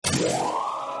Thank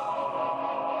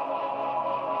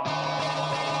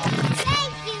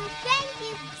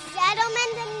you, gentlemen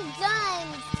and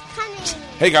guns. Coming.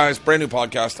 Hey guys, brand new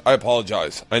podcast. I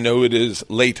apologize. I know it is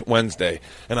late Wednesday,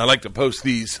 and I like to post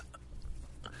these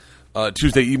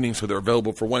Tuesday evening so they're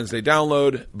available for Wednesday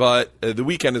download, but the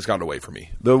weekend has gotten away from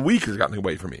me. The week has gotten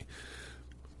away from me.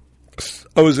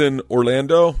 I was in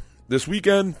Orlando this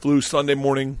weekend, flew Sunday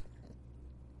morning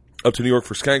up to New York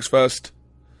for Skanks Fest,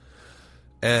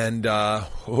 and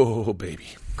oh baby.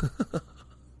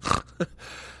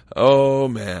 Oh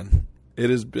man, it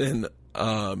has been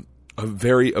a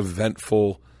very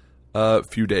eventful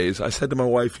few days. I said to my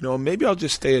wife, maybe I'll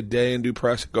just stay a day and do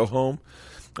press and go home.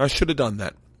 I should have done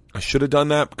that.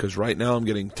 Because right now I'm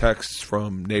getting texts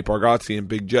from Nate Bargatze and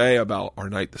Big J about our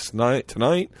night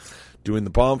tonight, doing the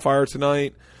bonfire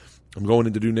tonight. I'm going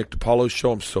in to do Nick DiPaolo's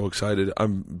show. I'm so excited.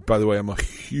 By the way, I'm a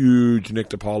huge Nick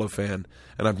DiPaolo fan,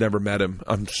 and I've never met him.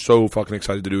 I'm so fucking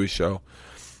excited to do his show.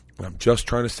 I'm just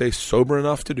trying to stay sober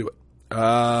enough to do it.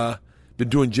 Been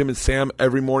doing Jim and Sam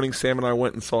every morning. Sam and I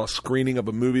went and saw a screening of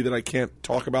a movie that I can't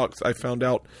talk about because I found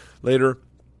out later.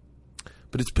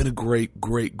 But it's been a great,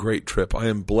 great, great trip. I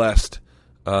am blessed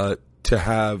to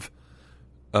have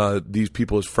these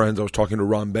people as friends. I was talking to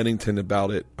Ron Bennington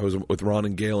about it. I was with Ron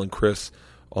and Gail and Chris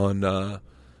on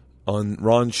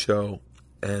Ron's show,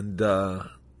 and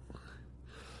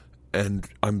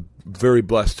I'm very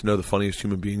blessed to know the funniest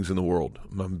human beings in the world.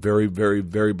 I'm very, very,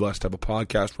 very blessed to have a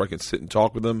podcast where I can sit and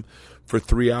talk with them for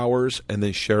 3 hours and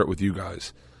then share it with you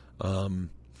guys. I'm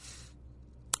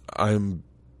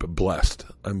blessed.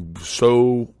 I'm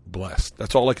so blessed.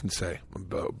 That's all I can say. I'm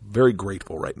very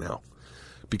grateful right now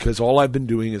because all I've been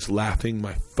doing is laughing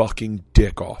my fucking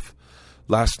dick off.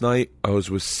 Last night I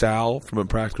was with Sal from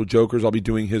Impractical Jokers. I'll be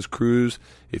doing his cruise.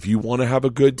 If you want to have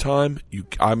a good time,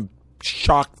 I'm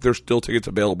shocked there's still tickets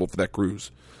available for that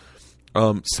cruise.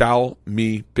 Sal,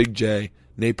 me, Big J,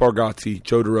 Nate Bargatze,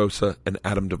 Joe DeRosa, and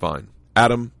Adam Devine.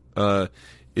 Adam,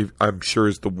 I'm sure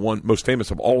is the one most famous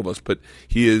of all of us, but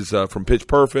he is from Pitch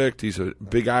Perfect. He's a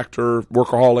big actor,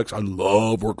 Workaholics. I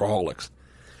love Workaholics.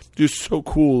 Just so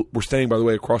cool. We're staying, by the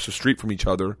way, across the street from each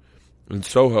other in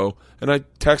Soho, and I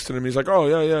texted him. He's like, oh,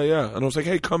 yeah. And I was like,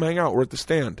 hey, come hang out. We're at the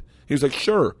stand. He was like,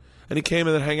 sure. And he came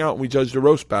in and hang out, and we judged a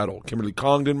roast battle. Kimberly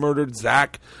Congdon murdered,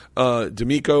 Zach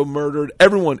D'Amico murdered,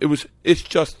 everyone. It's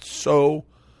just so,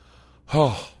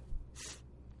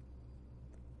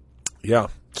 yeah.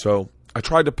 So I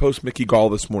tried to post Mickey Gall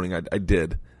this morning. I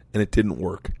did, and it didn't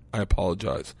work. I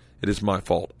apologize. It is my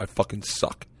fault. I fucking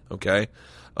suck, okay?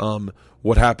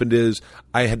 What happened is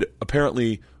I had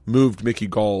apparently moved Mickey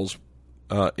Gall's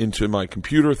into my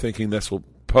computer thinking this will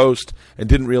post and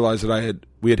didn't realize that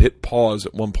we had hit pause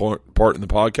at one part in the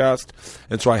podcast,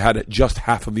 and so I had just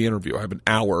half of the interview. I have an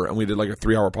hour, and we did like a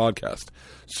 3-hour podcast.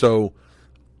 So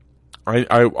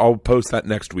I'll post that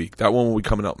next week. That one will be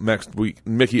coming out next week.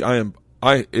 Mickey,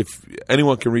 if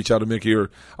anyone can reach out to Mickey,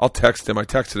 or I'll text him. I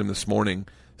texted him this morning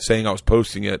saying I was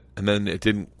posting it, and then it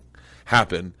didn't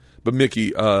happen. But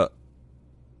Mickey,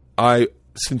 I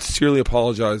sincerely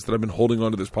apologize that I've been holding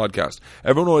on to this podcast.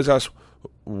 Everyone always asks,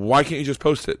 why can't you just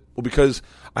post it? Well, because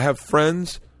I have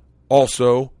friends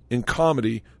also in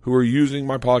comedy who are using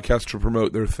my podcast to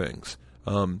promote their things.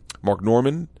 Mark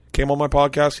Norman came on my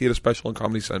podcast. He had a special on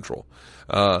Comedy Central.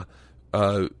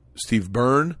 Steve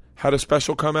Byrne had a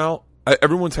special come out.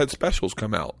 Everyone's had specials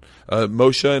come out.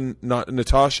 Moshe and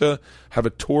Natasha have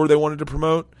a tour they wanted to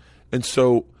promote. And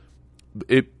so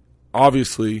it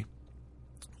obviously,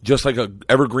 just like a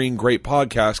evergreen great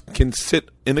podcast, can sit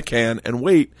in the can and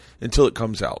wait until it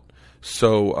comes out.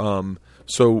 So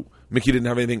Mickey didn't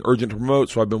have anything urgent to promote,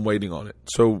 so I've been waiting on it.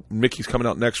 So Mickey's coming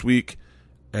out next week,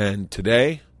 and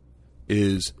today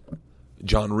is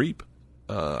Jon Reep.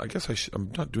 I guess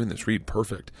I'm not doing this read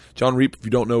perfect. Jon Reep, if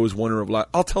you don't know, is winner of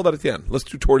I'll tell that at the end. Let's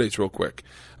do tour dates real quick.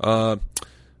 I'm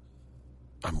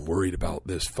worried about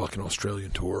this fucking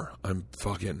Australian tour.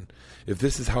 If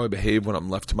this is how I behave when I'm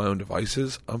left to my own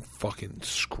devices, I'm fucking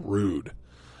screwed.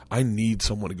 I need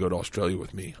someone to go to Australia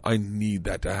with me. I need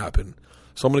that to happen.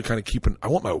 So I'm going to kind of I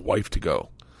want my wife to go.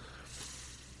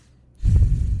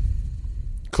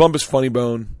 Columbus Funny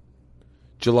Bone,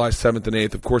 July 7th and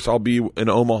 8th. Of course, I'll be in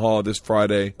Omaha this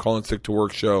Friday, Calling Sick to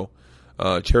Work show.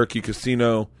 Cherokee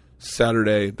Casino,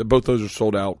 Saturday. Both those are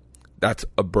sold out. That's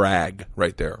a brag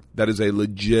right there. That is a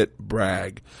legit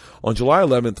brag. On July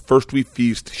 11th, First We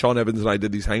Feast, Sean Evans and I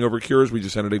did these hangover cures. We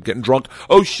just ended up getting drunk.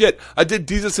 Oh, shit. I did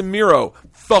Jesus and Miro.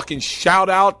 Fucking shout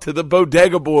out to the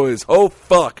Bodega Boys. Oh,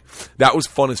 fuck. That was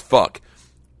fun as fuck.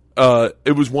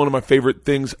 It was one of my favorite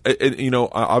things.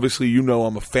 Obviously,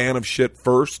 I'm a fan of shit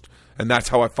first, and that's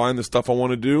how I find the stuff I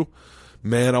want to do.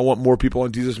 man, I want more people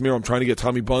on Jesus Miro. I'm trying to get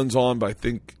Tommy Buns on, but I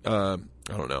think, I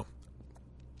don't know.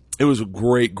 It was a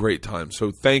great, great time.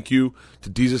 So thank you to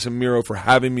Jesus and Miro for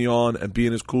having me on and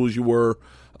being as cool as you were.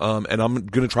 And I'm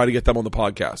going to try to get them on the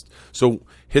podcast. So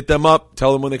hit them up.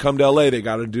 Tell them when they come to LA, they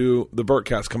got to do the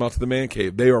Burtcast. Come out to the Man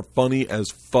Cave. They are funny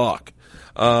as fuck.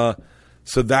 So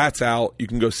that's out. You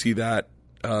can go see that.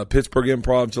 Pittsburgh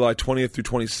Improv, July 20th through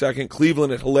 22nd.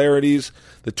 Cleveland at Hilarities,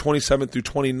 the 27th through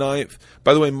 29th.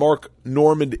 By the way, Mark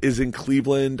Normand is in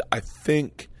Cleveland, I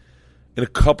think, in a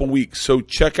couple weeks. So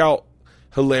check out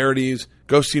Hilarities.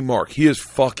 Go see Mark. He is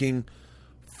fucking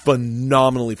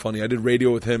phenomenally funny. I did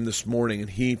radio with him this morning, and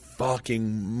he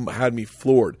fucking had me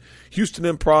floored. Houston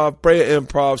Improv, Brea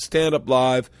Improv, Stand Up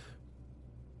Live.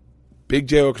 Big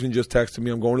J. Oakson just texted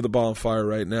me. I'm going to the bonfire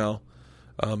right now.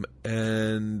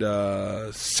 And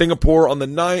Singapore on the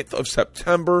 9th of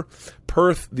September,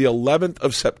 Perth the 11th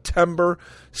of September,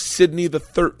 Sydney the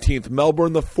 13th,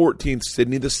 Melbourne the 14th,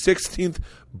 Sydney the 16th,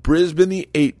 Brisbane the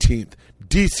 18th,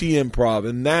 DC Improv,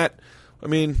 and that, I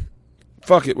mean,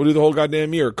 fuck it, we'll do the whole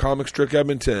goddamn year. Comic Strick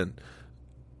Edmonton.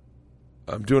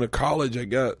 I'm doing a college, I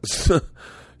guess.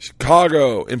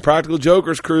 Chicago, Impractical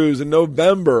Jokers Cruise in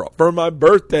November for my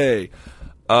birthday.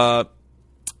 All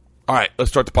right, let's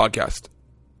start the podcast.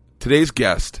 Today's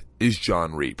guest is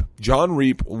Jon Reep. Jon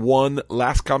Reep won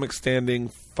Last Comic Standing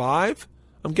 5,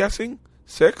 I'm guessing,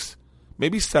 6,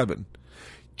 maybe 7.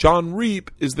 Jon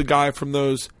Reep is the guy from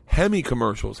those Hemi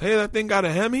commercials. Hey, that thing got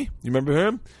a Hemi? You remember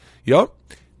him? Yup.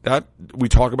 That we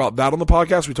talk about that on the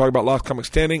podcast. We talk about Last Comic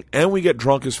Standing, and we get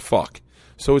drunk as fuck.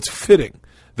 So it's fitting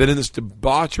that in this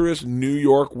debaucherous New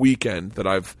York weekend that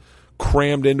I've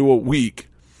crammed into a week,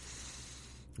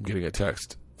 I'm getting a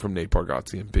text from Nate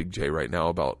Bargatze and Big J right now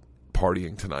about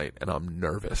partying tonight, and I'm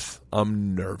nervous.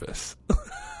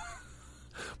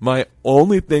 My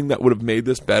only thing that would have made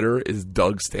this better is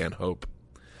Doug Stanhope.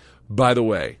 By the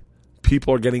way,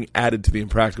 people are getting added to the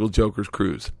Impractical Jokers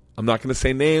cruise. I'm not going to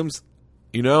say names,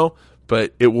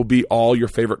 but it will be all your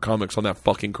favorite comics on that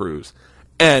fucking cruise.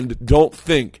 And don't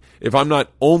think, if I'm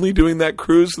not only doing that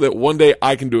cruise, that one day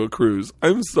I can do a cruise.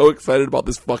 I'm so excited about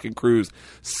this fucking cruise.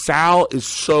 Sal is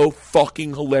so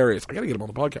fucking hilarious. I got to get him on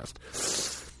the podcast.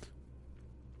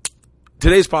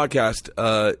 Today's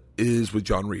podcast is with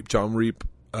Jon Reep. Jon Reep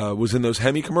was in those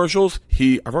Hemi commercials.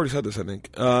 I've already said this, I think.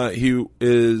 He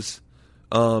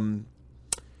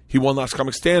won Last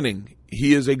Comic Standing.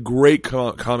 He is a great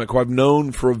comic who I've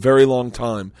known for a very long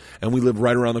time, and we live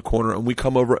right around the corner, and we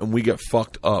come over and we get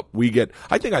fucked up.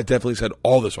 I think I definitely said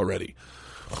all this already.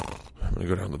 I'm going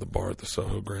to go down to the bar at the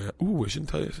Soho Grand. Ooh, I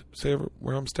shouldn't say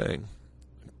where I'm staying.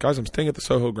 Guys, I'm staying at the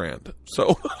Soho Grand.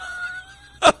 So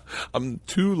I'm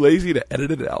too lazy to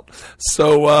edit it out.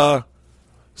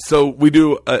 So we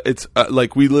do,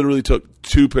 like we literally took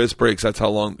 2 piss breaks. That's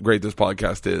how great this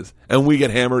podcast is. And we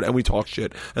get hammered and we talk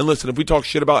shit. And listen, if we talk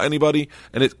shit about anybody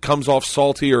and it comes off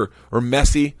salty or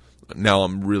messy, now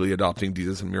I'm really adopting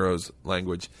Jesus and Miro's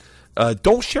language.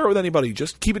 Don't share it with anybody.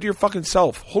 Just keep it to your fucking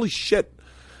self. Holy shit.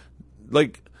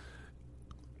 Like,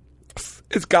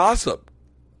 it's gossip.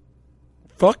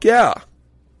 Fuck yeah.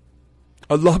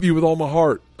 I love you with all my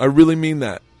heart. I really mean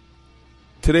that.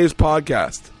 Today's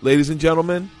podcast, ladies and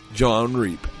gentlemen, Jon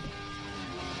Reep.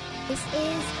 This is the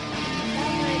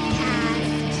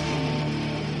Burtcast.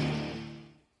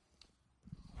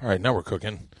 All right, now we're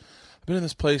cooking. I've been in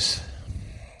this place.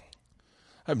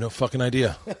 I have no fucking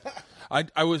idea. I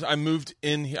moved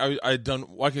in here. I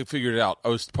could figure it out. I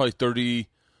was probably 38.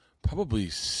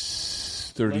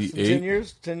 10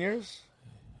 years? 10 years?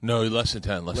 No, less than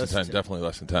 10. Less than 10. Definitely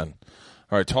less than 10.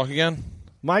 All right, talk again.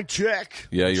 Mic check.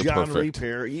 Yeah, you're Jon perfect. Reep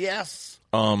here. Yes.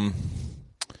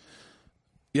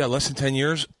 Yeah, less than 10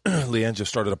 years. Leanne just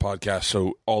started a podcast,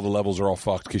 so all the levels are all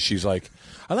fucked because she's like,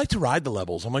 I like to ride the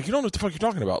levels. I'm like, you don't know what the fuck you're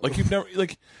talking about. Like, you've never,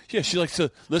 like, yeah, she likes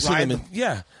to listen Ride to them. And,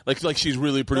 yeah, like she's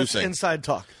really producing. That's inside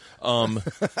talk.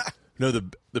 No,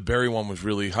 the Barry one was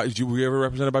really high. Were you ever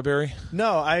represented by Barry?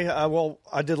 No,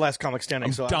 I did Last Comic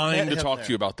Standing. I'm dying to talk to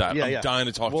you about that. I'm dying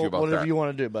to talk to you about whatever that. you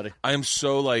want to do, buddy. I am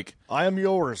so like... I am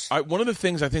yours. One of the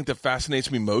things I think that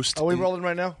fascinates me most... Are we rolling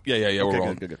right now? Yeah, okay, we're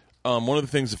rolling. Good. One of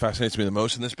the things that fascinates me the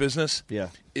most in this business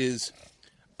is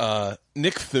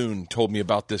Nick Thune told me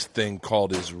about this thing called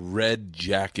his Red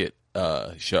Jacket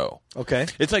show. Okay.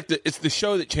 It's like it's the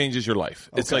show that changes your life.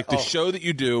 Okay. It's like the show that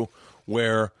you do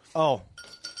where all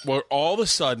of a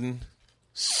sudden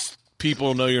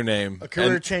people know your name. A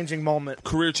career-changing moment.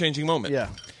 Career-changing moment. Yeah,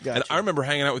 gotcha. And I remember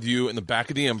hanging out with you in the back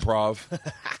of the Improv.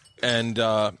 And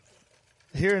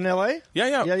here in L.A.?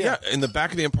 Yeah. In the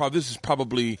back of the Improv, this is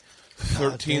probably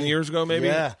 13 years ago, maybe.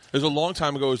 Yeah. It was a long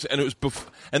time ago, and it was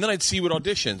and then I'd see you at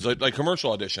auditions, like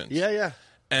commercial auditions. Yeah.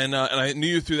 And I knew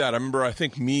you through that. I remember, I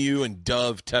think me, you, and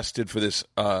Dove tested for this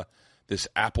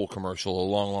Apple commercial a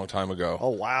long, long time ago. Oh,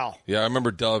 wow. Yeah, I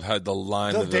remember Dove had the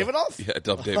line. Dove Davidoff? Yeah,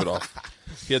 Dove Davidoff.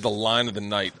 He had the line of the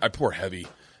night. I pour heavy,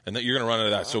 and you're going to run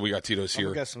into that. So we got Tito's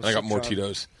here, and I got more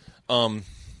Tito's.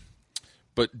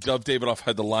 But Dove Davidoff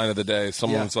had the line of the day.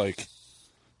 Someone's like,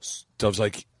 Dove's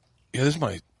like, yeah, this is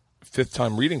my 5th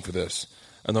time reading for this,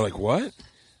 and they're like, what?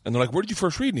 And they're like, where did you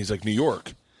first read? And he's like, New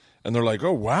York. And they're like,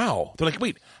 oh, wow. They're like,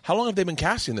 wait, how long have they been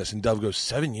casting this? And Dove goes,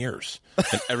 7 years.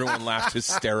 And everyone laughed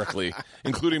hysterically,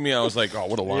 including me. I was like, oh,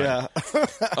 what a line. Yeah.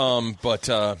 But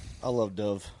I love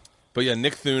Dove. But, yeah,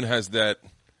 Nick Thune has that.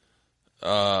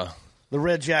 The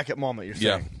red jacket moment, you're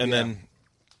saying. Yeah. And then.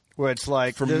 Where it's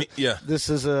like, for me, this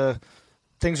is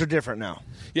things are different now.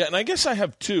 Yeah, and I guess I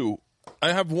have two.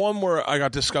 I have one where I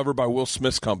got discovered by Will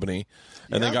Smith's company,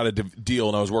 and they got a deal,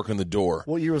 and I was working the door.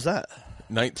 What year was that?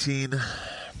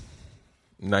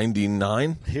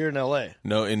 1999. Here in L.A.?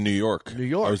 No, in New York. New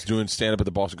York. I was doing stand-up at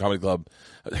the Boston Comedy Club,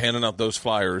 handing out those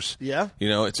flyers. Yeah? You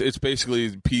know, it's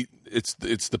basically Pete.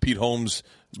 It's the Pete Holmes.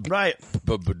 Right.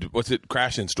 But what's it?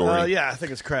 Crashing story. Yeah, I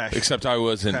think it's Crash. Except I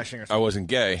wasn't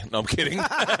gay. No, I'm kidding.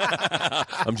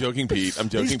 I'm joking, Pete. I'm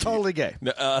joking. He's totally gay.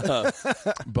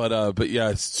 But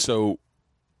yeah. So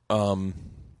you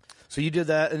did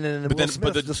that, and then Will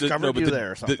Smith discovered you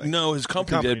there or something. No, his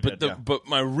company did. But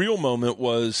my real moment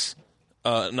was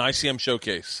an ICM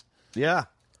showcase. Yeah.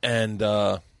 And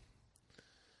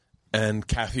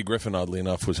Kathy Griffin, oddly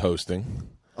enough, was hosting.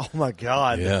 Oh my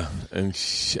God! Yeah, and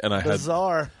I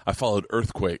bizarre. I followed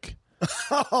Earthquake.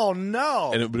 Oh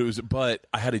no! But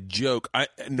I had a joke.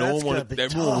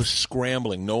 Everyone was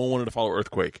scrambling. No one wanted to follow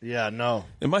Earthquake. Yeah, no.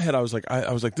 In my head, I was like,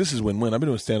 this is win-win. I've been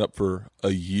doing stand up for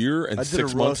a year and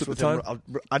 6 months at the time.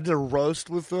 I did a roast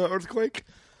with Earthquake,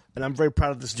 and I'm very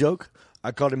proud of this joke.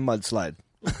 I called him Mudslide.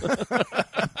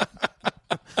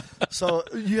 So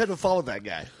you had to follow that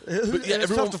guy.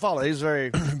 It's tough to follow. He's very,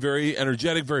 very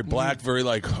energetic, very black, very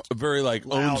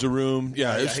owns a room.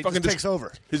 Yeah, he fucking takes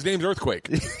over. His name's Earthquake.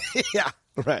 Yeah,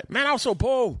 right. Man, I was so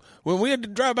poor when we had to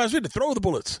drive by. We had to throw the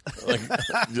bullets.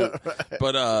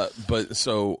 But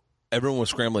so everyone was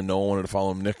scrambling. No one wanted to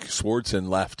follow him. Nick Swartzen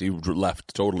left. He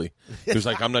left totally. He was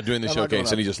like, I'm not doing the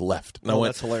showcase, and he just left. And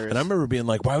that's hilarious. And I remember being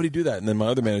like, why would he do that? And then my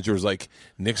other manager was like,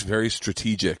 Nick's very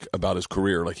strategic about his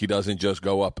career. Like, he doesn't just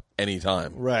go up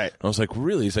anytime. Right. And I was like,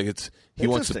 really? He's like, he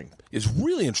wants to. It's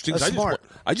really interesting. That's smart.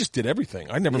 I just did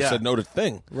everything. I never said no to a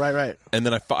thing. Right. And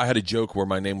then I had a joke where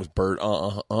my name was Bert.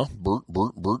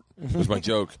 Bert was my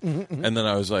joke. And then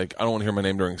I was like, I don't want to hear my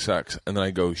name during sex. And then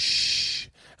I go, shh.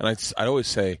 And I'd always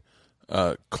say,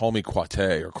 call me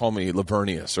Quate or call me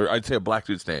Lavernius, or I'd say a black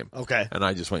dude's name. Okay. And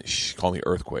I just went, shh, call me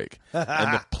Earthquake.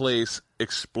 And the place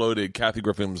exploded. Kathy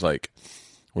Griffin was like,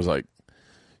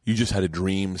 you just had a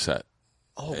dream set.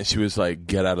 Oh. And she was like,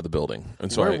 get out of the building.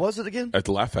 And so where was it again? At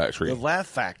the Laugh Factory. The Laugh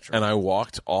Factory. And I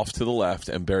walked off to the left,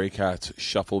 and Barry Katz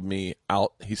shuffled me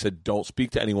out. He said, don't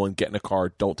speak to anyone, get in a car,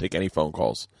 don't take any phone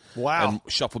calls. Wow. And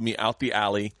shuffled me out the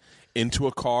alley into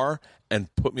a car and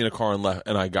put me in a car and left,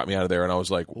 and I got me out of there. And I was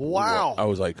like, wow. I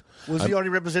was like, was he already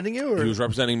representing you? Or? He was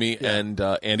representing me, and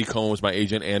Andy Cohen was my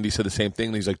agent. Andy said the same thing.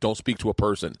 And he's like, don't speak to a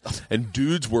person. And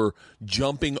dudes were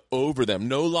jumping over them.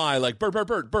 No lie. Like, Bert, I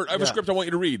have a script I want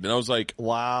you to read. And I was like,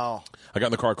 wow. I got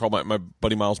in the car, I called my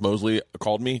buddy Miles Mosley,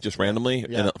 called me just randomly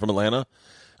from Atlanta.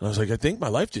 And I was like, I think my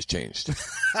life just changed.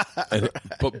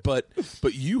 But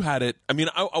you had it. I mean,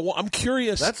 I'm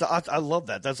curious. I love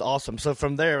that. That's awesome. So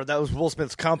from there, that was Will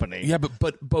Smith's company. Yeah,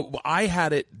 but I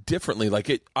had it differently.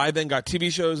 Like I then got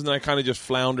TV shows, and then I kind of just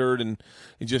floundered, and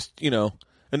just and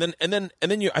then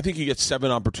I think you get 7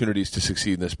 opportunities to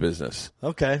succeed in this business.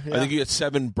 Okay, yeah. I think you get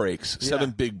 7 breaks, 7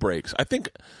 big breaks. I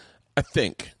think.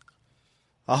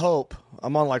 I hope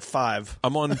I'm on like 5.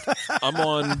 I'm on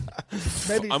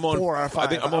maybe I'm on 4 or 5. I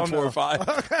think I'm on 4 or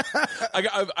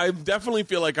 5. I definitely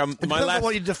feel like I'm my last.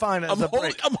 What you define as a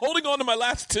break. I'm holding on to my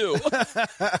last 2.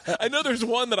 I know there's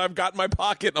one that I've got in my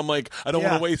pocket, and I'm like, I don't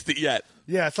want to waste it yet.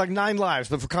 Yeah, it's like 9 lives,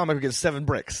 but for comic we get 7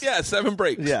 breaks. Yeah, 7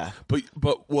 breaks. Yeah,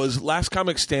 but was Last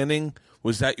Comic Standing?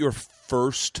 Was that your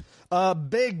first?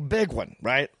 Big one,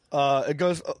 right? It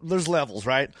goes. There's levels,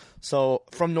 right? So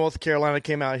from North Carolina,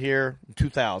 came out here in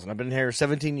 2000. I've been here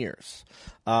 17 years.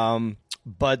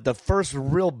 But the first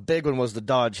real big one was the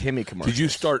Dodge Hemi commercial. Did you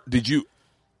start? In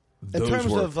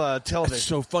terms of television, it's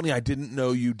so funny. I didn't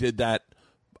know you did that.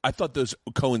 I thought those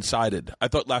coincided. I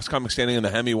thought Last Comic Standing and the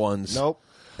Hemi ones. Nope.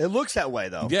 It looks that way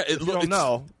though. Yeah, you don't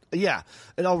know. Yeah,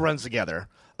 it all runs together.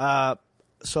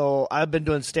 So I've been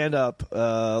doing stand-up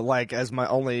like as my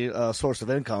only source of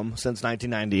income since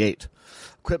 1998.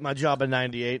 Quit my job in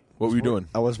 98. What were you doing?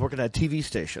 I was working at a TV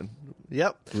station.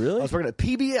 Yep. Really? I was working at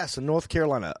PBS in North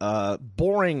Carolina.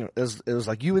 Boring. It was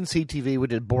like UNC TV. We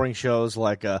did boring shows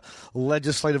like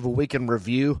Legislative Weekend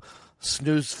Review,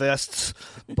 snooze fests.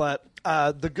 But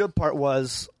the good part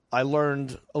was I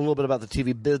learned a little bit about the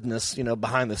TV business,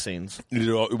 behind the scenes. Were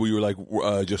you like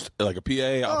just like a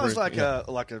PA? I was like a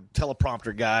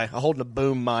teleprompter guy, holding a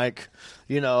boom mic.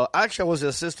 Actually, I was the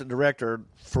assistant director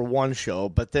for one show,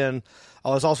 but then I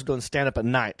was also doing stand-up at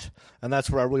night, and that's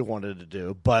what I really wanted to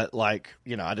do. But, I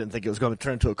didn't think it was going to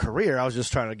turn into a career. I was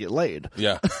just trying to get laid.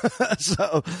 Yeah.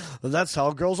 So that's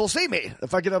how girls will see me.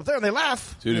 If I get up there and they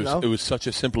laugh. Dude, it was such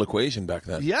a simple equation back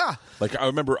then. Yeah. Like, I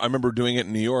remember doing it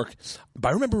in New York. But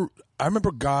I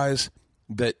remember guys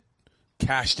that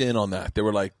cashed in on that. They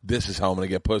were like, this is how I'm going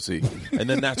to get pussy. And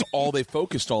then that's all they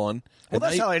focused on. Well,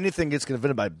 that's how anything gets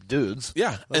invented by dudes.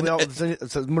 Yeah.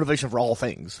 It's a motivation for all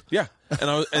things. Yeah.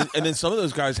 And then some of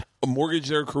those guys mortgaged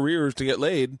their careers to get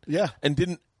laid. Yeah. And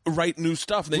didn't write new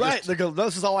stuff. And They go,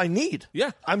 this is all I need.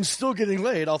 Yeah. I'm still getting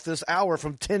laid off this hour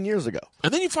from 10 years ago.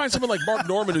 And then you find someone like Mark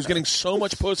Norman who's getting so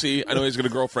much pussy. I know he's got a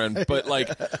girlfriend, but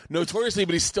notoriously,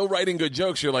 but he's still writing good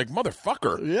jokes. You're like,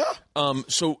 motherfucker. Yeah.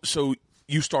 So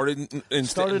you started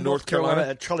in North Carolina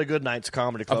at Charlie Goodnight's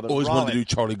Comedy Club. I've always wanted to do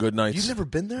Charlie Goodnight's. You've never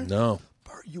been there? No.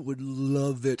 You would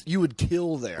love it. You would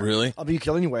kill there. Really? I mean, you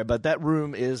kill anywhere, but that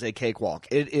room is a cakewalk.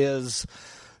 It is.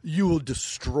 You will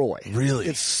destroy. Really?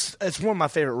 It's one of my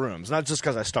favorite rooms, not just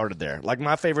because I started there. Like,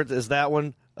 my favorite is that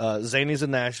one. Zany's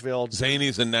in Nashville.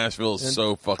 Zany's in Nashville is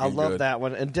so fucking good. I love that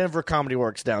one. And Denver Comedy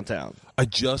Works downtown. I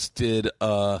just did.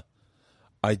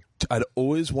 I'd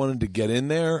always wanted to get in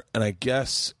there, and I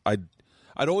guess I'd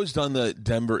always done the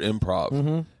Denver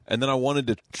Improv, and then I wanted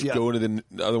to go to the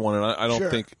other one, and I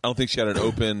don't think she had an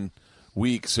open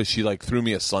week, so she threw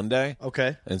me a Sunday.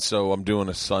 Okay, and so I'm doing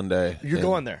a Sunday. You're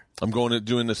going there. I'm going to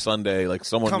doing the Sunday. Like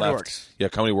someone Comedy left. Works. Yeah,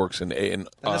 Comedy Works, and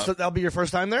that'll be your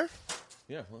first time there.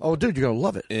 Yeah. Oh, dude, you're gonna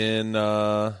love it. In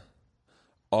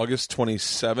August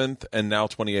 27th and now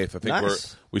 28th. I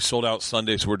think we sold out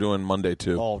Sunday, so we're doing Monday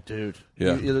too. Oh, dude.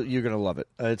 Yeah. You're going to love it.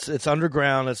 It's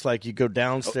underground. It's like you go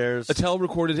downstairs. Attell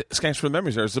recorded Skanks for the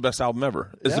Memories there. It's the best album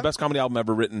ever. It's the best comedy album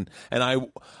ever written. And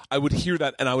I would hear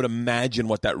that, and I would imagine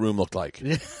what that room looked like.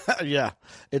 Yeah.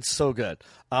 It's so good.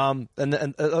 And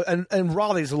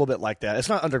Raleigh's a little bit like that. It's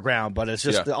not underground, but it's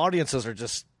just the audiences are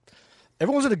just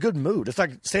everyone's in a good mood. It's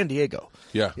like San Diego.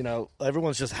 Yeah.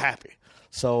 Everyone's just happy.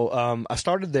 So I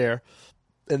started there,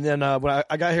 and then when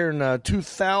I got here in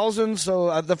 2000,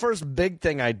 so the first big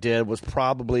thing I did was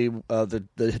probably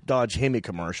the Dodge Hemi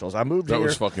commercials. I moved here. That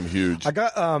was fucking huge. I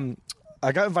got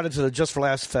invited to the Just for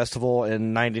Laughs festival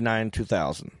in 99,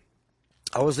 2000.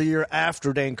 I was the year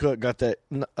after Dane Cook got that.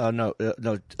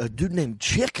 A dude named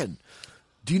Chicken.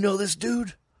 Do you know this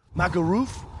dude? Michael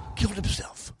Roof killed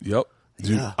himself. Yep.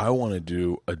 Dude, Yeah. I want to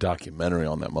do a documentary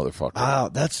on that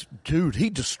motherfucker. Dude.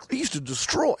 He used to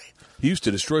destroy. He used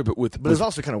to destroy, but But it's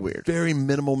also kind of weird. very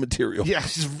minimal material. Yeah,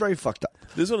 he's very fucked up.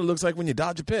 This is what it looks like when you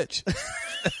dodge a pitch.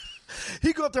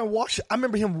 He'd go up there and wash. I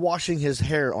remember him washing his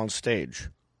hair on stage,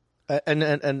 and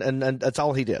that's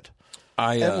all he did.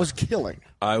 And it was killing.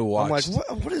 I watched. I'm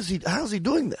like, what is he? How's he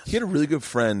doing this? He had a really good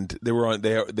friend. They were on.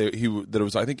 I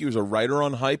think he was a writer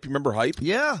on Hype. You remember Hype?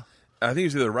 Yeah. I think he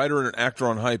was either a writer or an actor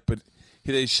on Hype, but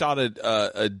they shot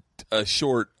a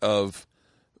short of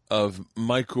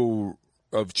Michael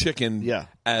of Chicken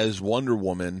as Wonder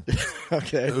Woman.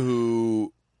 Okay.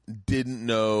 Who didn't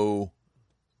know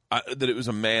that it was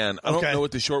a man. I don't know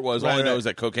what the short was. All I know is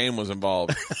that cocaine was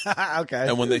involved. Okay.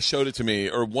 And when they showed it to me,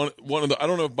 or one of the, I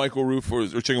don't know if Michael Roof or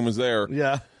Chicken was there.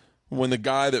 Yeah. When the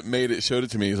guy that made it showed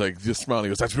it to me, he's like, just smiling. He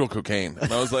goes, "That's real cocaine." And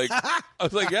I was like,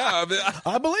 "Yeah,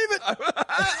 I believe it.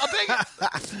 I'll take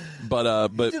it."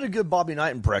 But you did a good Bobby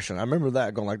Knight impression. I remember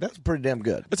that going like, that's pretty damn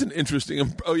good. It's an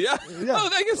interesting. Oh yeah. Oh,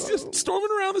 I guess just storming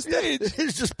around the stage.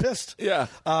 He's just pissed. Yeah.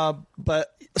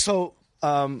 But so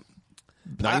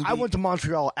I went to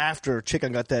Montreal after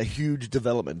Chicken got that huge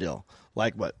development deal.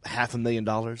 Like what,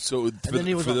 $500,000? So for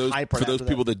those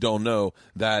people that don't know,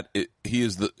 that he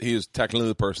is technically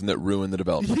the person that ruined the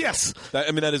development. Yes,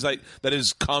 that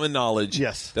is common knowledge.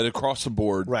 Yes, that across the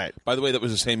board. Right. By the way, that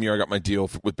was the same year I got my deal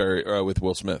with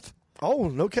Will Smith. Oh,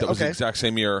 no kidding. That was the exact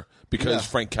same year because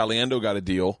Frank Caliendo got a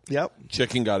deal. Yep.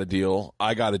 Chicken got a deal.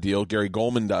 I got a deal. Gary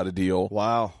Goldman got a deal.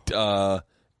 Wow.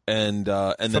 And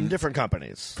from then different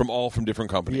companies. From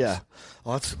different companies. Yeah.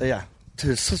 Well,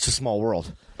 Dude, it's such a small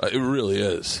world. It really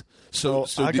is. So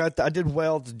I did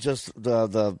well to just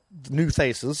the new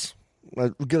faces,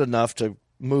 good enough to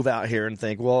move out here and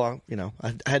think, well,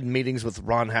 I had meetings with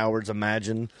Ron Howard's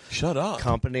Imagine Shut up.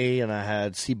 company, and I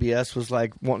had CBS was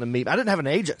like wanting to meet. I didn't have an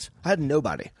agent. I had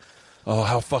nobody. Oh,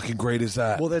 how fucking great is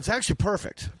that? Well, that's actually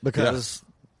perfect because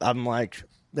I'm like,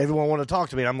 everyone wanted to talk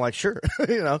to me, and I'm like, sure,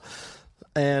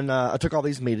 And I took all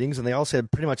these meetings, and they all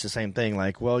said pretty much the same thing.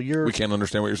 Like, well, we can't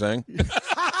understand what you're saying.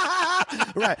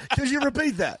 Right, because you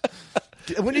repeat that.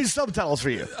 We need subtitles for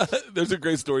you. There's a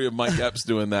great story of Mike Epps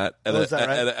doing that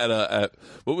at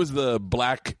what was the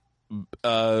black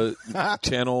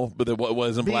channel, but it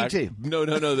wasn't black. BET. No.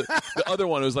 The other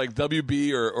one was like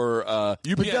WB or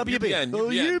UPN.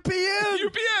 WB.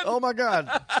 UPN. Oh my God.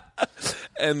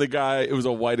 And the guy, it was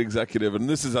a white executive, and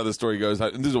this is how the story goes.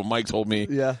 And this is what Mike told me.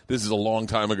 Yeah. This is a long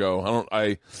time ago.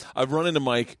 I've run into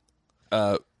Mike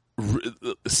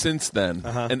since then,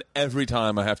 and every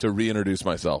time I have to reintroduce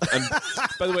myself. And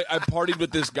by the way, I partied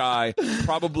with this guy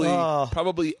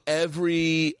probably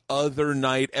every other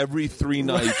night, every 3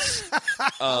 nights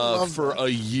for a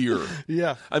year.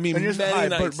 Yeah, I mean, many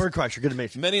nights. Bird Crusher, good to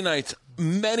meet you. Many nights.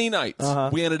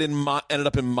 We ended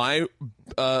up in my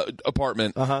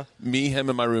apartment. Me, him,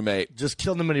 and my roommate. Just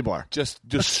killing the minibar. Just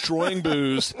destroying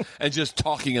booze and just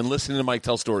talking and listening to Mike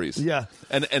tell stories. Yeah.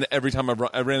 And every time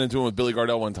I ran into him with Billy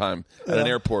Gardell one time at an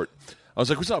airport. I was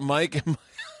like, "What's up, Mike?"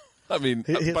 I mean,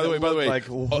 by the way, like,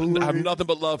 I have nothing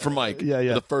but love for Mike.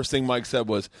 Yeah. The first thing Mike said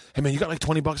was, "Hey man, you got like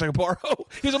 $20 I can borrow?"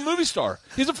 He's a movie star.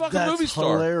 He's a fucking movie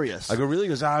star. Hilarious. I go, "Really?" He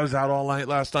goes, "I was out all night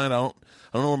last night. I don't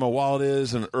know where my wallet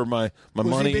is or my money."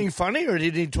 Was he being funny, or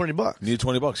did he need $20? He needed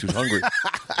 $20. He was hungry,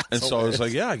 and so I was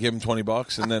like, "Yeah," I gave him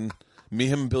 $20, and then me,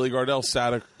 him, and Billy Gardell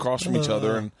sat across from each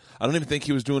other, and I don't even think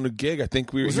he was doing a gig. I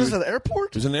think was this at the airport?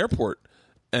 It was in the airport,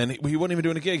 and he wasn't even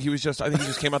doing a gig. He was I think he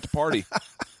just came out to party.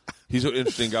 He's an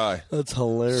interesting guy. That's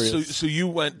hilarious. So you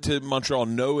went to Montreal,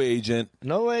 no agent.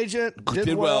 No agent.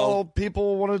 Did well.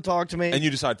 People wanted to talk to me. And you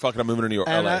decide, fuck it, I'm moving to New York.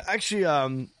 And LA.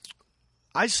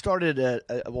 I started at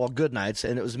Good Nights,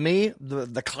 and it was me,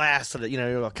 the class that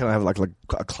kind of have like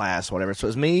a class or whatever. So it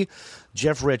was me,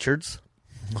 Jeff Richards,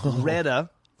 Retta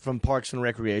from Parks and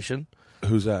Recreation.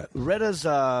 Who's that? Retta's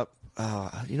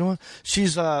you know what?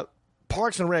 She's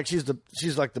Parks and Rec.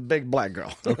 She's like the big black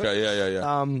girl. Okay,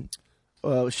 yeah.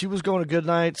 She was going to Good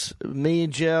Nights. Me,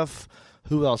 Jeff.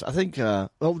 Who else? I think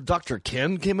Dr.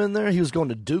 Ken came in there. He was going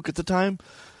to Duke at the time.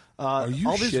 Are you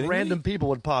all these random people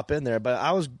would pop in there,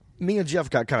 but me and Jeff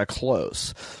got kind of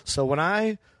close. So when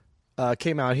I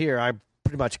came out here, I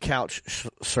pretty much couch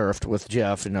surfed with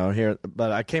Jeff, here.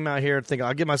 But I came out here thinking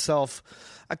I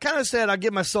kind of said I'd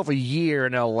give myself a year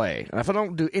in L.A. And if I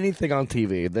don't do anything on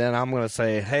TV, then I'm going to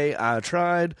say, hey, I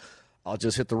tried. I'll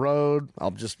just hit the road.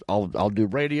 I'll do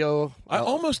radio. I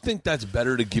almost think that's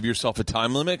better to give yourself a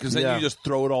time limit because then you just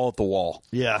throw it all at the wall.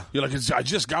 Yeah. You're like, I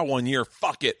just got 1 year.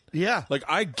 Fuck it. Yeah. Like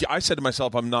I said to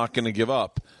myself, I'm not going to give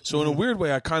up. So in a weird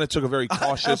way, I kind of took a very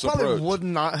cautious I probably approach. Would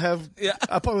not have. Yeah.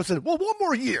 I probably would have said, well, 1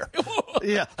 more year.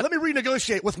 Yeah. Let me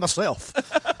renegotiate with myself.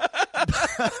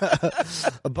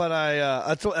 But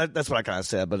that's what I kind of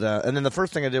said. But and then the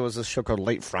first thing I did was this show called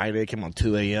Late Friday. It came on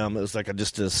 2 a.m. It was like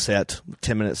just a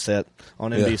 10-minute set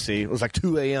on NBC. It was like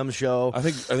 2 a.m. show. I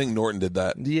think Norton did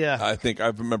that. Yeah. I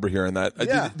remember hearing that.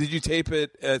 Yeah. Did you tape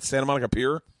it at Santa Monica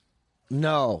Pier?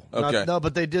 No. Okay. No,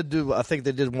 but they did do. I think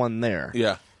they did one there.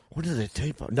 Yeah. What did they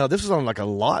tape on? No, this was on like a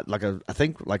lot, I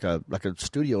think like a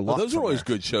studio lot. Those are always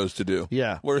good shows to do.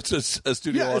 Yeah, where it's a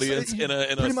studio audience in a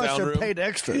pretty much sound room. Paid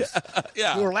extras.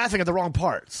 Yeah. Who were laughing at the wrong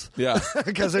parts. Yeah,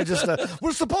 because they're just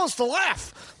we're supposed to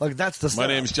laugh. Like that's the stuff. My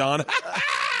name's John.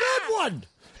 Good one.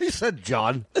 He said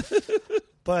John.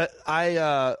 But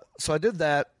so I did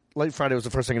that. Late Friday was the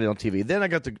first thing I did on TV. Then I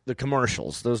got the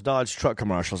commercials, those Dodge truck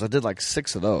commercials. I did like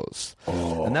 6 of those,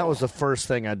 and that was the first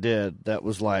thing I did. That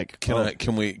was like, can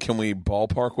we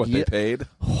ballpark what they paid?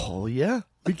 Oh yeah,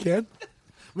 we can.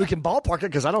 We can ballpark it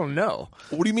because I don't know.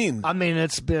 What do you mean? I mean,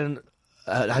 it's been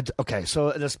okay. So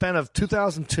in the span of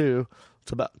 2002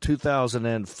 to about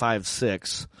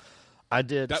 2005-06, I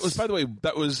did. That was, by the way,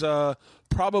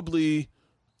 probably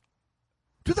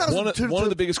 2002 one of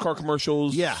the biggest car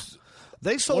commercials. Yeah.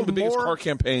 They sold one of the biggest more car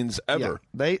campaigns ever.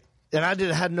 Yeah, I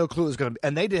had no clue it was going to be,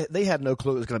 and they had no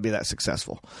clue it was going to be that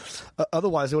successful.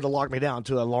 Otherwise, they would have locked me down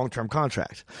to a long-term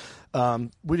contract.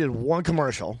 We did one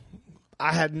commercial.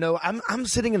 I had I'm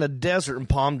sitting in a desert in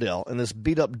Palmdale in this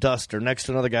beat-up Duster next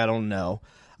to another guy I don't know.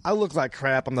 I look like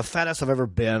crap. I'm the fattest I've ever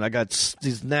been. I got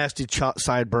these nasty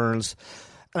sideburns.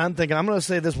 And I'm thinking, I'm going to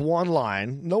say this one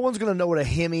line. No one's going to know what a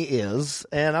Hemi is,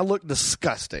 and I look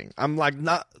disgusting. I'm like,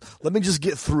 let me just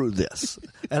get through this,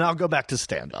 and I'll go back to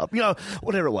stand-up.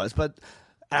 Whatever it was. But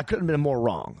I couldn't have been more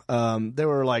wrong. They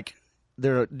were like,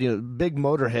 there are big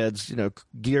motorheads,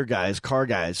 gear guys, car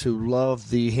guys who love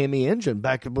the Hemi engine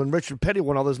back when Richard Petty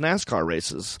won all those NASCAR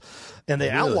races, and they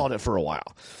outlawed it for a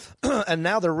while, and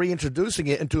now they're reintroducing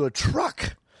it into a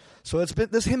truck. So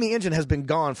this Hemi engine has been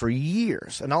gone for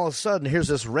years, and all of a sudden here's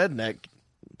this redneck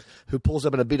who pulls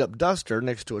up in a beat up Duster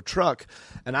next to a truck,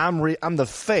 and I'm the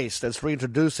face that's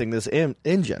reintroducing this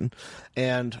engine,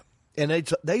 and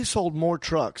they sold more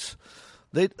trucks.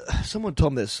 Someone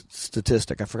told me this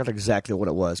statistic. I forgot exactly what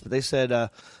it was, but they said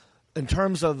in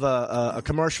terms of a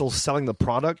commercial selling the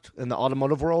product in the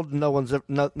automotive world,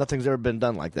 nothing's ever been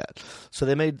done like that. So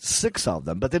they made 6 of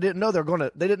them, but they didn't know they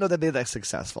didn't know they'd be that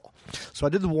successful. So I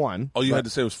did the one. All you had to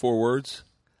say was 4 words.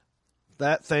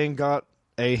 That thing got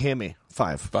a Hemi.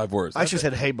 5 words. I should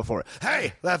have said hey before it.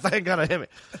 Hey, that thing got a Hemi.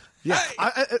 Yeah,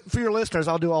 hey. For your listeners,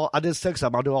 I did 6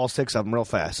 of them. I'll do all 6 of them real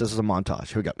fast. This is a montage.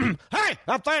 Here we go. Hey,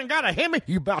 that thing got a Hemi.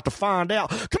 You about to find out.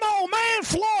 Come on, man,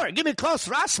 floor it. Get me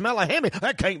closer. I smell a Hemi.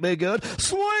 That can't be good.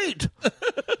 Sweet.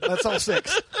 That's all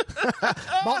 6.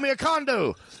 Bought me a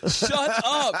condo. Shut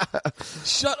up.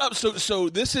 Shut up. So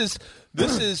this is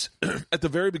at the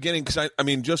very beginning, because I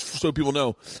mean, just so people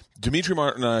know, Dimitri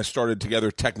Martin and I started together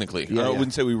technically. I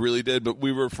wouldn't say we really did, but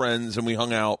we were friends and we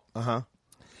hung out.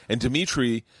 And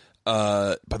Dimitri,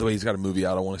 by the way, he's got a movie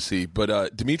out I want to see.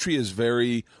 But Dimitri has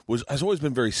always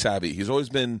been very savvy. He's always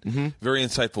been very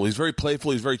insightful. He's very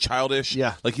playful. He's very childish.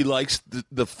 Yeah, like he likes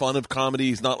the fun of comedy.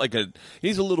 He's not like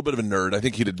he's a little bit of a nerd. I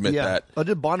think he'd admit that. I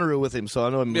did Bonnaroo with him, so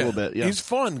I know him a little bit. Yeah, he's a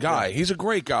fun guy. Yeah. He's a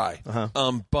great guy.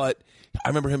 But I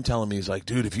remember him telling me, he's like,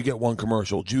 dude, if you get one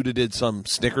commercial, Judah did some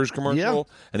Snickers commercial,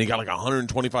 and he got like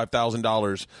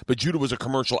 $125,000. But Judah was a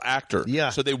commercial actor,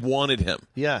 so they wanted him,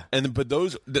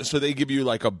 so they give you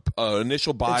like a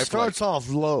initial buy. It starts off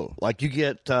low, like you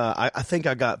get. I think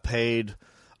I got paid.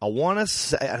 I want to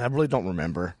say, and I really don't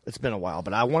remember. It's been a while,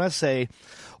 but I want to say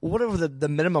whatever the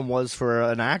minimum was for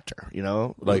an actor,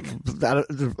 like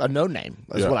a no name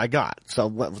is what I got. So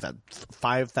what was that,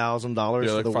 $5,000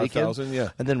 for like the weekend?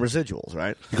 $5,000, and then residuals,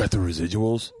 right? You got the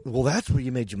residuals? Well, that's where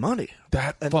you made your money.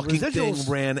 That fucking thing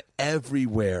ran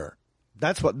everywhere.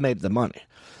 That's what made the money.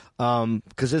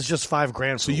 Because it's just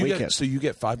 $5,000 for the weekend. So you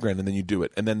get $5,000 and then you do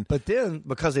it, and then. But then,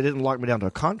 because they didn't lock me down to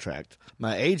a contract,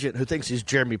 my agent, who thinks he's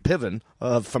Jeremy Piven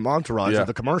from Entourage of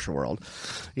the commercial world,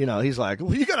 he's like,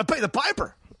 "Well, you got to pay the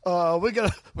piper. We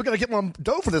gotta get more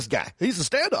dough for this guy. He's a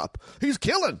stand-up. He's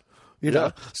killing."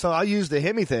 So I used the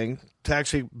Hemi thing to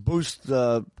actually boost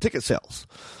the ticket sales.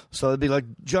 So it'd be like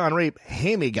Jon Reep,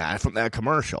 Hemi guy from that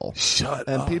commercial. Shut up.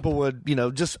 And people would,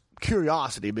 just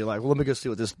curiosity be like, well, let me go see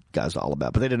what this guy's all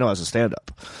about. But they didn't know I was a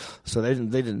stand-up. So they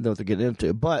didn't know what to get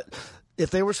into. But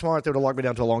if they were smart, they would have locked me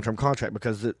down to a long-term contract,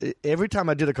 because every time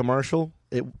I did a commercial,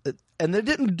 and they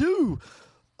didn't do.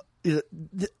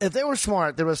 If they were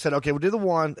smart, they would have said, okay, we'll do the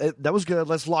one. That was good.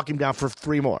 Let's lock him down for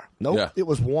 3 more. Nope. It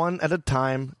was one at a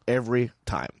time every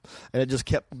time. And it just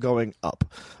kept going up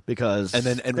because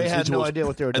they had no idea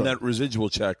what they were doing. And that residual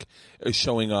check is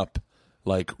showing up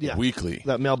like weekly.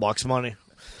 That mailbox money.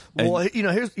 Well,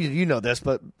 here's this,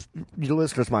 but your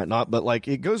listeners might not. But like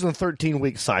it goes in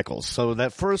 13-week cycles. So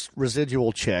that first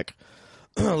residual check,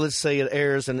 let's say it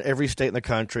airs in every state in the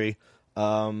country.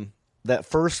 That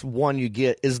first one you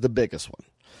get is the biggest one.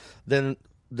 Then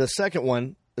the second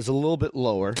one is a little bit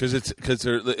lower because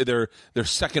they're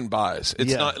second buys.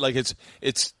 It's not like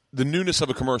it's the newness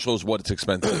of a commercial is what it's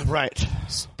expensive, right?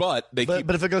 But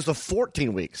if it goes to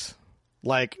 14 weeks,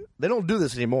 like they don't do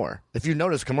this anymore. If you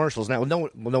notice commercials now,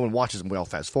 no one watches them. We all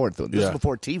fast forward through them. This is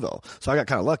before TiVo, so I got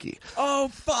kind of lucky. Oh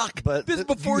fuck! But this is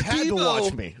before you TiVo. had to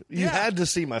watch me. You had to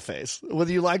see my face,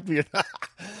 whether you liked me or not.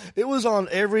 It was on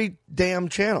every damn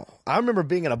channel. I remember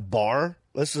being in a bar.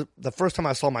 This is the first time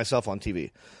I saw myself on TV.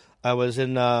 I was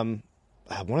in, I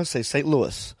want to say St.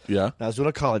 Louis. Yeah. And I was doing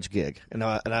a college gig, and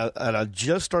I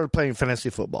just started playing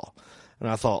fantasy football. And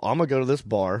I thought, I'm going to go to this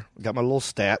bar, got my little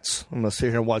stats, I'm going to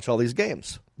sit here and watch all these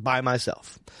games by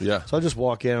myself. Yeah. So I just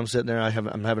walk in, I'm sitting there,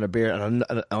 I'm having a beer, and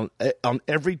on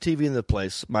every TV in the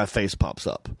place, my face pops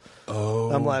up.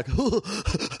 Oh. I'm like,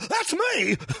 that's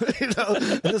me! And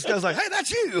this guy's like, hey,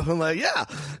 that's you! I'm like,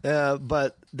 yeah.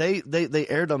 But they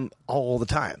aired them all the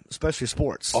time, especially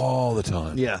sports. All the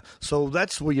time. Yeah. So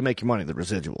that's where you make your money, the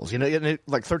residuals.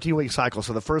 Like 13-week cycle.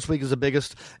 So the first week is the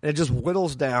biggest, and it just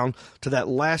whittles down to that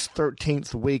last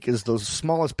 13th week is the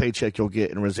smallest paycheck you'll get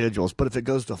in residuals. But if it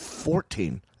goes to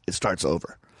 14, it starts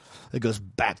over. It goes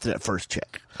back to that first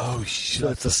check. Oh, shit. So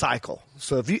it's a cycle.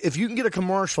 So if you can get a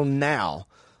commercial now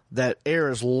that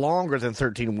airs longer than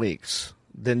 13 weeks,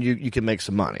 then you can make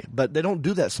some money. But they don't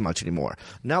do that so much anymore.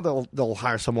 Now they'll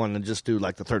hire someone and just do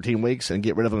like the 13 weeks and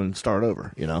get rid of them and start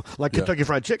over. Like Kentucky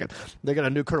Fried Chicken. They got a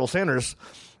new Colonel Sanders.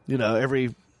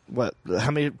 Every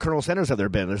how many Colonel Sanders have there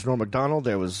been? There's Norm Macdonald.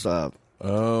 There was.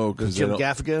 Because Jim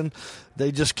Gaffigan,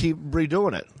 they just keep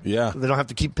redoing it. Yeah, they don't have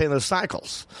to keep paying those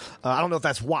cycles. I don't know if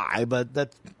that's why, but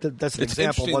that's an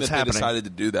example of what's that happening. They decided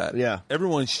to do that. Yeah,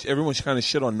 everyone kind of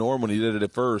shit on Norm when he did it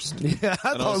at first. Yeah, I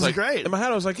thought it was great. In my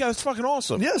head, I was like, yeah, that's fucking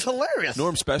awesome. Yeah, it's hilarious.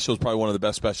 Norm's special is probably one of the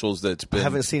best specials that's been. I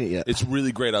haven't seen it yet. It's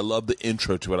really great. I love the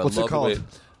intro to it. What's I love it called? The way,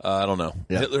 I don't know.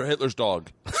 Yeah. Hitler's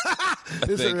dog.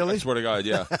 Is it really? I swear to God,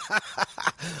 yeah.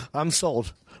 I'm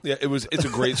sold. Yeah, it's a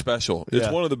great special. It's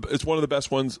one of the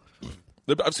best ones.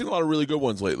 I've seen a lot of really good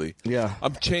ones lately. Yeah,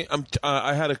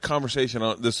 I had a conversation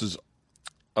on this.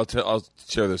 I'll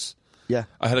share this. Yeah,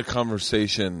 I had a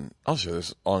conversation. I'll share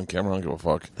this on camera. I don't give a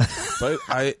fuck. But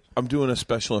I'm doing a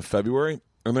special in February,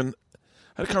 and then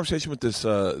I had a conversation with this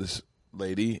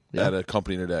lady at a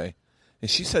company today, and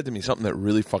she said to me something that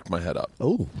really fucked my head up.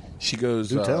 Oh, she goes,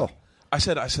 "Do tell." I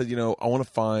said, I want to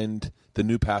find the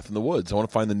new path in the woods. I want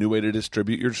to find the new way to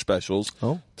distribute your specials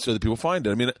so that people find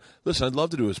it. I mean, listen, I'd love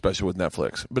to do a special with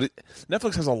Netflix, but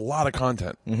Netflix has a lot of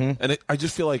content, and I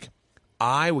just feel like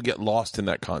I would get lost in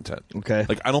that content. Okay,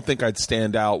 like I don't think I'd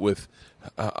stand out with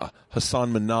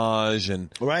Hassan Minaj and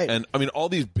I mean all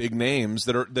these big names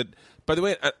that. By the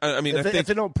way, I mean, if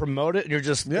they don't promote it,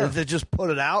 if they just put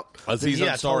it out. Aziz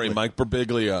Ansari, totally. Mike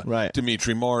Birbiglia,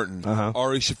 Dimitri Martin,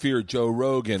 Ari Shaffir, Joe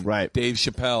Rogan, Dave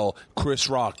Chappelle, Chris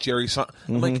Rock, Jerry.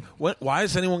 I'm like, why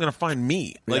is anyone going to find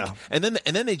me? Like, and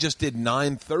then they just did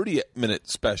 9 30-minute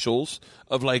specials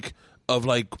of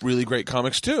really great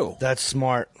comics too. That's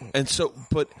smart. And so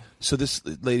this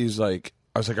lady's like,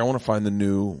 I was like, I want to find the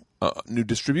new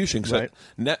distribution because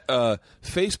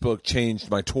Facebook changed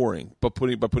my touring, by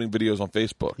putting videos on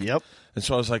Facebook. Yep. And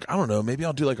so I was like, I don't know, maybe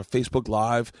I'll do like a Facebook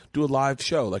Live, do a live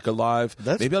show,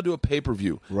 maybe I'll do a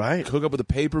pay-per-view. Right. Hook up with a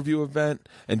pay-per-view event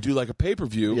and do like a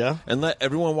pay-per-view and let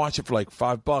everyone watch it for like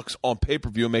 $5 on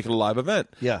pay-per-view and make it a live event.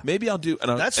 Yeah. Maybe I'll do.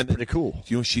 That's pretty cool.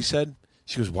 You know what she said?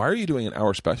 She goes, why are you doing an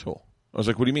hour special? I was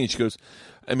like, what do you mean? She goes,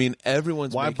 I mean,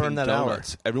 everyone's making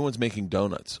donuts. Everyone's making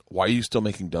donuts. Why are you still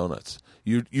making donuts?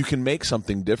 You can make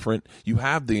something different. You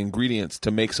have the ingredients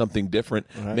to make something different.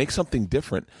 Right. Make something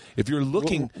different. If you're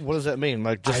looking, what does that mean?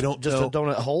 Like just a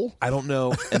donut hole? I don't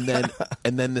know. And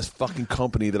then this fucking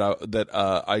company that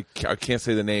I can't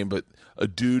say the name, but a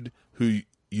dude who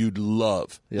you'd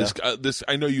love. Yeah. This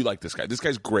I know you like this guy. This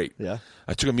guy's great. Yeah.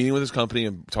 I took a meeting with this company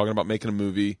and talking about making a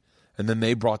movie. And then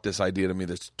they brought this idea to me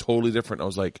that's totally different. I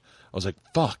was like,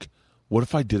 fuck, what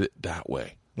if I did it that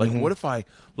way? Like, what if I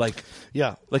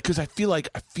because I feel like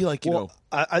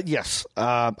yes.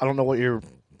 I don't know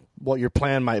what your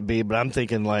plan might be, but I'm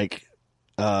thinking like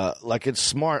it's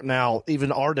smart now.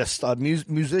 Even artists,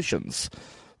 musicians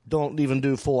don't even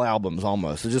do full albums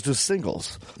almost. They just do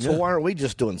singles. So why aren't we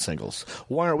just doing singles?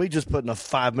 Why aren't we just putting a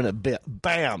 5-minute bit?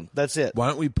 Bam, that's it. Why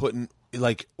aren't we putting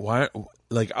I'll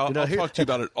talk to you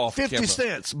about it off 50 camera.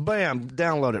 cents, bam,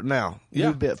 download it now.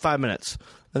 New bit, 5 minutes.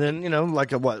 And then,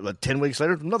 10 weeks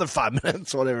later, another 5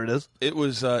 minutes, whatever it is. It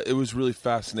was really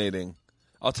fascinating.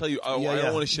 I'll tell you, I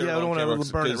don't want to share it on camera. I don't want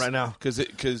to burn it right now.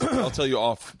 Because I'll tell you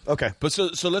off. Okay. But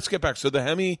so let's get back. So the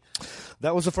Hemi.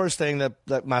 That was the first thing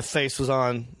that my face was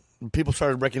on. People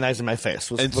started recognizing my face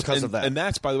because of that. And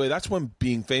that's, by the way, that's when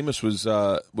being famous was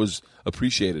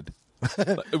appreciated.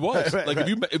 It was right.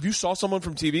 If you saw someone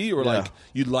from TV or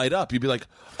you'd light up, you'd be like,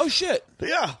 oh shit,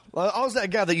 yeah. Well, I was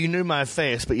that guy that you knew my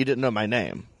face but you didn't know my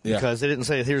name because they didn't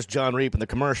say here's Jon Reep in the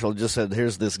commercial, it just said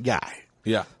here's this guy.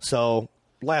 Yeah. So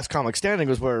Last Comic Standing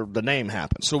was where the name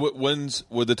happened. So when's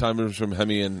the time from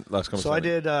Hemi and Last Comic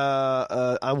Standing?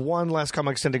 So I won Last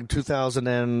Comic Standing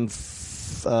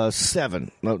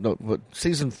 2007.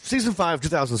 Season 5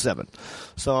 2007.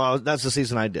 So that's the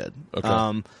season I did.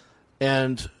 Okay.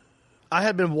 And I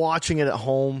had been watching it at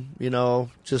home,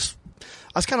 just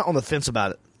I was kind of on the fence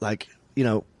about it. Like,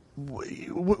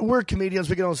 we're comedians.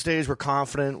 We get on stage. We're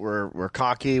confident. We're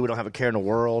cocky. We don't have a care in the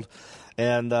world.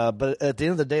 And but at the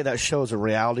end of the day, that show is a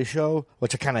reality show,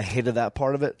 which I kind of hated that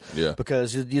part of it. Yeah.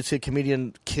 Because you'd see a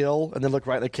comedian kill and then look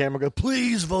right at the camera and go,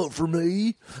 please vote for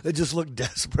me. They just look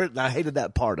desperate, and I hated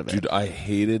that part of it. Dude, I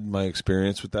hated my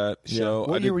experience with that show.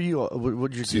 What year were you?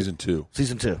 What did you do? Season 2.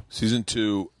 Season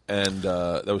 2, and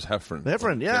that was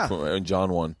Heffron. Yeah. And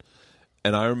John won.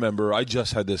 And I remember I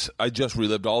just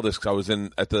relived all this because I was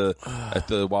at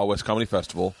the Wild West Comedy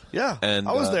Festival. Yeah, and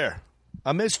I was there.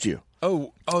 I missed you.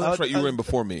 Oh, that's right. You were in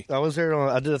before me. I was there.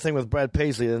 I did a thing with Brad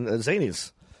Paisley and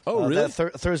Zanies. Oh, really?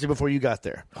 Thursday before you got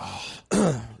there.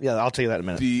 Yeah, I'll tell you that in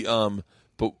a minute.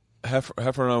 Heifer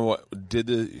and I did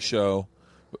the show.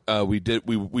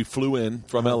 We flew in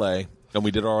from L.A. and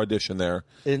we did our audition there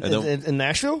In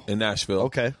Nashville. In Nashville,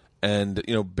 okay. And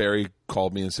Barry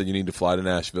called me and said you need to fly to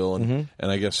Nashville, and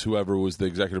I guess whoever was the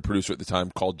executive producer at the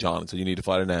time called John and said you need to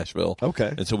fly to Nashville.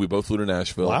 Okay. And so we both flew to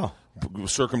Nashville. Wow.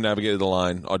 Circumnavigated the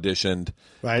line, auditioned,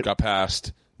 got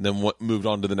passed, then moved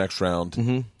on to the next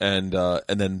round, and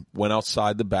then went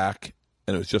outside the back,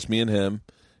 and it was just me and him,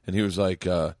 and he was like,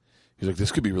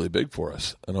 this could be really big for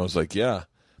us, and I was like, yeah,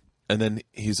 and then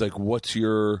he's like, what's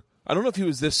your? I don't know if he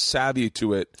was this savvy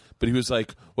to it, but he was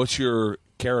like, what's your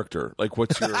character? Like,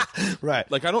 what's your right?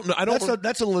 Like, I don't know.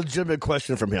 That's a legitimate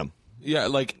question from him. Yeah,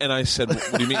 like, and I said,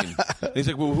 what do you mean? And he's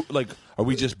like, well, like, are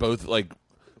we just both like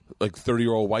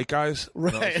 30-year-old white guys?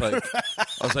 Right. I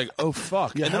was like, oh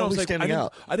fuck. Yeah, and then I was like,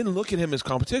 I didn't look at him as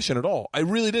competition at all. I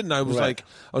really didn't. I was like,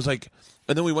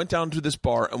 and then we went down to this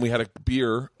bar and we had a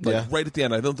beer right at the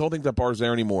end. I don't think that bar's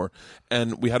there anymore.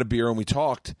 And we had a beer and we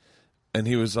talked, and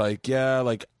he was like, yeah,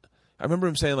 like. I remember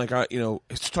him saying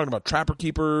he's talking about trapper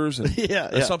keepers and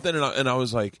something, and I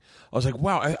was like,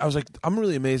 wow, I was like, I'm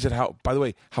really amazed at how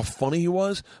funny he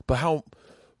was, but how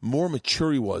more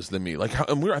mature he was than me. Like,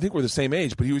 I think we're the same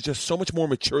age, but he was just so much more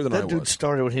mature than I was. That dude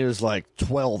started when he was like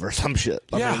 12 or some shit.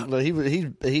 I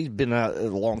mean, he'd been out a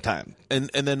long time. And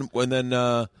then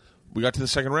we got to the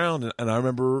second round, and I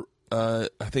remember I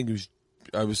think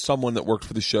I was someone that worked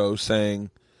for the show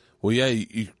saying, well, yeah,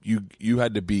 you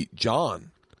had to beat John.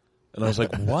 And I was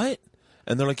like, what?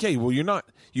 And they're like, yeah, well, you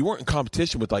weren't in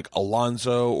competition with like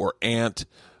Alonzo or Ant,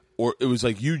 or it was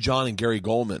like you, John, and Gary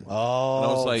Goldman. Oh, and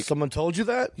I was like, someone told you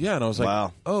that? Yeah, and I was like,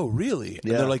 wow. Oh, really?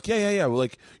 And they're like, yeah. Well,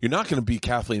 like, you're not going to beat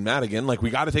Kathleen Madigan. Like, we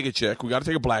got to take a chick. We got to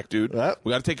take a black dude. Yep.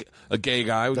 We got to take a gay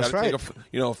guy. We got to take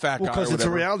a fat guy. Because it's a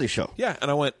reality show. Yeah,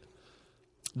 and I went.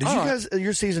 Did you guys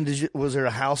your season? Was there a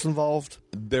house involved?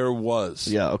 There was.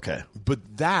 Yeah. Okay.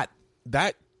 But that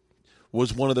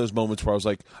was one of those moments where I was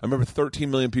like, I remember 13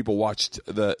 million people watched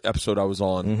the episode I was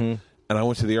on, and I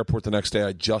went to the airport the next day.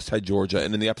 I just had Georgia,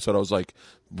 and in the episode I was like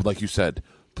you said,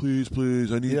 please,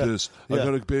 I need this. I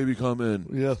got a baby coming.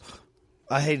 Yeah.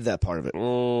 I hated that part of it.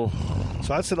 Oh.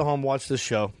 So I'd sit at home, watch this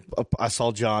show. I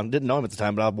saw John. Didn't know him at the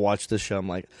time, but I'd watch this show. I'm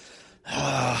like,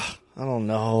 I don't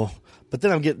know. But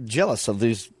then I'm getting jealous of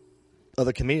these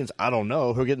other comedians I don't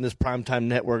know who are getting this primetime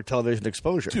network television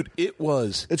exposure. Dude,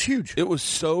 it's huge. It was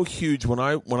so huge when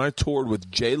I toured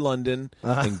with Jay London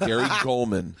and Gary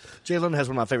Goldman. Jay London has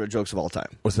one of my favorite jokes of all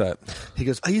time. What's that? He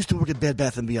goes, I used to work at Bed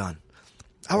Bath & Beyond.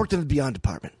 I worked in the Beyond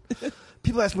department.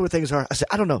 People ask me what things are. I say,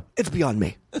 I don't know. It's beyond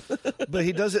me. But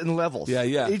he does it in levels.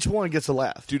 Yeah. Each one gets a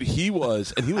laugh. Dude, he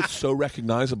was so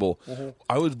recognizable.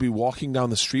 I would be walking down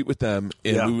the street with them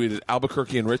we would at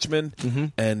Albuquerque and Richmond,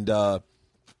 and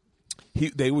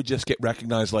they would just get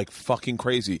recognized like fucking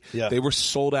crazy. Yeah. They were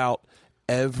sold out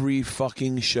every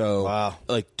fucking show. Wow.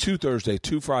 Like 2 Thursday,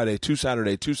 2 Friday, 2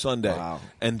 Saturday, 2 Sunday. Wow.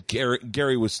 And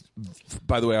Gary was,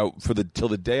 by the way, till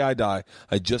the day I die,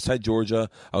 I just had Georgia.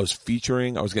 I was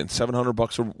featuring. I was getting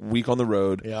 $700 a week on the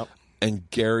road. Yep. And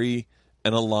Gary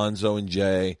and Alonzo and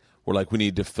Jay were like, we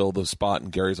need to fill the spot.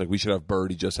 And Gary's like, we should have Bird.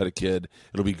 He just had a kid.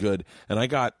 It'll be good. And I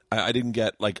got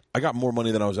more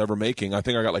money than I was ever making. I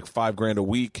think I got like $5,000 a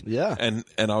week. Yeah. And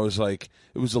I was like,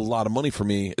 it was a lot of money for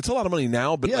me. It's a lot of money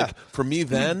now, but like for me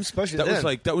then, especially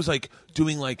that was like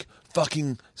doing like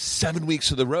fucking 7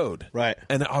 weeks of the road. Right.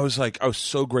 And I was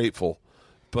so grateful.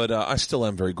 But I still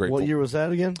am very grateful. What year was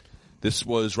that again? This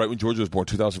was right when Georgia was born,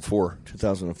 2004.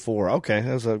 2004. Okay.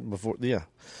 That was before, yeah.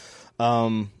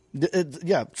 So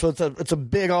it's a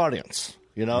big audience.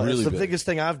 You know, really it's the big. biggest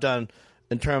thing I've done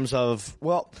in terms of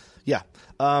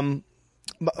my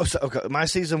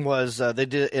season was they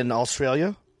did it in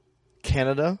Australia,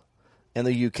 Canada, and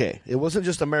the UK. It wasn't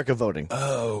just America voting.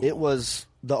 Oh, it was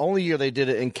the only year they did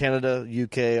it in Canada,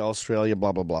 UK, Australia,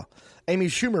 blah blah blah. Amy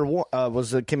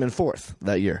Schumer came in fourth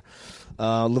that year.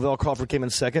 Lavelle Crawford came in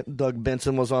second. Doug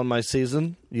Benson was on my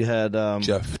season. You had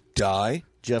Jeff Dye.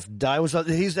 Jeff Dye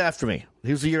he's after me.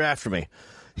 He was the year after me.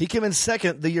 He came in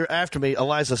second the year after me.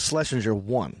 Eliza Schlesinger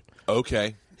won.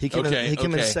 Okay. He came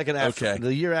in second after. Okay.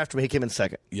 The year after me, he came in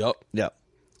second. Yep.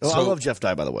 Oh, I love Jeff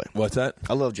Dye, by the way. What's that?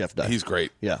 I love Jeff Dye. He's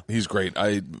great. Yeah. He's great.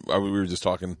 We were just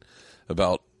talking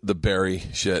about the Barry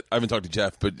shit. I haven't talked to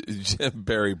Jeff, but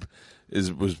Barry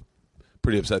was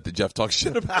pretty upset that Jeff talks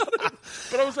shit about him.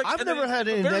 But I was like, I've never had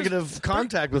any negative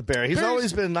contact with Barry. He's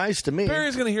always been nice to me.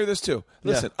 Barry's going to hear this too.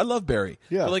 Listen, I love Barry.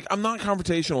 Yeah. But I'm not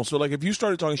confrontational. So if you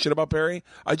started talking shit about Barry,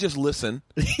 I just listen.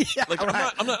 I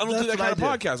don't do that kind of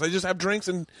podcast. I just have drinks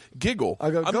and giggle. I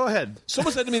go ahead.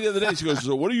 Someone said to me the other day, she goes,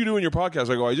 so what do you do in your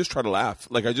podcast? I go, I just try to laugh.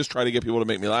 I just try to get people to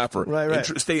make me laugh or right.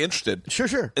 stay interested.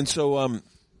 Sure. And so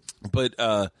But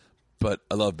I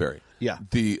love Barry. Yeah.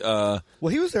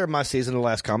 Well, he was there in my season, the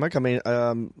last comic. I mean,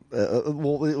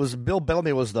 well, it was Bill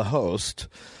Bellamy was the host.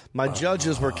 My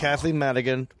judges were Kathleen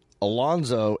Madigan,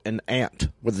 Alonzo, and Ant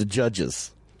were the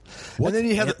judges. What's and then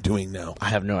you have Ant doing now? I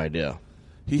have no idea.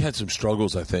 He had some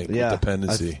struggles, I think, with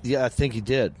dependency. I think he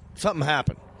did. Something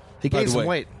happened. He gained some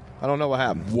weight. I don't know what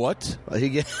happened. What?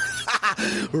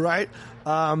 Right?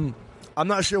 I'm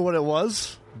not sure what it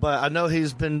was, but I know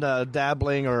he's been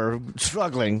dabbling or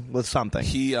struggling with something.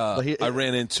 I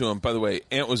ran into him. By the way,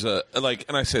 Ant was and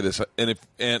I say this, and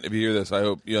if you hear this, I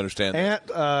hope you understand. Ant,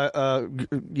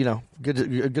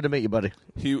 good to meet you, buddy.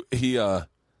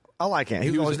 I like Ant.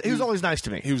 He was always nice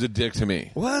to me. He was a dick to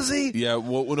me. Was he? Yeah.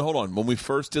 Well, hold on. When we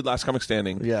first did Last Comic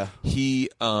Standing, he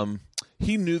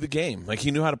knew the game. Like, he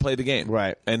knew how to play the game.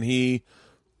 Right. And he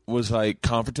was like,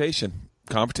 confrontation.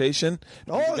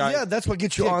 Oh, yeah, that's what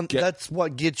gets you on. That's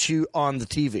what gets you on the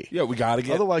TV. Yeah, we got to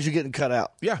get. Otherwise, you're getting cut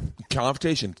out. Yeah,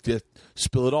 confrontation.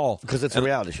 Spill it all because it's a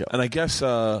reality show. And I guess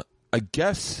I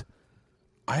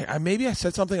maybe I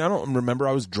said something. I don't remember.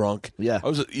 I was drunk. Yeah, I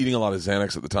was eating a lot of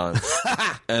Xanax at the time,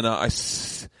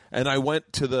 and I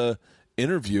went to the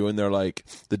interview, and they're like,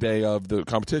 the day of the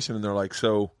competition, and they're like,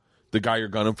 so the guy you're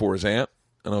gunning for is Ant,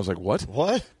 and I was like, what?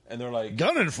 And they're like,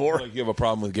 gunning for? Like, you have a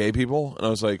problem with gay people? And I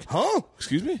was like, huh?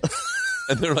 Excuse me?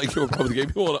 And they're like, you have a problem with gay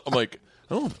people? And I'm like,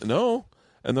 oh, no.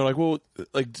 And they're like, well,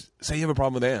 like, say you have a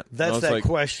problem with Ant. That's that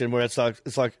question where it's like,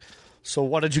 so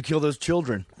why did you kill those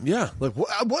children? Yeah. Like,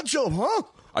 what children? Huh?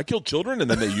 I killed children, and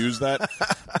then they use that.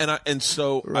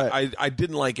 So right. I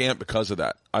didn't like Ant because of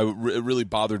that. It really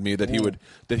bothered me that he would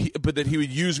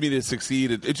use me to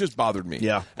succeed. It just bothered me.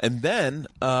 Yeah. And then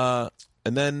I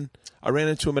ran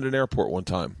into him at an airport one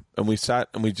time, and we sat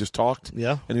and we just talked.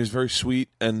 Yeah. And he was very sweet,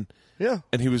 and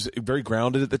he was very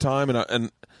grounded at the time.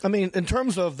 And I mean, in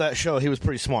terms of that show, he was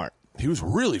pretty smart. He was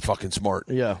really fucking smart.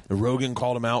 Yeah. And Rogan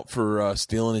called him out for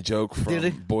stealing a joke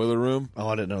from Boiler Room. Oh,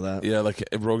 I didn't know that. Yeah, like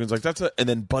Rogan's like, and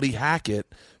then Buddy Hackett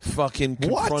fucking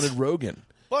confronted Rogan.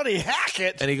 Buddy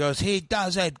Hackett? And he goes, he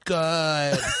does it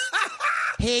good.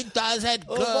 He does it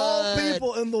good. Of all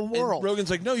people in the world. And Rogan's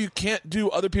like, no, you can't do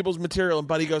other people's material. And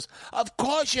Buddy goes, of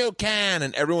course you can.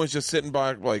 And everyone's just sitting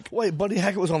back like. Wait, Buddy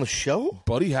Hackett was on the show?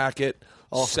 Buddy Hackett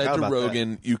said to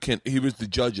Rogan, you can. He was the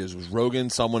judges. It was Rogan,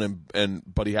 someone, and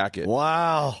Buddy Hackett.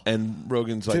 Wow. And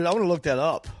Rogan's like, dude, I want to look that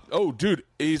up. Oh, dude.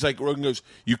 He's like, Rogan goes,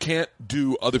 you can't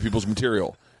do other people's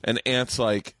material. And Ant's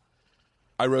like,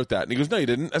 I wrote that. And he goes, no, you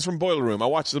didn't. That's from Boiler Room. I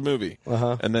watched the movie.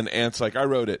 And then Ant's like, I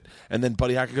wrote it. And then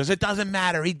Buddy Hackett goes, it doesn't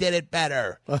matter. He did it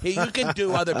better. You can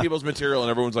do other people's material. And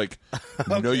everyone's like,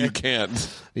 no, you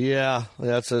can't. Yeah,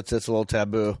 it's a little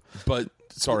taboo. But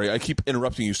sorry, I keep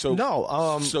interrupting you. So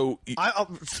no,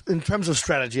 in terms of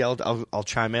strategy, I'll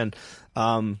chime in.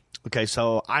 Okay,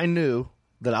 so I knew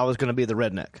that I was going to be the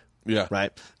redneck. Yeah,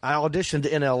 right. I auditioned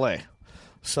in L.A.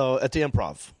 So at the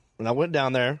Improv, and I went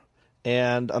down there.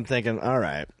 And I'm thinking, all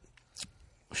right,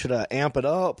 should I amp it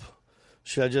up?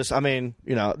 Should I just,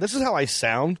 this is how I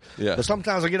sound. Yeah. But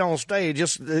sometimes I get on stage,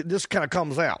 it just kind of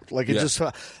comes out. Like, it just,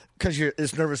 because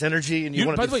it's nervous energy and you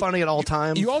want to be funny at all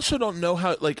times. You also don't know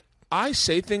how, like, I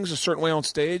say things a certain way on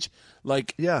stage.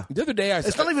 Like, the other day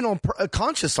it's not even on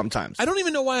conscious sometimes. I don't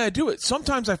even know why I do it.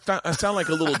 Sometimes I sound like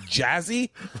a little jazzy,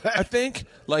 I think.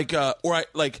 Like,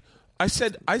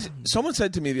 someone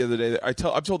said to me the other day that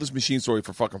I've told this machine story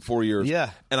for fucking 4 years.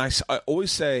 Yeah. And I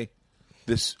always say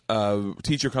this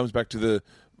teacher comes back to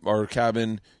our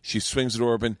cabin. She swings the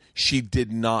door open. She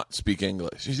did not speak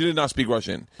English. She did not speak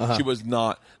Russian. She was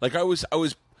not. Like, I always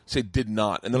say did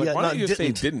not. And they're like, why don't you just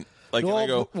say didn't? Like, and I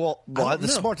go, well,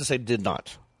 it's smart to say did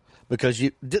not. Because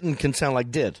you didn't can sound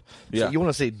like did. So you want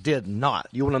to say did not.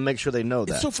 You want to make sure they know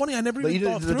that. It's so funny. I never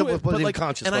even thought through it. But like,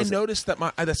 and I noticed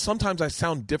that sometimes I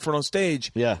sound different on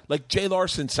stage. Yeah. Like Jay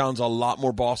Larson sounds a lot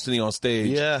more Boston-y on stage.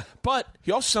 Yeah. But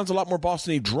he also sounds a lot more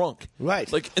Boston-y drunk. Right.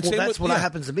 Like, and that's what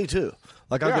happens to me too.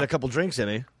 Like, I'll get a couple drinks in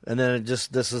me, and then this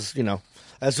is,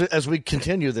 as we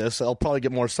continue this, I'll probably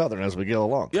get more Southern as we go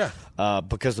along. Yeah.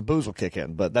 Because the booze will kick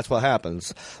in, but that's what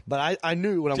happens. But I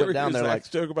knew when I went down there, Zach's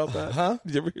joke about that? Huh?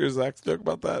 Did you ever hear Zach's joke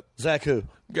about that? Zach who?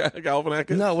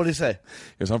 Galifianakis? No, what did he say?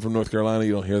 Because I'm from North Carolina.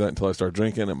 You don't hear that until I start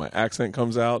drinking, and my accent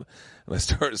comes out, and I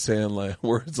start saying like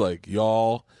words like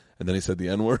y'all, and then he said the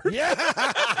N-word. Yeah.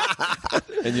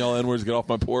 And y'all N-words get off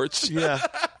my porch. Yeah.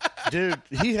 Dude,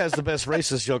 he has the best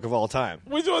racist joke of all time.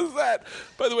 Which one's that?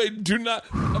 By the way, do not.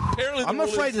 Apparently, I'm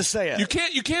afraid to say it. You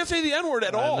can't say the N-word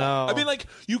at all. know. I mean, like,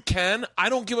 you can. I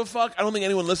don't give a fuck. I don't think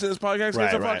anyone listening to this podcast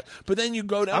gives a fuck. But then you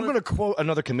go down. I'm going to quote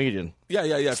another comedian.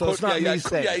 Yeah. So it's not me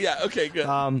saying. Yeah. Okay, good.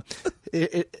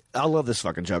 I love this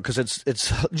fucking joke because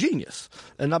it's genius,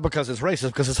 and not because it's racist,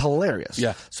 because it's hilarious.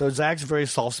 Yeah. So Zach's very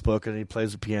soft spoken. He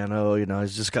plays the piano. You know,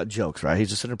 he's just got jokes, right? He's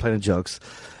just sitting there playing jokes,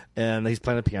 and he's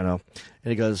playing the piano,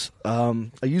 and he goes, "I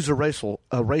used a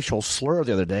racial slur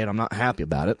the other day, and I'm not happy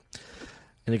about it."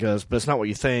 And he goes, "But it's not what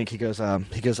you think." He goes,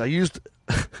 "I used,"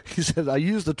 he said, "I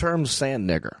used the term sand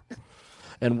nigger."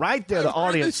 And right there, the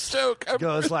audience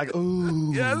goes like,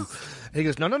 "Ooh." Yes. And he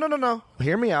goes, No.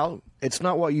 Hear me out. It's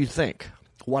not what you think.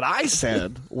 What I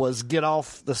said was, get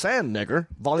off the sand, nigger.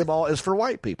 Volleyball is for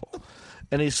white people.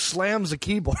 And he slams the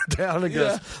keyboard down and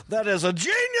goes, "That is a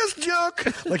genius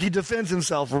joke." Like he defends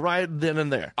himself right then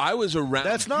and there. I was around.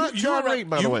 That's not Jon Reep,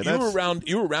 by the way. You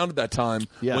were around at that time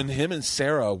when him and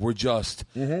Sarah were just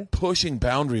pushing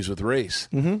boundaries with race,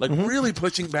 really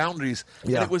pushing boundaries.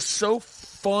 Yeah. And it was so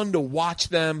fun to watch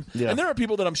them. Yeah. And there are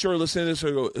people that I'm sure are listening to this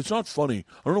who go, "It's not funny.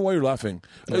 I don't know why you're laughing."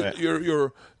 Right.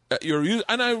 You're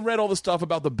and I read all the stuff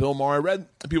about the Bill Maher. I read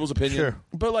people's opinion, Sure.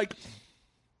 but like,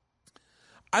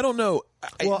 I don't know.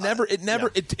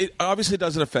 It obviously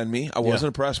doesn't offend me. I wasn't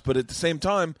impressed, but at the same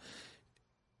time,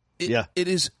 it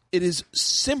is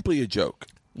simply a joke.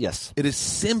 Yes. It is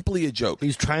simply a joke.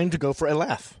 He's trying to go for a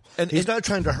laugh. And he's not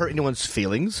trying to hurt anyone's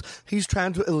feelings. He's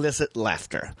trying to elicit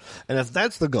laughter. And if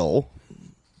that's the goal,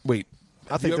 wait,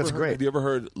 I think that's great. Have you ever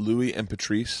heard Louis and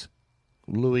Patrice?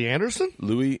 Louis Anderson?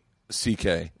 Louis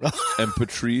C.K. and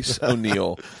Patrice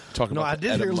O'Neill talking about I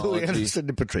did hear Louis Anderson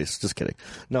and Patrice. Just kidding.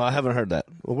 No, I haven't heard that.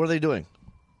 Well, what are they doing?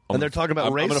 They're talking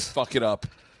about race? I'm going to fuck it up.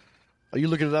 Are you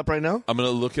looking it up right now? I'm going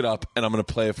to look it up, and I'm going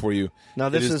to play it for you. Now,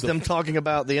 this is them talking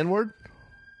about the N-word?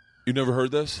 You never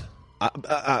heard this? Maybe.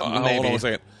 Hold on 1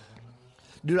 second.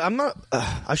 Dude, I'm not...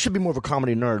 I should be more of a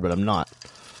comedy nerd, but I'm not.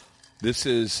 This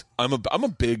is... I'm a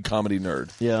big comedy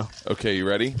nerd. Yeah. Okay, you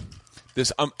ready?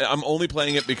 I'm only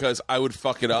playing it because I would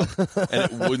fuck it up, and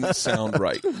it wouldn't sound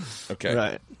right. Okay.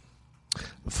 Right.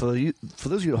 For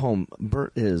those of you at home,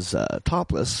 Bert is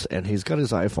topless, and he's got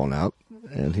his iPhone out,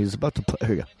 and he's about to put...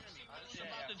 Here you go.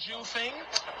 About the Jew thing,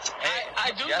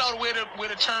 I do know where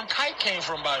the term kike came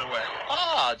from, by the way.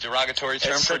 Ah, derogatory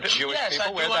term for Jewish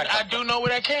people? Where's that come I do know where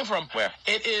that came from. Where?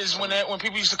 It is when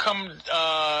people used to come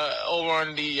over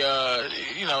on the,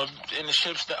 in the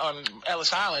ships on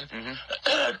Ellis Island,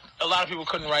 a lot of people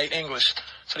couldn't write English,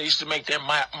 so they used to make their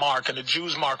mark, and the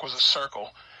Jew's mark was a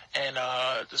circle. And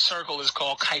the circle is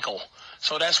called kikel.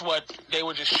 So that's what they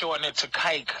were just shortening it to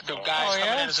kike. The guys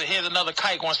coming in and say, "Here's another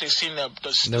kike," once they've seen the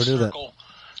circle.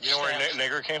 You know where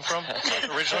nigger came from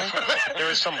originally? There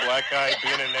was some black guy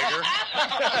being a nigger.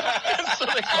 So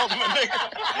they called him a nigger.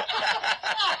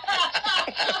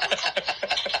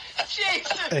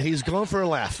 Jesus. And he's going for a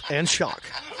laugh and shock.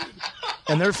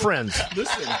 And they're friends.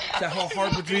 Listen, that whole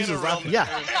hard Patrice is rapping. Yeah.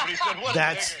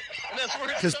 That's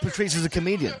because Patrice is a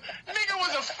comedian. Nigger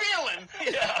was a feeling.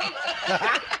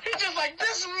 Yeah. He's just like,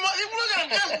 this. Look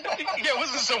at him. Yeah,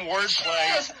 wasn't some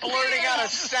wordplay. Just blurting out a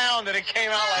sound and it came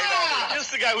out like that.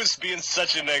 Just the guy was being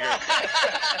such a nigger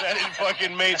that it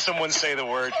fucking made someone say the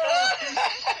word.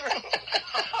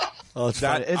 Oh, it's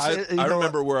funny. I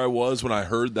remember where I was when I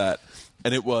heard that,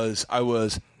 and I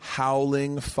was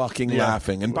howling fucking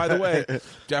laughing. And by the way,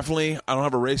 definitely, I don't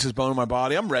have a racist bone in my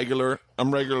body. I'm regular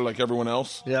like everyone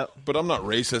else. Yeah. But I'm not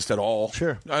racist at all.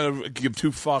 Sure. I give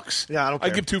two fucks. Yeah, I don't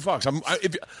care. I give two fucks.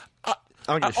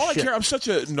 I don't give all a shit. I care. I'm such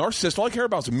a narcissist. All I care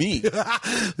about is me.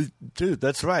 Dude,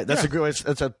 that's right. That's a good way.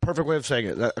 That's a perfect way of saying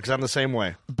it. Because I'm the same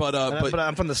way. But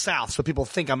I'm from the South, so people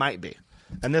think I might be.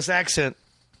 And this accent,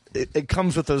 it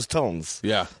comes with those tones.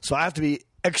 Yeah. So I have to be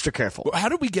extra careful. How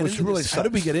did we get into this? How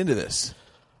did we get into this?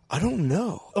 I don't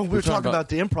know. Oh, we were talking about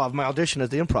the improv. My audition at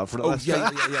the improv for the last.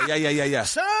 Yeah.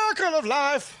 Circle of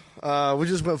life. We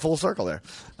just went full circle there.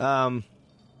 I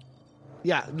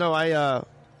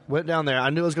went down there. I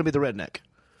knew it was going to be the redneck.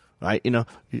 Right? You know,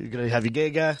 you're going to have your gay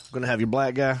guy, going to have your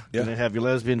black guy, going to have your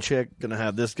lesbian chick, going to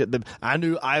have this. I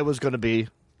knew I was going to be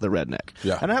the redneck.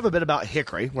 Yeah. And I have a bit about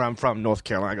Hickory, where I'm from, North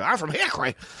Carolina. I go, I'm from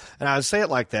Hickory. And I would say it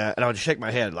like that, and I would shake my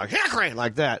head like, Hickory,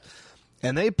 like that.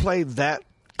 And they played that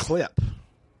clip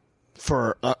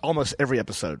for almost every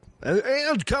episode.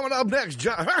 And coming up next,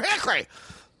 Jon Hickory.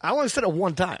 I only said it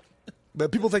one time,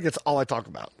 but people think it's all I talk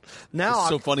about. Now, it's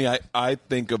so funny. I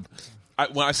think of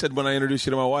when I introduced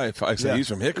you to my wife, I said he's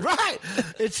from Hickory. Right.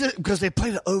 It's just because they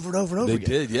played it over and over and over again.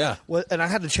 They did, yeah. Well, and I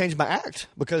had to change my act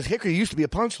because Hickory used to be a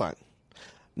punchline.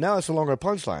 Now it's no longer a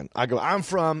punchline. I go, I'm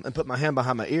from, and put my hand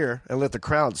behind my ear and let the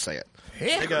crowd say it.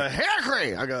 They go,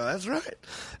 Hickory. I go, that's right.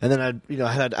 And then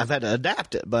I've had to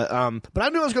adapt it, but I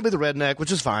knew I was going to be the redneck,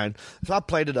 which is fine. So I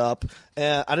played it up,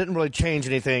 and I didn't really change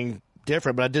anything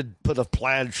different, but I did put a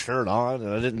plaid shirt on,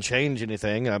 and I didn't change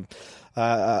anything.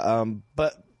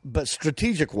 But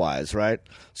strategic wise, right?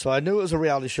 So I knew it was a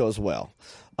reality show as well.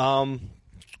 And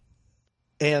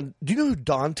do you know who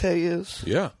Dante is?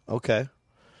 Yeah. Okay.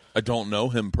 I don't know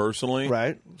him personally.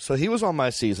 Right. So he was on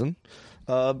my season.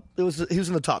 He was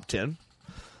in the top 10.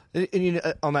 And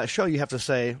on that show, you have to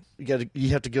say you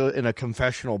have to go in a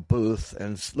confessional booth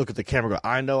and look at the camera. And go,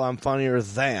 I know I'm funnier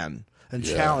than, and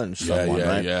challenge someone.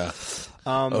 Right? Yeah.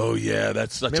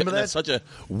 That's such a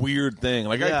weird thing.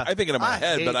 Like I think it in my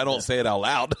head, but I don't say it out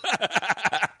loud.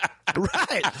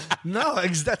 Right? No,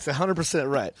 that's 100%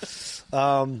 right.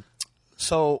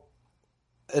 So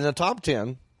in the top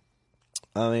 10,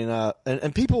 I mean,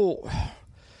 and people.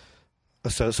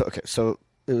 So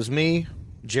it was me.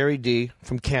 Jerry D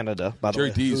from Canada, by the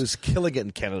way, who's killing it in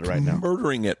Canada right now,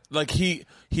 murdering it. Like he's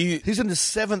in the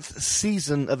 7th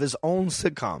season of his own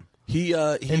sitcom.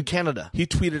 In Canada, he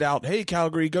tweeted out, "Hey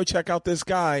Calgary, go check out this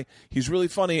guy. He's really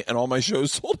funny," and all my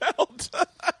shows sold out.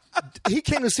 He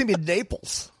came to see me in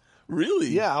Naples. Really?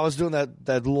 Yeah, I was doing that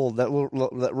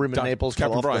room in Naples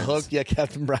called Off the Hook. Yeah,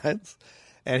 Captain Brian's,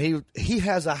 and he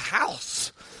has a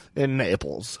house in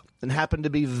Naples and happened to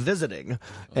be visiting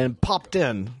and popped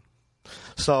in.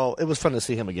 So it was fun to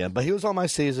see him again. But he was on my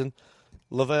season.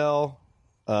 Lavelle,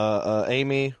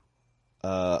 Amy,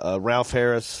 Ralph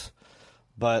Harris.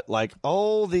 But, like,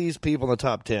 all these people in the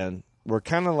top 10 were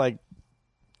kind of, like,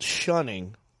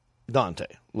 shunning Dante.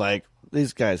 Like,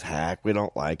 these guys hack. We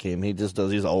don't like him. He just does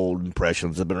these old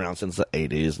impressions that have been around since the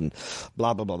 80s and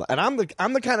blah, blah, blah, blah. And I'm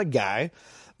the kind of guy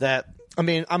that, I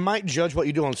mean, I might judge what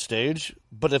you do on stage,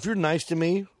 but if you're nice to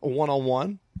me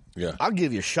one-on-one, I'll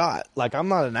give you a shot. Like, I'm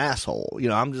not an asshole.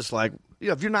 I'm just like,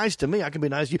 if you're nice to me, I can be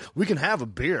nice to you. We can have a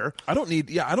beer. I don't need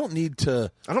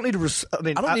to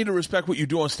respect what you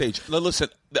do on stage. Now, listen,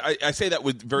 I say that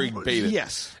with very bated.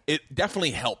 Yes. It definitely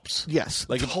helps. Yes.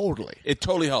 Like, totally. It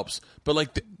totally helps. But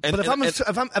like, if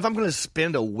I'm going to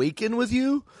spend a weekend with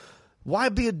you, why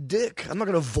be a dick? I'm not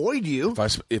going to avoid you.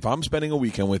 If I'm spending a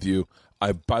weekend with you,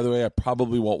 by the way, I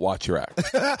probably won't watch your act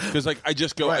because like I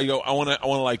just go, right. I want to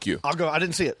like you. I'll go. I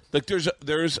didn't see it. Like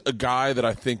there's a guy that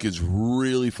I think is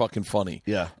really fucking funny.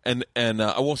 Yeah. And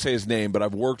I won't say his name, but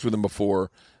I've worked with him before.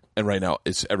 And right now,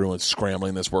 everyone's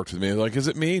scrambling that's worked with me. They're like, is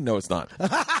it me? No, it's not.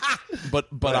 but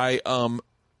right.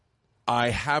 I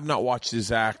have not watched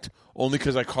his act only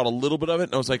because I caught a little bit of it,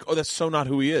 and I was like, oh, that's so not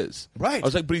who he is. Right. I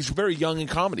was like, but he's very young in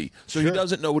comedy, so he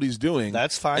doesn't know what he's doing.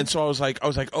 That's fine. And so I was like,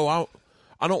 oh,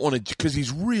 I don't want to, because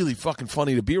he's really fucking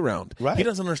funny to be around. Right. He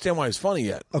doesn't understand why he's funny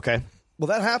yet. Okay. Well,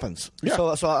 that happens. Yeah.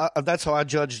 So that's how I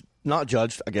not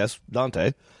judged, I guess,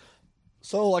 Dante.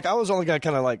 So, like, I was the only guy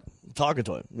kind of, like, talking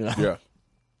to him, Yeah.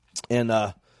 And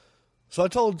so I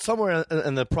told somewhere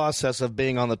in the process of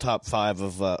being on the top 5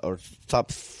 of, or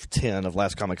top 10 of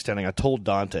Last Comic Standing, I told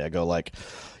Dante, I go, like,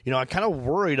 I'm kind of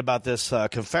worried about this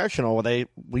confessional where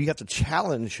you have to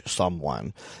challenge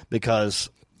someone because,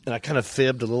 and I kind of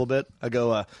fibbed a little bit. I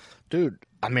go, dude,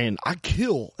 I mean, I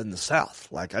kill in the South.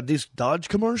 Like, these Dodge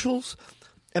commercials.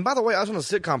 And by the way, I was on a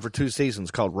sitcom for 2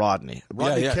 seasons called Rodney.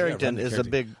 Rodney Carrington is a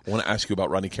big... I want to ask you about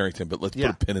Rodney Carrington, but let's put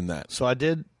a pin in that. So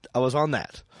I was on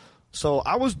that. So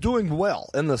I was doing well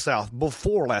in the South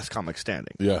before Last Comic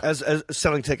Standing. Yeah. As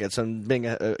selling tickets and being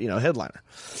a headliner.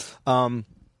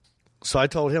 So I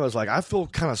told him, I was like, I feel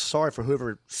kind of sorry for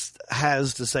whoever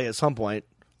has to say at some point,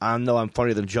 I know I'm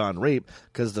funnier than Jon Reep,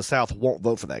 because the South won't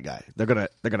vote for that guy. They're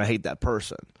gonna hate that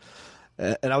person.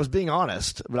 And I was being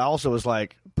honest, but I also was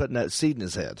like putting that seed in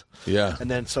his head. Yeah.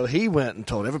 And then so he went and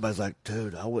told everybody, like,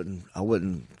 dude, I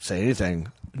wouldn't say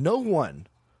anything. No one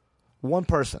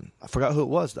person, I forgot who it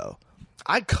was though.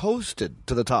 I coasted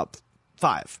to the top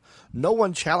 5. No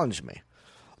one challenged me.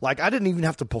 Like, I didn't even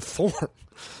have to perform.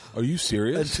 Are you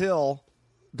serious? Until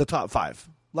the top 5.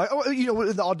 Like,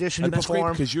 with the audition, and you that's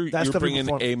perform. Great because you're bringing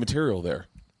a material there.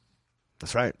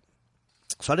 That's right.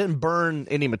 So I didn't burn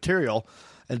any material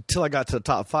until I got to the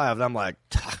top 5, and I'm like,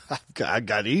 I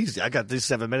got easy. I got these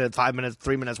 7 minutes, 5 minutes,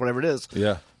 3 minutes, whatever it is.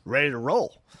 Yeah. Ready to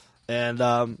roll. And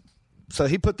So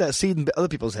he put that seed in other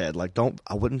people's head. Like,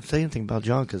 I wouldn't say anything about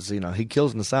Jon because he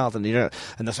kills in the South, and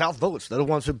and the South votes. They're the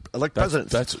ones who elect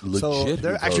presidents. That's legit. So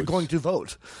they're who actually votes. going to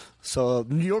vote. So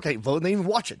New York ain't voting; they even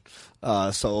watch it.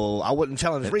 So I wouldn't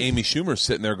challenge And Reep. Amy Schumer's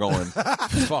sitting there going,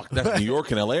 "Fuck, that's New York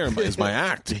and LA is my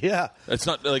act." Yeah, It's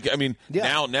not like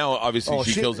Yeah. now obviously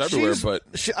she kills everywhere, but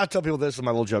I tell people this is my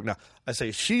little joke. Now I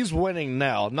say she's winning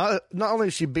now. Not only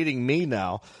is she beating me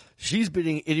now. She's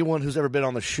beating anyone who's ever been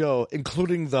on the show,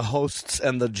 including the hosts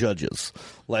and the judges.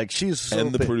 Like she's so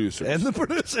and the big. producers. And the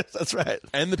producers. That's right.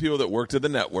 And the people that worked at the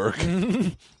network.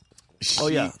 Oh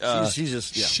yeah, she's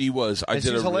just She was. I And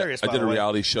did she's a hilarious, I by did the a way.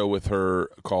 reality show with her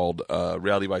called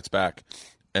Reality Bites Back,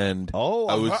 and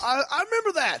I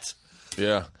remember that.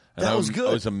 yeah, and That was good.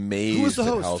 I was amazed Who was the at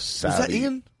host? how Was savvy. that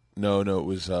Ian? No, it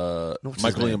was What's his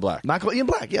Michael name? Ian Black. Michael Ian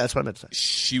Black. Yeah, that's what I meant to say.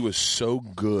 She was so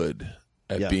good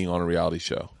at Yeah. being on a reality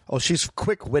show. Oh, she's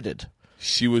quick-witted.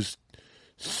 She was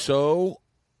so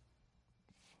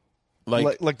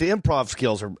like Like the improv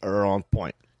skills are on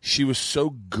point. she was so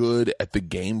good at the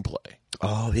gameplay.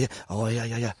 Oh yeah. Oh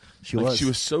yeah. She Like was. she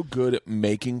was so good at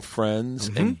making friends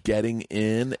and getting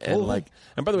in and Oh.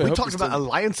 and by the way, I We hope talked this about doesn't-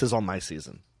 alliances on my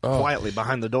season, quietly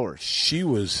behind the doors. she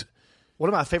was One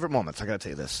of my favorite moments. I got to tell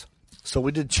you this. So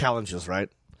we did challenges, right?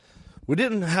 We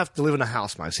didn't have to live in a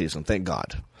house my season, thank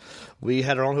God. We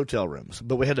had our own hotel rooms,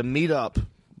 but we had to meet up,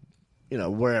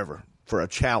 wherever for a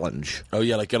challenge. oh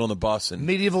yeah, like get on the bus and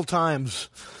Medieval times,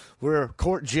 we're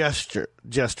court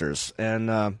jesters,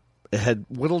 and it had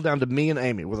whittled down to me and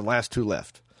Amy. We're the last two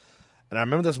left, and I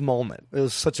remember this moment. It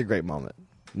was such a great moment.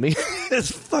 Me,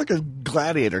 it's fucking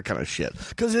gladiator kind of shit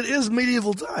because it is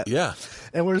medieval times. yeah.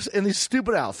 And we're in these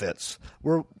stupid outfits.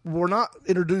 We're not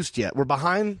introduced yet. We're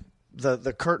behind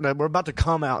the curtain. We're about to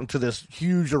come out into this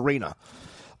huge arena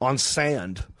on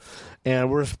sand,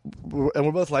 and we're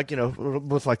both like we're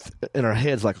both like in our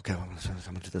heads like, okay, I'm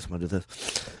gonna do this. I'm gonna do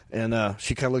this. And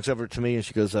she kind of looks over to me and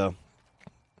she goes, "If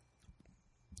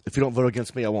you don't vote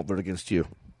against me, I won't vote against you."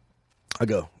 I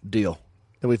go, "Deal."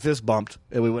 And we fist bumped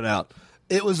and we went out.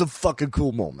 It was a fucking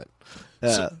cool moment.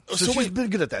 So she's wait- been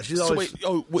good at that. She's So always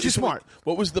she's smart.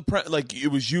 What was the like? It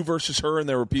was you versus her, and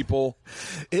there were people.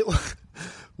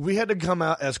 We had to come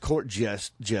out as court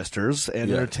jesters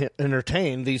and Yeah.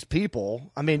 entertain these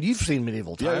people. I mean, you've seen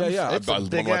medieval times. Yeah. It's a One of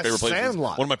big my ass favorite places.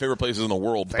 sandlot. One of my favorite places in the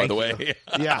world, by Thank the you. way.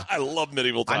 Yeah. I love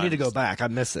medieval times. I need to go back. I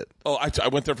miss it. Oh, I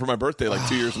went there for my birthday like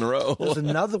 2 years in a row. There's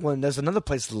another one. There's another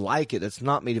place like it. It's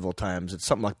not medieval times. It's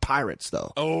something like pirates,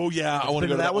 though. Oh yeah, I want to Been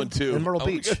go to that one too. in Myrtle Oh,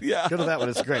 Beach. Yeah, Go to that one.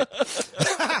 It's great.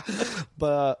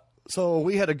 But so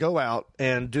we had to go out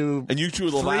and do. And you two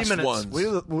were the 3 last minutes.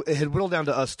 ones. It had whittled down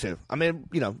to us two. I mean,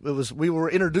 it was we were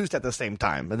introduced at the same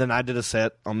time, and then I did a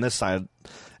set on this side,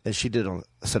 and she did a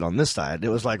set on this side. It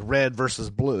was like red versus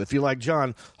blue. If you like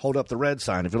Jon, hold up the red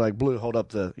sign. If you like blue, hold up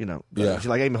the Yeah. If you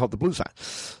like Amy, hold the blue sign.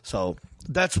 So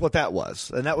that's what that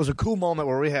was, and that was a cool moment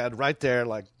where we had right there,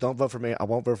 like, don't vote for me, I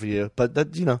won't vote for you. But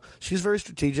that she's very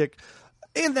strategic.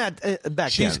 In that back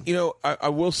She's, then. I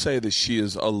will say that she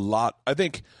is a lot. I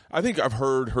think I've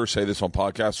heard her say this on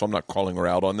podcasts, so I'm not calling her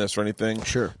out on this or anything.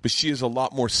 Sure. But she is a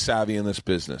lot more savvy in this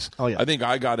business. Oh, yeah. I think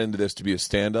I got into this to be a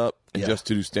stand-up and Yeah. just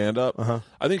to do stand-up.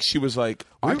 I think she was like,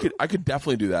 I could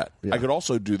definitely do that. Yeah. I could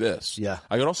also do this. Yeah.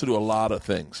 I could also do a lot of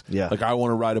things. Yeah. Like I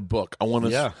want to write a book. I want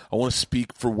to. Yeah. I want to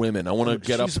speak for women. I want to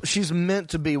get up. She's meant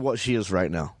to be what she is right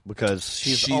now because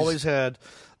she's always had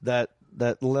that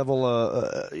level.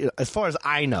 As far as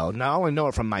I know, now I only know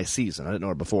her from my season. I didn't know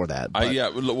her before that. But Yeah.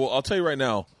 Well, I'll tell you right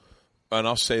now, and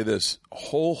I'll say this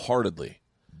wholeheartedly: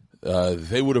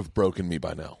 they would have broken me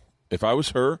by now. If I was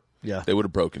her, Yeah. they would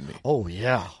have broken me. Oh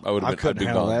yeah, I would have been. I'd couldn't been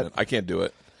handle gone. that. Man. I can't do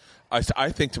it.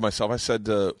 I think to myself, I said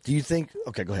to. Do you think?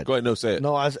 Okay, go ahead. Go ahead. No, say it.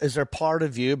 No, is there part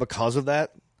of you because of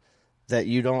that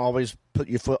you don't always put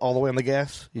your foot all the way on the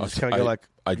gas? You just kind of go like.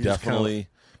 I definitely.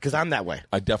 Because I'm that way.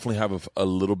 I definitely have a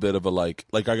little bit of a like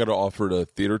I got offered a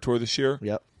theater tour this year.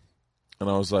 Yep. And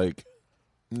I was like,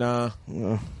 nah.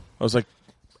 I was like,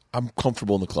 I'm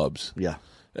comfortable in the clubs. Yeah.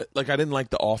 Like I didn't like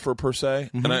the offer per se,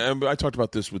 and I talked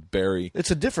about this with Barry.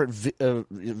 It's a different,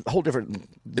 whole different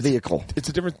vehicle. It's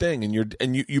a different thing, and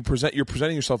you're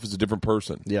presenting yourself as a different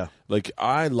person. Yeah. Like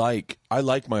I like my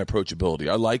approachability.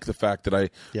 I like the fact that I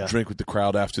Yeah. drink with the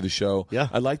crowd after the show. Yeah.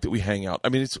 I like that we hang out. I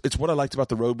mean, it's what I liked about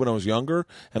the road when I was younger,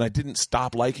 and I didn't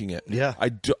stop liking it. Yeah.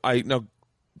 I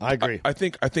agree. I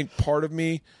think part of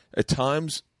me at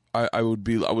times I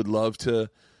would love to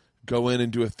go in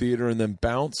and do a theater and then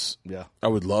bounce. Yeah. I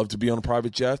would love to be on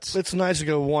private jets. It's nice to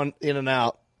go one in and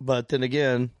out, but then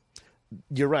again,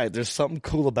 you're right. There's something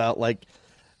cool about like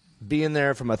being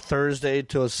there from a Thursday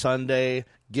to a Sunday,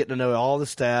 getting to know all the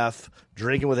staff,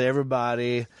 drinking with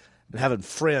everybody, and having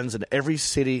friends in every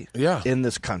city in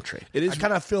this country. It is. I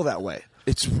kind of feel that way.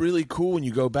 It's really cool when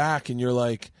you go back and you're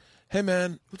like, hey,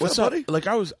 man, what's up, up? buddy? Like,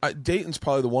 Dayton's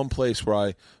probably the one place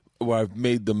where I've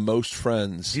made the most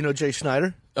friends. Do you know Jay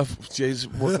Schneider? Jay's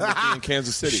working with me in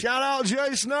Kansas City. Shout out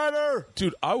Jay Snyder,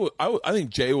 dude. I think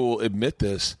Jay will admit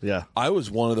this. Yeah, I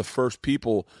was one of the first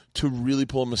people to really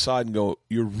pull him aside and go,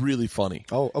 "You're really funny."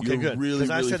 Oh, okay, You're good. Really,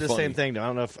 I said the funny. same thing. I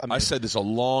don't know if I said this a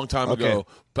long time ago,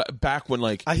 but back when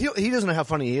he doesn't know how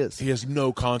funny he is. He has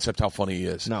no concept how funny he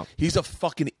is. No, he's a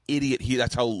fucking idiot.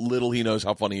 That's how little he knows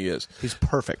how funny he is. He's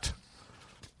perfect.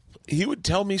 He would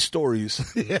tell me stories.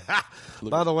 Yeah.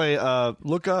 By the way,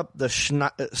 look up the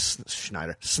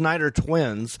Snyder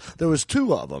twins. There was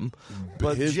two of them,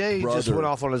 but his Jay just brother, went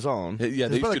off on his own. Yeah,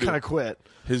 his brother kind of quit.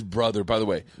 His brother, by the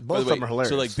way, both of them are hilarious.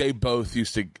 So they both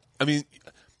used to. I mean,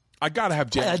 I gotta have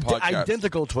Jay on a podcast.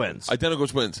 Identical twins. Identical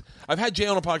twins. I've had Jay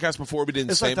on a podcast before. We didn't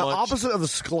it's say like the much. opposite of the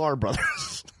Sklar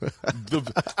brothers.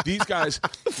 These guys.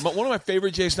 One of my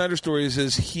favorite Jay Snyder stories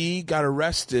is he got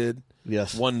arrested.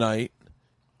 Yes. One night.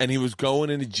 And he was going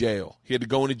into jail. He had to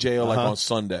go into jail like on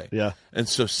Sunday. Yeah. And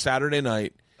so Saturday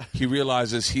night, he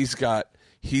realizes he's got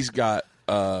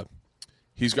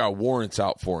warrants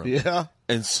out for him. Yeah.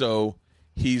 And so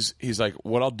he's like,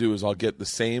 what I'll do is I'll get the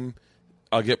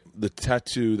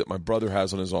tattoo that my brother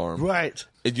has on his arm. Right.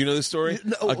 And do you know this story?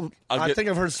 No, I think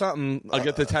I've heard something. I'll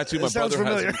get the tattoo my brother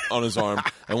has on his arm,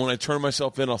 and when I turn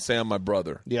myself in, I'll say I'm my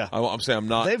brother. Yeah. I'm saying I'm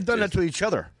not. They've done that to each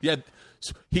other. Yeah.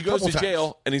 So he goes to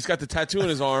jail, and he's got the tattoo on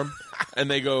his arm, and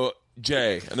they go,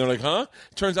 Jay. And they're like, huh?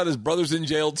 Turns out his brother's in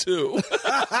jail, too.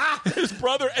 his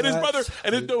brother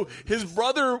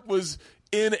was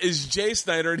in as Jay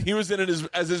Snyder, and he was in it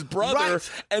as his brother.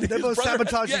 Right. And they both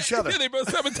sabotage each other. Yeah, they both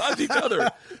sabotage each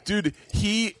other. Dude,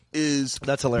 he is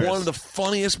That's hilarious. One of the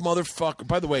funniest motherfuckers.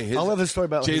 By the way, I love his story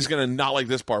about Jay's going to not like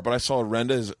this part, but I saw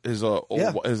Renda, his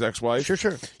ex-wife. Sure.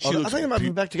 I think they might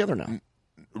be back together now.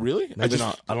 Really? Maybe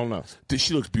not. I don't know.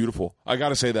 She looks beautiful. I got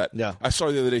to say that. Yeah. I saw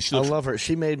her the other day. I love her.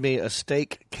 She made me a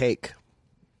steak cake.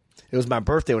 It was my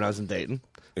birthday when I was in Dayton.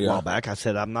 A while back, I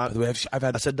said I'm not. I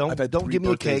said don't give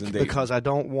me a cake because I'm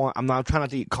not trying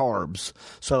not to eat carbs.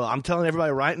 So I'm telling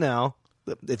everybody right now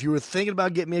that if you were thinking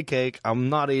about getting me a cake, I'm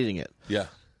not eating it. Yeah.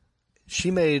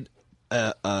 She made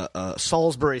a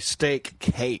Salisbury steak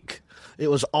cake. It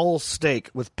was all steak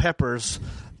with peppers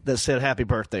that said "Happy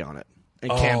Birthday" on it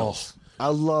and candles. I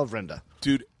love Renda.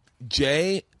 Dude,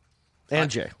 Jay.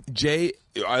 Jay,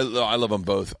 I love them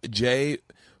both. Jay,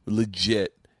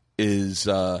 legit, is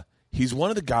he's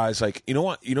one of the guys, like, you know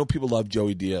what? You know people love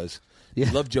Joey Diaz. Yeah.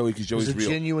 You love Joey because Joey's He's a real.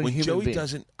 genuine when human Joey being.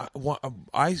 doesn't,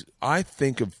 I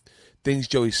think of things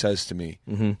Joey says to me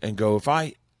and go, if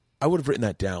I would have written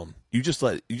that down. You just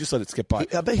let it skip by.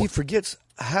 I bet he forgets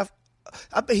I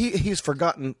bet he's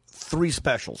forgotten 3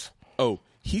 specials. Oh,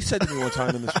 he said to me one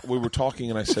time, we were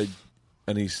talking, and I said,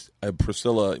 and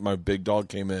Priscilla, my big dog,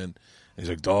 came in. And he's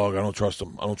like, dog, I don't trust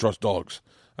him. I don't trust dogs.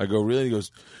 I go, really? He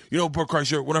goes, you know, Brooke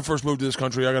Kreischer, when I first moved to this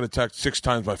country, I got attacked 6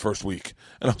 times my first week.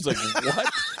 And I was like,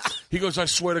 what? He goes, I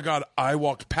swear to God, I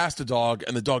walked past a dog,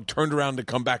 and the dog turned around to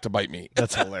come back to bite me.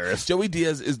 That's hilarious. Joey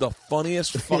Diaz is the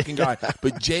funniest fucking guy.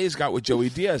 But Jay's got what Joey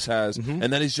Diaz has,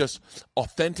 and that is just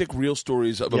authentic, real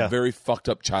stories of a very fucked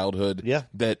up childhood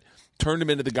that turned him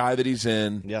into the guy that he's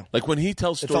in. Yeah. Like when he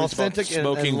tells stories about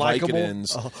smoking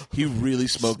Vicodins, he really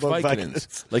smoked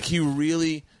Vicodins. Like he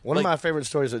really... One of my favorite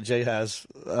stories that Jay has,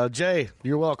 Jay,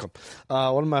 you're welcome.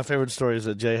 One of my favorite stories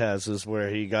that Jay has is where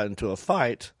he got into a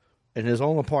fight in his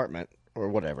own apartment or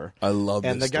whatever. I love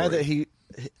this And the guy that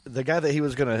he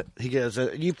was gonna, he goes,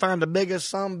 you find the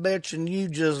biggest sumbitch and you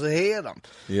just hit him.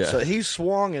 Yeah. So he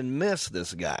swung and missed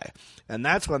this guy, and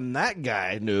that's when that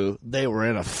guy knew they were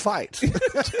in a fight. Like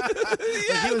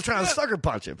he was trying to sucker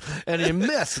punch him, and he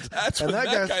missed. That's and when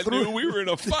that guy knew we were in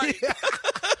a fight.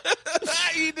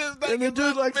 And the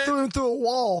dude threw him through a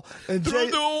wall, and Jay,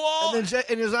 and then Jay,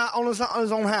 and he was on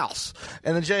his own house,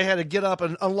 and then Jay had to get up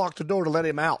and unlock the door to let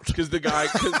him out because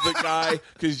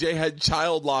Jay had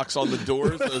child locks on the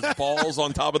doors, those balls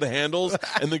on top of the handles,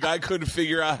 and the guy couldn't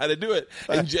figure out how to do it,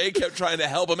 and Jay kept trying to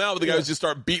help him out, but the guy was just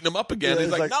start beating him up again. Yeah,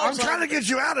 he's like, no, I'm trying to get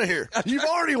you out of here. You've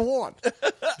already won.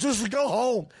 Just go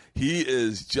home. He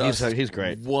is just he's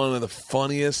great. One of the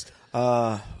funniest.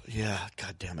 Yeah,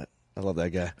 God damn it, I love that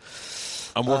guy.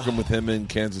 I'm working with him in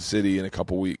Kansas City in a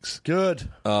couple weeks. Good.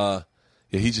 Yeah,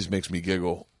 he just makes me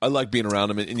giggle. I like being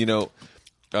around him, and you know,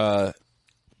 yeah,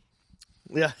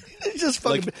 he's just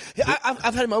fucking.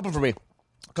 I've had him open for me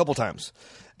a couple times,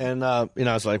 and I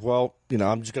was like, well,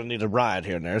 I'm just gonna need a ride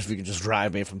here and there, so if you can just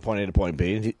drive me from point A to point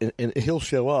B, and he'll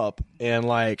show up in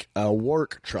like a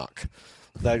work truck.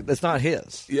 Like, it's not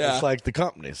his. Yeah. It's like the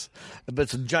company's. But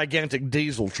it's a gigantic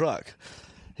diesel truck.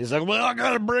 He's like, well, I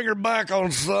got to bring her back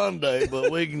on Sunday,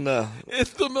 but we can...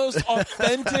 It's the most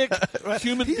authentic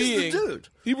human He's the being. dude.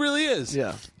 He really is.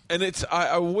 Yeah. And it's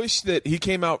I wish that he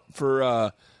came out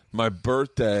for my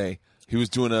birthday. He was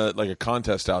doing a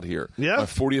contest out here. Yeah. My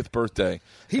 40th birthday.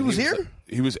 He was here?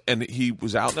 He was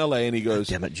out in L.A. and he goes,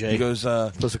 damn it, Jay. He goes,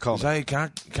 Supposed to call me. hey,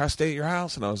 can I stay at your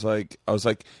house? And I was like,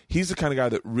 he's the kind of guy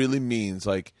that really means,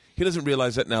 like, he doesn't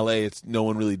realize that in L.A. no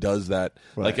one really does that.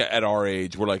 Right. Like at our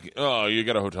age, we're like, oh, you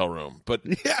got a hotel room. But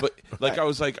like I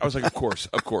was like, of course.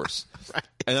 Right.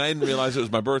 And I didn't realize it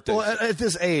was my birthday. Well, at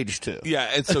this age, too.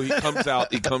 Yeah, and so he comes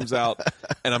out,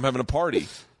 and I'm having a party.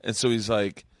 And so he's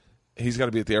like, he's got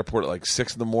to be at the airport at like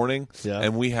 6 in the morning. Yeah.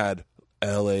 And we had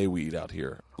L.A. weed out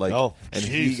here. Like, and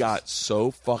he Jesus. got so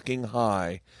fucking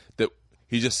high that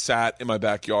he just sat in my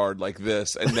backyard like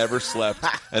this and never slept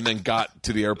and then got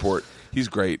to the airport. He's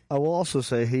great. I will also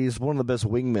say he's one of the best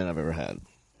wingmen I've ever had.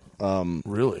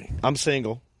 Really? I'm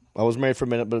single. I was married for a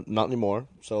minute, but not anymore.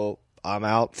 So I'm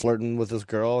out flirting with this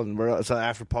girl, and it's an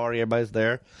after party. Everybody's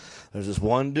there. There's this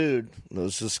one dude that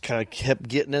was just kind of kept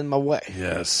getting in my way.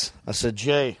 Yes. I said,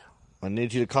 Jay, I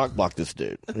need you to cock block this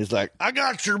dude. And he's like, I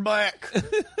got your back.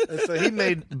 And so he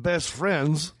made best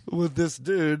friends with this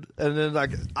dude. And then I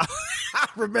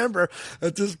remember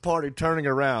at this party turning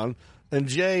around, and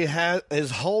Jay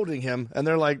is holding him, and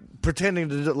they're like pretending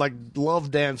to do, like love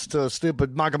dance to a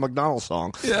stupid Michael McDonald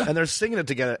song. Yeah. And they're singing it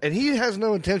together. And he has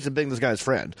no intention of being this guy's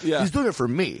friend. Yeah. He's doing it for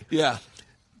me. Yeah.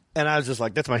 And I was just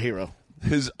like, that's my hero.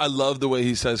 I love the way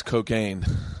he says cocaine.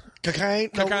 Cocaine?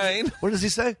 No, Cocaine. what does he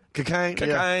say? Cocaine.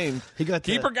 Cocaine. Yeah. He got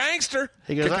Keep her gangster.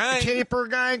 He goes, Cocaine. keep her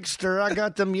gangster. I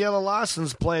got them yellow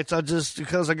license plates.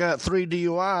 Because I got 3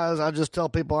 DUIs, I just tell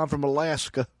people I'm from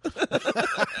Alaska.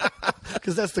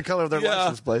 Because that's the color of their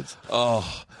license plates.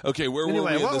 Oh, okay. Where were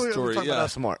we in this story? Talk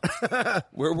about some more.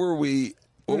 Where were we?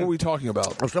 What were we talking about?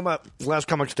 I was talking about Last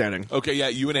Comic Standing. Okay, yeah,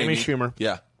 you and Amy. Amy Schumer.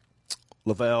 Yeah.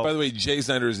 Lavelle. By the way, Jay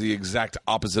Snyder is the exact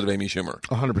opposite of Amy Schumer.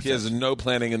 100%. He has no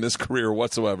planning in this career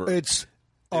whatsoever. It's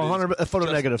 100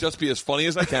 photo negative. Just be as funny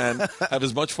as I can, have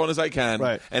as much fun as I can,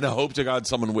 Right. and hope to God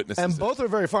someone witnesses and it. both are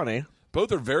very funny.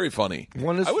 Both are very funny.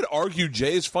 I would argue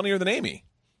Jay is funnier than Amy.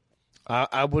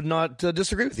 I would not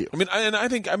disagree with you. I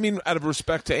mean, out of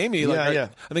respect to Amy, I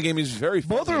think Amy's very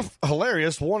funny. Both are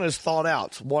hilarious. One is thought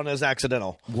out. One is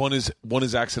accidental. One is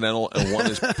accidental, and one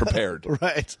is prepared.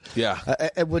 Right. Yeah.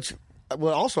 Which I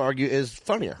would also argue is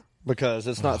funnier because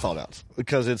it's not thought out.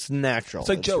 Because it's natural. It's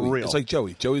like Joey. Real. It's like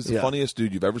Joey. Joey's the funniest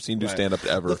dude you've ever seen do stand-up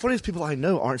ever. The funniest people I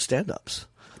know aren't stand-ups.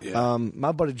 Yeah.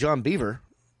 My buddy John Beaver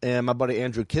and my buddy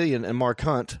Andrew Killian and Mark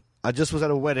Hunt. I just was at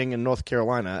a wedding in North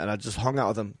Carolina, and I just hung out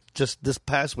with them just this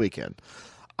past weekend.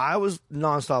 I was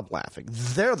nonstop laughing.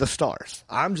 They're the stars.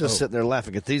 I'm just sitting there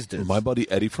laughing at these dudes. My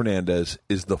buddy Eddie Fernandez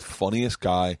is the funniest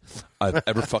guy I've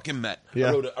ever fucking met.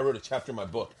 Yeah. I wrote a chapter in my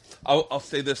book. I'll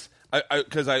say this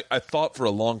because I thought for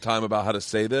a long time about how to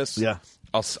say this. Yeah.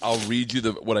 I'll read you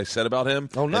what I said about him.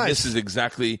 Oh, nice. And this is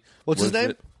exactly What's his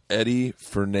name? Eddie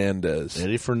Fernandez.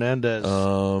 Eddie Fernandez.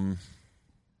 Now,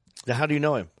 how do you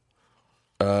know him?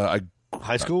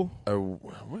 High school?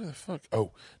 What the fuck?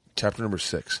 Oh, chapter number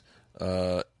 6.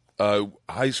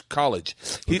 College.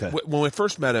 When we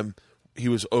first met him, he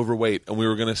was overweight, and we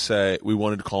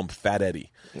wanted to call him Fat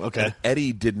Eddie. Okay. And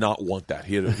Eddie did not want that.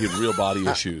 He had real body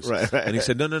issues. Right. And he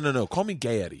said, no, call me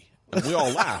Gay Eddie. And we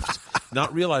all laughed,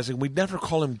 not realizing we'd never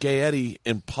call him Gay Eddie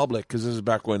in public, because this is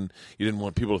back when you didn't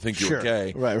want people to think you were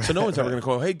gay. Right. So no one's ever going to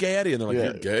call him, hey, Gay Eddie. And they're like,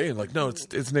 you're gay? And like, no,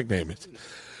 it's nickname.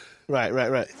 Right.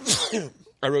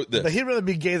 I wrote this. But he'd rather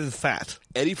be gay than fat.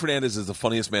 Eddie Fernandez is the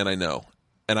funniest man I know,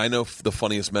 and I know the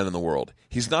funniest men in the world.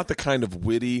 He's not the kind of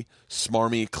witty,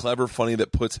 smarmy, clever funny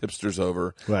that puts hipsters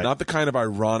over. Right. Not the kind of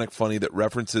ironic funny that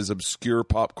references obscure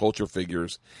pop culture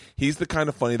figures. He's the kind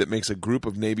of funny that makes a group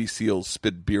of Navy SEALs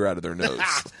spit beer out of their nose.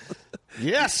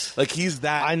 Yes. Like, he's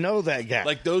that. I know that guy.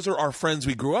 Like, those are our friends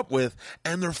we grew up with,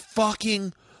 and they're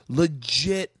fucking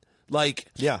legit. Like,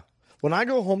 yeah. When I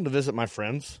go home to visit my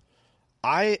friends,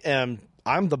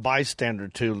 I'm the bystander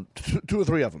to 2 or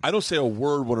 3 of them. I don't say a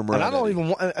word when I'm around. And I don't Eddie. even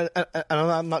want, and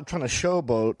I'm not trying to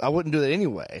showboat. I wouldn't do that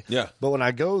anyway. Yeah. But when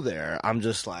I go there, I'm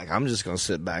just going to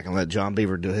sit back and let John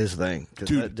Beaver do his thing. Because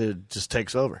that dude just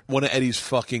takes over. One of Eddie's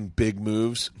fucking big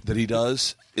moves that he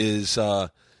does is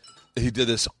he did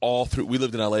this all through. We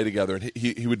lived in L.A. together, and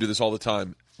he would do this all the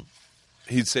time.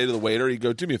 He'd say to the waiter, he'd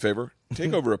go, do me a favor,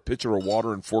 take over a pitcher of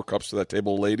water and 4 cups to that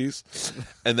table of ladies.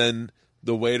 And then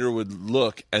the waiter would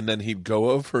look, and then he'd go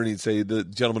over and he'd say, the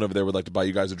gentleman over there would like to buy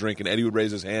you guys a drink. And Eddie would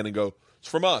raise his hand and go, it's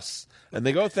from us. And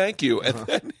they go, thank you. And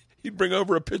then He'd bring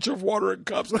over a pitcher of water and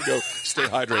cups and go, stay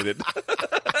hydrated.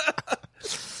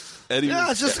 Eddie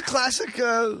it's just a classic,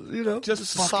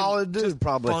 just fucking, solid dude, just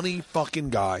probably. funny fucking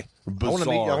guy. I want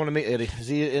to meet Eddie. Is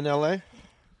he in L.A.?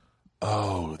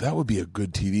 Oh, that would be a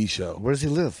good TV show. Where does he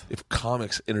live? If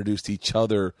comics introduced each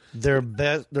other. They're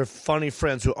funny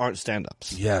friends who aren't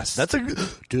stand-ups. Yes. That's a good...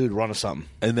 Dude, run to something.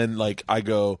 And then, like, I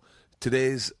go,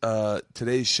 today's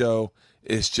show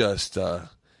is just...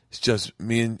 it's just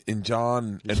me and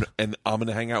John, and I'm going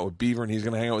to hang out with Beaver, and he's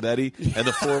going to hang out with Eddie, and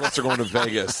the four of us are going to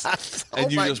Vegas. And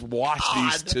you just watch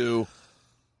these two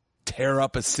tear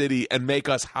up a city and make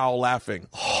us howl laughing.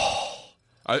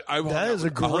 That is a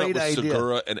great hung out with idea.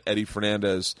 Segura and Eddie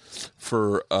Fernandez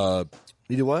for...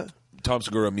 you do what? Tom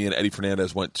Segura, me and Eddie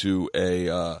Fernandez went to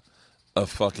a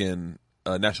fucking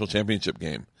national championship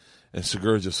game. And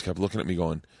Segura just kept looking at me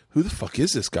going, who the fuck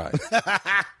is this guy?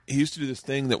 He used to do this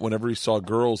thing that whenever he saw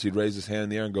girls, he'd raise his hand in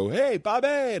the air and go, hey, Bobby,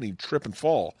 and he'd trip and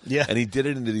fall. Yeah. And he did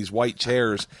it into these white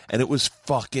chairs, and it was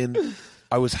fucking,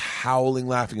 I was howling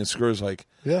laughing, and Segura's like,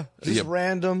 Just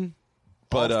random,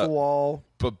 off the wall.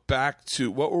 But back to,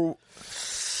 what were,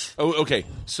 oh, okay,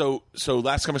 so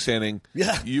Last Comic Standing,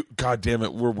 God damn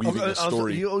it, we're weaving a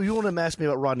story. You want to ask me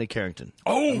about Rodney Carrington.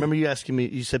 Oh! I remember you asking me,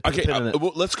 you said put a Okay, pin in it.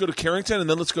 well, let's go to Carrington, and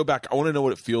then let's go back. I want to know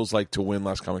what it feels like to win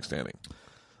Last Comic Standing.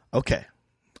 Okay.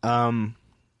 And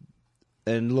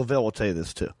Lavelle will tell you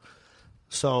this, too.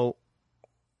 So,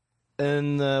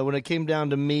 and when it came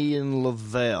down to me and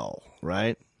Lavelle,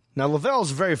 right? Now,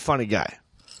 Lavelle's a very funny guy.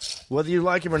 Whether you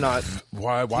like him or not.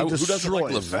 Why? Who doesn't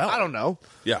like Lavelle? I don't know.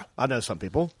 Yeah. I know some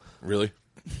people. Really?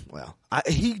 Well,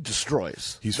 he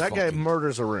destroys. That guy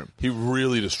murders a room. He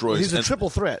really destroys. He's a triple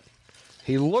threat.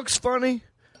 He looks funny,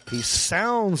 he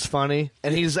sounds funny,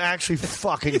 and he's actually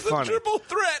fucking funny. He's a triple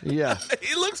threat. Yeah.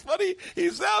 He looks funny, he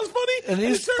sounds funny, and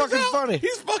he's fucking funny.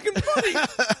 He's fucking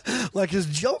funny. Like his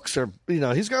jokes are,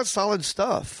 he's got solid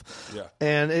stuff. Yeah.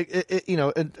 And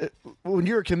when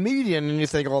you're a comedian and you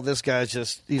think, oh, this guy's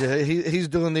just, he's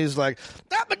doing these like,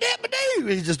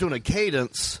 he's just doing a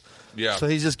cadence. Yeah. So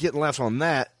he's just getting laughs on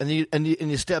that, and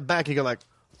you step back and you go like,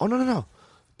 oh no,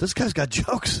 this guy's got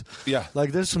jokes. Yeah.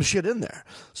 Like there's some shit in there.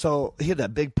 So he had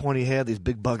that big pointy head, these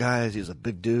big bug eyes. He was a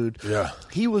big dude. Yeah.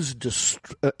 He was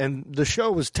and the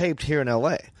show was taped here in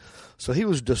L.A. So he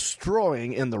was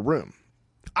destroying in the room.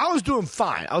 I was doing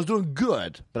fine. I was doing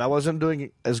good, but I wasn't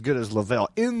doing as good as Lavelle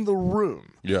in the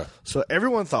room. Yeah. So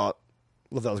everyone thought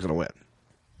Lavelle was going to win.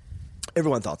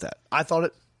 Everyone thought that. I thought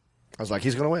it. I was like,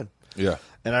 he's going to win. Yeah.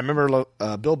 And I remember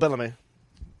Bill Bellamy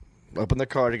opened the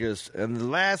card. He goes, and the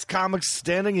last comic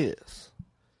standing is.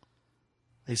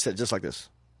 He said just like this,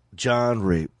 Jon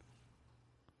Reep.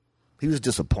 He was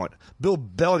disappointed. Bill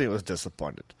Bellamy was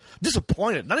disappointed.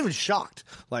 Disappointed, not even shocked.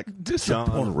 Like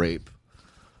Jon Reep.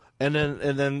 And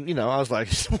then I was like,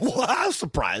 well, I was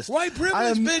surprised. White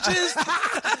privilege,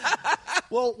 bitches.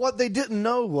 Well, what they didn't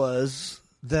know was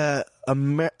that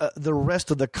the rest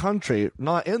of the country,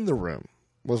 not in the room,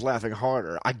 was laughing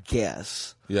harder, I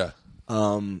guess. Yeah.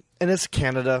 And it's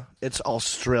Canada, it's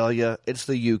Australia, it's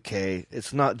the UK.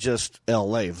 It's not just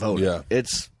LA voting. Yeah.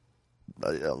 It's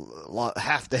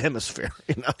half the hemisphere.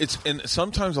 And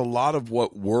sometimes a lot of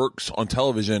what works on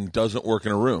television doesn't work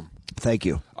in a room. Thank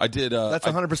you. I did. That's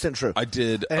 100% true. I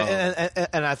did.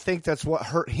 And I think that's what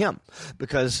hurt him,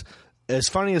 because as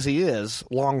funny as he is,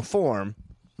 long form,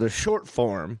 the short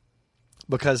form,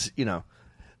 because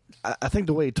I think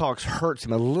the way he talks hurts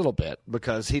him a little bit,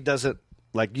 because he doesn't,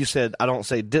 like you said, I don't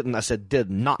say didn't, I said did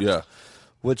not. Yeah.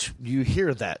 Which you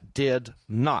hear that, did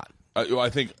not. I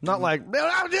think not like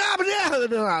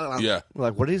yeah.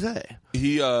 Like what did he say?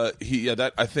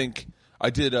 That I think I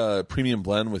did a premium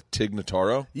blend with Tig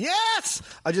Notaro. Yes,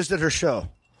 I just did her show.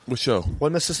 What show?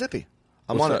 One Mississippi.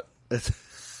 I'm What's on that? it.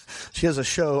 She has a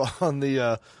show on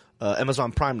the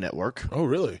Amazon Prime network. Oh,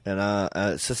 really? And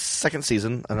it's the second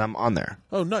season, and I'm on there.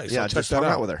 Oh, nice. Yeah, I'll I just check hung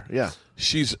that out with her. Yeah,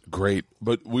 she's great.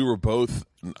 But we were both,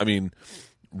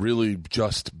 really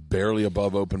just barely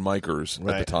above open micers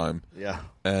at the time. Yeah.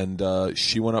 And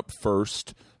she went up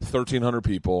first, 1,300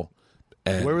 people.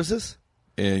 And where was this?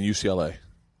 In UCLA.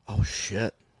 Oh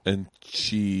shit! And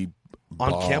she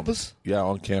bombed. On campus? Yeah,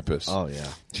 on campus. Oh yeah.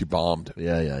 She bombed.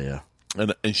 Yeah.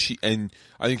 And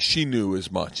I think she knew as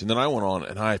much. And then I went on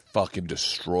and I fucking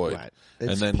destroyed. Right.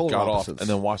 And then got off and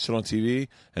then watched it on TV,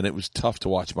 and it was tough to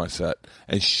watch my set.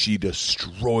 And she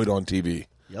destroyed on TV.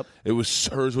 Yep.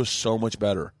 Hers was so much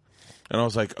better. And I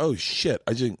was like, oh shit.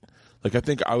 I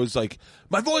think I was like,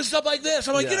 my voice is up like this.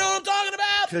 I'm like, you know what I'm talking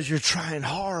about? Because you're trying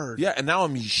hard. Yeah, and now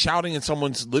I'm shouting in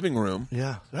someone's living room.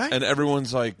 Yeah. Right. And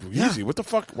everyone's like, easy, what the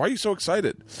fuck? Why are you so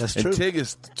excited? That's and true. Tig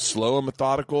is slow and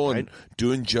methodical and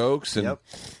doing jokes. And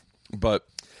But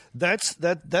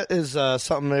That is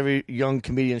something every young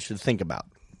comedian should think about.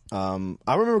 I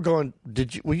remember going.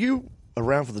 Were you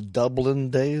around for the Dublin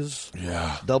days?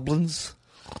 yeah, Dublin's.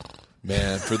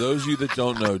 man. For those of you that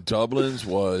don't know, Dublin's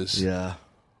was. Yeah.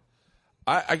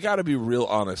 I got to be real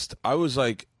honest. I was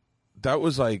like, that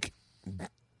was like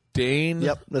Dane.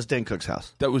 Yep, that's Dane Cook's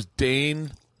house. That was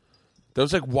Dane. That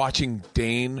was like watching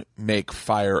Dane make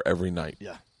fire every night.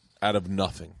 Yeah. Out of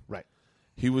nothing. Right.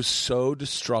 He was so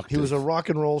destructive. He was a rock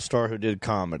and roll star who did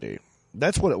comedy.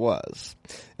 That's what it was.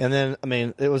 And then, I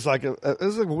mean, it was like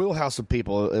a wheelhouse of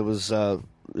people. It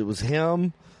was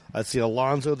him. I'd see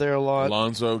Alonzo there a lot.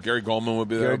 Alonzo, Gary Goldman would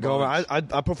be there. Gary Goldman.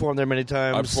 I performed there many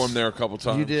times. I performed there a couple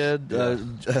times. You did. Yeah.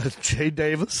 Jay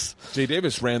Davis. Jay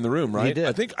Davis ran the room, right? He did.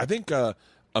 I think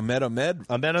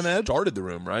Ahmed started the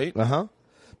room, right? Uh-huh.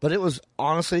 But it was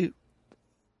honestly,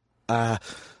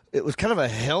 it was kind of a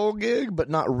hell gig, but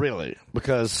not really,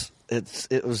 because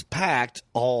it was packed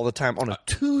all the time on a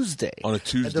Tuesday. On a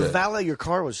Tuesday. And to valet your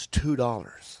car was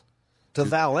 $2. To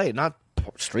valet, not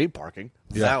street parking.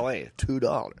 Yeah. Valet,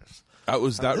 $2. That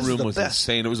this is room the was best.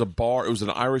 insane. It was a bar. It was an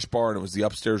Irish bar, and it was the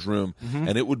upstairs room,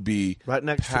 and it would be Right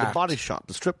next to the packed. body shop,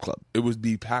 the strip club. It would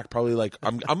be packed. Probably like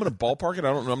I'm going to ballpark it.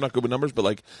 I don't know. I'm not good with numbers, but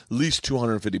like at least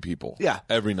 250 people. Yeah.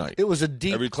 every night. It was a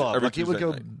deep club. every Like you would Tuesday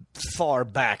go night. far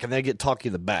back, and they get talky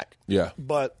in the back. Yeah.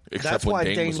 But Except that's when why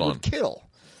Dane Dane was on. would kill,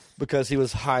 because he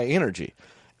was high energy,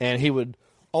 and he would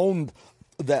own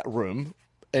that room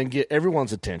and get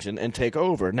everyone's attention and take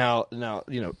over. Now,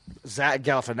 Zach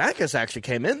Galifianakis actually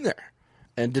came in there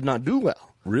and did not do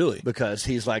well. Really? Because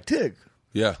he's like Tig.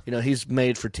 Yeah. He's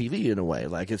made for TV in a way.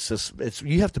 Like it's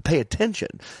you have to pay attention.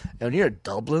 And when you're at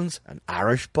Dublin's, an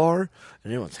Irish bar,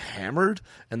 and everyone's hammered,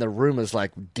 and the room is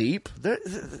like deep. They're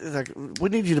like, we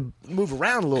need you to move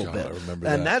around a little God, bit. I remember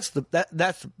and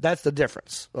that. that's the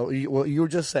difference. Well, you were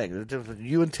just saying the difference.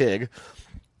 You and Tig.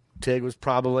 Tig was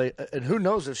probably, and who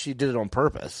knows if she did it on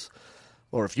purpose.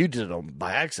 Or if you did it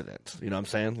by accident, you know what I'm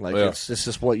saying? Like, it's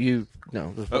just what you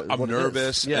know. I'm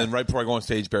nervous, and right before I go on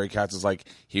stage, Barry Katz is like,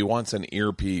 he wants an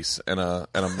earpiece and a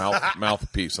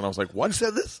mouthpiece, and I was like, what? Who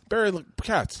said this? Barry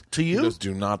Katz. To you? He goes,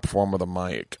 do not perform with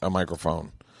a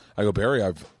microphone. I go, Barry,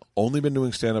 I've only been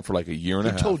doing stand up for like a year and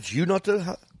a half. He told you not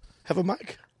to have a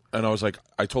mic. And I was like,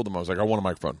 I want a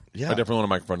microphone. Yeah. I definitely want a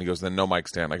microphone. He goes, then no mic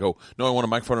stand. I go, no, I want a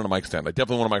microphone and a mic stand. I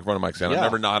definitely want a microphone and a mic stand. Yeah. I've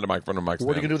never not had a microphone and a mic stand.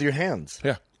 What are you going to do with your hands?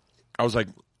 Yeah. I was like,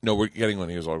 no, we're getting one.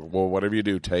 He was like, well, whatever you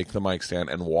do, take the mic stand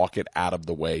and walk it out of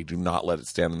the way. Do not let it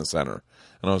stand in the center.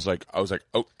 And I was like, oh,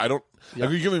 I don't. Yeah.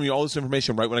 Like, you're giving me all this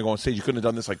information right when I go on stage. You couldn't have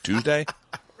done this like Tuesday.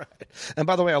 Right. And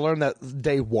by the way, I learned that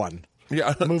day one.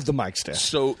 Yeah. Move the mic stand.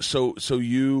 So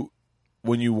you,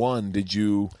 when you won, did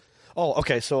you? Oh,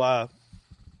 okay. So,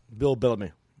 Bill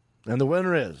Bellamy, and the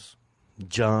winner is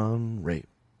Jon Reep,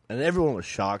 and everyone was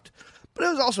shocked, but it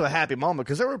was also a happy moment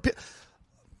because there were.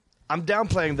 I'm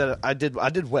downplaying that I did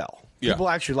well. Yeah. People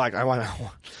actually like I won.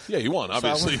 Yeah, you won.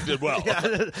 Obviously, you did well. Yeah,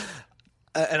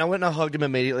 and I went and I hugged him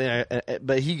immediately,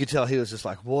 but he could tell he was just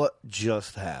like, "What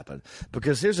just happened?"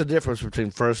 Because here's the difference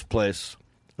between first place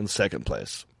and second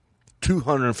place: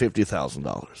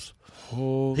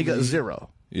 $250,000. He got zero.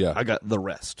 Yeah, I got the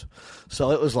rest.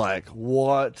 So it was like,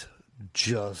 what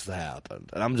just happened?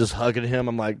 And I'm just hugging him.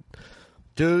 I'm like,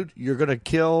 dude, you're going to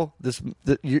kill this.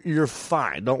 You're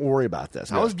fine. Don't worry about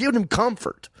this. Yeah. I was giving him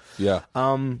comfort. Yeah.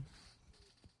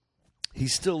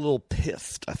 He's still a little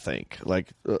pissed, I think, like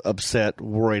upset,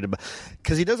 worried about,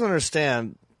 because he doesn't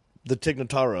understand the Tig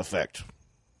Notaro effect,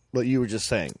 what you were just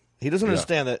saying. He doesn't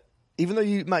understand that even though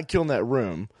you might kill in that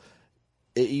room,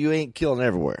 you ain't killing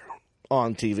everywhere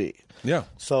on TV. Yeah.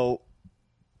 So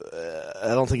I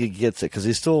don't think he gets it because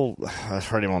he's still. I've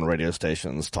heard him on radio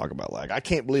stations talk about like, I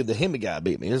can't believe the Hemi guy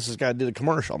beat me. This guy did a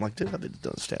commercial. I'm like, dude, I've been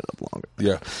doing stand up longer.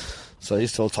 Yeah. So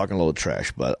he's still talking a little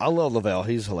trash, but I love Lavelle.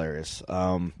 He's hilarious.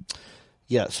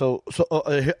 Yeah. So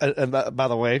and by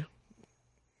the way,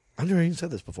 I've never even said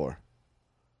this before.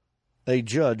 A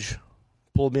judge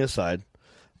pulled me aside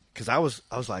because I was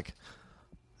like,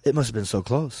 it must have been so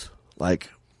close. Like,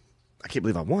 I can't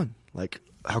believe I won. Like,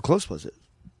 how close was it?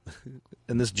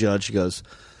 And this judge goes,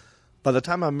 by the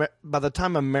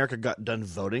time America got done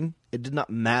voting, it did not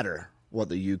matter what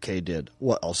the UK did,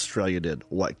 what Australia did,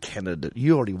 what Canada did.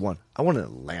 You already won. I won in a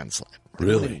landslide. It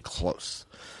wasn't even close.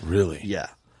 Really? Yeah.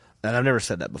 And I've never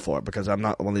said that before because I'm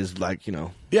not one of these like,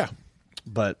 Yeah.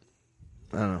 but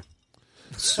I don't know.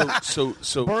 So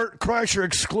Bert Kreischer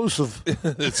exclusive.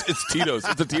 it's Tito's.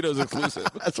 It's a Tito's exclusive.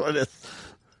 That's what it is.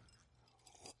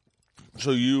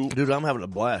 So you, Dude, I'm having a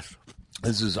blast.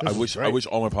 I wish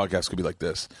all my podcasts could be like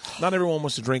this. Not everyone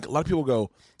wants to drink. A lot of people go,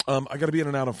 I got to be in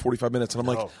and out in 45 minutes. And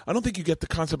I'm like, I don't think you get the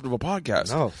concept of a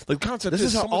podcast. No. The concept This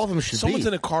is how all of them should someone's be.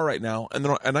 in a car right now, and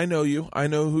I know you. I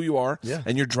know who you are. Yeah.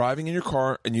 And you're driving in your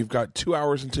car, and you've got 2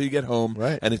 hours until you get home.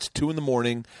 Right. And it's 2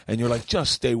 a.m, and you're like,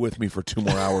 just stay with me for 2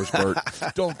 more hours, Bert.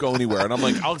 Don't go anywhere. And I'm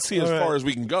like, I'll see as far as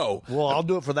we can go. Well, I'll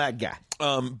do it for that guy.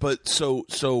 But so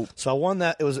I won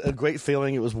that. It was a great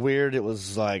feeling. It was weird. It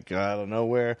was like out of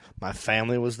nowhere. My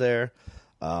family was there,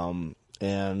 and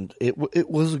it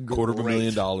was a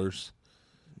 $250,000.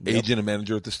 Agent and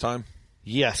manager at this time.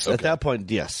 Yes, at that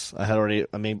point, yes. I had already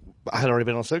been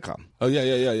on a sitcom. Oh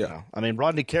yeah. I mean,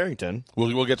 Rodney Carrington.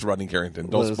 We'll get to Rodney Carrington.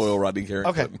 Don't spoil Rodney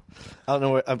Carrington. Okay, I don't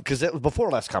know because it was before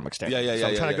Last Comic Standing. Yeah. So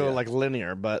I'm trying to go like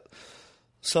linear, but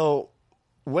so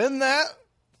when that.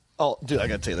 Oh, dude, I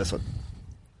got to tell you this one.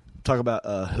 Talk about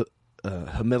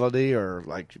humility or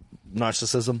like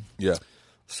narcissism. Yeah.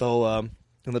 So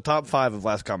in the top 5 of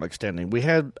Last Comic Standing, we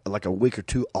had like a week or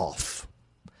 2 off.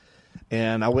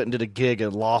 And I went and did a gig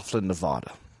in Laughlin,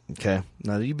 Nevada. Okay?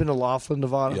 Now, you've been to Laughlin,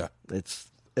 Nevada? Yeah.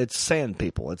 It's sand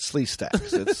people. It's slee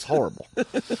stacks. It's horrible.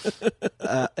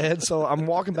 And so I'm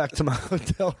walking back to my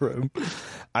hotel room.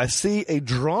 I see a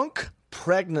drunk,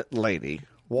 pregnant lady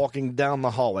walking down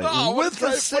the hallway with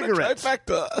a cigarette.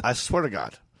 I swear to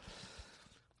God.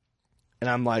 And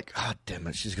I'm like, God damn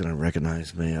it, she's going to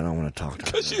recognize me. I don't want to talk to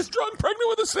her. Because she's drunk, pregnant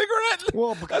with a cigarette?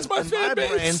 Well, because that's my fan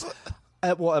base.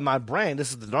 In my brain,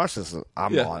 this is the narcissism.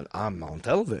 I'm on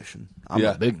television. I'm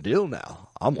Yeah. a big deal now.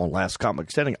 I'm on Last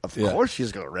Comic Standing. Of course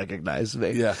she's going to recognize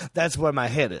me. Yeah. That's where my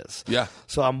head is. Yeah.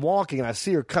 So I'm walking, and I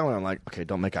see her coming. I'm like, okay,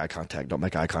 don't make eye contact. Don't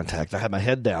make eye contact. I had my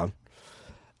head down,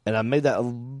 and I made that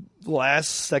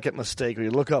last-second mistake where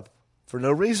you look up for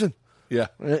no reason. Yeah.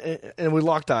 And we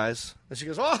locked eyes. And she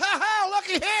goes, oh, ha,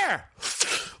 looky here.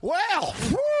 Well,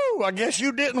 whew, I guess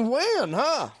you didn't win,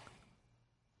 huh?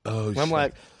 Oh, I'm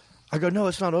like, I go, no,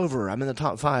 it's not over. I'm in the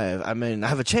top 5. I mean, I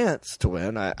have a chance to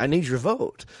win. I need your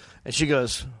vote. And she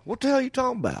goes, what the hell are you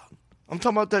talking about? I'm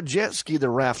talking about that jet ski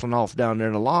they're raffling off down there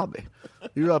in the lobby.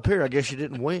 You're up here. I guess you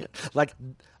didn't win. Like,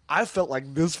 I felt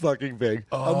like this fucking big.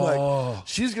 I'm like,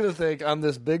 she's going to think I'm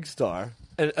this big star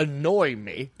and annoy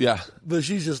me. Yeah. But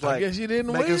she's just like, I guess you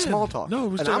didn't making win. small talk. No, it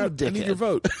was and I'm a dickhead. I need your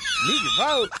vote. Need your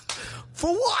vote?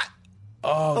 For what?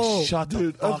 Oh, shut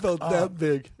dude, the fuck I felt up. that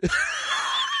big.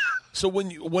 So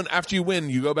when after you win,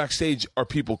 you go backstage. Are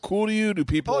people cool to you? Do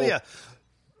people? Oh yeah,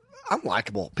 I'm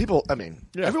likable. People, I mean,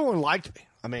 everyone liked me.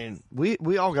 I mean,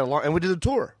 we all got along, and we did a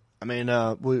tour. I mean,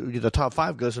 we did the top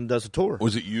 5 goes and does a tour.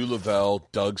 Was it you, Lavelle,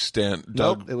 Doug Stant?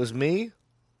 Nope, it was me,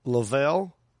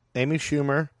 Lavelle, Amy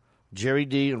Schumer, Jerry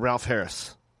D, and Ralph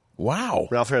Harris. Wow.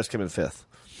 Ralph Harris came in 5th.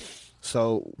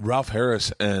 So Ralph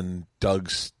Harris and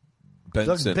Doug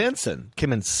Benson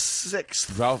came in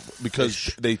 6th. Ralph,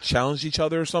 because they challenged each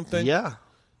other or something? Yeah.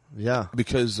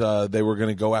 Because they were going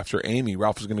to go after Amy.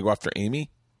 Ralph was going to go after Amy?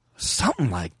 Something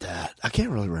like that. I can't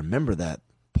really remember that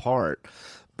part,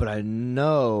 but I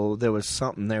know there was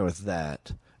something there with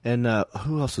that. And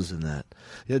who else was in that?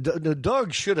 Yeah,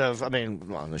 Doug should have. I mean,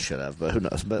 well, should have, but who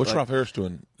knows? But What's Ralph Harris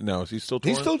doing now? Is he still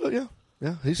touring? He's still doing,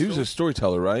 yeah. He was a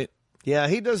storyteller, right? Yeah,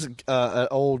 he does an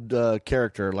old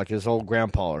character, like his old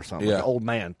grandpa or something, like an old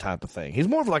man type of thing. He's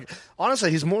more of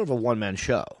honestly, he's more of a one-man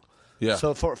show. Yeah.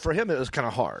 So for him, it was kind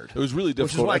of hard. It was really difficult.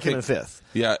 Which is why I came in 5th.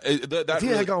 Yeah. If he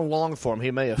had gone long for him, he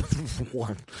may have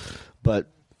won. But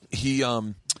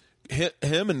him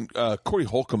and Corey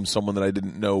Holcomb, someone that I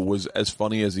didn't know was as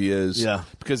funny as he is. Yeah.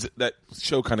 Because that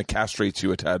show kind of castrates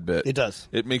you a tad bit. It does.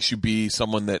 It makes you be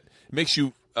someone that makes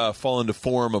you fall into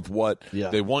form of what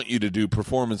they want you to do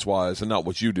performance-wise and not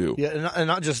what you do. Yeah, and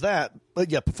not just that, but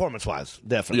performance-wise,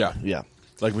 definitely. Yeah.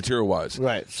 Like material-wise.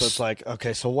 Right. So it's like,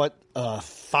 okay, so what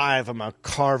 5 am I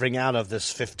carving out of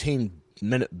this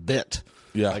 15-minute bit?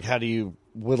 Yeah. Like, how do you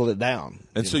whittle it down?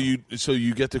 And so you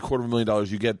get the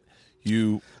 $250,000.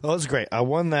 Oh, it was great. I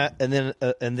won that,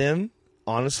 and then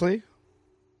honestly,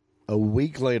 a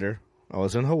week later, I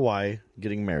was in Hawaii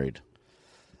getting married.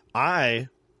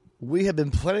 We had been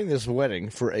planning this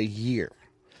wedding for a year,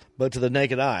 but to the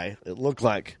naked eye, it looked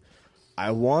like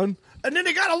I won, and then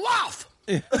he got a waff.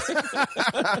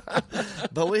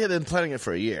 But we had been planning it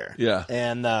for a year. Yeah.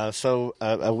 And so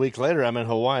a week later, I'm in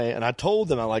Hawaii, and I told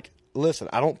them, listen,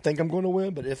 I don't think I'm going to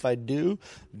win, but if I do,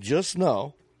 just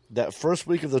know that first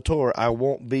week of the tour, I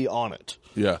won't be on it.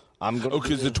 Yeah. I'm going.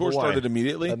 Because the tour started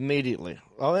immediately? Immediately.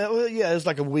 Oh, yeah, it was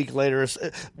like a week later.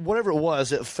 Whatever it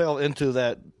was, it fell into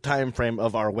that time frame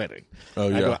of our wedding. Oh,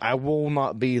 yeah. I will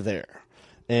not be there.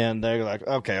 And they're like,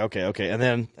 okay. And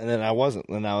then I wasn't.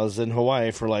 And I was in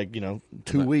Hawaii for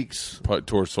 2 weeks.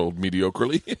 Tour sold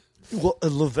mediocrely. Well,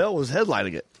 Lavelle was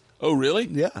headlining it. Oh, really?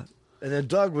 Yeah. And then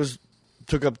Doug was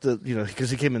took up the, because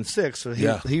he came in sixth, so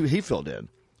he filled in.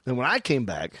 And when I came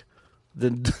back,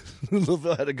 then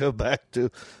Lavelle had to go back to,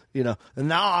 and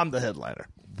now I'm the headliner.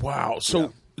 Wow.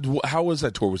 So how was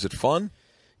that tour? Was it fun?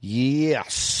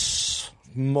 Yes,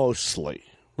 mostly.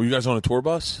 Were you guys on a tour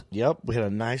bus? Yep, we had a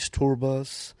nice tour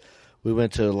bus. We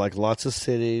went to lots of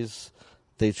cities.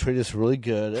 They treated us really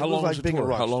good. How long was the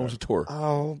tour? How long was the tour?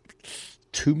 Oh,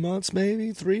 2 months,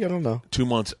 maybe 3. I don't know. 2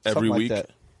 months every Something week. like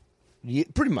that. Yeah,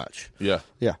 pretty much. Yeah.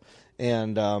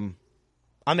 And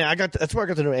that's where I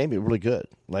got to know Amy really good.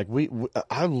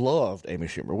 I loved Amy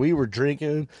Schumer. We were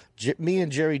drinking. Me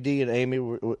and Jerry D and Amy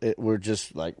were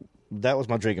just that was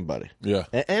my drinking buddy. Yeah.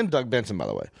 And Doug Benson, by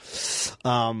the way.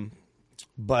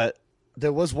 But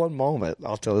there was one moment.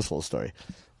 I'll tell this little story.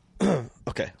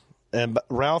 Okay. And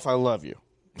Ralph, I love you.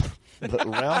 But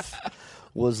Ralph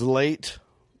was late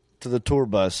to the tour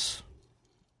bus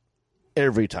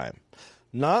every time.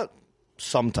 Not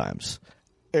sometimes.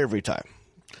 Every time.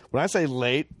 When I say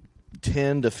late,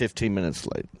 10 to 15 minutes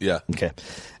late. Yeah. Okay.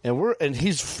 And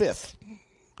he's fifth.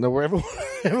 Now where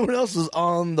everyone else is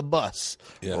on the bus.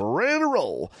 Yeah. Ready to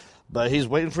roll. But he's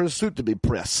waiting for his suit to be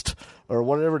pressed or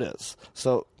whatever it is.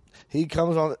 So he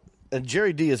comes on, and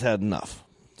Jerry D has had enough.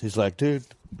 He's like, dude,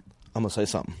 I'm going to say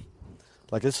something.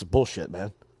 This is bullshit,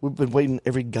 man. We've been waiting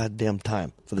every goddamn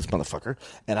time for this motherfucker,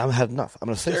 and I've had enough. I'm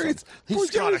going to say something. He's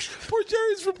Scottish. Poor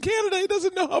Jerry's from Canada. He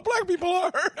doesn't know how black people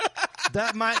are.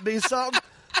 That might be something.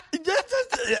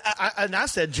 And I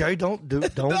said, Jerry, don't do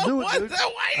it, dude. Why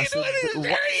are you doing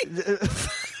it,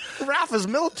 Jerry? Ralph is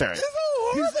military.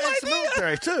 He's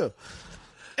ex-military, too.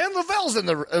 And Lavelle's in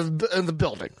the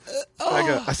building.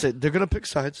 I said, they're going to pick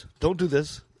sides. Don't do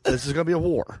this. This is going to be a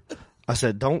war. I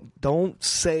said, don't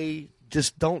say,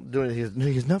 just don't do it. He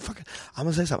goes, no, fuck it. I'm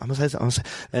going to say something.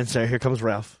 And so here comes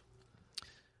Ralph.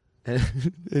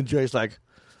 And Jerry's like,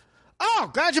 oh,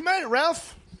 glad you made it,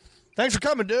 Ralph. Thanks for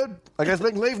coming, dude. I guess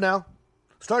we can leave now.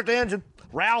 Start the engine.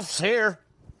 Ralph's here.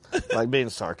 Being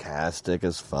sarcastic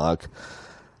as fuck.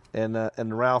 And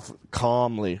Ralph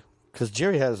calmly, because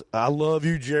Jerry has, I love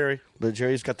you, Jerry, but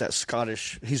Jerry's got that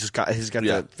Scottish. He's got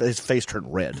that, his face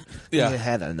turned red. Yeah, he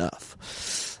had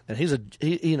enough. And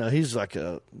he's like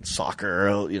a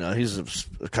soccer. He's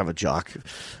kind of a jock.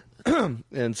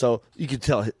 And so you could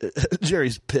tell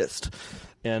Jerry's pissed.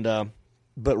 And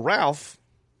but Ralph,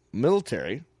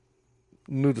 military,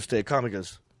 knew to stay calm. He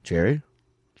goes, Jerry,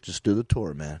 just do the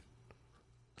tour, man.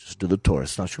 Just do the tour.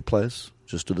 It's not your place.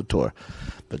 Just do the tour.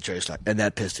 But Jerry's like, and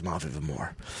that pissed him off even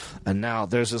more. And now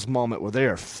there's this moment where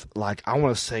they're I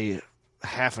want to say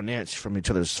half an inch from each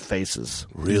other's faces.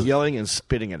 Really? Yelling and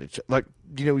spitting at each other.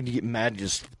 When you get mad, you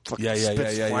just fucking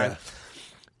spits flying.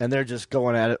 And they're just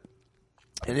going at it.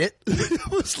 And it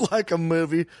was like a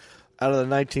movie out of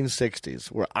the 1960s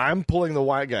where I'm pulling the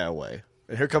white guy away.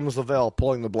 And here comes Lavelle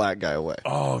pulling the black guy away.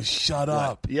 Oh, shut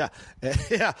up. Yeah.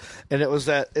 Yeah. And it was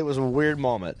a weird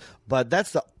moment. But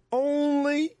that's the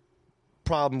only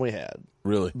problem we had.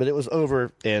 Really? But it was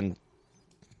over in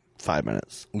 5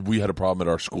 minutes. We had a problem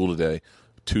at our school today.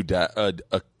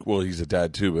 Well, he's a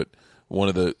dad too, but one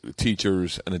of the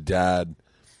teachers and a dad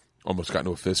almost got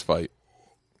into a fist fight.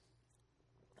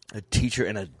 A teacher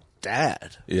and a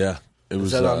dad? Yeah.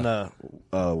 Was that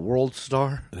on World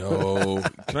Star? No.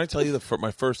 Can I tell you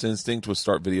my first instinct was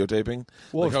start videotaping?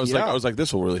 Well, I was like,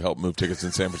 this will really help move tickets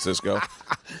in San Francisco.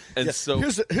 And so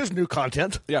here's new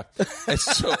content. Yeah. And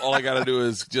so all I got to do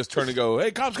is just turn and go,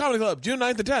 hey, Cobb's Comedy Club, June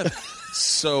 9th and 10th.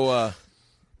 So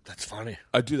that's funny.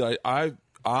 I do that.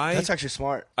 That's actually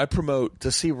smart. I promote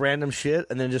to see random shit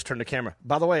and then just turn the camera.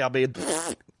 By the way, I'll be.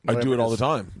 I do it all the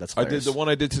time. That's I hilarious. did the one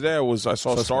I did today. I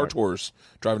saw Star Tours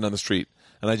driving down the street.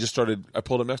 And I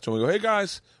pulled up next to him and go, hey,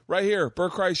 guys, right here,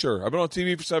 Bert Kreischer. I've been on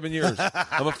TV for 7 years.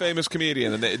 I'm a famous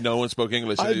comedian. And no one spoke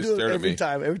English. And I they do just stared it at me.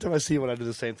 every time I see one, I do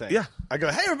the same thing. Yeah. I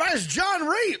go, hey, everybody, it's Jon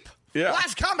Reep. Yeah.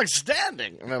 Last comic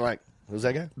standing. And they're like, who's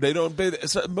that guy? They don't.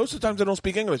 Most of the times they don't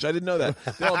speak English. I didn't know that.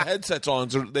 They all have headsets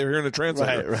on, so they're hearing a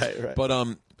translator. Right.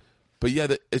 But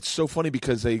yeah, it's so funny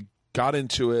because they got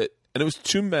into it, and it was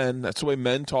two men. That's the way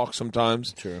men talk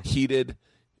sometimes. True. Heated.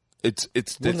 What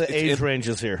are the age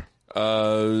ranges here?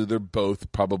 They're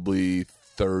both probably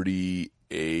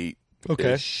 38.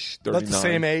 Okay. 39. About the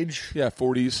same age? Yeah,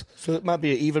 40s. So it might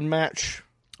be an even match.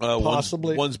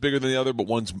 Possibly. One's bigger than the other, but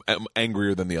one's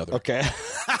angrier than the other. Okay.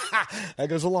 That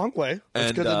goes a long way.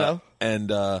 That's good to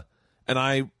know. And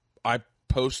I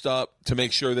post up to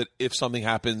make sure that if something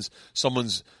happens,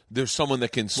 there's someone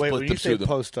that can split when them you say them.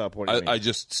 Post up, what do you mean? I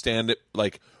just stand it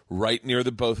right near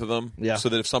the both of them, so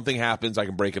that if something happens, I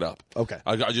can break it up. Okay.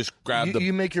 I just grab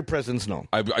you make your presence known.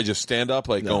 I just stand up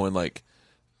going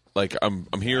Like I'm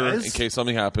here Guys? in case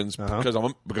something happens because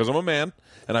I'm a man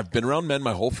and I've been around men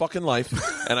my whole fucking life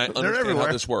and I understand everywhere.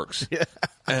 how this works.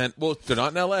 And well, they're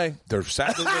not in L.A. They're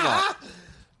sadly they're not.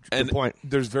 And point.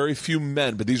 There's very few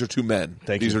men, but these are 2 men.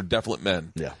 These are definite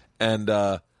men. Yeah. And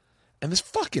this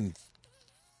fucking,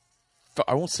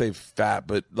 I won't say fat,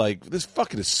 but like this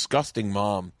fucking disgusting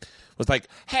mom was like,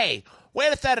 "Hey, way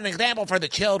to set an example for the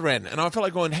children." And I felt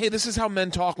like going, "Hey, this is how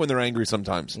men talk when they're angry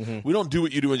sometimes. We don't do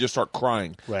what you do and just start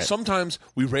crying. Right. Sometimes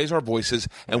we raise our voices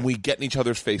and we get in each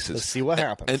other's faces. Let's see what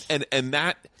happens." And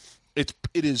that, it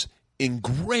is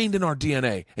ingrained in our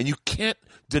DNA, and you can't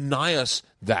deny us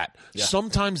that. Yeah.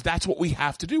 Sometimes that's what we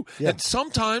have to do. Yeah. And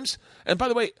sometimes, and by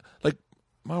the way, like,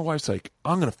 my wife's like,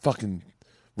 "I'm going to fucking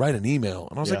write an email."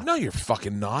 And I was like, "No, you're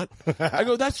fucking not." I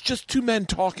go, "That's just 2 men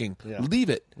talking. Yeah. Leave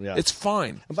it. Yeah. It's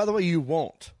fine." And by the way, you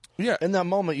won't. Yeah. In that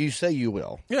moment, you say you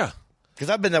will. Yeah.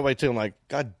 Because I've been that way too. I'm like,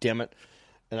 God damn it.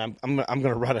 And I'm going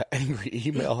to write an angry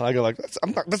email. And I go like,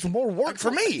 that's more work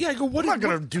for me. Yeah, I go, I'm not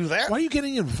going to do that. Why are you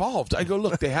getting involved? I go,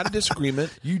 "Look, they had a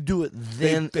disagreement. You do it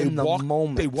then in the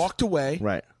moment. They walked away.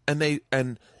 Right.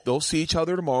 And they'll see each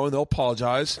other tomorrow and they'll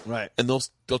apologize. Right. And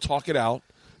they'll talk it out.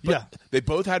 But Yeah. They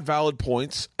both had valid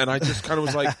points, and I just kind of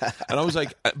was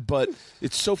like, but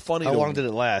it's so funny. How long did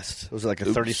it last? Was it like a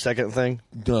 30-second thing?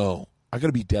 No, I got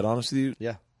to be dead honest with you.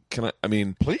 Yeah. Can I? I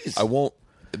mean, Please. I won't.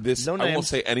 No I won't names.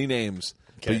 say any names.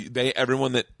 Okay. But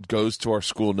everyone that goes to our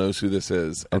school knows who this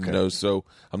is and knows. So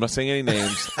I'm not saying any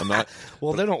names. I'm not.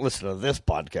 Well, they don't listen to this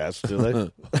podcast, do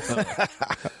they?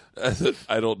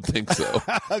 I don't think so.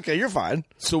 Okay, you're fine.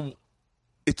 So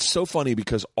it's so funny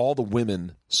because all the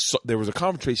women, there was a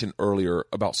conversation earlier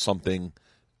about something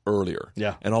earlier.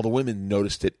 Yeah. And all the women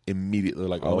noticed it immediately,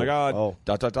 like, oh my God, oh. ...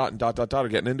 and ... are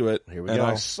getting into it. Here we and go.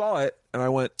 I saw it and I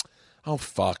went, oh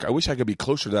fuck, I wish I could be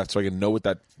closer to that so I could know what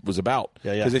that was about.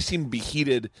 Yeah. Because they seemed to be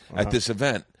heated at this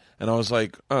event. And I was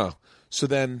like, oh. So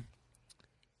then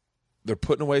they're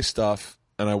putting away stuff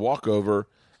and I walk over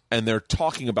and they're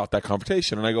talking about that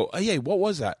confrontation. And I go, hey, what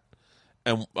was that?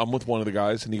 And I'm with one of the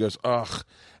guys, and he goes, ugh.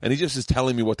 And he just is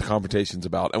telling me what the confrontation's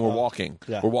about. And we're walking.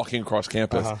 Yeah. We're walking across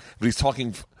campus. But he's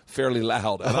talking fairly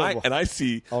loud. And I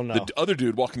see the other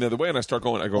dude walking the other way, and I start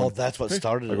going, Oh, that's what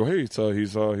started I it. go, hey, he's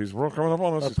coming up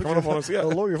on us. He's coming up on us. Yeah.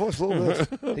 Lower your voice a little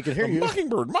bit. He can hear you.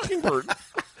 Mockingbird.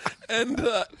 and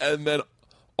then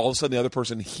all of a sudden the other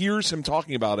person hears him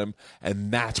talking about him,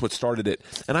 and that's what started it.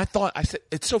 And I said,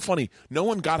 it's so funny. No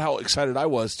one got how excited I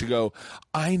was to go,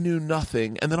 I knew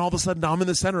nothing. And then all of a sudden I'm in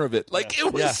the center of it. Like,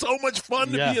 it was so much fun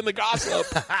to be in the gossip.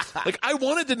 Like, I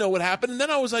wanted to know what happened. And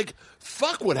then I was like,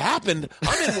 fuck what happened.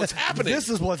 I'm in what's happening. This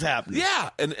is what's happening.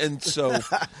 Yeah. And so,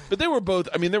 but they were both,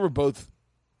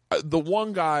 the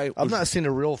one guy. I've not seen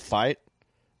a real fight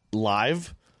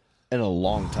live in a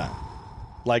long time.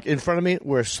 Like, in front of me,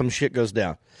 where some shit goes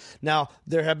down. Now,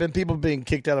 there have been people being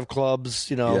kicked out of clubs,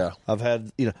 Yeah. I've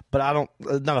had, but I don't,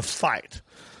 not a fight.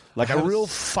 Like, a real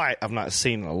fight I've not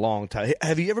seen in a long time.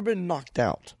 Have you ever been knocked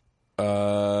out?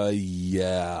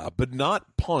 Yeah, but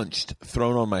not punched,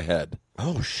 thrown on my head.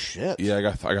 Oh, shit. Yeah, I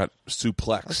got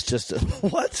suplexed. It's just,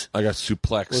 what? I got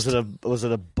suplexed. Was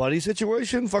it a buddy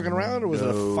situation fucking around, or was it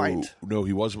a fight? No,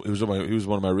 he was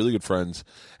one of my really good friends,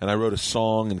 and I wrote a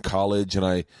song in college,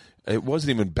 and it wasn't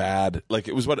even bad. Like,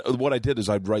 it was what I did is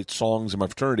I'd write songs in my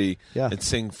fraternity and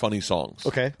sing funny songs.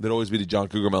 Okay. They'd always be the John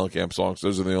Cougar Mellencamp songs.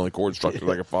 Those are the only chord structures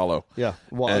I could follow. Yeah.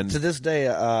 Well, to this day,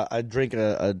 I drink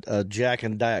a Jack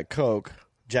and Diet Coke,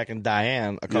 Jack and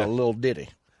Diane. I call it a little ditty.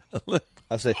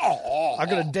 I say, I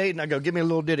go to a date and I go, give me a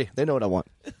little ditty. They know what I want.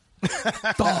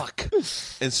 Fuck.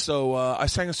 And so I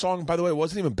sang a song. By the way, it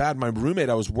wasn't even bad.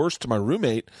 I was worse to my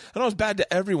roommate, and I was bad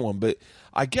to everyone. But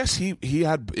I guess he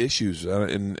had issues,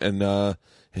 and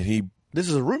he. This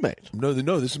is a roommate. No,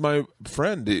 this is my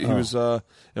friend. He was in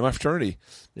my fraternity,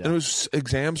 and it was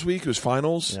exams week. It was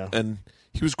finals, and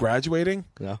he was graduating.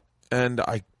 Yeah, and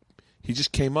he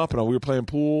just came up, and we were playing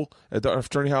pool at our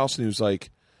fraternity house, and he was like,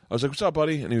 I was like, what's up,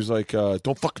 buddy? And he was like,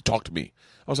 don't fucking talk to me.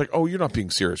 I was like, oh, you're not being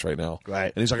serious right now.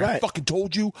 Right. And he's like, I fucking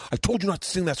told you. I told you not to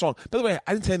sing that song. By the way,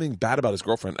 I didn't say anything bad about his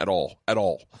girlfriend at all.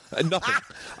 Nothing.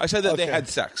 I said that they had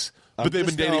sex, but they've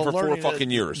been dating for 4 fucking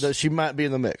years. That she might be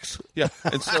in the mix. Yeah.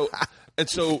 And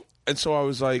so I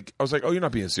was like, oh, you're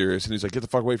not being serious. And he's like, get the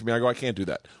fuck away from me. I go, I can't do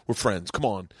that. We're friends. Come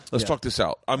on. Let's talk this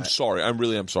out. I'm sorry.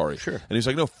 I'm sorry. Sure. And he's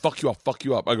like, no, fuck you. I'll fuck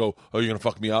you up. I go, oh, you're going to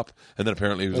fuck me up? And then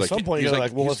apparently he was At like, some point, he's you're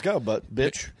like, well, let's go, but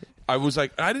bitch. I was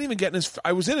like, I didn't even get in his.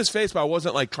 I was in his face, but I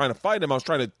wasn't like trying to fight him. I was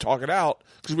trying to talk it out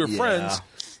because we were friends.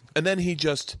 And then he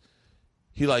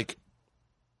I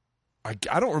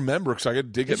don't remember because I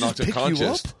did get knocked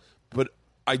unconscious, but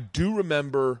I do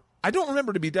remember I don't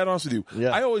remember, to be dead honest with you.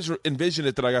 Yeah. I always envisioned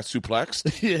it that I got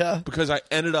suplexed. Yeah. Because I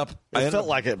ended up felt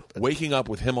like it. waking up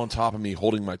with him on top of me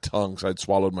holding my tongue, so I'd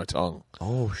swallowed my tongue.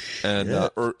 Oh shit! And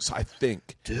so I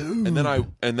think, dude.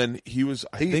 And then he was.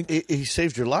 I think he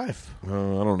saved your life. I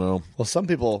don't know. Well, some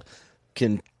people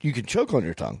you can choke on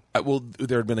your tongue.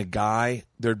 There had been a guy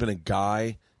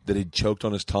that had choked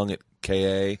on his tongue at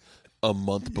KA a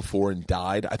month before and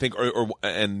died. I think,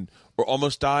 or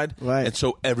almost died. Right. And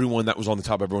so everyone that was on the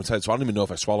top of everyone's head. So I don't even know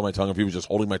if I swallowed my tongue, if he was just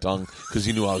holding my tongue because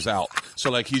he knew I was out. So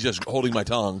like he's just holding my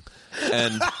tongue,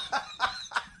 and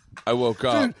I woke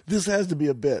up. Dude, this has to be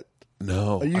a bit.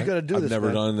 No, Are you going to do I've this? never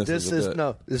man? done this.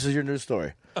 This is your new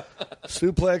story.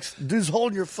 Suplex. Dude's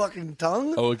holding your fucking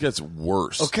tongue. Oh, it gets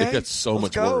worse. Okay, It gets so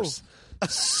much worse.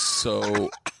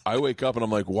 So I wake up and I'm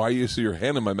like, why you see your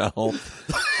hand in my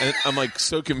mouth? And I'm like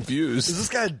so confused. Is this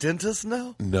guy a dentist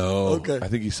now? No. Okay. I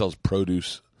think he sells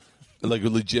produce. Like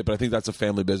legit, but I think that's a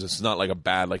family business. It's not like a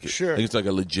bad, like, sure. I think it's like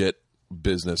a legit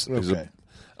business. Okay.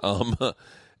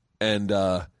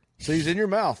 So he's in your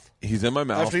mouth. He's in my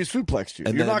mouth. After he suplexed you.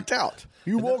 And You're then- knocked out.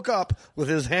 You woke up with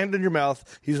his hand in your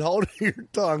mouth. He's holding your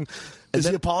tongue. Is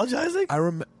he apologizing? I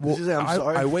remember. Does he say, "I'm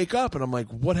sorry"? I wake up and I'm like,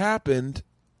 "What happened?"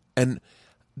 And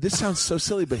this sounds so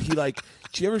silly, but he like.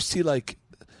 Do you ever see like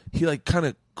he like kind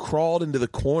of crawled into the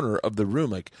corner of the room,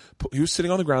 like he was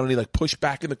sitting on the ground and he like pushed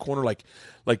back in the corner like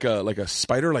a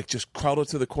spider, like just crawled up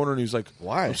to the corner and he was like,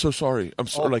 "Why? I'm so sorry. I'm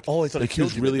sorry." He thought like he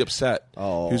was you, really maybe. upset.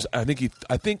 Oh, he was. I think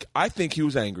he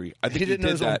was angry. I think he didn't know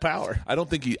did his that. own power. I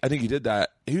think he did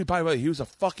that. By the way, he was a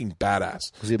fucking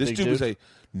badass. Was he a this big dude was dude?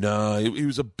 No, he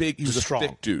was a big. He was a strong.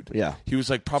 thick dude. Yeah. He was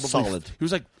like probably Solid.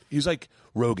 He was like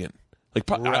Rogan. Like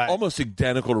Right. almost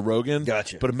identical to Rogan.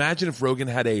 Gotcha. But imagine if Rogan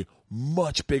had a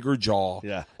much bigger jaw.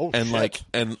 Yeah. Oh, and shit. like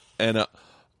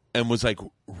and was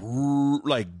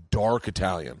like dark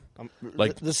Italian.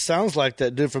 Like this sounds like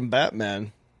that dude from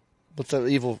Batman. What's that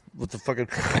evil with the fucking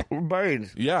Bane?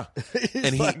 yeah. He's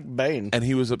and like Bane. And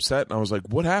he was upset and I was like,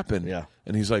 "What happened?" Yeah.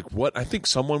 And he's like, "What?" I think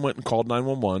someone went and called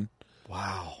 911.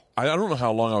 Wow. I don't know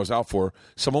how long I was out for.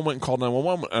 Someone went and called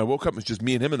 911 and I woke up and it was just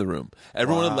me and him in the room.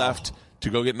 Everyone had left to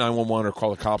go get 911 or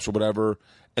call the cops or whatever.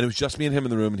 And it was just me and him in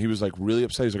the room, and he was like really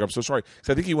upset. He's like, "I'm so sorry." Because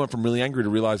I think he went from really angry to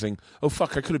realizing, "Oh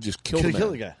fuck, I could have just killed Could've him."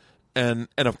 killed the guy. And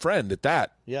a friend at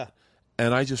that. Yeah.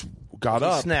 And I just got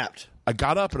up. Snapped. I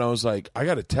got up and I was like, I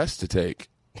got a test to take.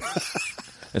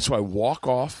 And so I walk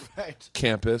off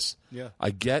campus. Yeah. I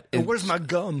get in, Where's my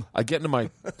gum? I get into my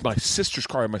sister's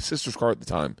car. My sister's car at the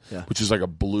time, Yeah. which is like a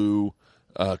blue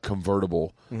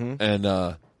convertible and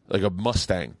like a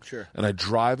Mustang. Sure. And I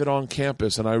drive it on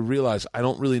campus, and I realize I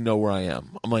don't really know where I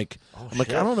am. I'm like, I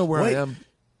don't know where Wait. I am.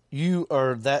 You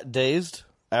are that dazed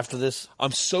after this?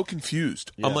 I'm so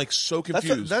confused. I'm like so That's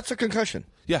confused. that's a concussion.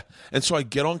 Yeah. And so I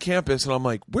get on campus and I'm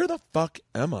like, where the fuck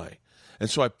am I? And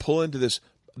so I pull into this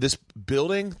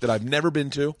building that I've never been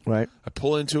to. Right. I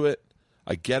pull into it.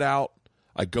 I get out.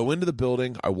 I go into the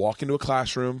building. I walk into a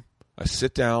classroom. I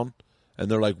sit down and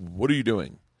they're like, "What are you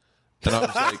doing?" And I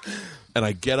was like, and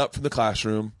I get up from the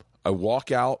classroom. I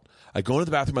walk out. I go into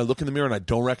the bathroom. I look in the mirror and I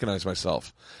don't recognize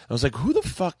myself. I was like, who the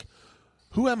fuck?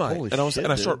 Who am I? Holy and I shit,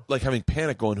 I start like having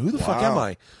panic going, who the fuck am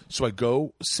I? So I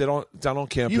go down on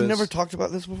campus. You've never talked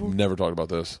about this before? Never talked about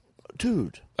this.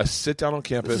 Dude. I sit down on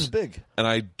campus. This is big. And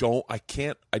I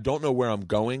don't know where I'm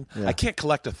going. Yeah. I can't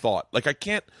collect a thought. Like I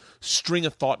can't string a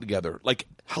thought together. Like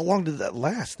How long did that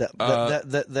last?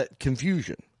 That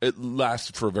confusion. it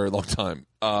lasted for a very long time.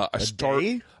 I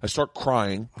day? start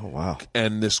crying. Oh wow.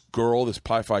 And this girl, this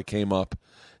pie fi came up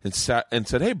and sat and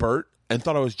said, "Hey Bert," and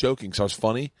thought I was joking, so I was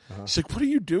funny. She's like, "What are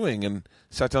you doing?" And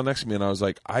sat down next to me, and I was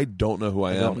like, "I don't know who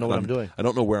I am. don't know what and I'm doing. I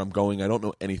don't know where I'm going. I don't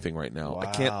know anything right now.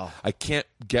 Wow. I can't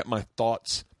get my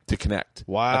thoughts to connect.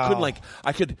 Wow.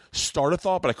 I could start a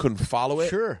thought, but I couldn't follow it.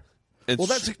 Sure. And Well,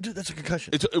 that's a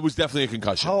concussion. it was definitely a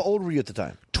concussion. How old were you at the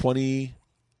time? 20.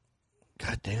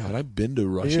 God damn. Had I been to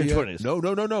Russia? In your yet?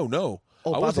 20s. No.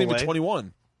 Oh, I by wasn't the even way-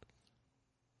 21.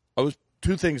 I was.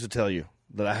 Two things to tell you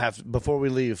that I have before we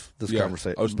leave this Yeah,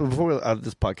 conversation. I was- Before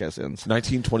this podcast ends.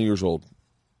 19, 20 years old.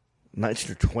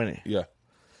 19 or 20. Yeah.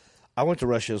 I went to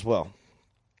Russia as well.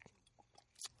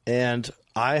 And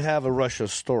I have a Russia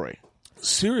story.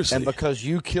 Seriously. And because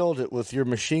you killed it with your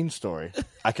machine story,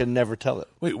 I can never tell it.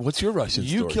 Wait, what's your Russian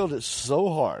You story? killed it so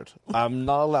hard, I'm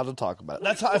not allowed to talk about it.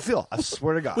 That's how I feel. I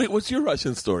swear to God. Wait, what's your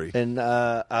Russian story? In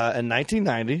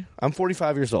 1990, I'm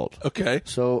 45 years old. Okay.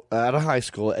 So out of high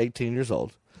school, 18 years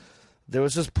old, there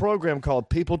was this program called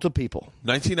People to People.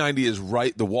 1990 is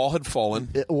right. The wall had fallen.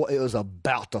 It was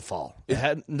about to fall. It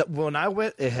had when I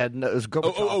went. It had it was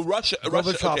Gorbachev. Russia.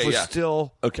 Gorbachev Okay, was yeah.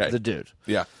 still Okay. the dude.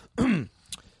 Yeah.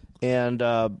 And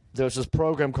there was this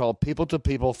program called People to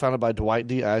People, founded by Dwight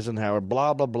D. Eisenhower,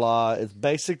 blah, blah, blah. It's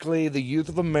basically the youth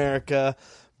of America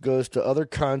goes to other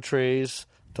countries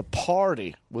to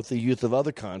party with the youth of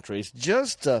other countries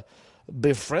just to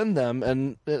befriend them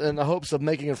and in the hopes of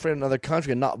making a friend in another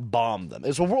country and not bomb them.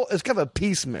 It's kind of a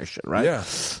peace mission, right? Yeah.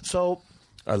 So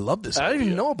I love this. I didn't idea.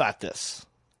 even know about this.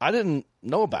 I didn't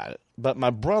know about it, but my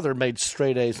brother made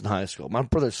straight A's in high school. My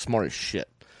brother's smart as shit.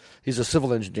 He's a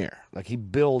civil engineer. Like, he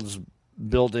builds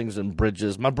buildings and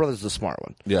bridges. My brother's the smart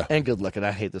one. Yeah. And good looking.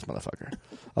 I hate this motherfucker.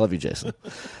 I love you, Jason.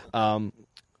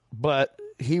 But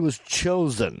he was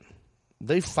chosen.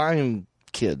 They find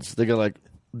kids. They go like,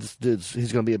 this dude's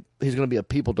he's gonna be a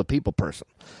people to people person.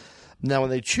 Now, when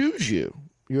they choose you,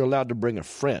 you're allowed to bring a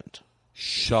friend.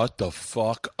 Shut the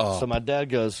fuck up. So my dad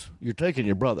goes, "You're taking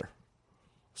your brother."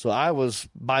 So I was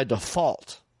by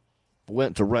default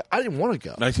went to. I didn't want to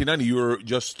go. 1990. You were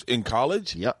just in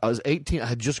college. Yeah, I was 18. I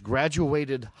had just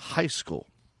graduated high school.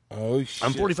 Oh shit.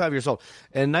 I'm 45 years old.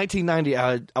 In 1990,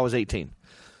 I was 18,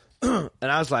 and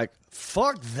I was like,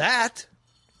 "Fuck that!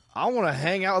 I want to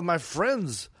hang out with my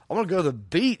friends. I want to go to the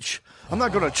beach. I'm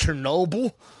not going to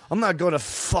Chernobyl. I'm not going to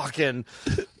fucking,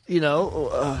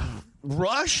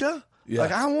 Russia. Yeah.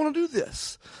 Like, I want to do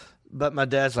this." But my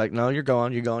dad's like, "No, you're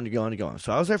going.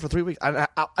 So I was there for 3 weeks, and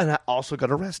I also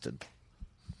got arrested.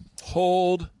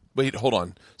 Hold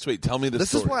on. So wait, tell me This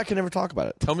story. is why I can never talk about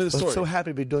it. Tell me the story. I'm so happy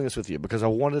to be doing this with you because I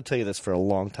wanted to tell you this for a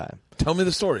long time. Tell me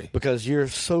the story. Because you're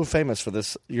so famous for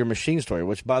this, your machine story,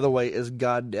 which, by the way, is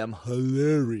goddamn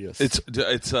hilarious.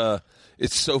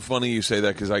 It's so funny you say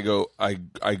that because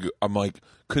I'm like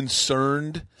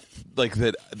concerned like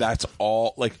that's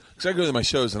all like because I go to my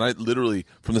shows and I literally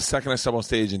from the second I step on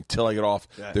stage until I get off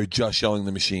they're just yelling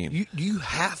the machine. You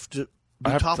have to be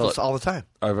have to topless tell it- all the time.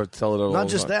 I have to tell it all Not the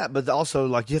just time. that, but also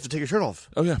like you have to take your shirt off.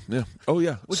 Oh yeah.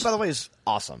 Which, by the way, is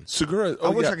awesome. Segura. I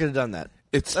wish I could have done that.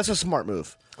 It's- That's a smart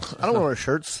move. I don't want to wear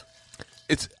shirts.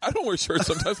 I don't wear shirts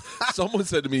sometimes. Someone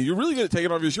said to me, "You're really good at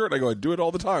taking off your shirt." I go, "I do it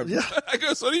all the time." Yeah. I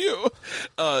go, "So do you."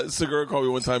 Segura called me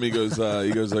one time. He goes, "Are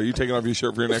you taking off your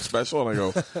shirt for your next special?" And I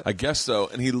go, "I guess so."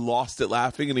 And he lost it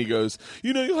laughing. And he goes,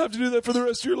 "You'll have to do that for the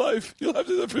rest of your life. You'll have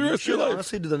to do that for the rest of your life."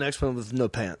 Honestly, do the next one with no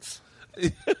pants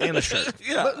and a shirt.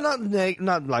 Yeah. But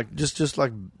not like just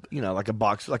like like a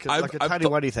box, like a tidy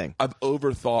whitey thing. I've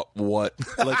overthought what.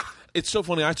 Like it's so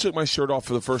funny. I took my shirt off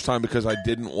for the first time because I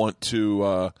didn't want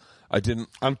to.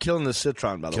 I'm killing the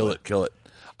citron, by the way. Kill it.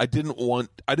 I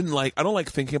don't like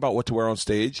thinking about what to wear on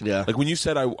stage. Yeah. Like when you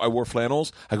said I wore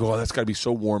flannels, I go, "Oh, that's got to be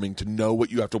so warming to know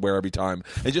what you have to wear every time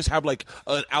and just have like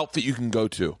an outfit you can go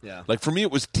to." Yeah. Like for me,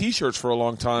 it was t-shirts for a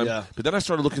long time. Yeah. But then I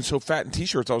started looking so fat in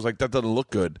t-shirts, I was like, that doesn't look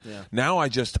good. Yeah. Now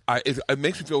it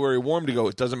makes me feel very warm to go.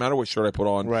 It doesn't matter what shirt I put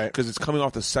on, Right. Because it's coming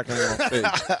off the second I'm on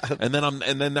stage,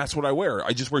 and then that's what I wear.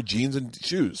 I just wear jeans and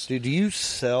shoes. Dude, do you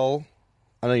sell?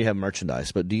 I know you have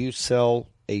merchandise, but do you sell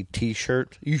a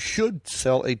T-shirt? You should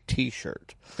sell a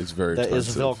T-shirt. It's very that is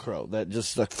expensive. Velcro that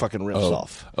just like fucking rips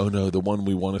off. Oh no, the one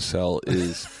we want to sell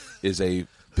is a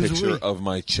picture of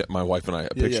my wife and I,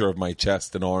 a picture of my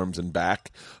chest and arms and back,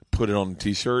 put it on a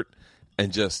T-shirt,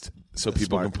 and just so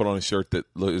people can put on a shirt that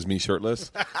is me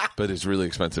shirtless, but it's really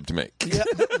expensive to make. Yeah,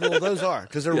 well, those are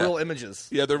because they're real images.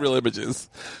 Yeah, they're real images.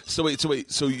 So wait.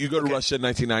 So you go to Russia in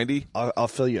 1990? I'll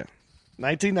fill you.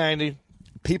 1990,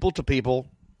 people to people.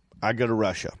 I go to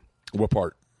Russia. What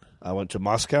part? I went to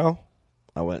Moscow.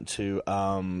 I went to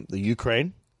the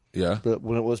Ukraine. Yeah, But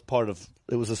when it was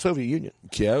the Soviet Union.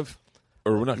 Kiev,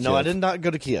 or not? No, Kiev. I did not go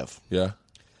to Kiev. Yeah.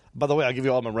 By the way, I'll give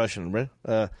you all my Russian.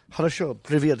 Хорошо,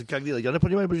 привет, как дела? Я не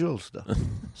понимаю, пожалуйста.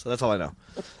 So that's all I know.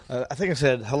 I think I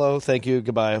said hello, thank you,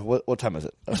 goodbye. What time is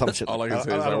it? Or some shit. All I can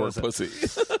say is I don't work know what it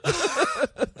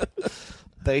pussy.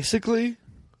 Basically,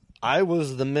 I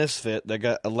was the misfit that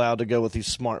got allowed to go with these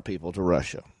smart people to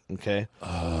Russia. Okay.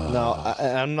 No,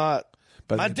 I'm not.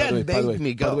 My dad begged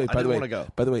me go. I didn't want to go.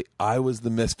 By the way, I was the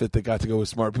misfit that got to go with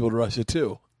smart people to Russia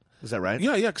too. Is that right?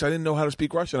 Yeah, because I didn't know how to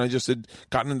speak Russian. I just had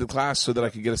gotten into class so that I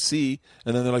could get a C,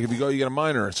 and then they're like, if you go, you get a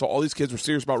minor. So all these kids were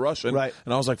serious about Russian, Right.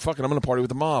 And I was like, fuck it, I'm going to party with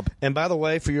the mob. And by the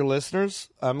way, for your listeners,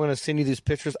 I'm going to send you these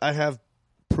pictures. I have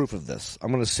proof of this.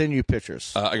 I'm going to send you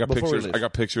pictures. I got before we pictures. leave. I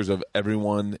got pictures of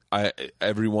everyone.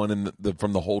 Everyone in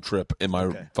from the whole trip in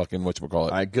my fucking whatchamacallit. All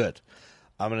right, good.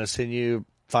 I'm going to send you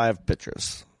 5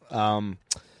 pictures.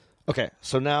 Okay,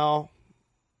 so now,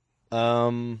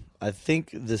 I think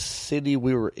the city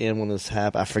we were in when this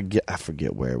happened, I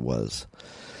forget where it was.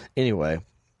 Anyway,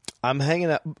 I'm hanging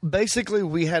out. Basically,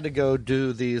 we had to go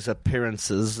do these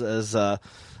appearances as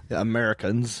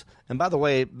Americans. And by the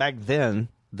way, back then,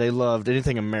 they loved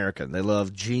anything American. They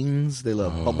loved jeans. They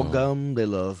loved bubble gum. They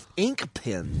loved ink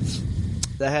pens.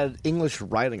 that had English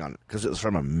writing on it because it was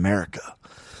from America.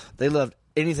 They loved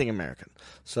anything American.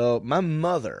 So my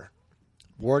mother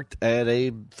worked at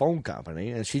a phone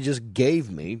company, and she just gave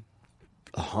me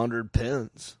 100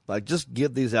 pens. Like, just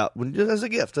give these out as a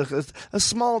gift, a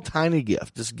small, tiny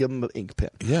gift. Just give them an ink pen.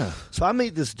 Yeah. So I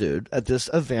meet this dude at this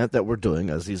event that we're doing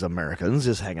as these Americans,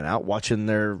 just hanging out, watching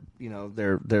their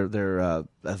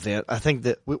event. I think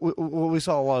that we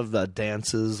saw a lot of the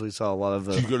dances. We saw a lot of.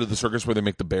 Did you go to the circus where they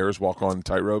make the bears walk on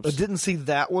tightropes? I didn't see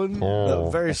that one.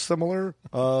 Very similar.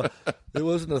 It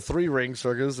wasn't a 3-ring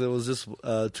circus. It was just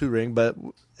 2-ring. But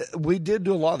we did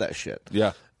do a lot of that shit.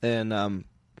 Yeah. And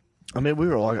I mean, we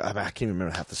were all, I can't even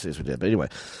remember half the cities we did. But anyway,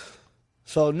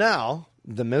 so now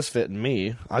the misfit and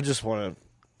me, I just want to.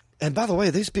 And by the way,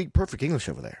 they speak perfect English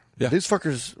over there. Yeah. These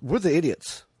fuckers, we're the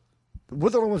idiots.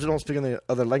 We're the only ones who don't speak any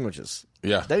other languages.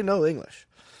 Yeah. They know English.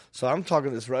 So I'm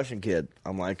talking to this Russian kid.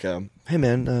 I'm like, hey,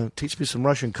 man, teach me some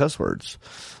Russian cuss words.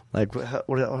 Like, how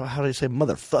do you say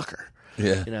motherfucker?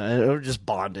 Yeah. You know, and we're just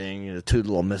bonding, 2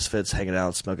 little misfits hanging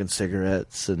out, smoking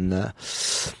cigarettes. And I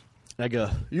go,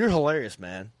 you're hilarious,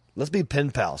 man. Let's be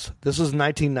pen pals. This was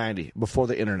 1990, before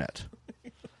the internet.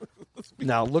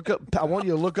 Now, look up. I want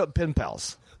you to look up pen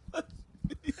pals.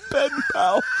 Pen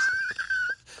pals.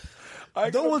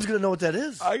 No one's going to know what that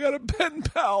is. I got a pen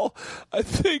pal, I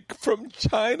think, from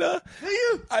China. Do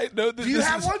you? I know. Do you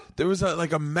have one? There was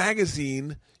a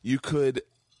magazine you could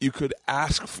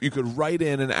write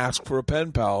in and ask for a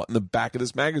pen pal in the back of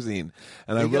this magazine.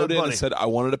 And I wrote in and said I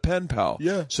wanted a pen pal.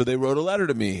 Yeah. So they wrote a letter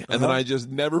to me, and then I just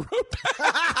never wrote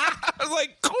back. I was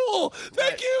like, cool,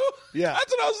 thank you. Yeah.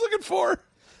 That's what I was looking for.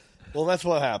 Well, that's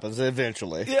what happens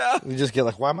eventually. Yeah. You just get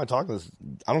like, why am I talking to this?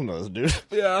 I don't know this dude.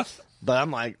 Yeah. But I'm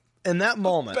like, in that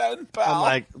moment, pen pal. I'm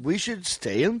like, we should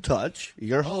stay in touch.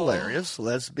 You're hilarious.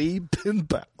 Let's be pen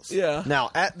pals. Yeah.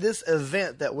 Now, at this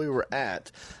event that we were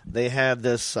at, they had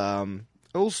this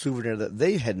little souvenir that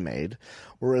they had made,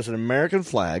 where it was an American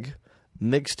flag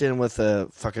mixed in with a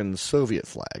fucking Soviet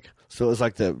flag. So it was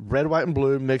like the red, white, and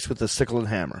blue mixed with the sickle and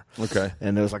hammer. Okay.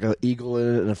 And there was like an eagle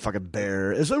in it and a fucking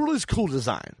bear. It's a really cool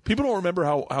design. People don't remember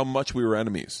how much we were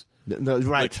enemies. No,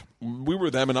 right. Like, we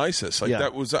were them and ISIS. Like, Yeah.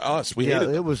 that was us. We Yeah, hated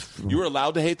them. it was. You were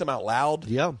allowed to hate them out loud.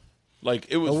 Yeah. Like,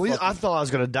 it was. I thought I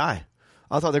was going to die.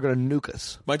 I thought they were going to nuke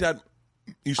us. My dad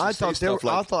used to I say thought stuff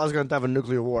like, I thought I was going to have a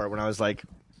nuclear war when I was like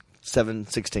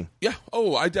 16. yeah.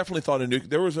 Oh, I definitely thought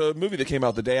there was a movie that came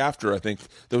out the day after, I think,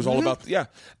 that was all about, yeah.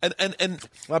 And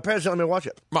My parents didn't let me watch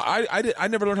it. I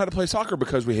never learned how to play soccer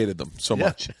because we hated them so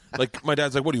much. Like, my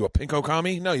dad's like, what are you, a pinko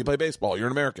commie? No, you play baseball. You're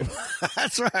an American.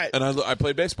 That's right. And I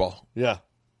played baseball. Yeah.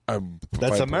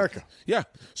 That's America. Yeah.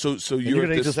 So You're you're going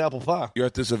to at eat this apple pie. You're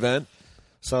at this event.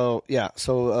 So, yeah.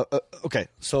 So, okay.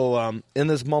 So, in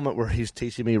this moment where he's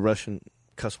teaching me Russian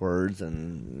cuss words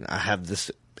and I have this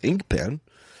ink pen,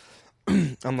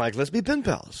 I'm like, let's be pen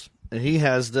pals. And he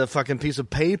has the fucking piece of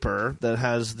paper that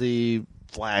has the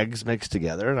flags mixed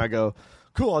together. And I go,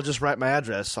 cool, I'll just write my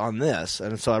address on this.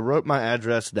 And so I wrote my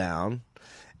address down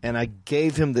and I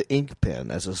gave him the ink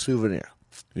pen as a souvenir.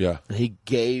 Yeah. And he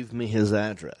gave me his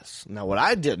address. Now, what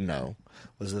I didn't know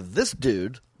was that this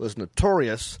dude was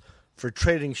notorious for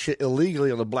trading shit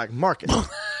illegally on the black market.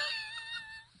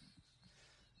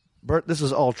 Bert, this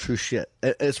is all true shit.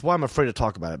 It's why I'm afraid to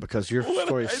talk about it, because your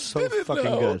story is so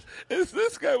fucking good. Is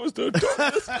this guy was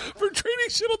notorious for trading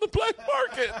shit on the black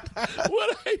market.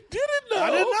 What I didn't know. I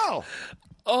didn't know.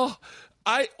 Oh,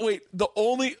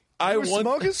 You were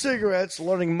smoking cigarettes,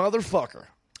 learning motherfucker.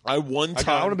 I one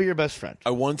time I want to be your best friend. I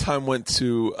one time went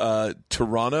to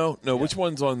Toronto. No, which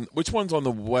one's on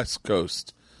the West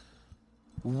Coast?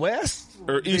 West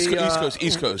Or East Coast?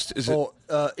 East Coast. Is it?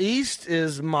 East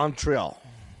is Montreal.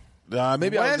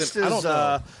 Maybe West I don't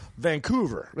know. is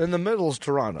Vancouver. In the middle is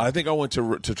Toronto. I think I went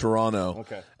to Toronto.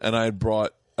 Okay. And I had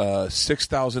brought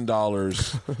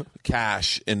 $6,000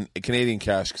 cash in Canadian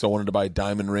cash because I wanted to buy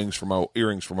diamond earrings for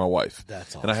my wife.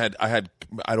 That's awesome. And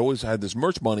I'd always had this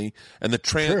merch money, and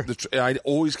I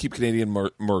always keep Canadian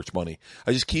merch money.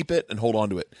 I just keep it and hold on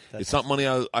to it. It's not money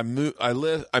I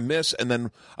miss, and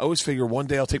then I always figure one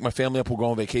day I'll take my family up, we'll go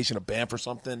on vacation to Banff or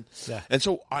something. Yeah. And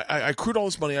so I accrued all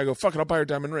this money. I go, fuck it, I'll buy her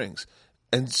diamond rings.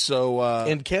 And so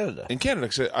in Canada,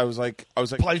 'cause I was like,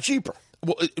 probably cheaper.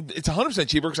 well, it's 100%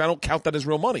 cheaper because I don't count that as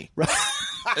real money. Right.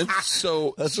 And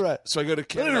so that's right. So I go to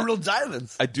Canada. They're real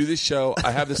diamonds. I do this show.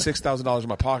 I have the $6,000 in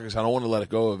my pocket because I don't want to let it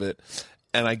go of it.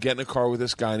 And I get in a car with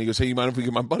this guy, and he goes, hey, you mind if we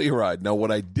give my buddy a ride? Now,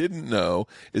 what I didn't know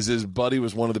is his buddy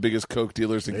was one of the biggest Coke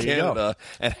dealers in Canada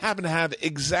and happened to have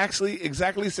exactly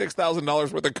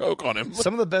 $6,000 worth of Coke on him.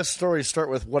 Some of the best stories start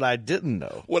with what I didn't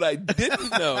know. What I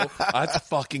didn't know, that's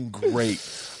fucking great.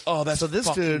 Oh, that's so this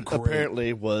fucking dude great.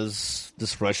 apparently was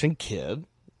this Russian kid.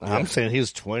 Yeah. I'm saying he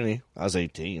was 20. I was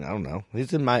 18. I don't know.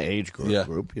 He's in my age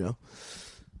group, you know.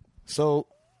 So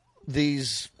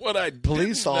these What I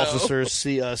police didn't know. officers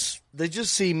see us. They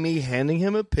just see me handing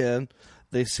him a pen.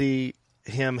 They see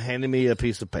him handing me a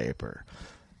piece of paper.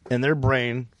 In their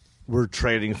brain, we're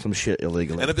trading some shit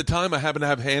illegally. And at the time, I happen to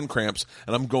have hand cramps,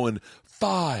 and I'm going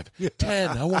 5,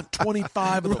 10. I want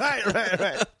 25 of them.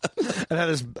 Right. And had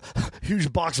this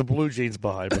huge box of blue jeans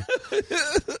behind me.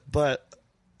 But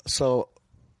so,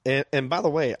 and by the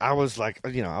way, I was like,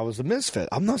 you know, I was a misfit.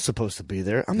 I'm not supposed to be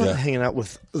there. I'm not Yeah. hanging out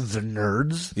with the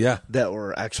nerds. Yeah. That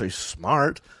were actually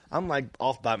smart. I'm like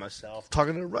off by myself,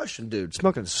 talking to a Russian dude,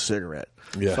 smoking a cigarette.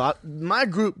 Yeah. So my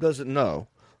group doesn't know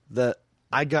that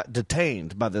I got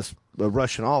detained by this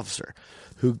Russian officer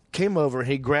who came over.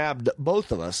 He grabbed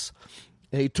both of us.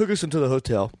 And he took us into the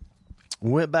hotel,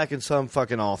 went back in some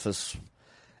fucking office,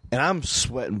 and I'm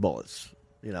sweating bullets.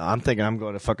 You know, I'm thinking I'm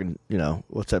going to fucking, you know,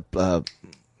 what's that? God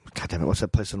damn it, what's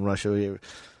that place in Russia?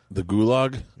 The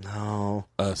Gulag? No.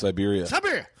 Siberia.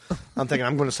 Siberia! I'm thinking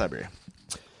I'm going to Siberia.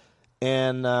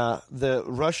 And the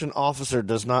Russian officer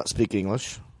does not speak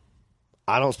English.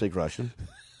 I don't speak Russian.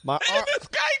 This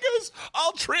guy goes,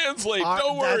 I'll translate.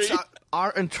 Don't worry.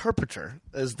 Our interpreter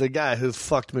is the guy who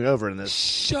fucked me over in this.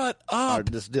 Shut up.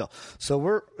 This deal.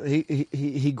 So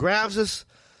he grabs us,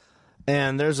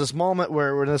 and there's this moment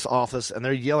where we're in this office, and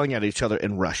they're yelling at each other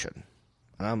in Russian,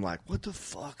 and I'm like, "What the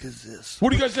fuck is this?"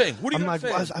 What are you guys saying? What are you I'm guys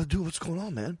like, saying? "Dude, what's going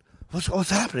on, man? What's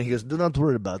happening?" He goes, "Do not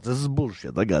worry about it. This is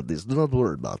bullshit. I got this. Do not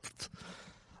worry about it."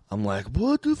 I'm like,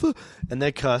 "What the fuck?" And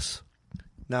they cuss.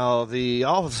 Now the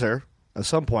officer at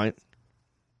some point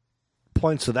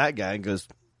points to that guy and goes,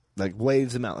 like,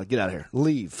 waves him out, like, get out of here,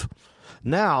 leave.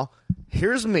 Now,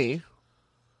 here's me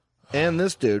and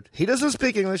this dude. He doesn't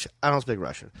speak English. I don't speak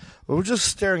Russian. But we're just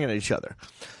staring at each other.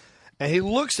 And he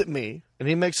looks at me, and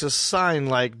he makes a sign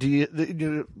like,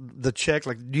 the check,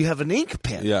 like, do you have an ink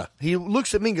pen? Yeah. He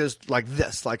looks at me and goes like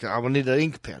this, like, I will need an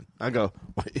ink pen. I go,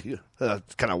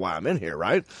 that's kind of why I'm in here,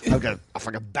 right? I've got a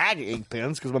fucking bag of ink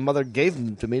pens because my mother gave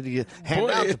them to me to hand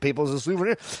out to people as a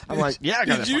souvenir. I'm like, yeah, I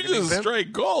got a You fucking ink just pen.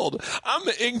 straight gold. I'm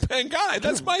the ink pen guy.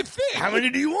 That's my thing. How many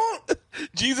do you want?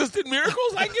 Jesus did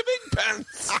miracles. I give ink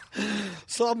pens.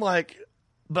 So I'm like,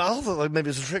 but I also like maybe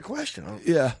it's a trick question.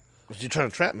 Yeah. Was you trying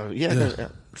to trap me? Yeah.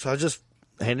 So I just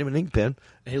handed him an ink pen,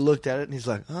 and he looked at it, and he's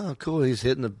like, oh, cool. He's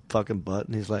hitting the fucking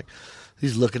button. He's like,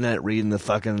 he's looking at it, reading the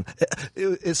fucking,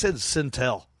 it said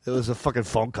Centel. It was a fucking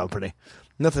phone company.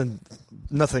 Nothing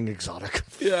exotic.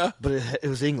 Yeah. But it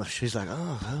was English. He's like,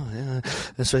 oh, yeah.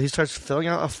 And so he starts filling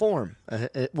out a form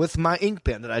with my ink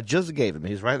pen that I just gave him.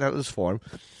 He's writing out this form,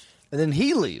 and then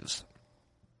he leaves.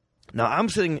 Now, I'm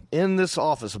sitting in this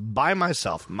office by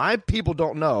myself. My people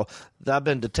don't know that I've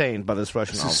been detained by this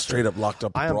Russian This officer. is straight up locked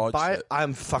up abroad shit.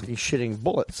 I'm fucking shitting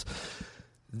bullets.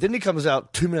 Then he comes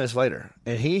out 2 minutes later,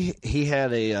 and he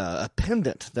had a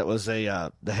pendant that was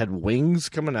that had wings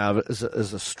coming out of it. It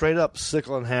was a straight up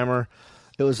sickle and hammer.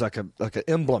 It was like an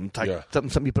emblem type,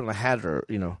 something you put on a hat, or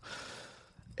you know.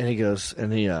 And he goes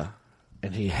and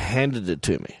he handed it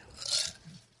to me,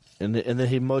 and then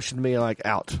he motioned me like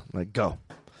out, like go.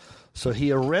 So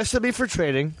he arrested me for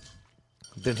trading.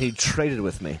 Then he traded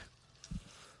with me.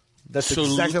 That's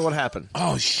exactly what happened.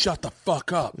 Oh, shut the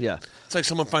fuck up. Yeah. It's like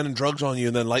someone finding drugs on you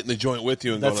and then lighting the joint with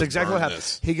you and That's going, exactly what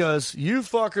happened. He goes, you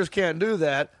fuckers can't do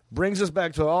that. Brings us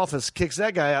back to the office, kicks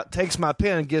that guy out, takes my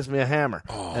pen, and gives me a hammer.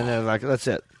 Oh. And then, like, that's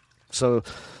it. So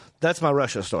that's my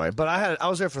Russia story. But I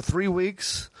was there for 3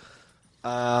 weeks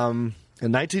in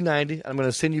 1990. I'm going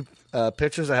to send you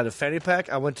pictures. I had a fanny pack.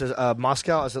 I went to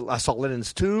Moscow. I saw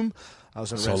Lenin's tomb. I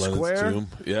was in Red Square. Tomb.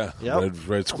 Yeah, Yep.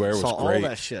 Red Square was saw great. all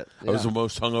that shit. I was the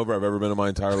most hungover I've ever been in my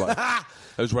entire life. That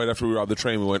was right after we robbed the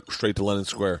train. We went straight to Lenin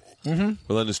Square.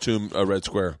 Mm-hmm. Lenin's tomb, Red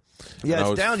Square. Yeah,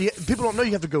 it's down. People don't know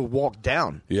you have to go walk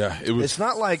down. Yeah, it was. It's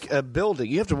not like a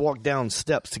building. You have to walk down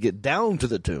steps to get down to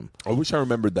the tomb. I wish I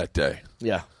remembered that day.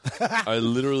 Yeah. I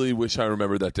literally wish I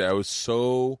remembered that day. I was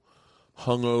so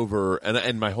hungover,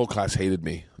 and my whole class hated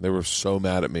me. They were so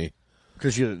mad at me.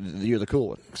 Because you're the cool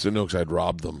one. Because I'd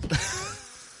robbed them.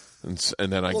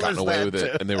 And then I got away with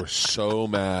it, and they were so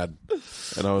mad.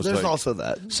 And I was There's like, also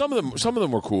that. Some of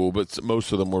them were cool, but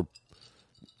most of them were,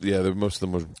 most of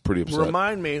them were pretty upset.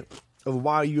 Remind me of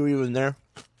why you were even there.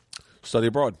 Study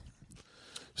abroad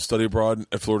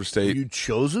at Florida State. Were you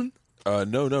chosen?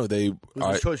 No, they. It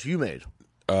was a choice you made.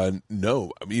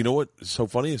 No, I mean, you know what's so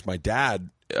funny is my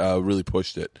dad really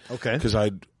pushed it. Okay. Because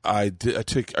I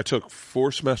took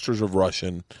 4 semesters of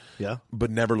Russian. Yeah. But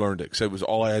never learned it because it was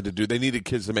all I had to do. They needed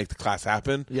kids to make the class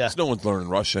happen. Yeah. So no one's learning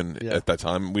Russian at that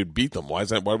time. We'd beat them. Why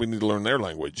do we need to learn their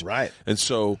language? Right. And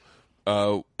so,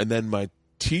 and then my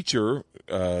teacher,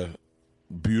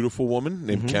 beautiful woman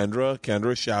named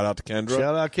Kendra. Shout out to Kendra.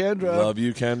 Shout out, Kendra. Love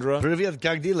you, Kendra. Привет,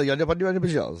 как дела? Я не понимаю,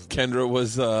 пожалуйста. Kendra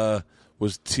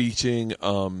was teaching.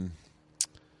 I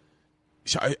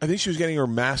think she was getting her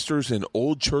master's in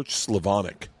Old Church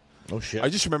Slavonic. Oh shit! I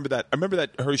just remember that. I remember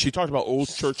that she talked about Old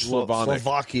Church Slavonic,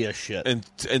 Slovakia shit, and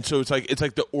so it's like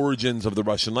the origins of the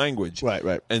Russian language,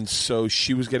 right. And so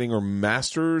she was getting her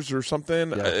master's or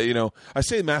something. Yeah. I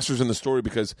say master's in the story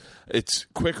because it's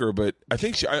quicker, but I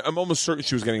think I'm almost certain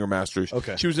she was getting her master's.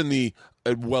 Okay, she was in the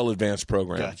well advanced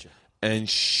program. Gotcha. And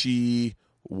she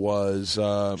was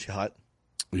she hot?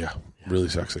 Yeah, really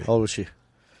sexy. How old was she?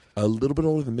 A little bit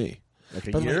older than me.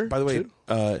 Like a year? By the way,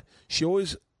 she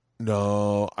always.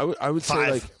 No, I would say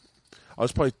 5. like I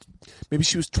was probably maybe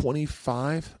she was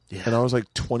 25 Yeah. and I was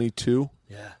like 22.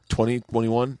 Yeah. 20,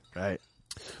 21. Right.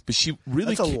 But she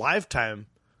really That's a lifetime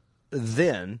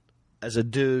then as a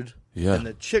dude Yeah. and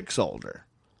the chick's older.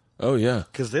 Oh yeah.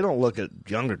 Because they don't look at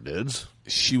younger dudes.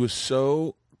 She was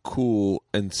so cool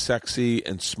and sexy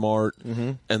and smart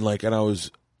and I was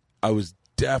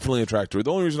definitely attracted to her.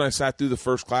 The only reason I sat through the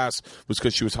first class was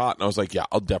because she was hot and I was like, yeah,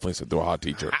 I'll definitely sit through a hot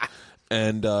teacher.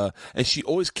 And she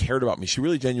always cared about me. She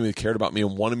really genuinely cared about me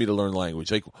and wanted me to learn the language.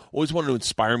 Like, always wanted to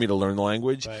inspire me to learn the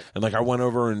language. Right. And I went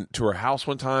over to her house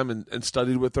one time and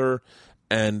studied with her.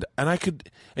 And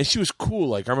she was cool.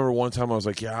 Like, I remember one time I was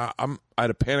like, yeah, I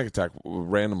had a panic attack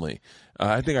randomly.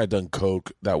 I think I'd done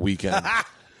coke that weekend.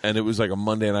 And it was like a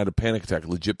Monday and I had a panic attack,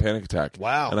 legit panic attack.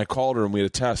 Wow. And I called her and we had a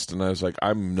test and I was like,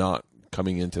 I'm not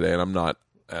coming in today and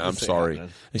I'm sorry.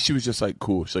 And she was just like,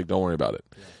 cool. She's like, don't worry about it.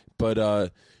 Yeah.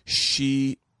 But,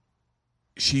 she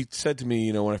said to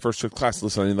me, when I first took class,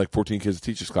 listen, I need like 14 kids to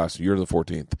teach this class. You're the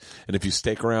 14th. And if you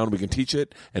stick around, we can teach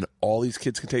it, and all these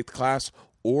kids can take the class,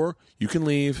 or you can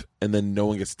leave, and then no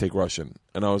one gets to take Russian.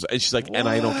 And she's like, and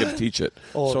I don't get to teach it.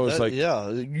 Oh, so I was like, yeah,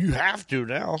 you have to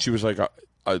now. She was like,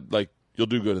 you'll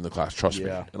do good in the class, trust me.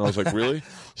 And I was like, really?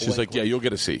 She's like, yeah, you'll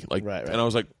get a C. Like, right. And I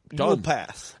was like, done. You'll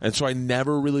pass. And so I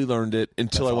never really learned it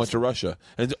until I went to Russia.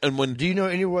 And when do you know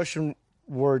any Russian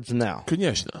words now?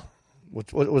 Конечно. What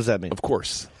does that mean? Of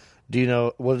course. Do you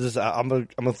know what is? I'm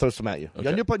gonna throw some at you. Okay.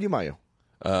 Я не понимаю.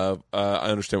 I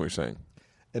understand what you're saying.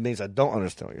 It means I don't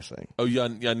understand what you're saying. Oh, я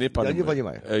не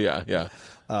понимаю. Yeah.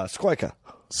 Сколько?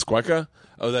 Skwaika?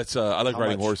 Oh, that's I like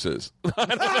riding much? horses. Oh,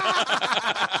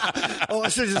 I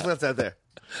should have just left that there.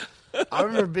 I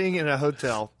remember being in a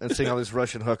hotel and seeing all these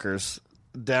Russian hookers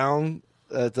down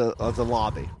at the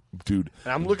lobby. Dude,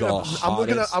 And I'm looking up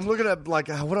like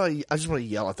what do I just want to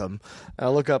yell at them. And I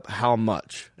look up how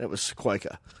much. It was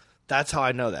Skwaika. That's how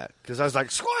I know that because I was like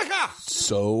Skwaika.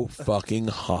 So fucking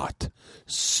hot.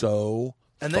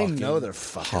 And they know they're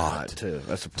fucking hot too.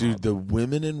 That's a problem. Dude, the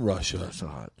women in Russia so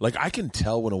hot. Like I can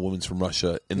tell when a woman's from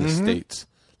Russia in the States.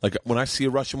 Like when I see a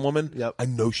Russian woman, Yep. I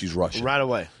know she's Russian. Right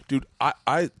away. Dude,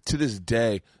 I to this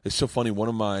day, it's so funny. One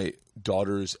of my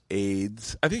daughter's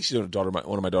aides, I think she's one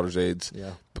of my daughter's aides.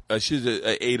 Yeah. She's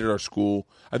an aide at our school.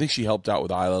 I think she helped out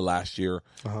with Isla last year.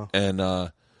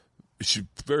 And she's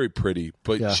very pretty,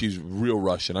 but she's real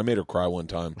Russian. I made her cry one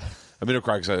time. I made her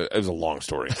cry because it was a long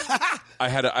story. I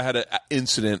had an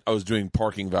incident. I was doing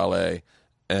parking valet,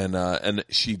 and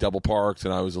she double parked,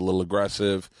 and I was a little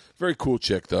aggressive. Very cool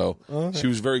chick, though. Okay. She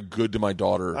was very good to my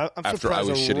daughter I'm after I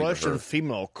was surprised shitting a to Russian her.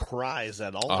 female cries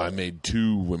at all. I made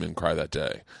 2 women cry that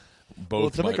day.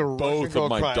 Both to make a Russian of girl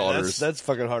my cry, daughters. That's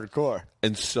fucking hardcore.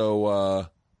 And so,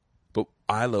 but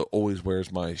Isla always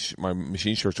wears my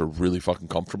machine shirts are really fucking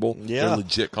comfortable. Yeah. They're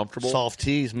legit comfortable. Soft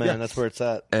tees, man. Yeah. That's where it's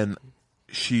at. And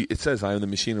it says I am the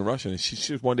machine in Russian. And she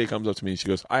just one day comes up to me and she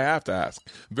goes, I have to ask.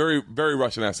 Very, very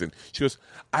Russian accent. She goes,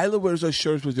 Isla wears those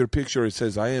shirts with your picture. It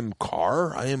says, I am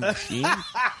car. I am machine.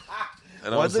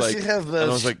 And Why does she have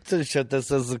the t-shirt that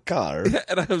says the car?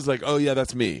 And I was like, oh, yeah,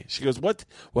 that's me. She goes, what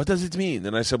does it mean?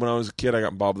 And I said, when I was a kid, I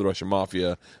got involved with the Russian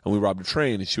mafia, and we robbed a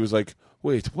train. And she was like,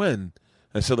 wait, when? And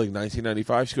I said, like,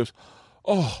 1995. She goes,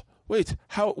 oh, wait,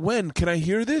 when? Can I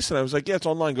hear this? And I was like, yeah, it's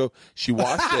online. She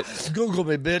watched it. Google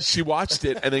me, bitch. She watched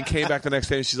it and then came back the next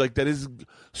day, and she's like, that is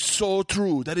so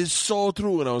true. That is so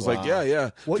true. And I was like, yeah.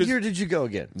 What year did you go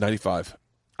again? 95.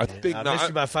 I think I missed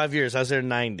you by 5 years. I was there in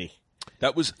 90.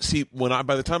 That was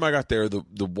by the time I got there,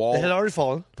 the wall It had already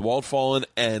fallen. The wall had fallen,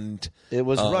 and it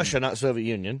was Russia, not Soviet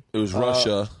Union. It was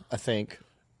Russia, I think.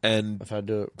 And if I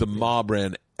do it, the mob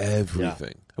ran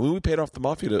everything. Yeah. I mean, we paid off the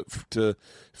mafia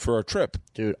for our trip.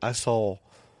 Dude, I saw.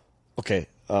 Okay,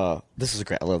 this is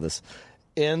great. I love this.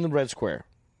 in the Red Square.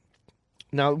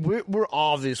 Now, we're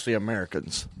obviously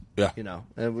Americans. Yeah. You know,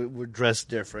 and we're dressed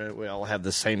different. We all have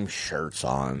the same shirts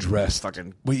on. Dressed.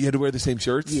 Fucking. Wait, you had to wear the same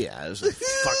shirts? Yeah, it was a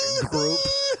fucking group.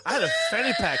 I had a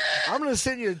fanny pack. I'm going to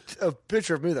send you a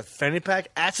picture of me with a fanny pack,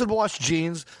 acid wash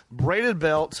jeans, braided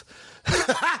belt.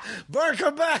 Bert,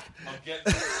 come back. I'm getting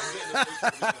this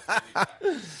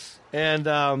picture.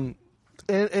 And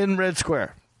in Red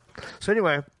Square. So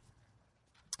anyway,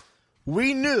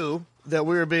 we knew that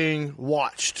we were being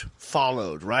watched,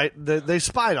 followed, right? They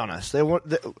spied on us.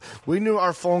 We knew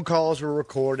our phone calls were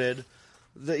recorded.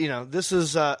 This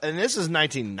is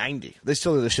 1990. They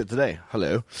still do this shit today.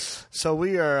 Hello. So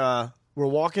we're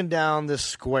walking down this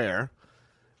square,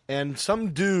 and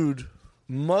some dude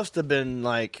must have been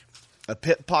like a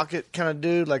pickpocket kind of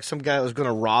dude, like some guy that was going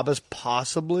to rob us,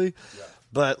 possibly. Yeah.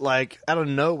 But like out of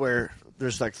nowhere,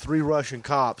 there's like 3 Russian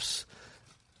cops.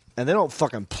 And they don't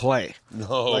fucking play.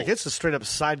 No. Like, it's a straight-up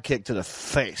sidekick to the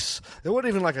face. It wasn't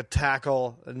even like a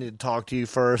tackle. I need to talk to you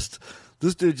first.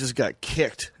 This dude just got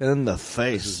kicked in the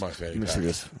face. This is my fanny Let me pack. see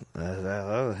this.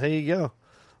 Here you go. Well,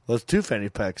 there's 2 fanny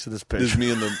packs in this picture. This is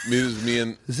me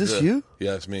and Is this you?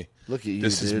 Yeah, it's me. Look at you,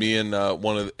 This is dude. me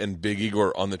and Big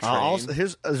Igor on the train.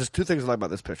 There's 2 things I like about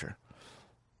this picture.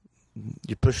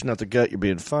 You're pushing out the gut. You're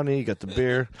being funny. You got the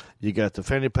beer. You got the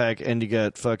fanny pack. And you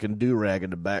got fucking do-rag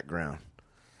in the background.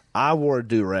 I wore a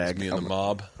do-rag. Me and the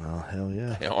mob. Oh, hell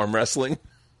yeah. Yeah, arm wrestling.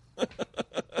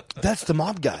 That's the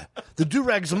mob guy. The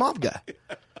do-rag's the mob guy.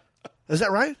 Is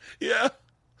that right? Yeah.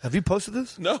 Have you posted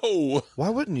this? No. Why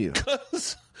wouldn't you?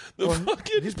 Because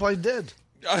He's probably dead.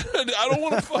 I don't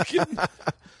want to fucking.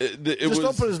 Just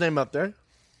don't put his name up there.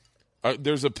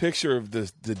 There's a picture of the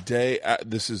day.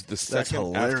 This is the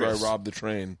second after I hilarious. robbed the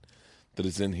train that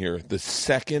is in here. The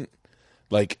second,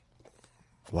 like.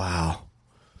 Wow.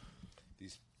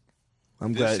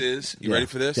 I'm This glad. is. You ready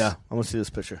for this? Yeah, I want to see this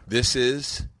picture. This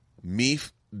is me.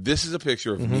 This is a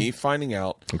picture of me finding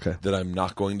out Okay. that I'm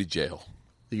not going to jail.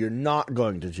 You're not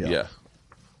going to jail. Yeah.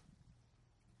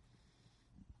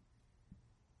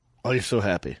 Oh, you're so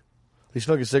happy. You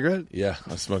smoking a cigarette? Yeah.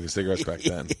 I was smoking cigarettes back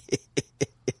then.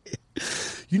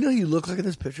 You know who you look like in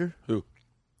this picture? Who?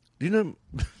 You know,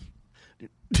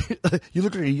 you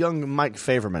look like a young Mike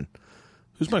Favorman.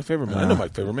 Who's Mike Favorman? I know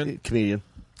Mike Favorman. Comedian.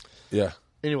 Yeah.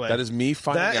 Anyway, That is me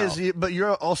finding out. But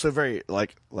you're also very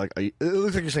like. It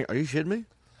looks like you're saying, "Are you shitting me?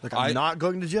 Like I'm not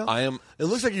going to jail." I am. It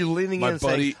looks like you're leaning My in and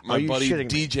buddy, saying, "Are you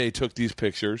shitting me?" DJ took these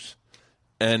pictures,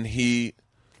 and he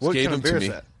What gave kind them of to beer me.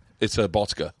 is that? It's a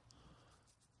Baltica.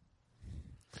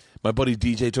 My buddy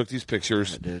DJ took these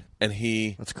pictures, dude. and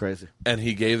he That's crazy.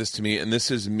 gave this to me, and this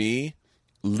is me,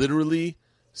 literally,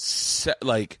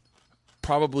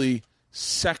 probably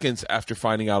seconds after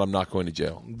finding out I'm not going to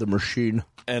jail, The machine.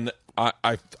 and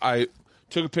I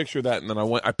took a picture of that, and then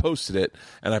I posted it,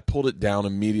 and I pulled it down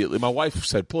immediately. My wife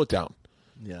said, "Pull it down."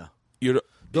 Yeah.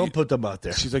 Don't put them out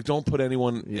there. She's like, "Don't put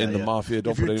anyone in the mafia.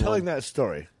 Don't if put you're anyone." telling that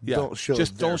story, don't show.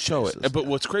 Just their don't show faces. it. But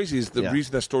what's crazy is the Yeah.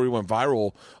 reason that story went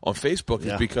viral on Facebook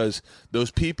Yeah. is because those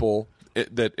people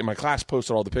that in my class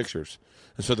posted all the pictures,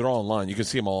 and so they're all online. You can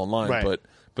see them all online. Right.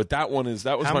 But that was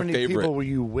How my many favorite. people were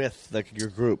you with? Like your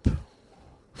group?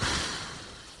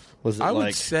 Was it I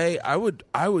like?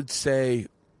 would say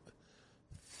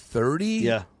 30.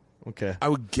 Yeah. Okay. I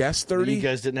would guess 30. You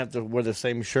guys didn't have to wear the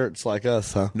same shirts like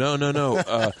us, huh? No.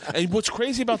 And what's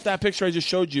crazy about that picture I just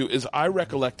showed you is I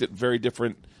recollect it very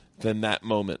different than that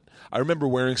moment. I remember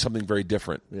wearing something very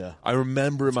different. Yeah. I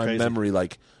remember in my crazy. memory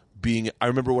I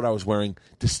remember what I was wearing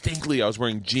distinctly. I was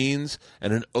wearing jeans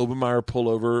and an Obermeyer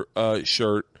pullover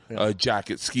shirt,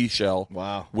 jacket, ski shell.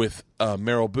 Wow. With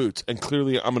Merrill boots. And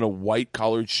clearly I'm in a white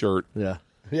collared shirt. Yeah.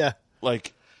 Yeah.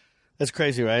 Like, That's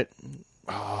crazy, right?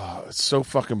 it's so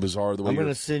fucking bizarre the way I'm you're...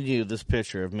 going to send you this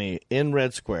picture of me in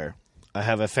Red Square. I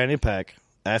have a fanny pack,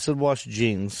 acid wash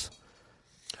jeans.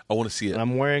 I want to see it. And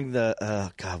I'm wearing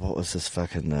the God. What was this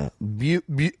fucking? Do you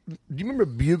remember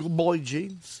Bugle Boy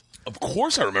jeans? Of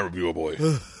course I remember Bugle Boy.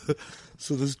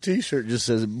 So this T-shirt just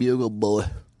says Bugle Boy.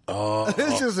 Oh,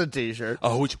 it's just a T-shirt.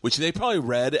 Oh, which they probably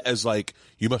read as like,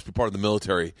 you must be part of the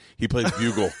military. He plays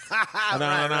bugle. Here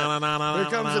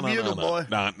comes the Bugle Boy.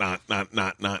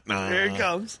 Here he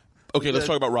comes. Okay, let's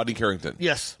talk about Rodney Carrington.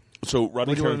 Yes. So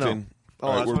Rodney What do you wanna Carrington. know? All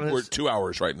right, that's what it we're is? 2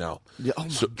 hours right now. Yeah. Oh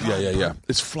my God. Yeah.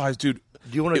 It's flies, dude.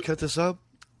 Do you want to cut this up?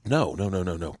 No.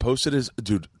 Post it as,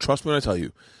 dude. Trust me when I tell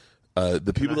you.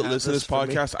 The people that have listen to this this for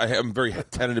me? podcast, I am very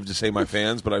tentative to say my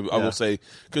fans, but I will say,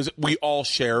 because we all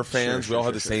share fans, we all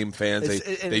have the same fans. They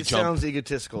It jump. sounds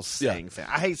egotistical saying fan.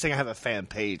 I hate saying I have a fan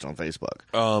page on Facebook.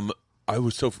 I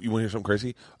was so. You want to hear something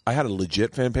crazy? I had a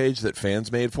legit fan page that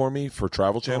fans made for me for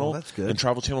Travel Channel. Oh, that's good. And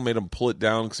Travel Channel made them pull it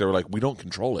down because they were like, "We don't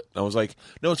control it." And I was like,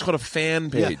 "No, it's called a fan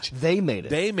page." Yeah, they made it.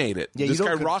 They made it. Yeah, this you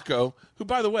guy don't Rocco, who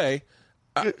by the way,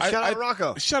 Shout out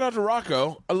Rocco. Shout out to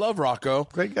Rocco. I love Rocco.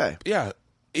 Great guy. Yeah.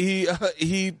 He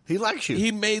likes you.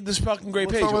 He made this fucking great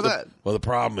What's page. wrong with that? Well, the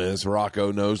problem is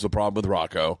Rocco knows the problem with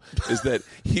Rocco is that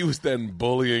he was then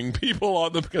bullying people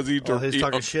on them because he's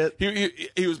talking shit.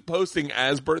 He was posting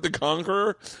as Bert the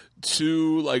Conqueror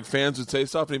to like fans would say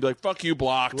stuff and he'd be like, "Fuck you,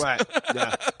 blocked." Right.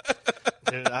 Yeah.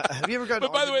 Dude, have you ever gotten?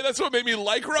 But by the way, that's what made me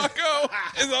like Rocco.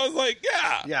 Is I was like,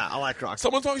 yeah, I like Rocco.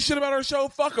 Someone talking shit about our show.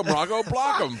 Fuck him, Rocco.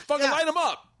 Block him. Fucking light him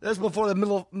up. That's before the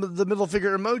middle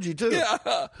finger emoji too. Yeah.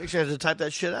 Actually, I had to type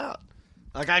that shit out.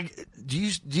 Like, do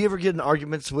you ever get in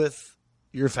arguments with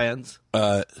your fans?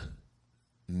 No.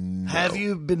 Have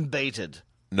you been baited?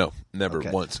 No, never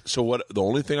once. So what? The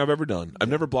only thing I've ever done, I've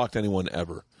never blocked anyone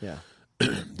ever. Yeah.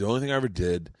 The only thing I ever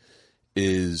did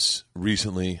is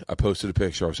recently I posted a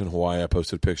picture. I was in Hawaii. I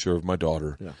posted a picture of my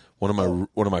daughter. Yeah. One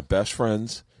of my best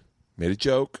friends made a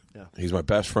joke. Yeah. He's my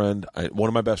best friend. One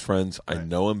of my best friends. I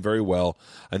know him very well.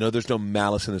 I know there's no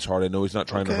malice in his heart. I know he's not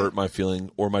trying to hurt my feeling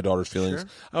or my daughter's feelings. Sure.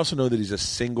 I also know that he's a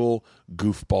single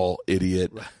goofball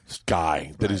idiot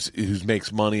guy that who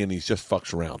makes money and he just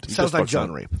fucks around. He Sounds just like fucks Jon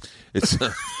around. Reep. It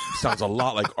sounds a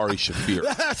lot like Ari Shaffir.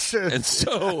 That's true.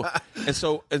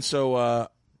 And so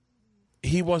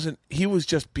he wasn't. He was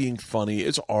just being funny.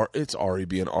 It's Ari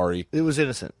being Ari. It was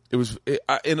innocent. It was.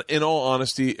 In all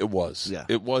honesty, it was. Yeah.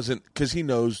 It wasn't because he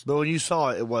knows. But when you saw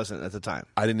it, it wasn't at the time.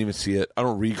 I didn't even see it. I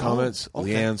don't read comments.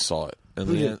 okay. Leanne saw it, and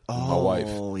Who Leanne, did? my wife.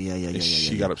 Oh, yeah.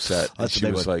 She got upset. And That's a she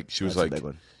big was one. like, That's a big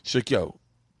one. she's like, yo, What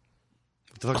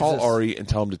the fuck is call this? Ari and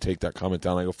tell him to take that comment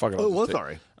down. I go, fuck it. Oh, I'll it was just take-"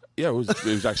 Ari. Yeah, it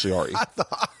was actually Ari.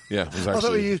 Yeah, it was I thought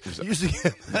actually. we it was used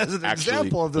him as an actually-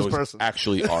 example of this it was person.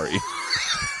 Actually, Ari.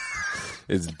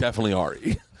 It's definitely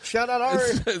Ari. Shout out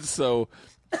Ari. So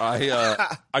I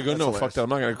go, no, hilarious. fuck that. I'm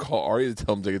not going to call Ari to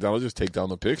tell him to take it down. I'll just take down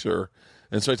the picture.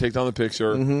 And so I take down the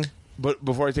picture. Mm-hmm. But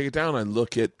before I take it down, I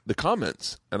look at the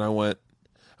comments. And I went,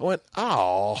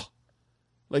 oh.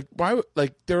 Like, why?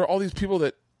 Like, there are all these people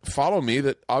that follow me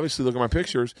that obviously look at my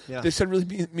pictures. Yeah. They said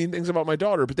really mean things about my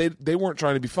daughter, but they weren't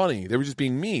trying to be funny. They were just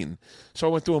being mean. So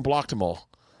I went through and blocked them all.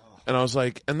 And I was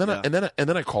like, and then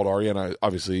I called Ari, and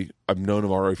I've known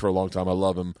him Ari for a long time. I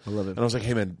love him. And I was like,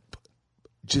 hey man,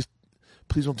 just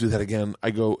please don't do that again. I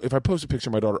go, if I post a picture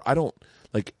of my daughter, I don't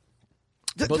like.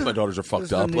 Both my daughters are fucked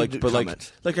there's no up. need to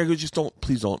comment. I go, just don't,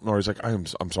 please don't. And Ari's like, I'm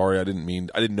sorry, I didn't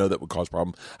know that would cause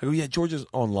problem. I go, yeah, Georgia's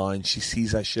online. She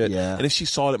sees that shit. Yeah. And if she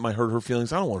saw it, it might hurt her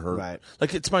feelings. I don't want her. Right.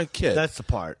 Like, it's my kid. That's the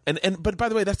part. But by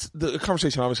the way, that's the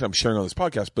conversation obviously I'm sharing on this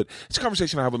podcast, but it's a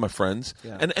conversation I have with my friends.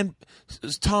 Yeah. And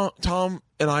Tom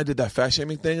and I did that fat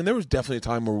shaming thing, and there was definitely a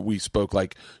time where we spoke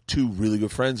like two really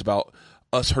good friends about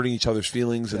us hurting each other's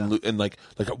feelings, and like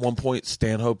at one point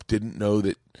Stanhope didn't know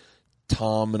that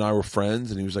Tom and I were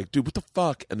friends, and he was like, dude, what the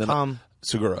fuck? And then Tom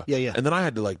Segura. Yeah. And then I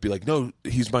had to like be like, no,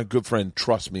 he's my good friend,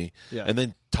 trust me. Yeah. And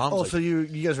then Tom's like, so you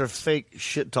guys are fake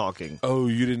shit talking. oh,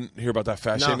 you didn't hear about that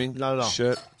fat No, shaming? not at all.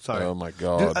 Shit. Sorry. Oh my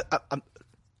God. Dude,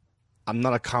 I'm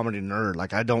not a comedy nerd.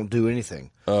 Like, I don't do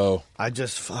anything. Oh. I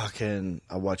just I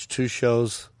watch 2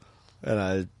 shows and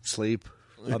I sleep.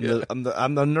 I'm the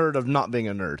nerd of not being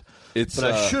a nerd. But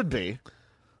I should be.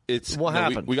 It's what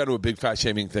happened. We got to a big fat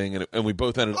shaming thing, and we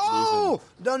both ended up losing.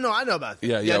 Oh no, I know about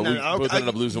that. Yeah, we both ended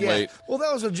up losing weight. Well,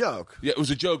 that was a joke. Yeah, it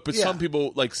was a joke, but Yeah. some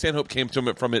people, like Stanhope, came to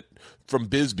him from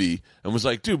Bisbee and was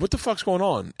like, dude, what the fuck's going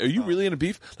on? Are you really in a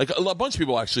beef? Like, a bunch of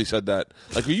people actually said that.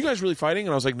 Like, are you guys really fighting?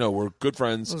 And I was like, no, we're good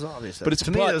friends. It was obvious. But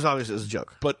To me, it was obvious it was a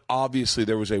joke. But obviously,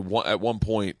 there was at one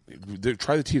point,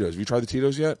 try the Tito's. Have you tried the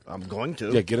Tito's yet? I'm going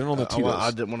to. Yeah, get in on the Tito's.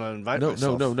 I didn't want to invite No,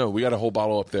 myself. no. We got a whole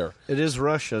bottle up there. It is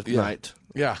Russia night.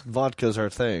 Yeah. Vodka's our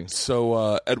thing.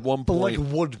 So at one But point, like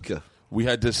vodka. we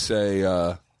had to say,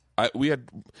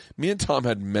 me and Tom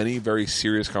had many very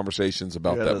serious conversations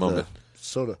about that moment.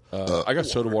 Soda. I got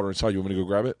soda water inside. You want me to go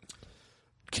grab it?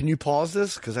 Can you pause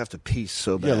this? Because I have to pee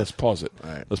so bad. Yeah, let's pause it. All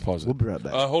right. Let's pause it. We'll be right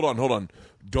back. Hold on.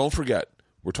 Don't forget,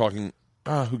 we're talking.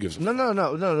 Who gives a fuck?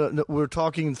 No. We're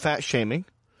talking fat shaming.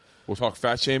 We'll talk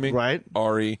fat shaming. Right.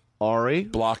 Ari.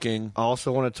 Blocking. I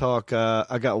also want to talk.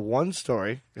 I got one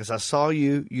story because I saw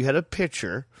you. You had a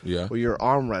picture. Yeah. Where you're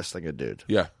arm wrestling a dude.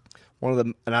 Yeah. One of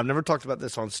them, and I've never talked about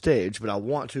this on stage, but I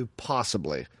want to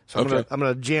possibly. So Okay. I'm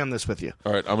gonna jam this with you.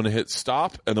 All right. I'm going to hit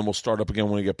stop, and then we'll start up again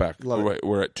when we get back. Love it.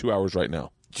 We're at 2 hours right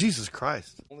now. Jesus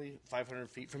Christ! Only 500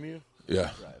 feet from you. Yeah.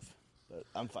 Drive, but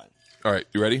I'm fine. All right.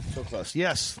 You ready? So close.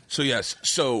 Yes.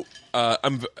 So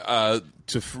I'm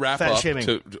to wrap Fat up. shaming.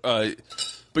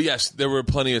 But yes, there were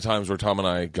plenty of times where Tom and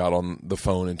I got on the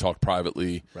phone and talked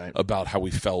privately about how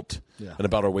we felt and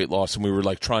about our weight loss, and we were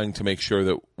like trying to make sure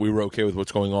that we were okay with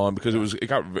what's going on because it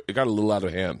got a little out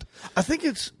of hand. I think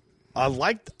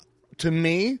to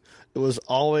me, it was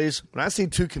always when I see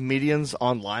two comedians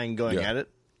online going at it,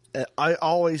 I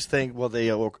always think, well,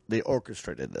 they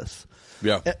orchestrated this.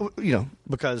 Yeah,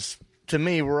 because to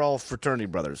me, we're all fraternity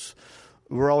brothers.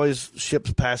 We're always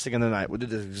ships passing in the night. We did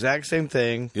the exact same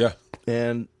thing. Yeah.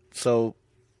 And so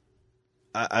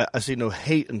I see no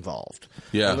hate involved.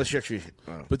 Yeah. Unless you actually.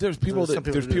 But there's people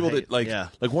that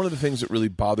like one of the things that really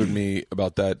bothered me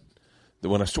about that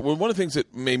when one of the things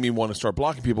that made me want to start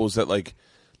blocking people is that like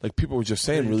people were just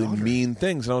saying really mean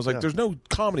things, and I was like, "There's no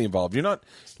comedy involved. You're not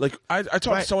like." I talked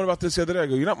to someone about this the other day. I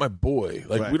go, "You're not my boy.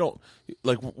 Like we don't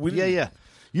like we." Yeah.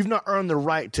 You've not earned the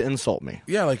right to insult me.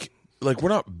 Yeah, like we're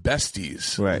not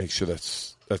besties. Right. Make sure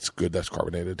that's good. That's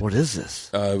carbonated. What is this?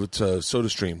 It's a Soda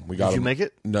Stream. We got. Did you make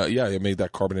it? No, yeah, I made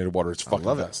that carbonated water. It's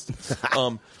fucking best.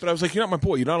 But I was like, you're not my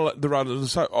boy. You're not the right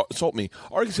to assault me.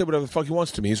 Or he can say whatever the fuck he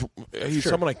wants to me. He's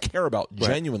someone I care about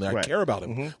genuinely. I care about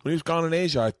him. When he was gone in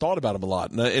Asia, I thought about him a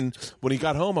lot. And when he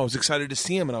got home, I was excited to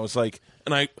see him. And I was like,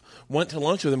 and I went to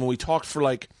lunch with him, and we talked for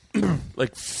like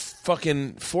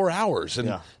fucking 4 hours.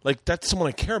 And like that's someone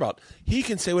I care about. He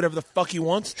can say whatever the fuck he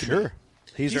wants to me.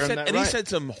 He said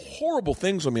some horrible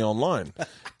things on me online,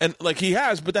 and like he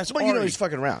has, but that's. Well, he's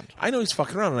fucking around. I know he's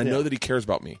fucking around, and I know that he cares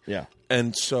about me. Yeah,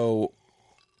 and so,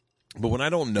 but when I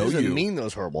don't know he doesn't mean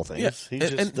those horrible things.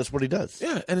 Yeah, that's what he does.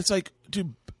 Yeah, and it's like,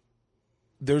 dude,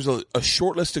 there's a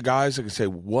short list of guys that can say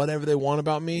whatever they want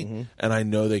about me, and I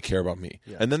know they care about me.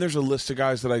 Yeah. And then there's a list of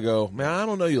guys that I go, man, I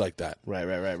don't know you like that.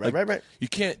 Right. You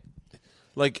can't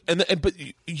like, but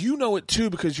you know it too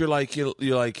because you're like.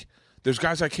 There's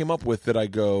guys I came up with that I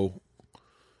can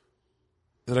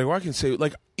say,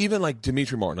 like, even like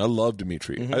Dimitri Martin. I love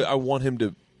Dimitri. I want him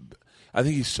to, I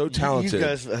think he's so talented. You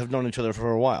guys have known each other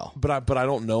for a while. But I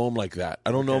don't know him like that.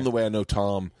 I don't know him the way I know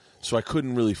Tom, so I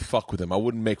couldn't really fuck with him. I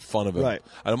wouldn't make fun of him. Right.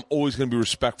 I'm always going to be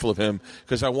respectful of him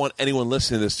because I want anyone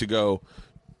listening to this to go,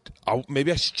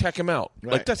 maybe I should check him out.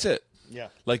 Right. Like, that's it. Yeah.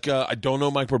 Like, I don't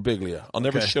know Mike Birbiglia. I'll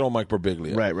never shit on Mike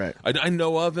Birbiglia. Right. I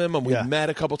know of him, and we've met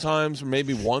a couple times, or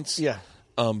maybe once. Yeah.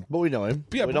 But we know him.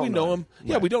 Yeah, we know him.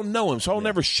 Yeah, we don't know him, so I'll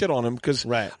never shit on him because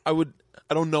I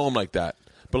don't know him like that.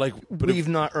 But we've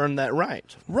not earned that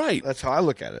right. Right. That's how I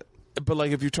look at it. But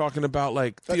like, if you're talking about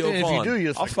like Theo if Von,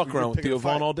 you do, I'll fuck around with Theo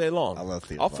Von all day long. I love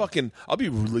Theo Von. I'll be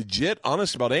legit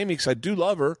honest about Amy because I do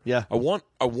love her. Yeah. I want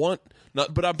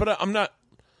not, but I'm not.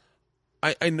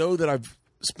 I know that I've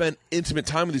spent intimate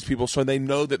time with these people, so they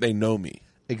know that they know me.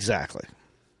 Exactly.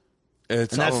 And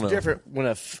that's different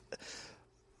when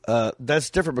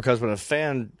that's different because when a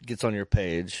fan gets on your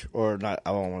page, or not,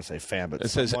 I don't want to say fan, but it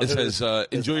says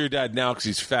enjoy your dad now because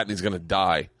he's fat and he's going to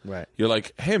die. Right. You're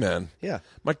like, hey man,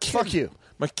 my kid, fuck you.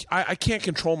 I can't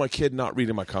control my kid not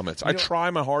reading my comments. I try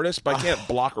my hardest, but I can't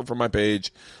block her from my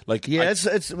page. Like, dude, I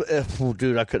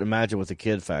couldn't imagine with the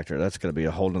kid factor. That's going to be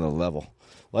a whole nother level.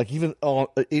 Like even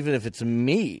if it's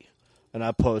me and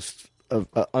I post an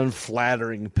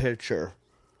unflattering picture,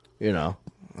 I'm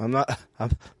not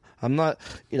a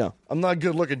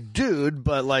good looking dude,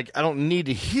 but like I don't need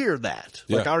to hear that.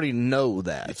 Like I already know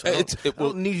that. So I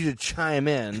don't need you to chime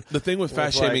in. The thing with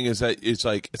fat shaming is that it's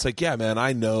like yeah, man,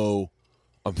 I know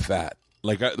I'm fat.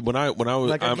 Like when I was,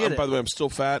 like, by the way, I'm still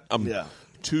fat. I'm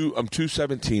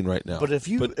 217 right now. But if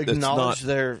you acknowledge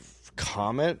their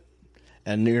comment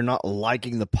and you're not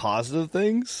liking the positive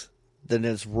things, then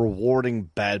it's rewarding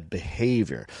bad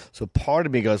behavior. So part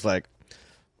of me goes like,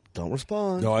 don't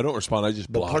respond. No, I don't respond. I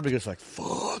just block. But part of me goes like,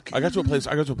 fuck. I got to a place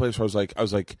where I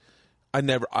was like, I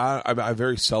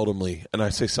very seldomly, and I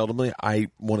say seldomly, I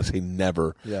want to say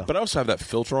never. Yeah. But I also have that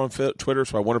filter on Twitter,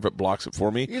 so I wonder if it blocks it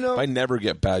for me. I never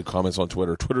get bad comments on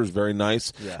Twitter. Twitter is very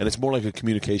nice, and it's more like a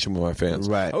communication with my fans.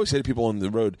 Right. I always say to people on the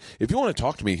road, if you want to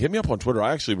talk to me, hit me up on Twitter.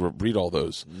 I actually read all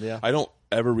those. Yeah. I don't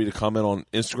ever read a comment on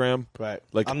Instagram. Right.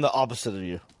 Like, I'm the opposite of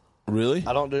you. Really?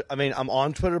 I'm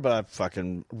on Twitter, but I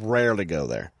fucking rarely go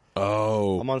there.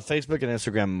 Oh. I'm on Facebook and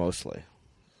Instagram mostly.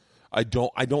 I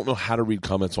don't know how to read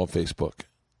comments on Facebook.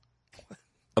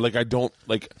 Like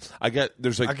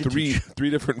there's like three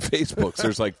different Facebooks.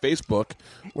 There's like Facebook.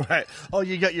 Right. Oh,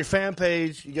 you got your fan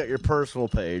page, you got your personal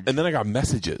page. And then I got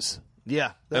messages.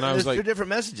 Yeah. And I was like, two different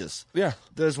messages. Yeah.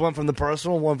 There's one from the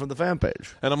personal, one from the fan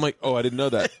page. And I'm like, oh, I didn't know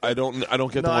that. I don't get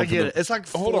the one. I get it. It's like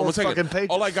four fucking pages.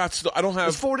 All I got, I don't have.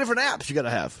 There's 4 different apps you got to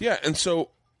have. Yeah, and so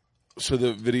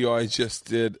the video I just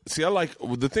did. See,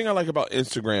 the thing I like about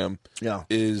Instagram. Yeah.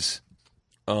 Is,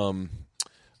 oh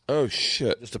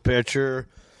shit, just a picture.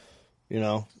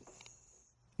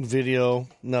 video.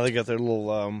 Now they got their little,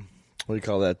 what do you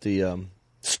call that? The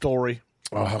story.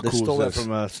 Oh, how They cool stole is that this?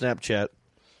 from Snapchat.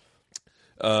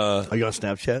 Are you on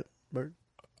Snapchat, Bert?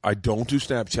 I don't do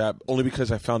Snapchat only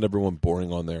because I found everyone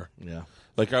boring on there. Yeah.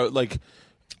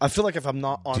 I feel like if I'm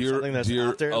not on something that's dear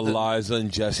out there, Eliza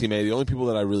and Jessie May. The only people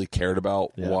that I really cared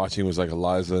about watching was like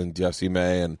Eliza and Jessie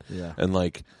May and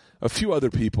like a few other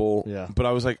people. Yeah. But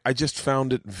I was like, I just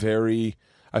found it very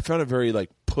like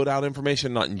put out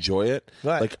information, not enjoy it.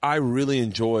 Right. Like I really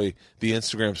enjoy the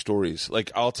Instagram stories.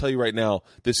 Like I'll tell you right now,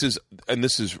 this is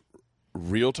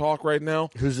real talk right now.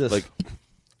 Who's this? Like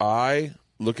I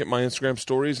look at my Instagram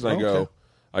stories and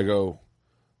I go,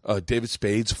 David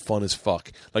Spade's fun as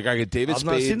fuck. Like I get David Spade.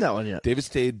 I've not seen that one yet. David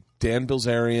Spade, Dan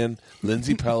Bilzerian,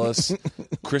 Lindsay Pellis,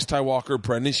 Chris Ty Walker,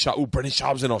 Brendan Schaub. Ooh, Brendan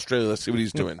Schaub's in Australia. Let's see what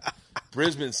he's doing.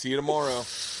 Brisbane, see you tomorrow.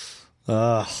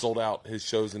 Sold out. His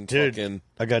show's in fucking...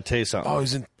 I got to tell you something. Oh,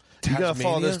 he's in You Tasmania? got to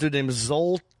follow this dude named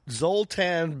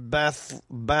Zoltan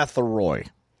Bathory.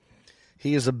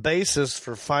 He is a bassist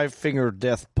for Five Finger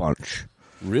Death Punch.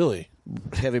 Really?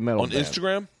 Heavy metal On band.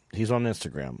 Instagram? He's on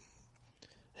Instagram.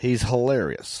 He's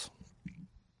hilarious.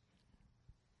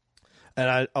 And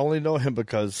I only know him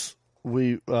because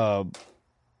this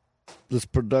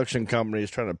production company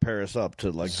is trying to pair us up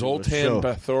to like Zoltan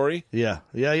Bathory? Yeah.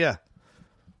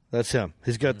 That's him.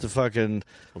 He's got the fucking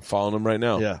I'm following him right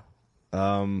now.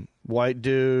 white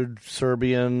dude,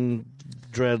 Serbian,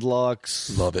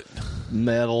 dreadlocks, Love it.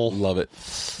 metal. Love it.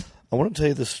 I want to tell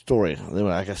you this story. Then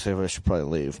I guess I should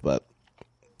probably leave, but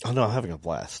oh no, I'm having a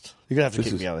blast. You're gonna have to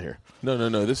keep me out of here. No.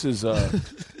 This is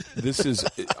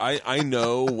I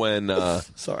know when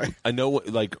Sorry. I know what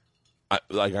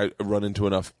I run into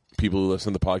enough people who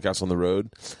listen to the podcast on the road,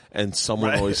 and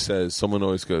someone always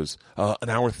goes an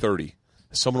hour 30.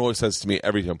 Someone always says to me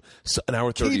every time, an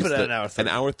hour 30 Keep is it the, at an hour 30.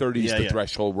 An hour 30 is the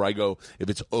threshold where I go, if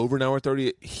it's over an hour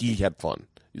 30, he had fun.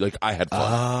 Like I had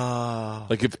fun.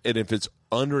 Like if it's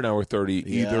under an hour 30,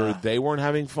 either they weren't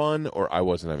having fun or I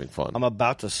wasn't having fun. I'm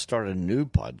about to start a new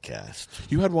podcast.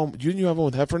 You had one. Didn't you have one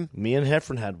with Heffron? Me and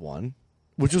Heffron had one,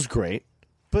 which was great.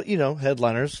 But,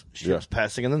 headliners, ships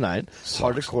passing in the night,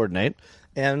 hard to coordinate.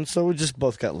 And so we just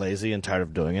both got lazy and tired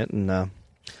of doing it. And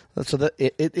so that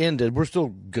it ended. We're still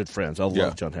good friends. I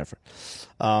love John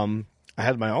Heffron. I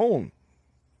had my own,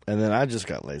 and then I just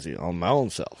got lazy on my own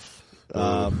self.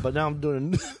 But now I'm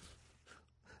doing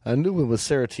a new one with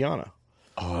Sarah Tiana.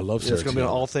 Oh, I love Sarah It's going to be Tiana.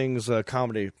 on All Things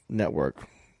Comedy Network.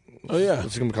 Oh, yeah.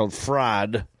 It's going to be called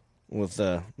Fried with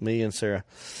me and Sarah.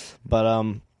 But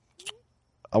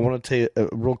I want to tell you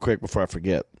real quick before I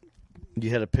forget. You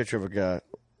had a picture of a guy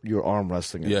you were arm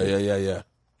wrestling. Yeah.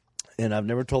 And I've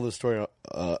never told this story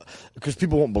because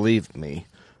people won't believe me.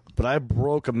 But I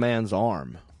broke a man's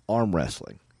arm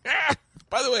wrestling.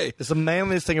 By the way, It's the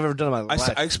manliest thing I've ever done in my life.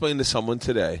 I explained to someone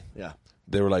today. Yeah.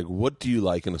 They were like, "What do you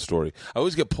like in a story?" I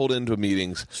always get pulled into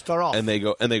meetings. Start off. and they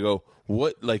go,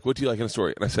 "What do you like in a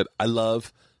story?" And I said, "I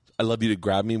love you to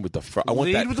grab me with the front. I want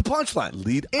Lead that with the punchline.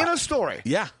 lead in a story.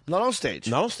 Yeah, Not on stage.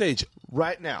 not on stage.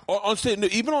 Right now. Or on stage, no,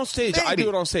 even on stage. I Maybe. do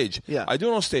it on stage. Yeah. I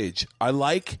do it on stage. I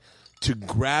like to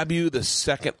grab you the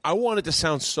second. I want it to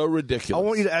sound so ridiculous. I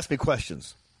want you to ask me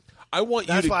questions. I want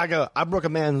you That's to. why I go, I broke a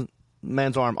man's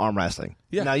arm wrestling.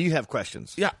 Yeah. Now you have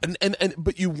questions. Yeah, and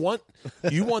but you want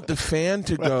the fan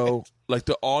to go, like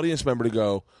the audience member to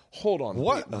go, hold on,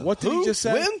 What? wait, what did Who? he just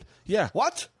say? When? Yeah.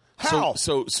 What? How?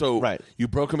 So Right. You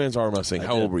broke a man's arm wrestling.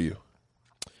 How did. old were you?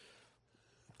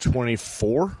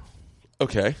 24.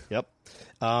 Okay. Yep.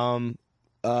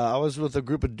 I was with a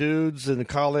group of dudes in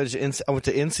college. I went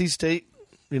to NC State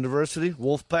University,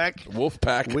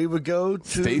 Wolfpack. We would go to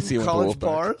Stacy went to college Wolfpack.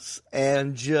 bars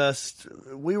and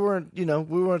we weren't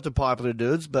the popular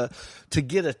dudes, but to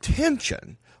get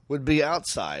attention would be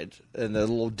outside in the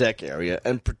little deck area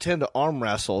and pretend to arm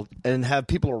wrestle and have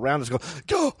people around us go,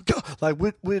 go. Like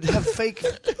we'd have fake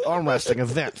arm wrestling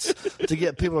events to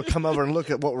get people to come over and look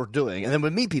at what we're doing. And then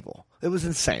we'd meet people. It was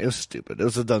insane. It was stupid. It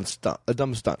was a dumb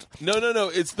stunt. No.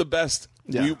 It's the best.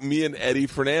 Yeah. Me and Eddie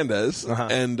Fernandez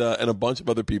and a bunch of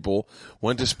other people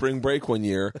went to spring break one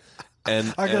year.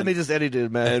 And I gotta meet this Eddie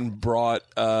dude, man. And brought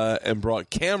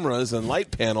cameras and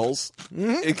light panels in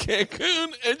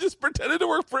Cancun and just pretended to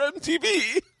work for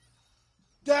MTV.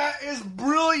 That is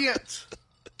brilliant.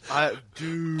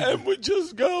 Dude. And we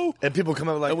just go. And people come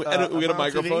up like, And we had a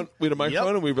microphone. TV? We had a microphone,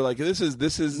 Yep. and we were like, "This is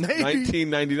Maybe.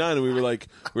 1999," and we were like,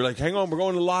 "Hang on, we're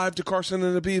going live to Carson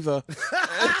and Abiva."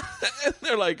 And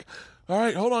they're like, "All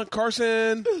right, hold on,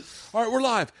 Carson. All right, we're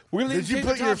live. We're gonna." Did you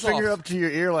put your finger up to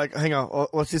your ear like, hang on,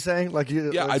 what's he saying? Like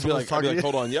you? Yeah, I'd be like,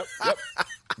 hold on, yep.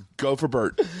 Go for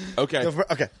Bert. Okay.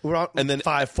 Okay, we're on. And then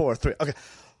 5, 4, 3. Okay.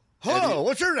 Hello,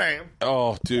 what's your name?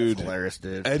 Oh, dude. That's hilarious,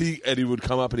 dude. Eddie would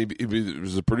come up and he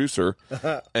was a producer,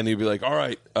 and he'd be like, all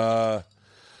right,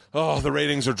 the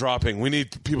ratings are dropping. We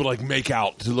need people to like make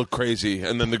out to look crazy.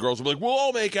 And then the girls would be like, we'll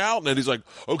all make out. And then he's like,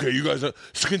 okay, you guys,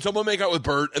 can someone make out with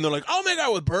Bert? And they're like, I'll make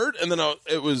out with Bert. And then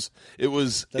it was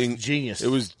genius. It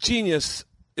was genius.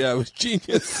 Yeah, it was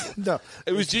genius. No,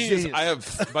 it was genius.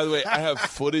 By the way, I have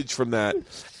footage from that.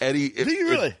 Eddie,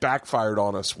 it backfired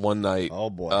on us one night. Oh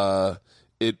boy.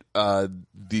 It went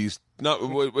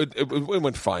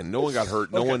fine. No one got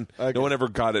hurt. No one ever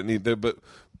got it. But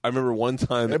I remember one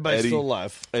time everybody's still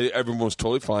alive. Everyone was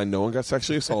totally fine. No one got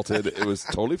sexually assaulted. It was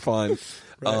totally fine.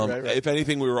 Right. If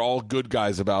anything, we were all good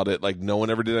guys about it. Like no one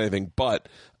ever did anything. But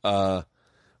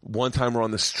one time we're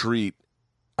on the street.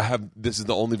 This is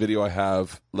the only video I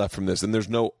have left from this, and there's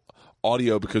no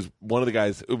audio because one of the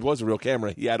guys, it was a real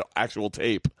camera. He had actual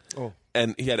tape. Oh.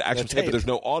 And he had actual tape, but there's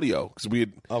no audio because we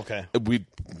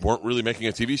weren't really making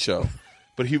a TV show.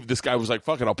 But this guy was like,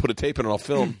 "Fuck it, I'll put a tape in and I'll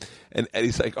film." And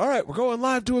Eddie's like, "All right, we're going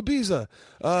live to Ibiza.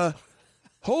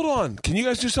 Hold on, can you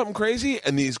guys do something crazy?"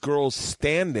 And these girls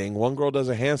standing, one girl does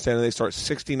a handstand and they start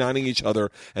 69ing each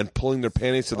other and pulling their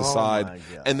panties to the side,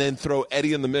 and then throw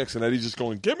Eddie in the mix. And Eddie's just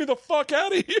going, "Get me the fuck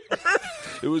out of here!"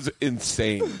 It was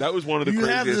insane. That was one of the craziest.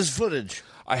 You have this footage.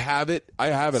 I have it.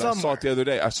 Somewhere. I saw it the other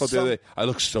day. I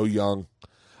look so young.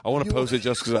 I want to post it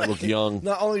just because I look young.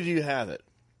 Not only do you have it,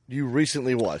 you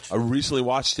recently watched. I recently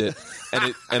watched it,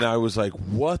 and I was like,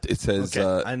 "What?" It says,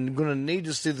 okay, I'm going to need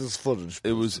to see this footage.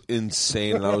 It was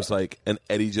insane, and I was like, and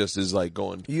Eddie just is like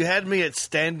going. You had me at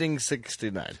standing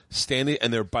 69. Standing,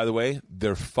 and by the way,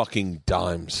 they're fucking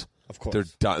dimes. Of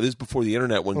course. This is before the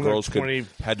internet when girls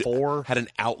had an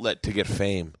outlet to get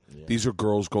fame. Yeah. These are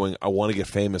girls going, I want to get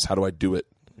famous. How do I do it?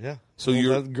 Yeah. So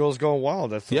that girl's going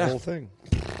wild. That's the whole thing.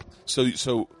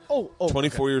 So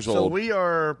 24 years old. So we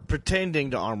are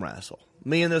pretending to arm wrestle.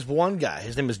 Me and this one guy.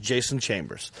 His name is Jason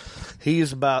Chambers.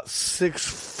 He's about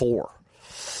 6'4",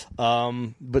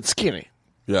 but skinny.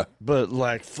 Yeah. But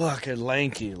like fucking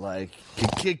lanky. Like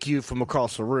could kick you from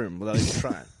across the room without even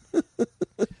trying.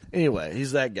 Anyway,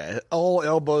 he's that guy. All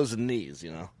elbows and knees.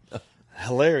 You know.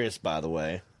 Hilarious, by the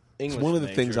way. It's one of the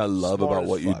things I love about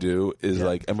what you do is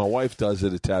like, and my wife does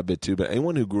it a tad bit too, but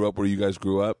anyone who grew up where you guys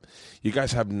grew up, you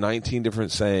guys have 19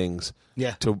 different sayings.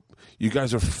 Yeah. You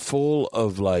guys are full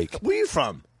of like. Where are you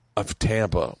from? Of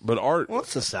Tampa. But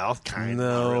it's the South kind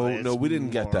of. No, we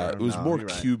didn't get that. It was more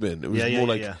Cuban. It was more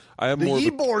like. I have more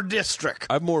Ybor district.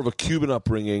 I have more of a Cuban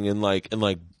upbringing and like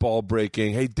ball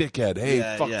breaking. Hey, dickhead.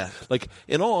 Hey, fuck. Yeah. Like,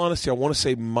 in all honesty, I want to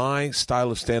say my style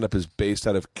of stand up is based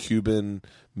out of Cuban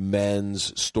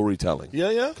men's storytelling.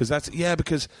 Yeah.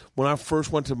 Because when I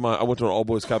first went to an all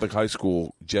boys Catholic high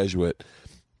school, Jesuit,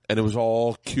 and it was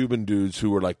all Cuban dudes who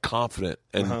were like confident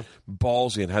and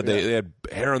ballsy and they had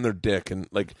hair on their dick and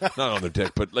like not on their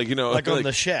dick, but like like on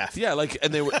the shaft. Yeah, like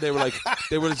and they were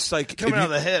just like coming out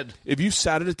of the head. If you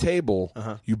sat at a table,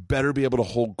 you better be able to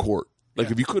hold court. Like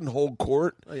if you couldn't hold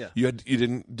court, you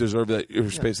didn't deserve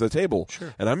your space at the table.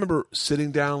 Sure. And I remember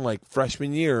sitting down like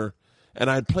freshman year. And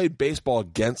I had played baseball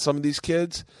against some of these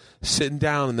kids, sitting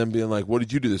down and then being like, "What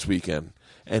did you do this weekend?"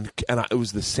 And it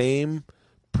was the same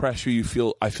pressure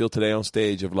I feel today on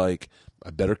stage of like,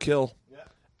 I better kill. Yeah.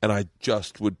 And I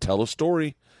just would tell a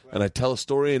story. Right. And I'd tell a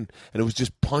story and it was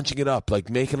just punching it up, like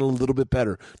making it a little bit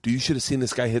better. Dude, you should have seen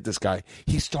this guy hit this guy.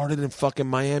 He started in fucking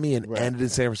Miami and ended in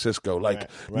San Francisco. Like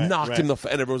knocked him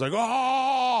and everyone's like,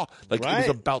 "Oh!" Like it was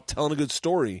about telling a good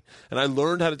story. And I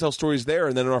learned how to tell stories there.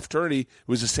 And then in our fraternity, it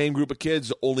was the same group of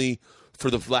kids only for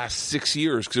the last 6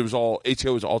 years because it was all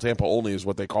ATO was all Tampa only is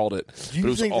what they called it. Do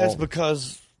you think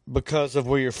that's because of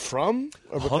where you're from,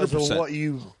 or because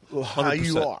 100%. Of how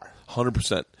you are?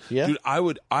 100%. Yeah, dude.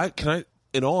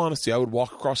 In all honesty, I would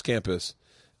walk across campus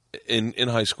in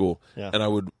high school, and I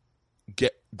would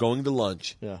going to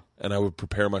lunch, and I would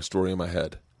prepare my story in my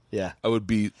head. Yeah, I would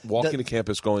be walking to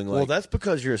campus going like. Well, that's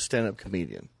because you're a stand-up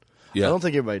comedian. Yeah, I don't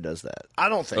think everybody does that. I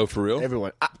don't think. Oh, for real?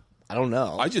 Everyone. I don't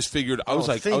know. I just figured. I was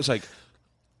like.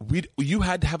 You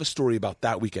had to have a story about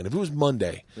that weekend. If it was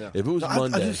Monday, I do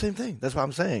the same thing. That's what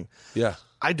I'm saying. Yeah,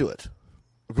 I do it.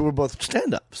 We're both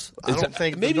stand-ups. I don't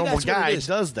think the normal guy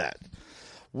does that.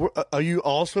 Are you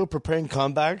also preparing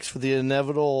comebacks for the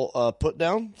inevitable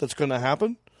put-down that's going to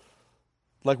happen?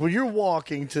 Like when you're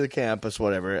walking to the campus,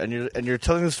 whatever, and you're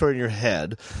telling the story in your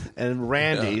head, and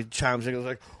Randy chimes in and goes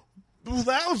like, "Well,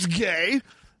 that was gay."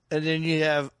 And then you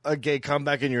have a gay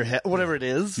comeback in your head, whatever it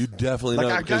is. You definitely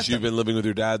know because you've been living with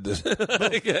your dad.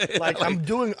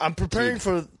 I'm preparing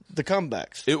for the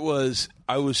comebacks.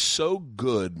 I was so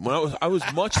good when I was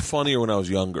much funnier when I was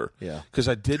younger. Yeah. Because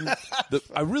I didn't.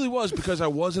 I really was, because I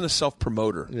wasn't a self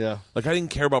promoter. Yeah. Like, I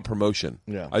didn't care about promotion.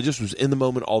 Yeah. I just was in the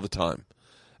moment all the time.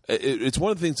 It's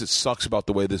one of the things that sucks about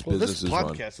the way this business this is run.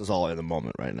 podcast is all in the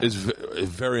moment right now. It's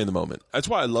very in the moment. That's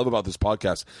why I love about this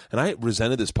podcast. And I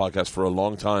resented this podcast for a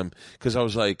long time, because I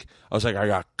was like, I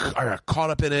got caught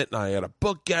up in it, and I got to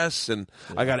book guests, and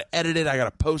I got to edit it, I got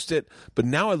to post it. But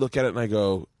now I look at it and I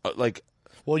go, like,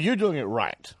 well, you're doing it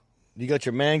right. You got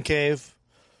your man cave.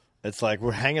 It's like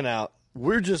we're hanging out.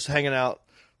 We're just hanging out.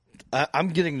 I'm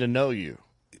getting to know you.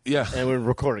 yeah, And we're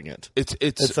recording it.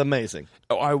 It's amazing.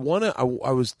 I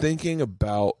was thinking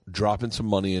about dropping some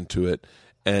money into it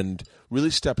and really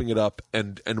stepping it up.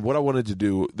 And what I wanted to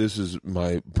do, this is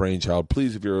my brainchild.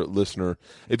 Please, if you're a listener,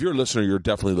 you're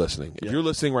definitely listening. If you're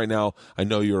listening right now, I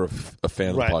know you're a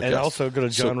fan of the podcast. And also go to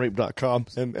jonreep.com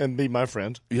and be my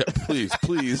friend. Yeah, please.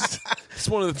 It's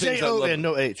one of the things J-O I love. and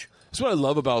no H. That's what I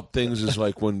love about things, is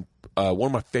like when one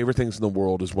of my favorite things in the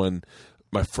world is when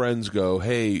my friends go,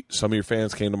 hey, some of your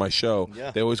fans came to my show.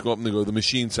 Yeah. They always go up and they go, the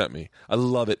machine sent me. I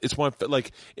love it. It's one,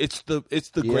 like, it's the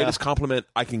greatest compliment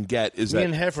I can get. Is Me that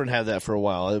and Heffron had that for a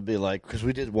while. It would be like, because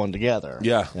we did one together.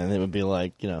 Yeah. And it would be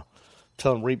like,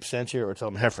 tell him Reep sent you or tell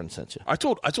him Heffron sent you. I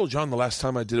told John the last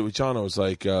time I did it with John, I was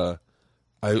like,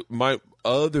 my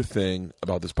other thing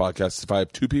about this podcast is if I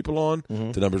have 2 people on,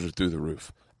 the numbers are through the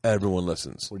roof. Everyone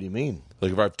listens. What do you mean?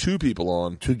 Like, if I have 2 people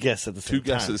on, 2 guests at the same time. 2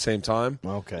 guests at the same time.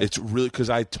 Okay. It's really because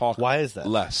I talk. Why is that?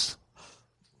 Less.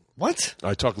 What?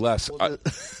 I talk less.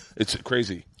 It's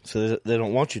crazy. So they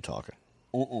don't want you talking.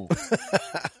 A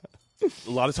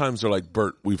lot of times they're like,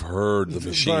 Bert, we've heard the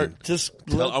machine. Bert, just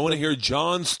I want to hear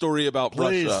John's story about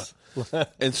Russia.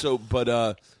 And so, but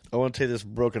I want to tell you this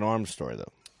broken arm story,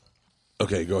 though.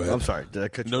 okay, go ahead. I'm sorry. Did I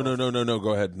cut you No, off? no.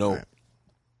 Go ahead. No. Right.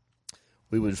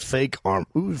 We would fake arm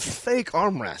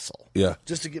wrestle. Yeah.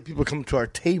 Just to get people to come to our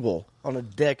table on a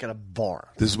deck at a bar.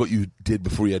 This is what you did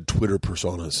before you had Twitter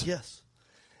personas. Yes.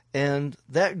 And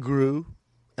that grew.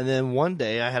 And then one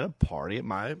day I had a party at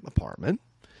my apartment.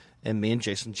 And me and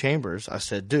Jason Chambers, I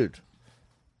said, dude,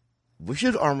 we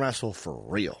should arm wrestle for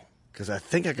real. Because I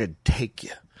think I could take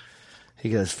you. He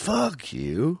goes, fuck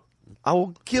you. I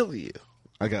will kill you.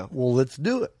 I go, well, let's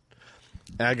do it.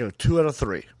 And I go, 2 out of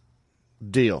 3.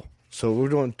 Deal. So we're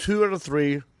doing 2 out of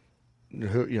 3,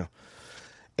 but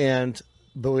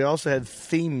we also had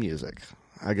theme music.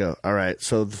 I go, all right.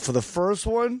 So for the first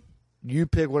one, you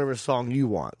pick whatever song you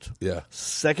want. Yeah.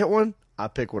 Second one, I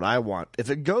pick what I want. If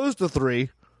it goes to 3,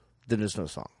 then there's no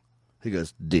song. He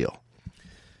goes, deal.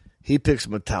 He picks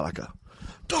Metallica.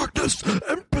 Darkness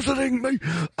imprisoning me.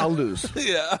 I'll lose.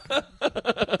 Yeah.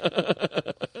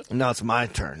 Now it's my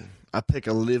turn. I pick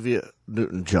Olivia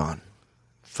Newton-John.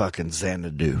 Fucking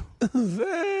Xanadu. Xanadu.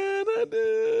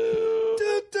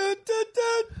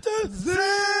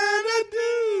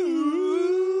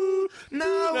 Xanadu.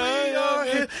 Now we are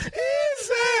here in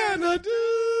Xanadu.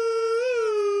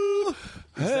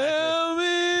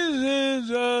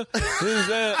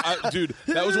 Dude,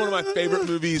 that was one of my favorite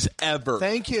movies ever.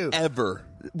 Thank you. Ever.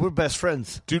 We're best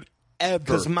friends. Dude, ever.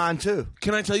 Because mine too.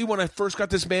 Can I tell you when I first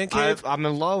got this man cave? I'm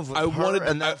in love with her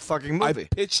and that fucking movie. I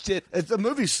pitched it. The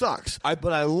movie sucks,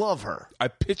 but I love her. I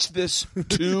pitched this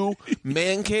to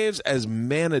man caves as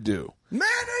Manadu.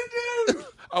 Manadu!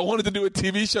 I wanted to do a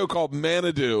TV show called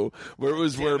Manadu, where it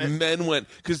was where men went.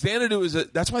 Because Xanadu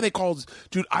that's why they called.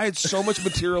 Dude, I had so much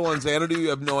material on Xanadu, you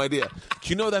have no idea. Do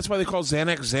you know that's why they call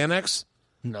Xanax Xanax?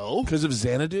 No. Because of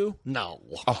Xanadu? No.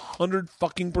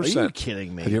 100%. Are you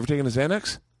kidding me? Have you ever taken a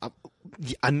Xanax?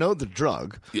 I know the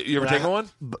drug. You ever taken one?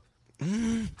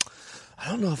 I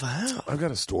don't know if I have. I've got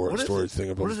a storage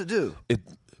thing about it. What does it do? It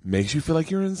makes you feel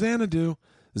like you're in Xanadu.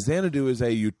 Xanadu is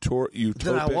a utopic.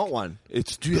 Then I want one.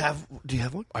 Do you have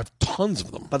one? I have tons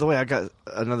of them. By the way, I got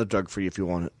another drug for you if you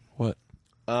want it. What?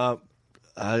 I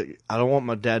don't want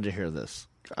my dad to hear this.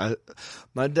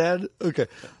 My dad. Okay,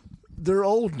 they're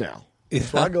old now. Yeah.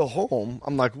 So I go home.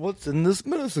 I'm like, what's in this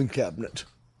medicine cabinet?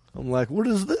 I'm like, what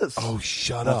is this? Oh,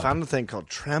 shut up. I found a thing called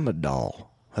Tramadol.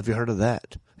 Have you heard of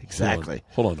that? Exactly.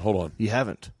 Hold on. You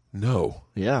haven't? No.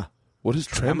 Yeah. What is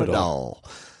Tramadol?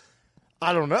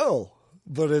 I don't know,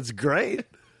 but it's great.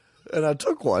 And I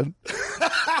took one.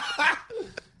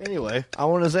 Anyway, I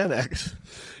want a Xanax.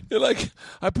 You're like,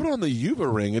 I put on the Yuba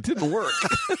ring. It didn't work.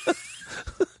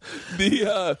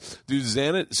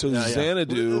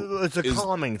 Xanadu. It's a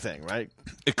calming thing, right?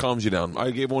 It calms you down. I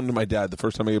gave one to my dad. The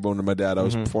first time I gave one to my dad, I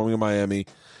was performing in Miami,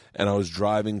 and I was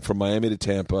driving from Miami to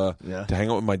Tampa to hang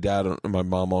out with my dad and my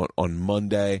mom on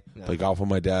Monday, play golf with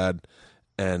my dad,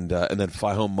 and then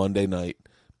fly home Monday night.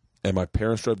 and my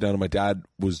parents drove down, and my dad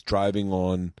was driving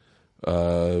on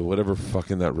whatever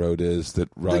fucking that road is that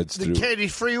rides the through. Katy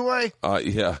Freeway?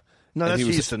 Yeah. No, And that's he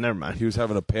was- Houston. Never mind. He was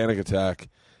having a panic attack,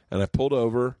 and I pulled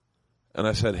over, and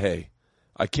I said, hey,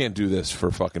 I can't do this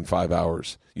for fucking 5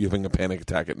 hours. You having a panic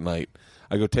attack at night.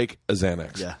 I go, take a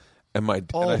Xanax. Yeah. And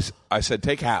I said,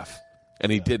 take half.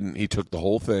 And he didn't. He took the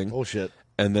whole thing. Oh, shit.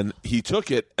 And then he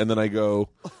took it, and then I go,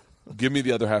 give me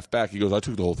the other half back. He goes, I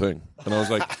took the whole thing. And I was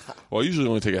like, well, I usually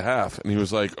only take a half. And he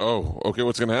was like, oh, okay,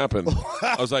 what's going to happen?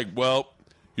 I was like, well,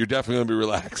 you're definitely going to be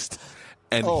relaxed.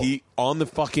 And he, on the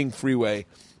fucking freeway,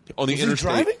 on the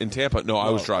interstate in Tampa. No, I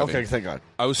was driving. Okay, thank God.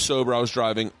 I was sober. I was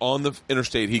driving. On the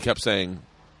interstate, he kept saying,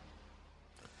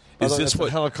 is this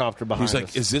what... helicopter behind He's like,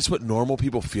 us. is this what normal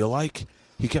people feel like?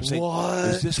 He kept saying, What?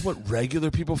 is this what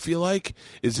regular people feel like?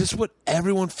 Is this what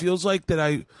everyone feels like that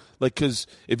I... Like, because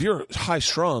if you're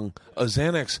high-strung, a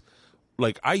Xanax...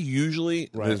 Like, I usually...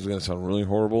 This is going to sound really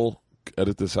horrible.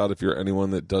 Edit this out if you're anyone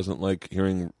that doesn't like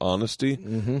hearing honesty.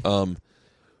 Mm-hmm.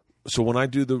 So when I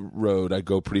do the road, I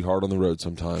go pretty hard on the road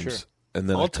sometimes. Sure. And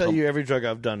then I'll tell you every drug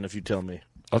I've done if you tell me.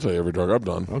 I'll tell you every drug I've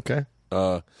done. Okay.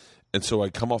 And so I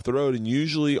come off the road, and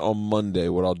usually on Monday,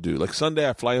 what I'll do, like Sunday,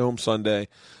 I fly home Sunday,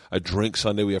 I drink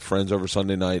Sunday, we have friends over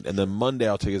Sunday night, and then Monday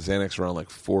I'll take a Xanax around like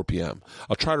 4 p.m.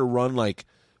 I'll try to run like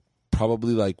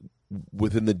probably like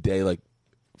within the day, like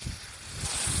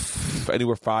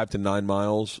anywhere 5 to 9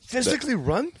 miles. Physically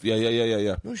run?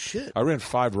 Yeah. No shit. I ran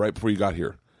 5 right before you got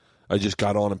here. I just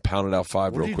got on and pounded out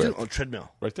 5 What real do you quick. do? Oh,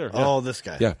 treadmill. Right there. Oh, this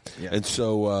guy. Yeah. And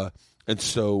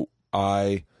so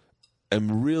I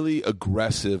am really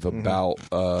aggressive about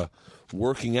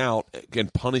working out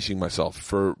and punishing myself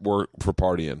for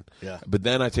partying. Yeah. But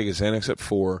then I take a Xanax at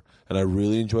 4, and I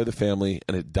really enjoy the family,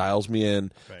 and it dials me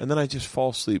in, and then I just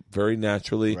fall asleep very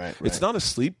naturally. Right. It's not a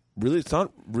sleep. Really, it's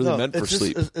not really meant for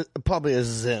sleep. It's probably a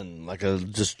zen, like a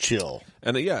just chill.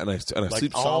 And and I Like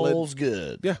sleep solid. all's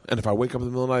good. Yeah, and if I wake up in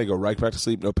the middle of the night, I go right back to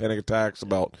sleep. No panic attacks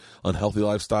about unhealthy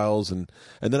lifestyles, and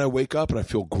then I wake up and I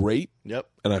feel great. Yep.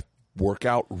 And I work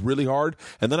out really hard,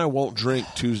 and then I won't drink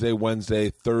Tuesday, Wednesday,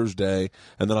 Thursday,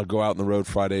 and then I'll go out on the road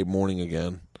Friday morning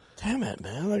again. Damn it,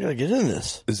 man! I gotta get in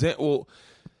this. Is that well?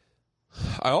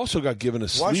 I also got given a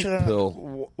sleep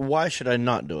pill Why should I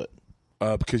not do it?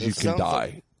 because you can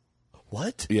die.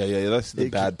 What? Yeah. That's the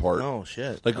bad part. Oh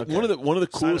shit! Like Okay. one of the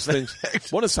coolest things.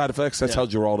 One of the side effects. That's how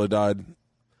Geraldo died.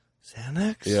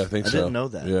 Xanax? Yeah, I think so. I didn't know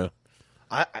that. Yeah.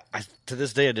 I to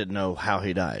this day I didn't know how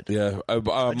he died. Yeah.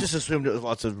 I just assumed it was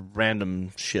lots of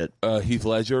random shit. Heath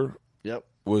Ledger Yep.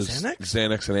 was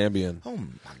Xanax? and Ambien. Oh my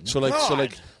So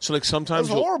God. sometimes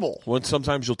That's horrible.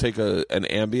 Sometimes you'll take an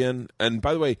Ambien, and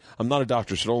by the way, I'm not a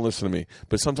doctor, so don't listen to me.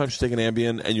 But sometimes you take an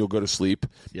Ambien and you'll go to sleep,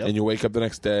 Yep. and you'll wake up the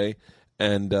next day,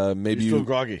 and maybe You're still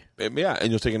groggy. Yeah, and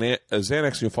you'll take a Xanax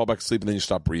and you'll fall back asleep, and then you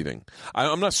stop breathing.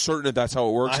 I'm not certain that that's how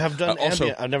it works. I have done also,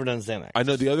 Ambien. I've never done Xanax. I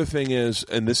know the other thing is,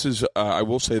 and this is, I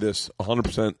will say this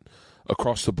 100%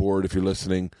 across the board. If you're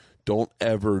listening, don't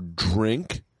ever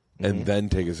drink and then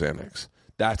take a Xanax.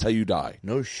 That's how you die.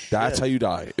 No shit. That's how you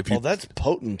die. If you, that's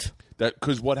potent.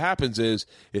 because what happens is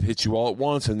it hits you all at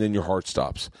once, and then your heart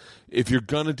stops. If you're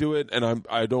gonna do it, and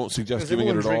I don't suggest doing it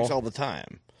Everyone at drinks all. all the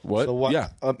time. What? So what? Yeah.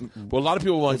 Well, a lot of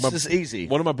people like It's just easy.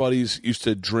 One of my buddies used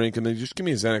to drink, and they just give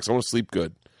me a Xanax. I want to sleep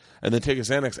good, and then take a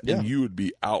Xanax, Yeah. and you would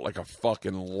be out like a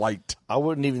fucking light. I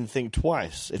wouldn't even think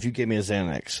twice if you gave me a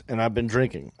Xanax and I've been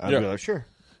drinking. I'd Yeah. be like, sure.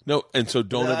 No, and so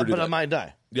don't ever do but that. I might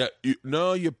die. Yeah,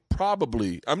 you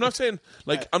probably. I'm not saying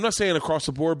I'm not saying across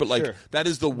the board, but like Sure. that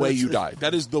is the way you die.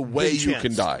 That is the way big you chance.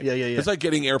 can die. Yeah. It's like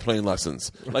getting airplane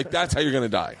lessons. Like that's how you're gonna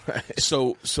die.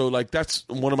 So like that's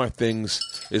one of my things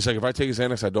is like if I take a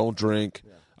Xanax, I don't drink.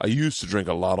 I used to drink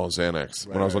a lot on Xanax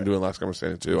when I was on doing Last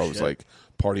Conversation too. I was like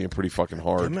partying pretty fucking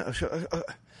hard. I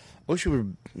wish we were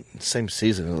same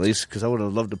season at least because I would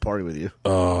have loved to party with you.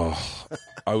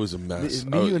 I was a mess.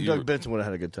 Me, you, and Doug Benson would have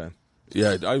had a good time.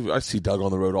 Yeah, I see Doug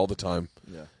on the road all the time.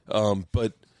 Yeah.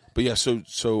 But yeah,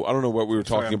 so I don't know what we were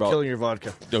talking I'm about. killing your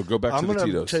vodka. No, go back I'm to the going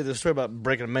to Tito's. tell you the story about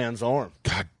breaking a man's arm.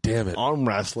 God damn it. Arm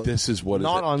wrestling. This is what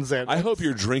Not is it. on Xanax. I hope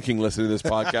you're drinking listening to this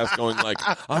podcast going like,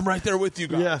 I'm right there with you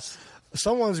guys. Yes.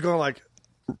 Someone's going to like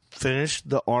finish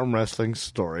the arm wrestling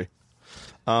story.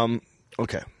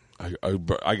 Okay.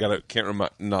 I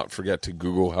gotta not forget to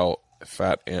Google how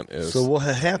fat Ant is. So what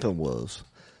had happened was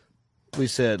we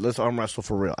said, let's arm wrestle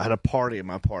for real. I had a party in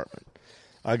my apartment.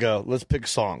 I go, let's pick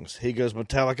songs. He goes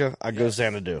Metallica. I go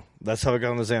Xanadu. That's how I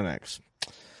got on the Xanax.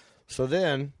 So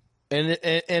then, and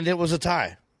it was a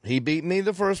tie. He beat me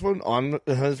the first one on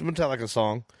his Metallica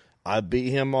song. I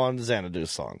beat him on the Xanadu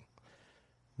song.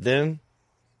 Then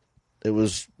it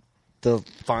was the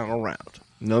final round.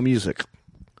 No music.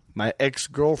 My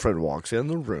ex-girlfriend walks in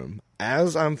the room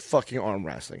as I'm fucking arm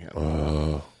wrestling him.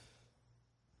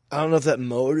 I don't know if that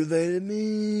motivated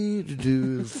me to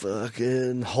do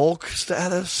fucking Hulk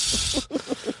status,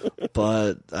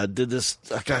 but I did this.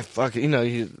 Like I fucking,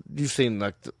 you've seen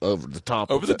like over the top.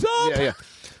 Over the top? Yeah.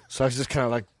 So I just kind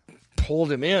of like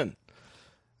pulled him in,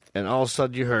 and all of a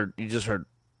sudden you just heard,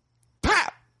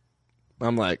 pop.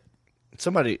 I'm like,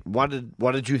 why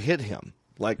did you hit him?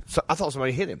 Like, so I thought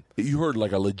somebody hit him. You heard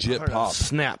like a legit pop.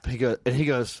 Snap. He goes,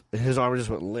 and his arm just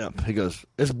went limp. He goes,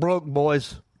 it's broke,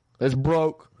 boys. It's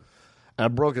broke. And I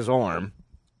broke his arm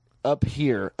up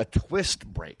here, a twist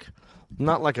break.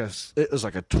 Not like it was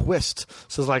like a twist.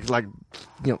 So it's like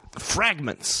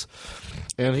fragments.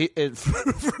 And it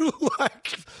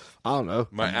like, I don't know.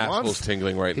 My asshole's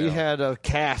tingling right now. He had a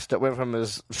cast that went from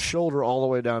his shoulder all the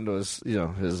way down to his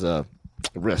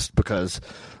wrist because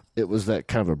it was that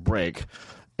kind of a break.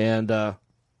 And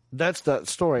that's that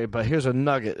story, but here's a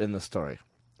nugget in the story.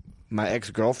 My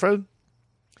ex-girlfriend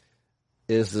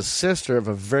is the sister of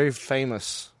a very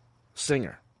famous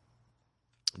singer.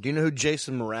 Do you know who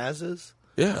Jason Mraz is?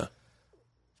 Yeah.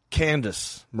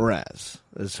 Candace Mraz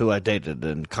is who I dated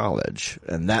in college,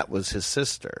 and that was his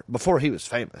sister. Before he was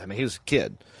famous. I mean, he was a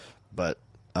kid. But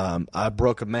I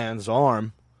broke a man's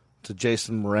arm to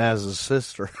Jason Mraz's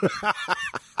sister.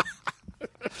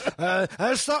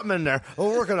 There's something in there.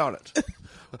 We're working on it.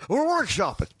 We're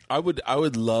workshopping. I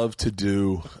would love to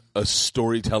do a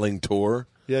storytelling tour.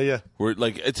 Yeah. Where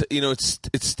like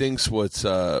it stinks what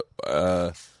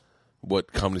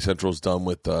Comedy Central's done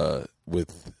with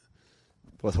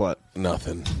what?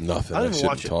 Nothing. I didn't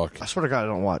watch talk. it. I swear to God, I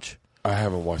don't watch. I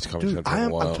haven't watched Comedy Central in a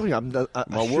while. I'm telling you,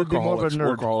 My should be more of a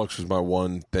nerd. Workaholics was my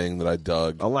one thing that I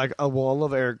dug. I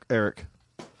love Eric.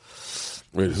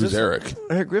 Wait, who's Eric?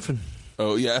 Eric Griffin.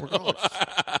 Oh yeah. Did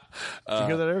you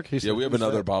hear that, Eric? Yeah, we have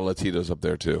another bottle of Tito's up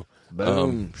there too.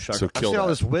 Boom. So I kill see all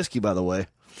that. this whiskey, by the way.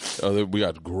 Oh, we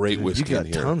got great whiskey You got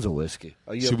in here. tons of whiskey.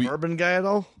 Are you Should a we- bourbon guy at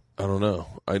all? I don't know.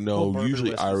 I know Well, bourbon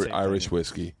usually whiskey, same Irish thing.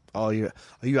 whiskey. Oh, are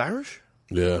you Irish?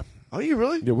 Yeah. Are you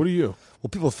really? Yeah. What are you? Well,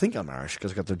 people think I'm Irish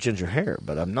because I got the ginger hair,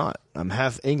 but I'm not. I'm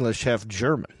half English, half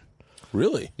German.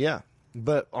 Really? Yeah.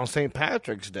 But on St.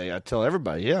 Patrick's Day, I tell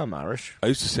everybody, yeah, I'm Irish. I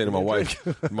used to say to my wife,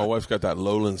 my wife's got that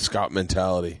Lowland Scot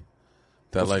mentality.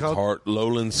 That What's it like called? hard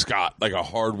Lowland Scot, like a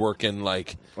hard-working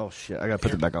like. Oh, shit. I got to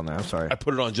put it back on there. I'm sorry. I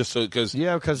put it on just so because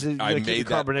Because I made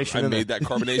that carbonation. I made that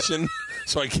carbonation,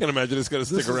 so I can't imagine it's going to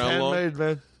stick This is around long. handmade,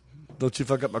 man. Don't you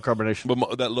fuck up my carbonation.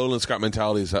 But that Lowland Scot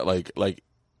mentality is that like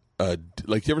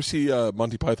you ever see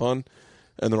Monty Python,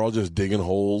 and they're all just digging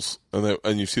holes,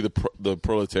 and you see the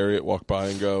proletariat walk by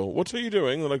and go, "What are you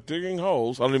doing?" They're like digging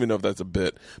holes. I don't even know if that's a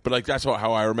bit, but like that's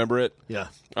how I remember it. Yeah.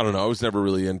 I don't know. I was never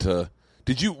really into.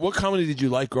 What comedy did you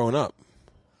like growing up?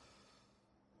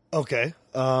 Okay.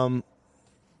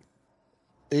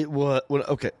 It was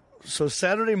okay. So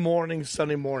Saturday mornings,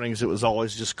 Sunday mornings, it was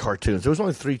always just cartoons. There was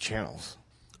only 3 channels.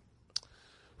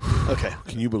 Okay.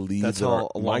 Can you believe That's that how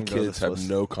my long ago kids this have was.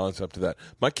 no concept of that?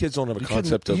 My kids don't have a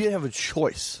concept You of. didn't have a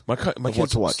choice. My of what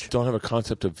kids to watch. don't have a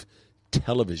concept of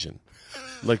television.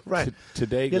 Like Right.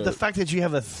 Today, Yeah, the fact that you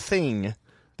have a thing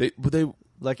they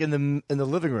like in the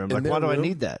living room. Like, in why do their I room-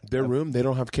 need that? Their room, they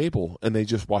don't have cable, and they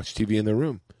just watch TV in their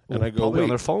room. And I go, Probably wait. on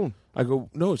their phone. I go,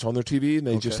 no, it's on their TV, and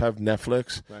they just have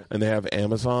Netflix, Right. and they have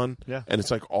Amazon, Yeah. and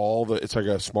it's like it's like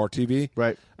a smart TV,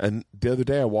 Right. And the other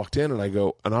day I walked in, and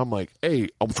I'm like, hey,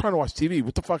 I'm trying to watch TV.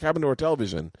 What the fuck happened to our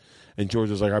television? And George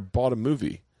was like, I bought a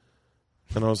movie,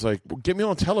 and I was like, well, get me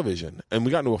on television, and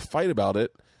we got into a fight about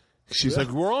it. She's like,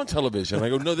 we're on television. I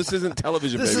go, no, this isn't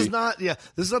television, This baby. is not. Yeah,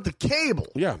 this is not the cable.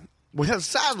 Yeah, We have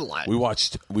satellite. we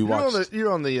watched. You're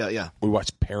on the. Yeah. We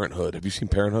watched Parenthood. Have you seen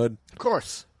Parenthood? Of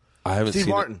course. I haven't Steve seen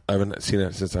Martin. it. I haven't seen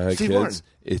it since I had Steve kids. Martin.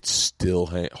 It still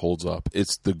holds up.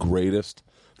 It's the greatest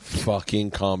fucking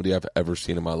comedy I've ever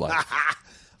seen in my life.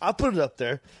 I'll put it up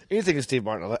there. Anything is Steve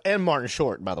Martin and Martin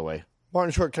Short, by the way.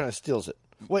 Martin Short kind of steals it.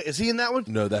 Wait, is he in that one?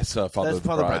 No, that's Father That's of the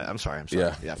Father Bride. Bride. I'm sorry.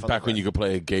 Yeah, Father back when Bride. you could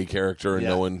play a gay character and Yeah.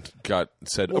 no one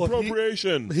said Well,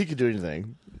 appropriation. He could do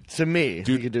anything. To me,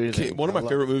 Dude, he could do anything. one of my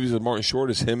favorite movies of Martin Short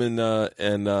is him and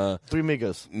Three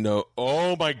Amigos. no.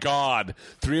 Oh my God,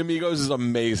 Three Amigos is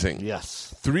amazing.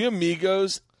 Yes. Three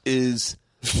Amigos is.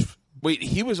 Wait,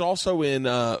 he was also in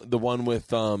the one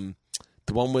with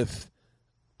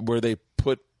where they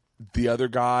put the other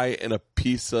guy in a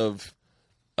piece of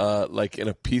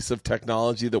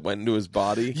technology that went into his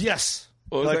body. Yes.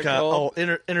 What was Like that called?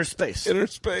 inner space. Inner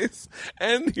Space,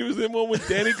 and he was in one with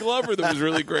Danny Glover that was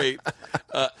really great,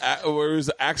 where he was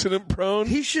accident prone.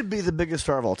 He should be the biggest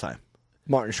star of all time.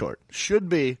 Martin Short should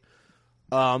be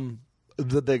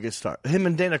the biggest star. Him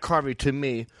and Dana Carvey, to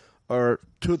me, are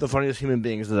two of the funniest human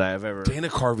beings that I have ever. Dana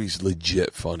Carvey's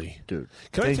legit funny, Dude.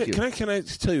 Can Thank I you. can I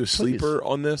tell you a sleeper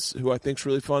on this who I think's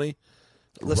really funny?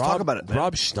 Let's talk about it, man.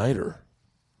 Rob Schneider.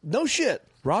 No shit.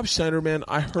 Rob Schneider, man.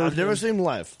 I've never seen him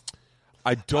live.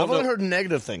 I don't I've know. only heard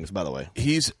negative things, by the way.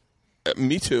 He's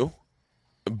me too,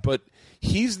 but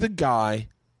he's the guy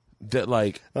that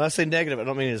like. When I say negative, I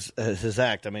don't mean his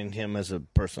act. I mean him as a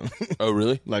person. Oh,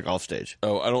 really? Like off stage.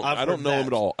 Oh, I don't know him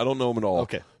at all. I don't know him at all.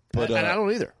 Okay, but and I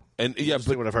don't either. And yeah,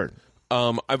 Just what I've heard.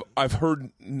 I've heard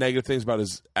negative things about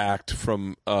his act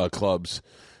from clubs,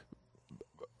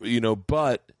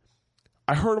 but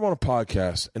I heard him on a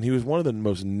podcast, and he was one of the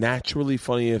most naturally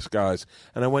funniest guys.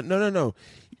 And I went, no,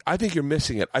 I think you're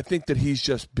missing it. I think that he's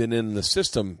just been in the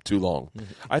system too long.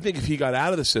 I think if he got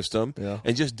out of the system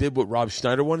and just did what Rob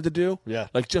Schneider wanted to do,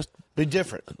 like just be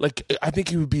different. Like I think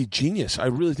he would be genius. I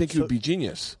really think he would be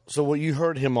genius. So what you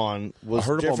heard him on was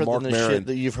different Mark than the Maron. shit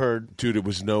that you've heard. Dude, it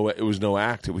was no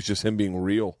act. It was just him being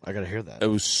real. I gotta hear that. It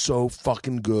was so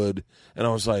fucking good. And I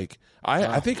was like,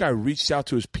 I think I reached out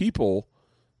to his people.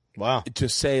 Wow. To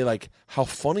say like how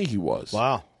funny he was.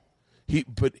 Wow.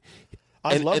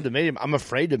 I'd love to meet him. I'm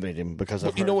afraid to meet him because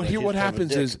you know what? Here, what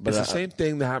happens is it's the same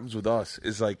thing that happens with us.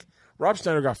 Is like Rob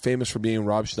Schneider got famous for being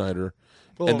Rob Schneider,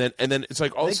 and then it's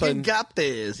like all of a sudden got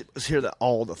this. It was here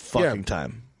all the fucking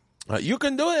time. You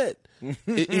can do it.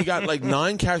 He got like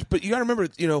 9 cash, but you got to remember,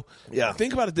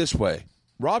 think about it this way: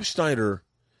 Rob Schneider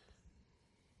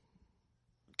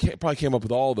probably came up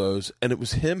with all those, and it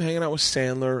was him hanging out with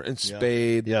Sandler and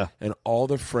Spade and all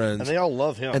their friends. And they all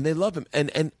love him. And they love him.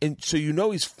 And so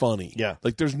he's funny. Yeah.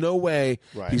 Like there's no way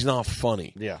he's not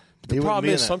funny. Yeah. But the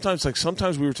problem is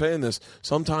sometimes we were saying this,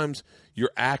 sometimes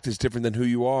your act is different than who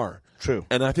you are. True.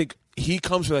 And I think he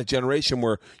comes from that generation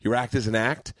where your act is an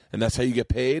act, and that's how you get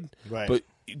paid. Right. But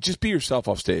just be yourself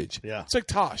off stage. Yeah. It's like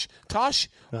Tosh. Tosh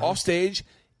off stage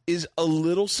is a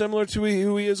little similar to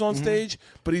who he is on stage,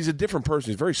 but he's a different person.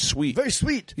 He's very sweet. Very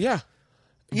sweet. Yeah.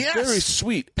 Yes. Very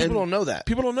sweet. People don't know that.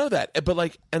 People don't know that. But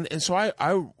like, and so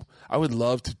I would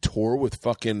love to tour with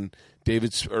fucking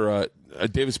David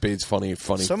Spade's funny.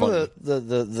 Some of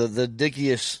the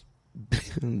dickiest,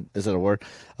 is that a word?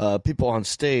 People on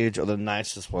stage are the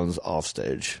nicest ones off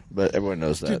stage, but everyone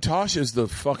knows that. Dude, Tosh is the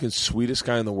fucking sweetest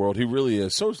guy in the world. He really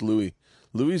is. So is Louis.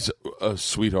 Louis a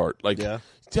sweetheart. Like, yeah,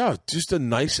 just the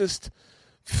nicest.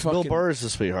 Fucking, Bill Burr is the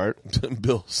sweetheart.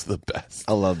 Bill's the best.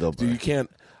 I love Bill Burr. Dude, you can't.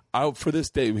 For this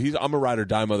day, I'm a ride or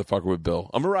die motherfucker with Bill.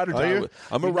 I'm a ride or die.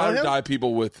 I'm a ride or die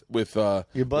people with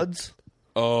your buds.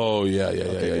 Oh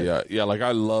yeah. Like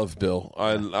I love Bill.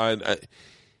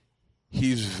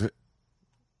 He's.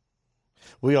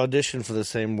 We auditioned for the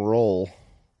same role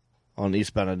on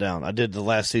Eastbound and Down. I did the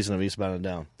last season of Eastbound and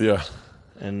Down. Yeah.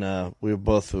 And we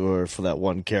both were for that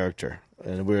one character,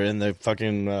 and we were in the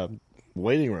fucking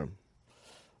waiting room.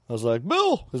 I was like,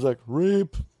 Bill. He's like,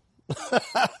 Reep.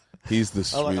 He's the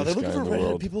sweetest guy in the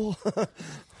world. People?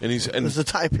 And there's a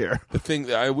type here. The thing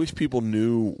that I wish people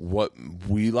knew what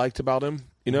we liked about him.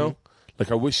 You know,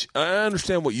 like I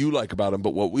understand what you like about him,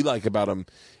 but what we like about him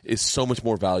is so much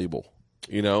more valuable.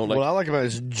 You know, like what I like about it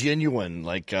is genuine.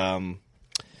 Like the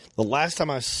last time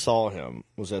I saw him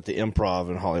was at the Improv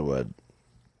in Hollywood,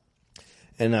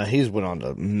 and he's went on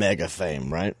to mega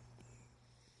fame, right?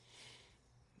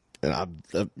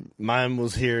 And mine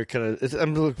was here, kind of.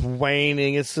 I'm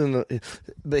waning. It's in the,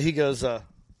 but he goes.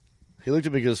 He looked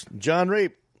at me, and goes, Jon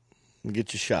Reep,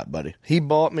 get your shot, buddy. He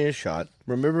bought me a shot.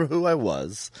 Remember who I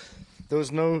was. There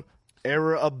was no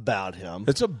error about him.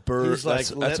 It's a Burr. He's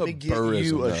like, let me give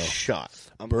you a shot.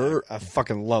 Burr, I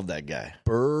fucking love that guy.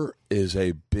 Burr is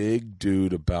a big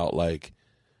dude about like,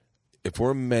 if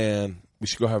we're a man, we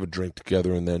should go have a drink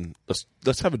together, and then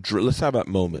let's have that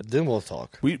moment. Then we'll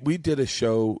talk. We did a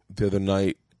show the other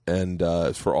night, and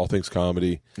it's for All Things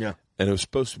Comedy. Yeah, and it was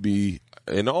supposed to be,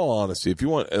 in all honesty, if you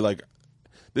want, like,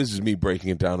 this is me breaking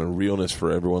it down in realness for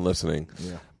everyone listening.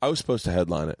 Yeah, I was supposed to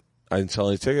headline it. I didn't sell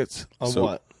any tickets. On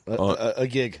what? A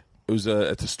gig? It was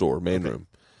at the store, main room.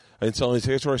 I didn't sell any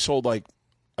tickets, or I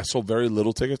sold very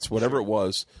little tickets. Whatever it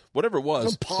was, it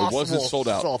wasn't sold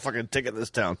out. Sell a fucking ticket in this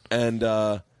town. And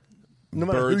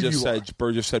Burr just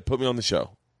said, put me on the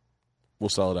show. We'll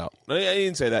sell it out. No, he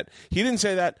didn't say that. He didn't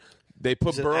say that. They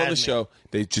put Burr on the show.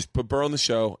 They just put Burr on the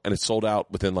show, and it sold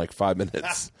out within like 5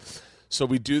 minutes. So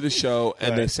we do the show,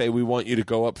 and they say, we want you to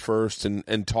go up first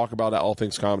and talk about All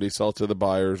Things Comedy, sell it to the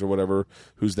buyers or whatever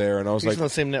who's there. And I was He's like, on the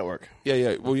same network.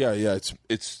 Yeah. Well, yeah.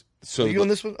 It's so. Are you on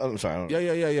this one? Oh, I'm sorry. Yeah.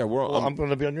 I'm going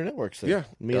to be on your network. So. Yeah,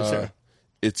 me and Sarah.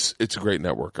 It's a great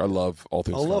network. I love All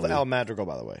Things Comedy. I love Al Madrigal,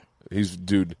 by the way.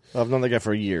 Dude. I've known that guy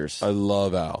for years. I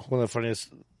love Al. One of the funniest,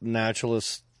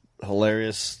 naturalist,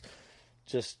 hilarious.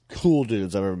 just cool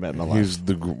dudes I've ever met in my life. He's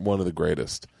one of the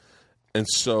greatest. And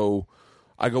so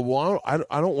I go, well, I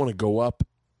don't want to go up,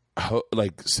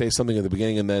 like say something at the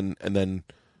beginning and then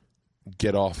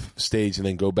get off stage and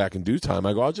then go back in due time.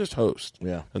 I go, I'll just host.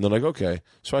 Yeah. And they're like, okay.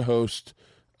 So I host.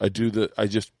 I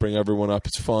just bring everyone up.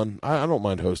 It's fun. I don't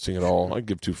mind hosting at all. I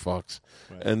give two fucks.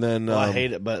 Right. And then I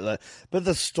hate it, but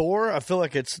the store, I feel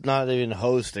like it's not even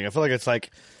hosting. I feel like it's like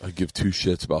I give two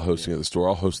shits about hosting at the store.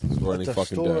 I'll host at the store any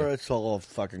fucking day. It's all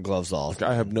fucking gloves off.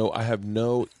 Like I have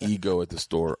no ego at the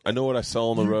store. I know what I sell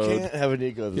on the road. You can't have an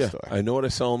ego at the store. I know what I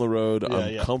sell on the road.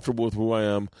 I'm comfortable with who I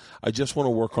am. I just want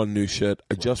to work on new shit.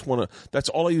 I just want to. That's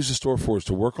all I use the store for, is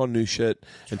to work on new shit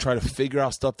and try to figure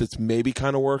out stuff that's maybe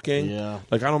kind of working. Yeah.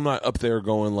 Like I'm not up there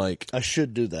going like I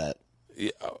should do that.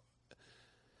 Yeah.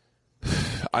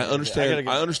 I understand.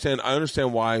 I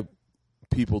understand why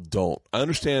people don't. I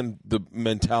understand the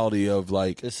mentality of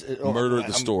like murder at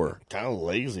the store. Kind of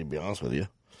lazy, to be honest with you.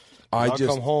 I'll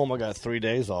come home. I got 3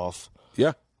 days off.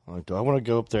 Yeah. I'm like, do I want to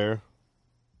go up there,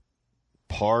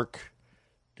 park,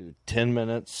 do 10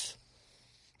 minutes,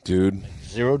 dude,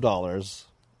 $0,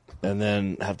 and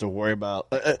then have to worry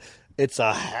about? It's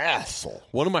a hassle.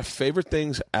 One of my favorite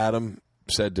things Adam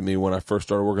said to me when I first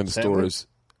started working the store is,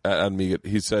 Adam, he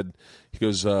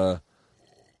goes, one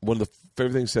of the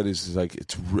favorite things he said is like,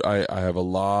 I have a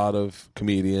lot of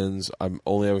comedians. I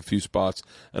only have a few spots.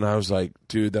 And I was like,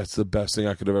 dude, that's the best thing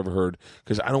I could have ever heard.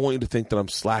 Because I don't want you to think that I'm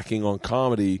slacking on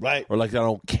comedy. Right. Or like I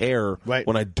don't care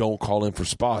when I don't call in for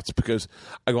spots. Because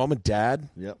I go, I'm a dad.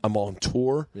 Yep. I'm on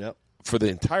tour for the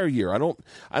entire year. I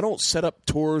don't set up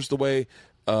tours the way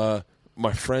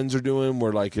my friends are doing,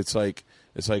 where like it's like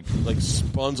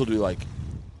Spuns will do like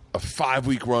a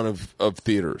 5-week run of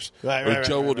theaters. Or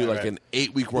Joe will do like an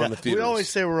 8-week run of theaters. We always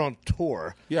say we're on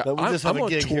tour. Yeah, but we just have a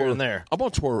gig here and there. I'm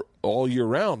on tour all year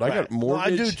round. I got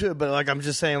mortgage. No, I do too, but like I'm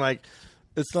just saying, like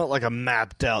it's not like a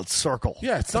mapped out circle.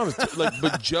 Yeah, it's not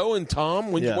but Joe and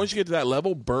Tom, once you get to that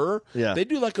level, Burr, they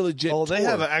do like a legit. Oh, they tour.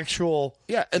 have an actual.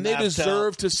 Yeah, and they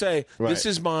deserve to say this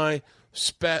is my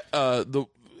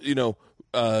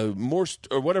more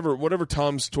or whatever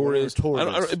Tom's tour is.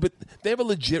 But they have a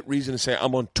legit reason to say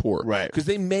I'm on tour, right? Because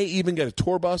they may even get a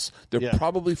tour bus. They're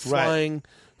probably flying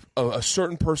a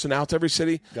certain person out to every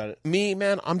city. Got it. Me,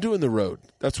 man, I'm doing the road.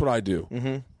 That's what I do.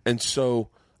 Mm-hmm. And so,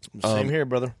 same here,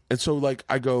 brother. And so, like,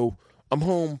 I go, I'm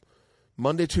home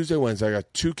Monday, Tuesday, Wednesday. I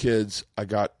got 2 kids. I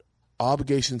got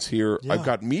obligations here. Yeah. I've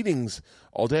got meetings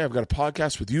all day. I've got a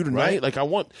podcast with you tonight. Right. Like, I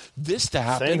want this to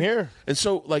happen. Same here. And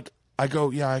so, like, I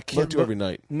go, I can't do every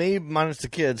night. Me minus the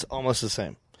kids, almost the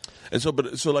same. And so,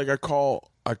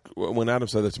 when Adam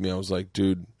said that to me, I was like,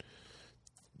 dude,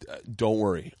 don't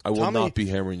worry. I will not be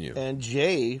hammering you. And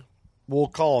Jay will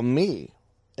call me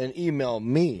and email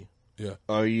me. Yeah.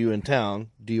 Are you in town?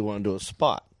 Do you want to do a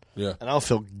spot? Yeah. And I'll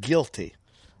feel guilty.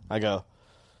 I go,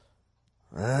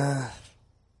 and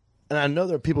I know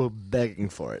there are people begging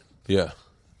for it. Yeah.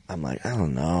 I'm like, I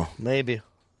don't know. Maybe.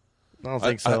 I don't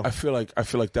think so. I feel like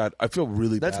that. I feel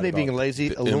really That's bad me about being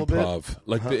lazy a little improv. bit.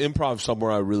 Like the improv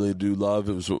somewhere I really do love.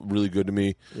 It was really good to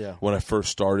me when I first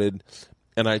started.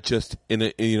 And I just in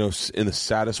the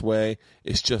saddest way,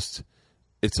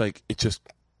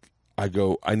 I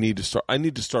go, I need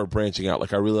to start branching out.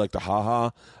 Like I really like the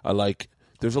haha.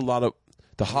 There's a lot of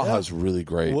the haha is really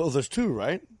great. Well, there's 2,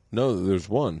 right? No, there's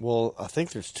 1. Well, I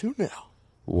think there's 2 now.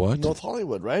 What? North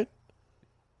Hollywood, right?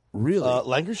 Really?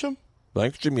 Lancashire?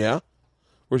 Lancashire, yeah.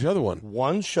 Where's the other one?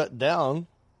 One shut down,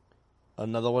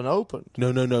 another one opened.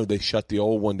 No. They shut the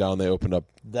old one down. They opened up.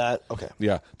 Okay.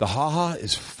 Yeah. The haha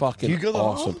is fucking you go to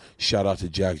awesome. Ha-ha? Shout out to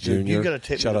Jack Jr. Dude, you gotta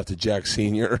take Shout out to Jack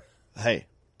Sr. Hey,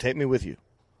 take me with you.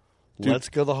 Dude, let's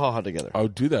go to the haha together. I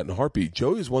would do that in a heartbeat.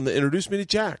 Joey's one that introduced me to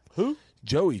Jack. Who?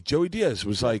 Joey Diaz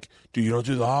was like, dude, you don't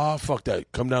do the haha? Fuck that.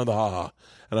 Come down to the haha.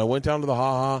 And I went down to the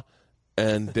haha,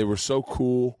 and they were so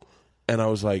cool. And I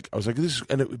was like, this is,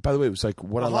 and by the way, it was like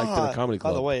what I liked in a comedy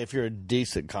club. By the way, if you're a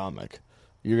decent comic,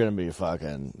 you're going to be they're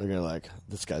going to like,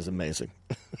 this guy's amazing.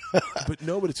 But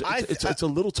it's a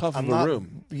little tough of a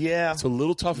room. Yeah. It's a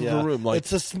little tough of a room. Like,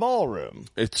 it's a small room.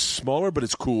 It's smaller, but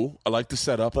it's cool. I like the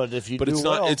setup. But if you do it's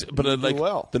well, not, it's, but you like, do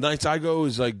well. The nights I go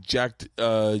is like Jack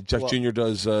Jr.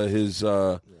 does his,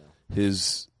 I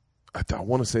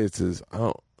want to say it's his,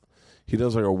 he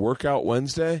does like a workout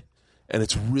Wednesday. And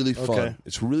it's really fun. Okay.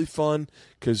 It's really fun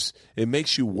because it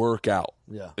makes you work out.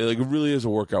 Yeah. It really is a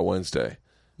workout Wednesday.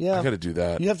 Yeah. I got to do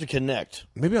that. You have to connect.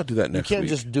 Maybe I'll do that next week. You can't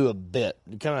just do a bit.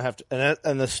 You kind of have to,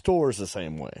 and the store's the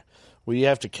same way, where you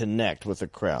have to connect with the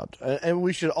crowd, and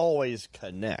we should always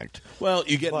connect. Well,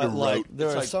 you get in the road.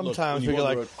 There are some times where you're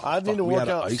like, I need to work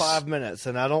out 5 minutes,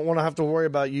 and I don't want to have to worry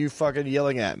about you fucking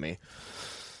yelling at me.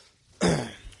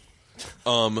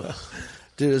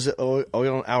 Dude, are we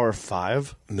on hour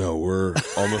 5? No, we're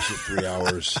almost at 3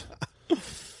 hours.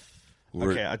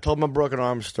 Okay, I told my broken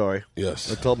arm story.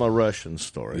 Yes. I told my Russian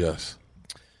story. Yes.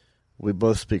 We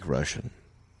both speak Russian.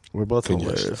 We're both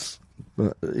hilarious.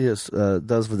 Yes,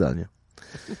 до свидания.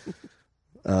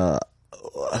 I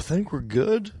think we're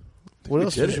good. What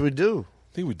else should we do?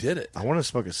 I think we did it. I want to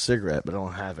smoke a cigarette, but I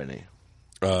don't have any.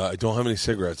 I don't have any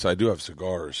cigarettes. I do have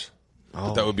cigars.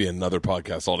 But that would be another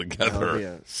podcast altogether. That would be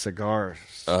a cigar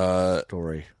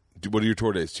story. What are your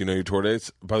tour dates? Do you know your tour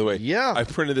dates? By the way, Yeah. I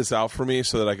printed this out for me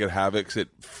so that I could have it because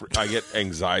I get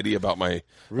anxiety about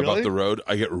about the road.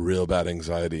 I get real bad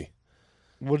anxiety.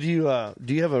 What do you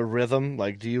have a rhythm?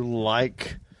 Like, do you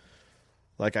like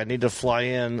I need to fly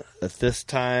in at this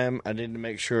time? I need to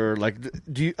make sure. Like,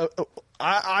 do you?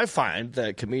 I find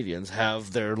that comedians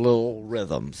have their little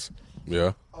rhythms.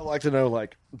 Yeah. I like to know.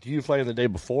 Like, do you fly in the day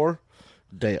before,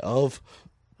 day of?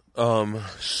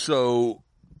 So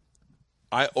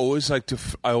I always like to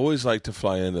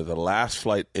fly into the last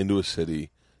flight into a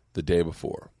city the day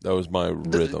before. That was my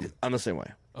rhythm. I'm the same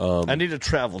way. I need a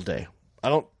travel day. I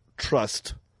don't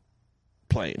trust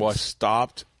planes. Well, I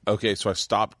stopped. Okay, so I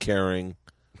stopped caring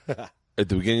at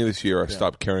the beginning of this year. I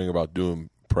stopped caring about doing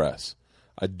press.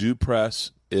 I do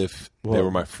press if they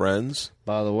were my friends.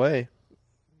 By the way,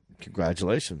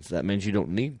 congratulations. That means you don't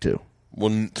need to.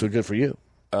 So good for you.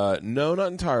 No, not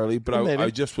entirely. But I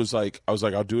just was like,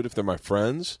 I'll do it if they're my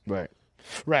friends. Right.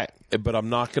 But I'm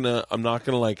not gonna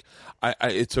like.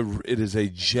 It is a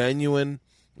genuine.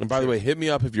 And by the way, hit me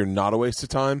up if you're not a waste of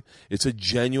time. It's a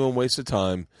genuine waste of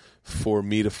time for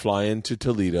me to fly into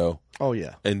Toledo. Oh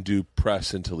yeah. And do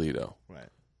press in Toledo.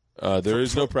 Right. There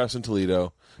is no press in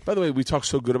Toledo. By the way, we talk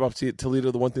so good about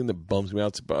Toledo. The one thing that bums me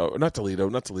out about not Toledo.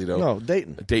 No,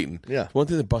 Dayton. Dayton. Yeah. One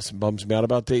thing that bums me out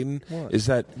about Dayton is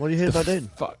that. What do you hate about Dayton?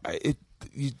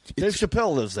 Dave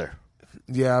Chappelle lives there.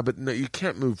 Yeah, but no, you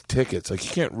can't move tickets. Like,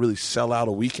 you can't really sell out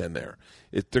a weekend there.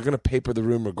 They're going to paper the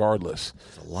room regardless.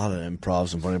 There's a lot of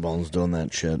improvs and funny bones doing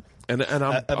that shit. And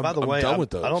I'm by the way, done with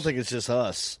those. I don't think it's just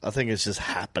us. I think it's just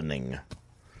happening.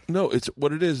 No, it's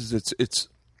what it is. It's.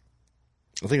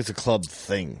 I think it's a club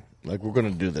thing. Like, we're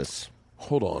going to do this.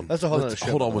 Hold on. That's a whole other show.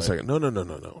 Hold on one second.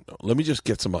 No. Let me just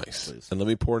get some ice. Please. And let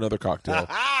me pour another cocktail.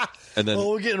 And then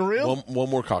we're getting real? One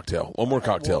more cocktail. One more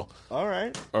cocktail. All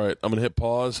right. All right. I'm going to hit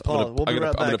pause. We'll be right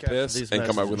back. I'm going to piss and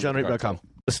come back with Jon another Reep.com.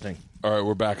 cocktail. Listening. All right.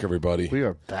 We're back, everybody. We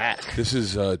are back. This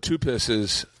is 2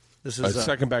 pisses. This is a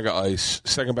second bag of ice.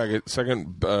 Second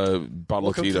bottle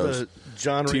of Tito's. To the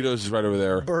Jon Reep Tito's is right over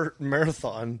there. Burt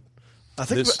Marathon. I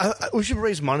think we should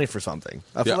raise money for something.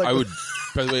 I would.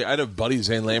 By the way, I had a buddy,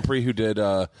 Zane Lamprey, who did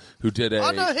a.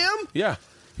 I know him. Yeah,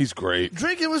 he's great.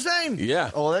 Drinking with Zane.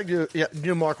 Yeah. Oh, you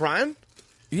know Mark Ryan?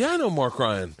 Yeah, I know Mark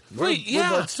Ryan. Wait, We're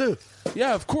buds too.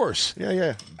 Yeah, of course.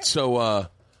 Yeah. So,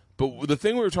 but the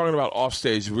thing we were talking about off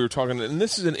stage, we were talking, and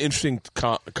this is an interesting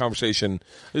conversation.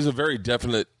 There's a very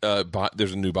definite.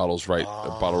 There's a new bottle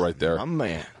right there. Oh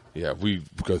man. Yeah, we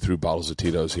go through bottles of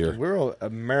Tito's here. We're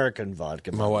American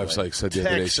vodka. My wife's like said the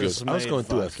other day, she goes, I was going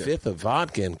through a fifth of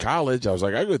vodka in college. I was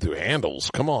like, I go through handles.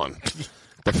 Come on.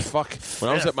 The fuck? When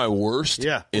I was at my worst.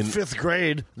 Yeah, in 5th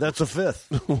grade, that's a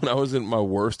fifth. When I was in my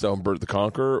worst on Bert the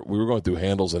Conqueror, we were going through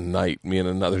handles a night, me and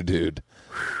another dude.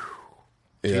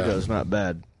 Yeah. Tito's not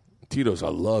bad. Tito's, I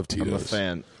love Tito's. I'm a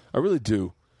fan. I really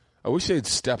do. I wish they'd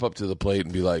step up to the plate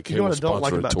and be like, hey, we'll sponsor a tour. You know what I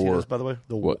don't like about Tito's, by the way?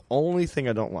 The only thing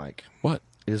I don't like. What?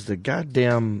 Is the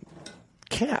goddamn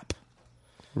cap.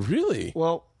 Really?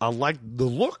 Well, I like the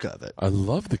look of it. I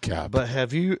love the cap. But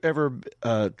have you ever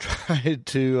tried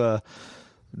to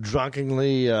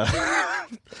drunkenly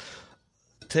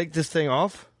take this thing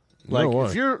off? Like, no,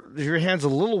 if your hand's a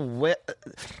little wet,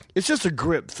 it's just a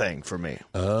grip thing for me.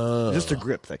 Just a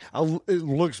grip thing. It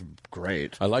looks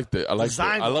great. I love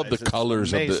the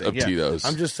colors of Tito's.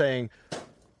 I'm just saying.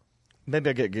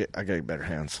 Maybe I get better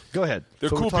hands. Go ahead.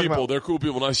 They're cool people. They're cool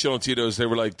people. Nice shit on Tito's. They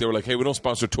were like, hey, we don't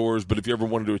sponsor tours, but if you ever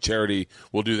want to do a charity,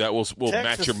 we'll do that. We'll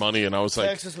match your money. And I was like,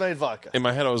 Texas made vodka. In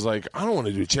my head, I was like, I don't want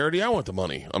to do a charity. I want the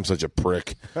money. I'm such a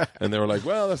prick. And they were like,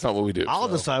 well, that's not what we do. I'll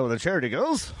decide where the charity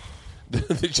goes.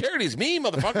 The charity's me,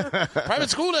 motherfucker. Private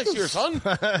school next year, son.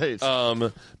 Right.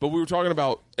 But we were talking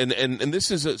about, and this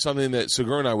is something that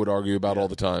Segura and I would argue about all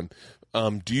the time.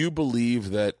 Do you believe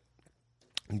that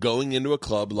going into a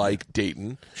club like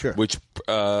Dayton, sure, which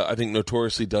I think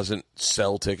notoriously doesn't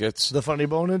sell tickets, the Funny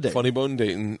Bone in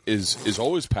Dayton, is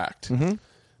always packed. Mm-hmm.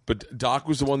 But Doc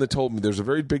was the one that told me there's a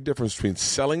very big difference between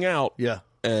selling out,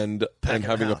 and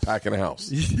having a pack in a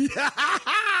house.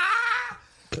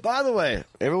 By the way,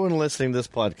 everyone listening to this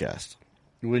podcast,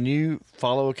 when you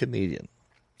follow a comedian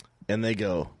and they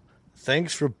go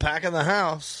thanks for packing the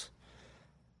house.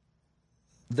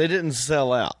 They didn't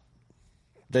sell out.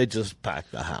 They just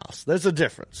packed the house. There's a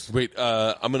difference. Wait,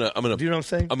 I'm gonna. Do you know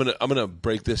what I'm saying? I'm gonna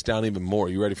break this down even more.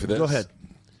 You ready for this? Go ahead.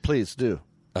 Please do.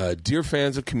 Dear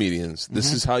fans of comedians,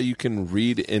 this is how you can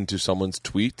read into someone's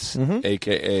tweets,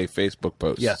 aka Facebook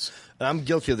posts. Yes. I'm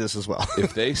guilty of this as well.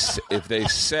 If they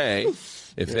say,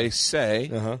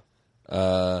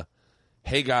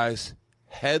 hey guys,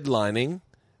 headlining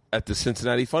at the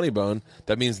Cincinnati Funny Bone,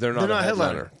 that means they're not a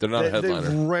headliner. They're not a headliner.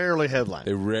 They rarely headline.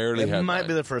 They rarely headline. It might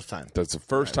be the first time. That's the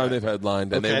first time they've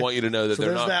headlined, and they want you to know that so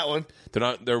they're there's not. That one. They're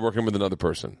not. They're working with another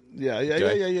person.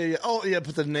 Yeah. Oh, yeah.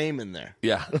 Put the name in there.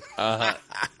 Yeah.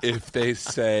 If they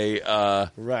say,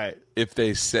 right. If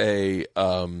they say,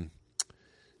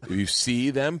 if you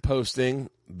see them posting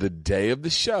the day of the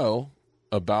show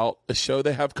about a show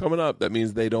they have coming up, that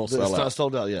means they don't sell out. It's not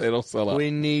sold out yet. They don't sell out.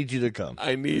 We need you to come.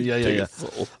 I need tickets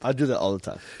sold. I do that all the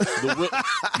time.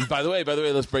 By the way,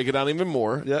 let's break it down even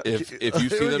more. Yeah. If you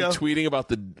see them tweeting about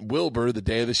the Wilbur the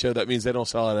day of the show, that means they don't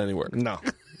sell out anywhere. No,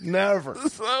 never.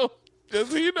 So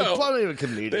just so you know, not even a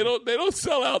comedian. They don't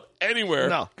sell out anywhere.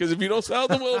 No, because if you don't sell out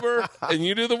the Wilbur and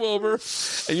you do the Wilbur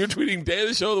and you're tweeting day of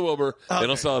the show the Wilbur, they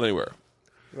don't sell out anywhere.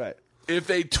 Right. If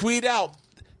they tweet out,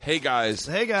 hey guys,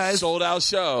 sold out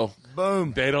show,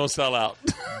 boom, they don't sell out.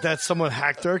 That someone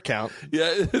hacked their account.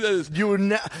 Yeah,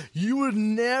 you would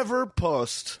never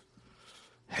post,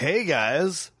 hey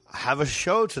guys, I have a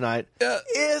show tonight.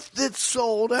 If it's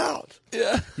sold out.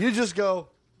 Yeah, you just go,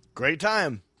 great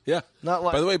time. Yeah, not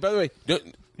like. By the way,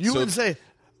 you wouldn't say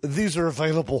these are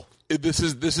available. This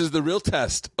is the real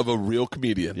test of a real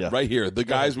comedian, right here. The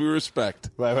guys we respect,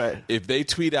 right. If they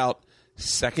tweet out,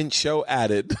 second show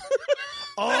added.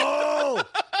 Oh,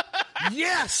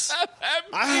 yes!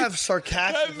 I have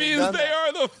sarcastic. That means they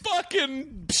are the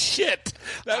fucking shit.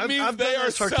 That means they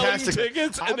are selling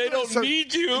tickets and they don't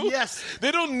need you. Yes.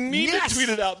 They don't need to tweet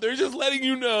it out. They're just letting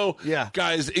you know,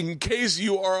 guys, in case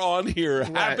you are on here,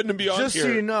 happen to be on just here.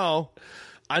 Just so you know,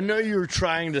 I know you were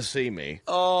trying to see me,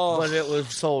 but it was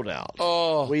sold out.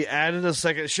 We added a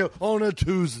second show on a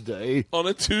Tuesday. Now,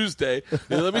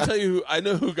 let me tell you, I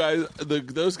know who guys.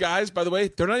 Those guys, by the way,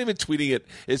 they're not even tweeting it.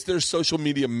 It's their social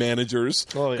media managers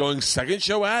going second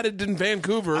show added in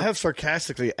Vancouver. I have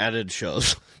sarcastically added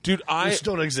shows, dude. Which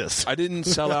don't exist. I didn't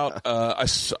sell out. I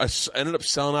ended up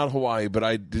selling out Hawaii, but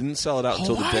I didn't sell it out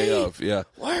until the day of. Yeah,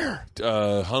 where?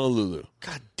 Honolulu.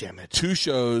 God damn it! 2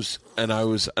 shows, and I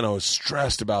was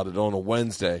stressed about it on a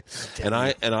Wednesday, and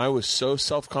I was so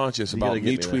self-conscious about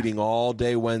me tweeting all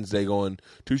day Wednesday, going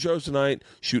 2 shows tonight,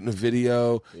 shooting a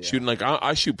video, shooting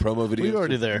I shoot promo videos, we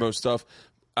already there, most stuff.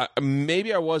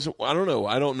 Maybe I wasn't. I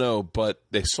don't know, but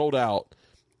they sold out,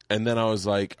 and then I was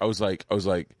like, oh, Steve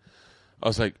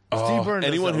Byrne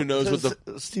anyone who knows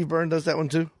what Steve Byrne does that one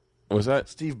too. Was that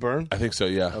Steve Byrne? I think so.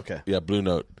 Yeah. Okay. Yeah. Blue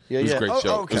Note. Yeah. It was a great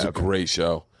show. It was a great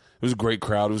show. It was a great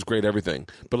crowd. It was great everything.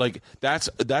 But that's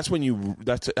when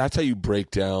that's how you break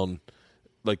down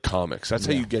comics. That's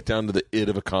how you get down to the id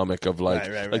of a comic of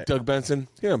like Doug Benson.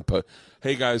 Yeah.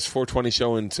 Hey guys, 420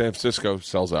 show in San Francisco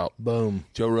sells out. Boom.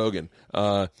 Joe Rogan.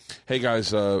 Hey guys,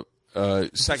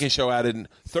 second show added,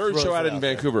 third show added in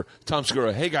Vancouver. Tom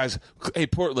Segura. Hey guys, hey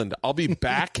Portland. I'll be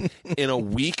back in a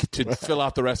week to fill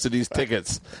out the rest of these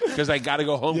tickets because I got to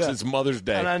go home since Mother's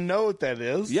Day. And I know what that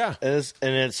is. Yeah. And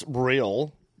it's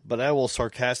real. But I will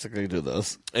sarcastically do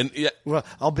this. And well,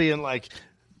 I'll be in I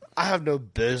have no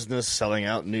business selling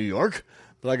out in New York,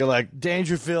 but I go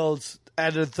Dangerfield's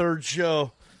added a third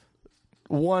show,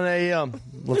 1 a.m.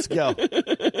 Let's go.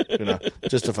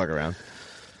 Just to fuck around.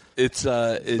 It's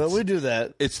but we do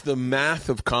that. It's the math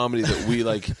of comedy that we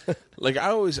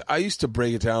I used to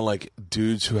break it down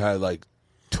dudes who had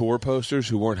tour posters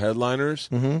who weren't headliners,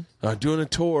 doing a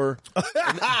tour,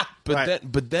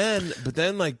 but then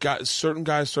certain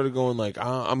guys started going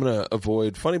I'm gonna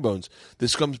avoid Funny Bones.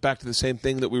 This comes back to the same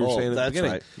thing that we were saying at the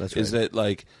beginning. Right. That's is that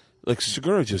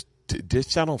Segura just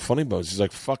ditched out on Funny Bones. He's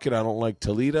like, fuck it, I don't like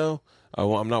Toledo.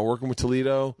 I'm not working with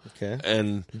Toledo. Okay.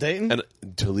 And Dayton and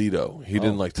Toledo. He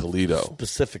didn't like Toledo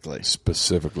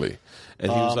specifically,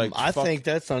 and he was like, I think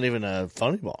that's not even a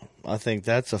funny bone. I think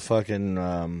that's a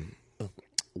fucking.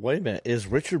 Wait a minute. Is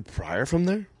Richard Pryor from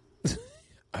there?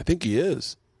 I think he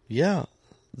is. Yeah.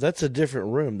 That's a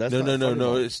different room. That's no.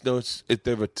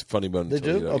 They have a Funny Bone. They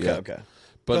do? Okay, yeah. okay.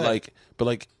 But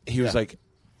he was like,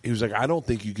 I don't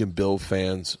think you can build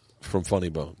fans from Funny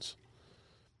Bones.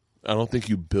 I don't think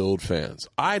you build fans.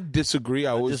 I disagree.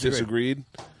 I always disagreed.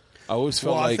 I always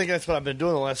felt I think that's what I've been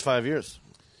doing the last 5 years.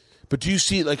 But do you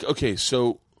see, okay,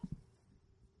 so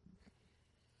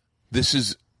this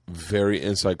is very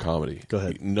inside comedy. Go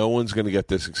ahead. No one's going to get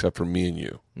this except for me and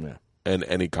you. Yeah. and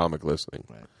any comic listening.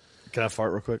 Right. Can I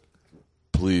fart real quick?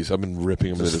 Please, I've been ripping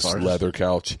him into this fart? leather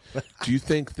couch. Do you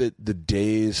think that the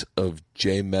days of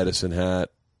Jay Medicine Hat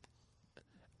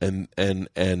and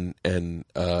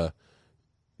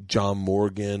John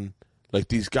Morgan, like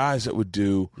these guys that would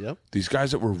do, these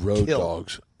guys that were road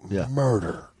dogs,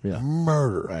 murder,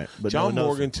 Right. But John no one knows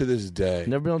Morgan to this day,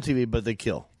 never been on TV, but they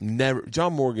kill. never.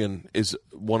 John Morgan is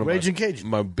one of Raging Cajun.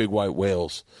 my big white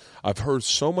whales. I've heard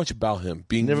so much about him.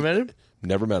 Never met him?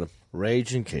 Never met him.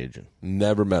 Raging Cajun.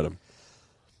 Never met him.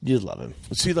 You'd love him.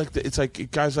 See, like it's like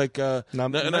guys like and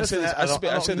I say this.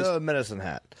 I say this. Medicine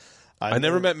Hat. I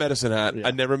never met Medicine Hat.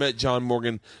 I never met John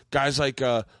Morgan. Guys like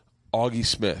Augie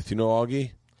Smith. You know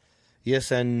Augie?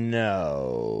 Yes and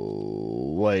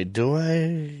no. Wait, do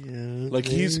I? Like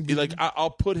he's like I'll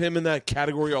put him in that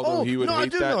category. Although he would hate I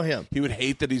do that. know him. He would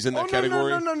hate that he's in that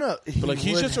category. No. But like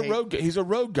he's just a road. He's a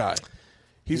road guy.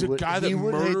 He's a guy that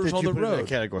murders on the road. In that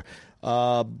category.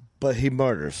 But he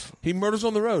murders. He murders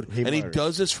on the road, and he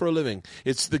does this for a living.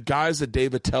 It's the guys that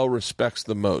Dave Attell respects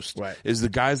the most. Right. Is the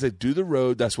guys that do the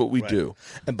road. That's what we do.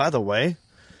 And by the way,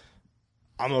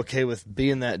 I'm okay with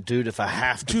being that dude if I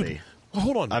have to be. Well,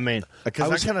 hold on. I mean,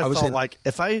 because I kind of felt like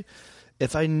if I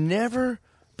never.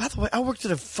 By the way, I worked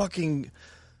at a fucking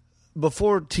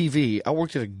before TV. I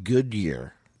worked at a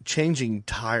Goodyear changing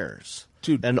tires,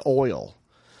 and oil.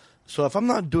 So if I'm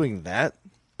not doing that,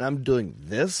 I'm doing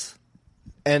this,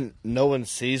 and no one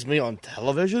sees me on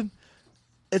television,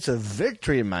 it's a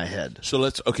victory in my head. So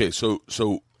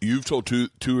So you've told two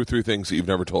or three things that you've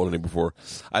never told any before.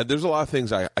 There's a lot of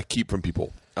things I keep from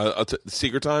people.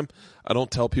 Secret time. I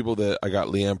don't tell people that I got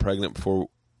Leanne pregnant before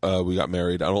we got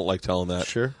married. I don't like telling that.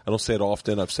 Sure. I don't say it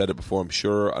often. I've said it before. I'm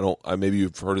sure. I don't. Maybe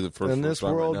you've heard of it first. In this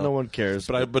world, no one cares.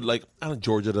 But like,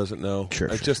 Georgia doesn't know. Sure.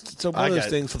 It's one of those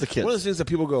things for the kids. One of those things that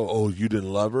people go, "Oh, you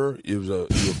didn't love her. You were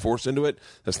forced into it."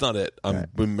 That's not it.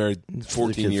 I've been married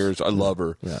 14 years. I love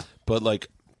her. Yeah. But like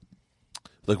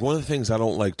one of the things I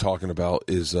don't like talking about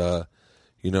is,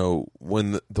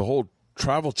 when the whole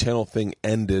Travel Channel thing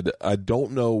ended. I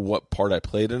don't know what part I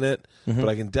played in it, but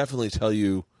I can definitely tell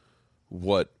you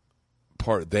what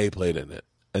part they played in it.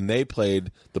 And they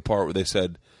played the part where they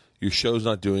said, your show's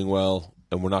not doing well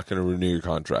and we're not going to renew your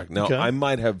contract. Now, I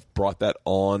might have brought that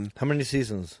on. How many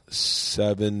seasons?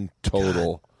 7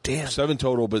 total. God damn. 7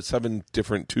 total, but 7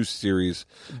 different 2 series.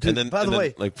 Dude, and then, by the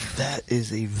way, like, that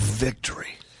is a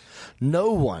victory.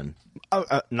 No one,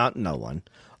 not no one,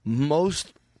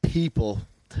 most people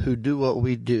who do what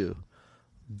we do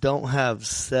don't have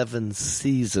 7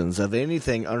 seasons of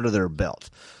anything under their belt.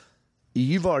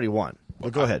 You've already won.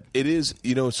 Well, go ahead. It is,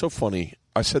 it's so funny.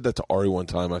 I said that to Ari one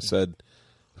time. I said,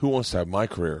 who wants to have my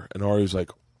career? And Ari was like,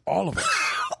 all of us.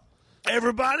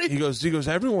 Everybody? He goes,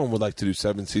 everyone would like to do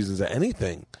 7 seasons of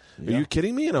anything. Are you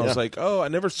kidding me? And I was like, I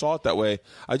never saw it that way.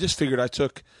 I just figured I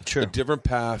took a different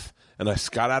path, and I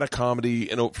got out of comedy,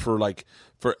 and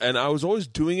I was always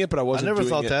doing it, but I wasn't doing it. I never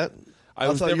thought that.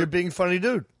 I thought you were being a funny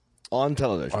dude on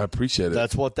television. I appreciate it.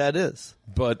 That's what that is.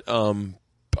 But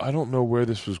I don't know where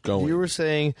this was going. You were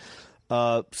saying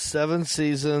 7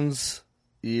 seasons.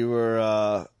 You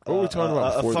were what were we talking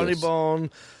about a before funny this?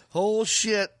 bone. Whole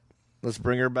shit. Let's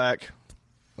bring her back.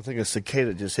 I think a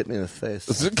cicada just hit me in the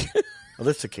face. Are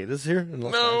there cicadas here in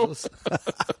Los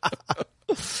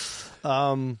Angeles?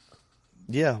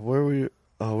 Yeah, where were you?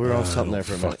 Oh, we were on something there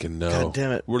for a minute. Fucking no. God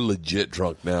damn it. We're legit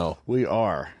drunk now. We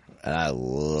are. And I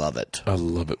love it. I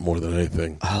love it more than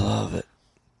anything. I love it.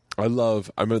 I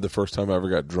remember the first time I ever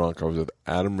got drunk, I was with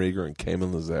Adam Rieger and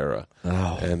Cayman Lazara.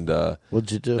 Oh. And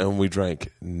what'd you do? And we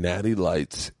drank Natty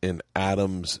Lights, and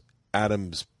Adam's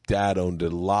dad owned a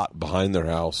lot behind their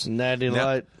house. Natty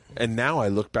Light. And now I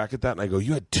look back at that and I go,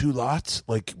 you had 2 lots?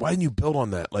 Like, why didn't you build on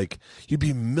that? Like, you'd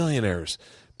be millionaires.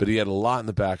 But he had a lot in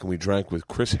the back, and we drank with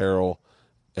Chris Harrell,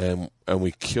 and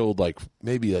we killed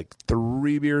maybe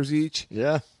 3 beers each.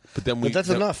 Yeah. But that's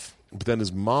enough. But then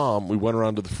his mom, we went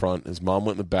around to the front. His mom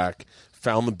went in the back,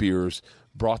 found the beers,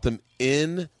 brought them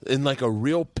in like a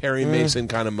real Perry Mason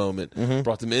kind of moment.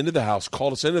 Brought them into the house,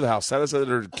 called us into the house, sat us at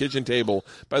her kitchen table,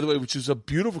 by the way, which is a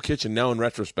beautiful kitchen now in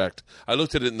retrospect. I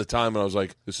looked at it in the time, and I was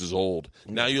like, this is old.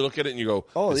 Now you look at it, and you go,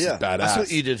 this is badass. That's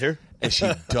what you did here. And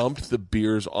she dumped the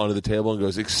beers onto the table and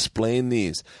goes, explain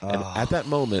these. And at that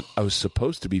moment, I was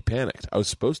supposed to be panicked. I was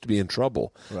supposed to be in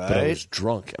trouble. Right. But I was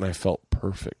drunk, and I felt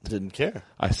perfect. Didn't care.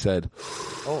 I said,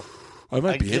 I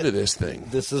might be into this thing.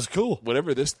 This is cool.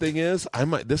 Whatever this thing is,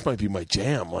 this might be my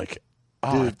jam. Like,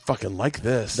 dude, I fucking like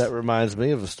this. That reminds me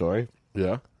of a story.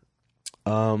 Yeah.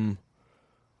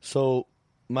 So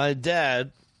my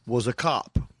dad was a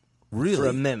cop. Really? For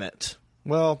a minute.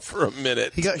 Well, for a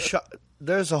minute. He got shot.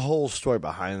 There's a whole story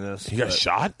behind this. He got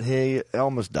shot? He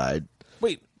almost died.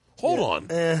 Wait, hold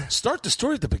on. Start the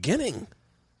story at the beginning.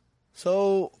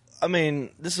 So, I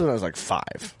mean, this is when I was like 5.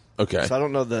 Okay. So I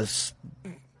don't know this.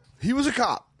 He was a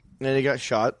cop, and he got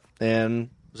shot and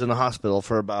was in the hospital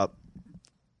for about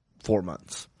 4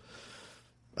 months.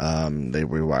 They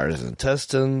rewired his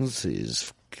intestines.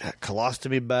 He's got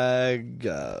colostomy bag.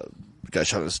 Got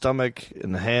shot in the stomach,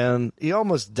 in the hand. He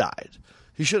almost died.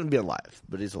 He shouldn't be alive,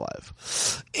 but he's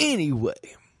alive. Anyway,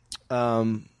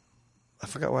 I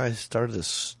forgot why I started this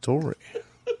story.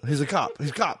 He's a cop.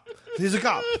 He's a cop. He's a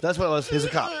cop. That's what it was. He's a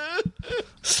cop.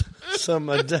 So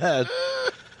my dad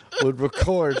would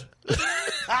record.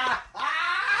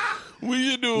 We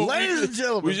should do Ladies and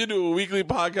gentlemen. We should do a weekly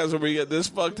podcast where we get this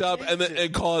fucked up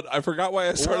and call it. I forgot why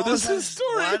I started this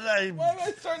story. Why did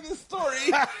I start this story?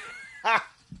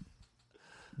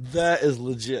 That is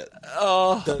legit.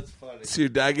 Oh, That's funny. so your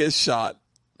dad gets shot.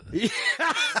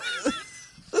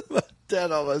 My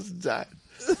dad almost died.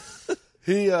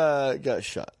 He got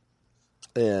shot.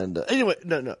 And anyway,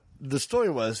 no. The story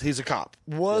was he's a cop.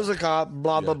 Was a cop,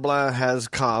 blah, blah, blah, has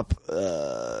cop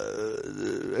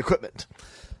equipment.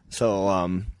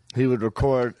 So he would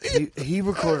record. He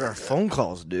recorded our phone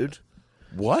calls, dude.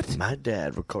 What? My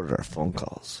dad recorded our phone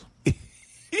calls.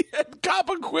 He had cop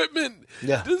equipment.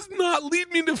 Yeah. Does not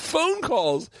lead me to phone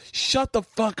calls. Shut the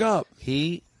fuck up.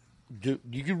 You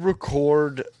could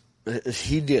record.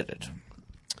 He did it.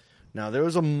 Now, there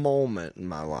was a moment in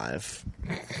my life,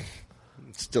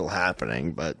 it's still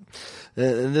happening, but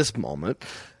in this moment,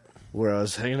 where I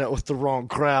was hanging out with the wrong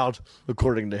crowd,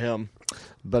 according to him.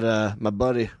 But my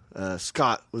buddy,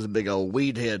 Scott, was a big old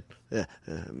weed head.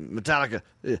 Metallica.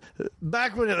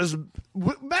 Back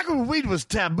when weed was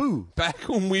taboo. Back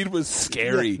when weed was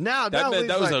scary. Yeah, that weed's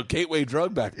was like, a gateway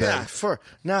drug back then. Yeah,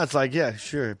 now it's like, yeah,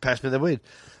 sure, pass me the weed.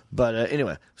 But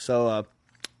anyway, so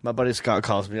my buddy Scott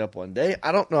calls me up one day.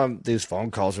 I don't know if these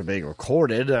phone calls are being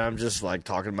recorded. I'm just like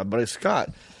talking to my buddy Scott.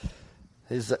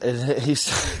 He's like,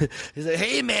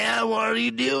 hey, man, what are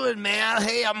you doing, man?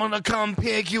 Hey, I'm going to come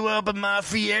pick you up in my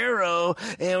Fiero,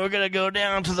 and we're going to go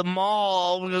down to the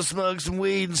mall. We're going to smoke some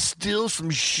weed and steal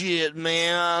some shit,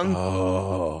 man.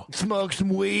 Oh. Smoke some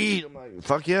weed. I'm like,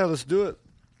 fuck yeah, let's do it.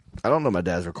 I don't know my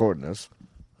dad's recording this.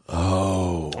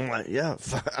 Oh. I'm like, yeah.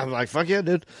 I'm like, fuck yeah,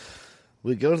 dude.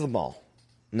 We go to the mall.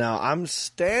 Now, I'm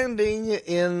standing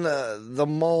in the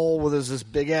mall where there's this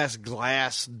big-ass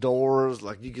glass doors,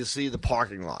 like you can see the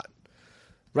parking lot,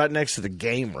 right next to the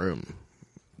game room.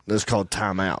 It's called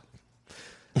Timeout.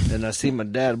 And I see my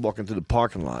dad walking through the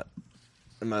parking lot.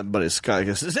 And my buddy Scott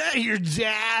goes, is that your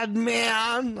dad,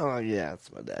 man? I'm like, yeah,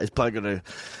 it's my dad. He's probably gonna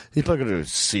go to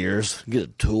Sears, get a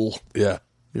tool. Yeah.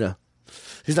 You know,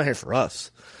 he's not here for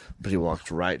us. But he walks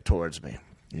right towards me.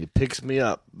 He picks me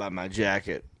up by my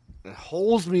jacket and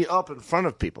holds me up in front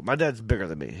of people. My dad's bigger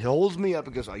than me. He holds me up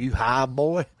and goes, are you high,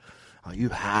 boy? Are you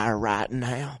high right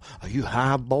now? Are you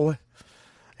high, boy? And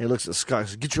he looks at Scott and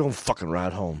says, get your own fucking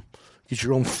ride home. Get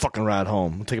your own fucking ride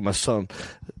home. I'm taking my son.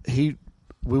 We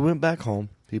went back home.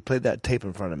 He played that tape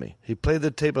in front of me. He played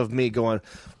the tape of me going,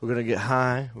 we're going to get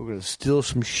high. We're going to steal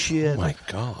some shit. Oh, my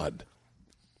God.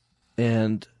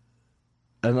 And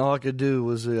all I could do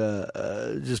was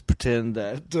just pretend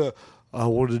that I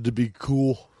wanted to be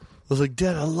cool. I was like,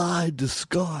 Dad, I lied to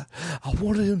Scott. I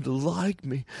wanted him to like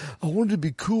me. I wanted to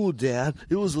be cool, Dad.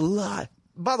 It was a lie.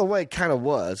 By the way, it kind of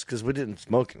was, because we didn't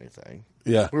smoke anything.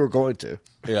 Yeah. We were going to.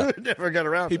 Yeah. We never got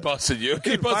around to He it. busted you.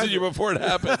 He busted you before it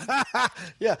happened.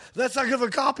 Yeah, that's how good of a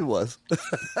cop he was.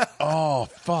 Oh,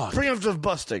 fuck. Preemptive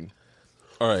busting.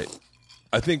 All right.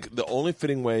 I think the only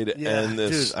fitting way to end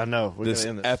this, dude, I know. We're this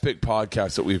gonna end this. epic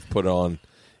podcast that we've put on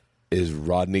is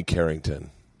Rodney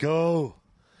Carrington. Go.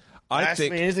 Ask me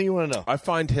anything you want to know. I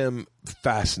find him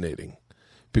fascinating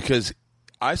because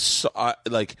my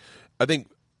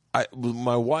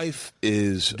wife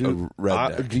is a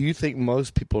redneck. Do you think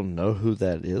most people know who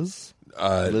that is?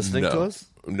 Listening to us?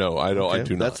 No, I don't. Okay, I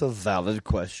do not. That's a valid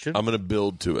question. I'm going to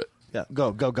build to it. Yeah,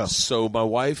 go. So my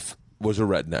wife was a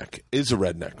redneck. Is a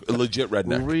redneck, a legit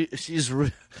redneck.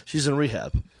 She's in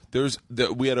rehab.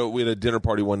 We had a dinner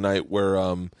party one night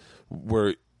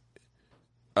where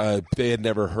they had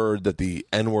never heard that the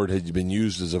N-word had been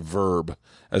used as a verb,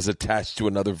 as attached to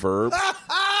another verb.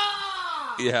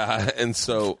 Yeah, and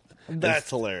so that's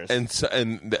hilarious.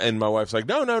 And my wife's like,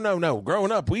 no.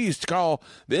 Growing up, we used to call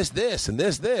this, and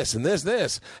this, and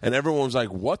this, and everyone was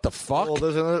like, what the fuck? Well,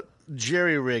 there's another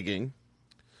jerry rigging.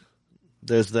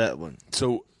 There's that one.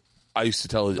 So I used to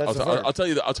tell. I'll tell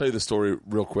you the story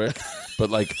real quick.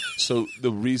 But so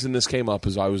the reason this came up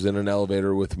is I was in an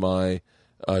elevator with my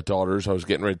daughters. I was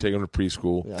getting ready to take them to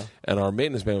preschool, and our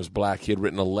maintenance man was black. He had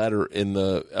written a letter in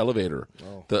the elevator.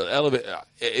 Oh. The elevator.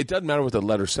 It doesn't matter what the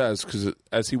letter says because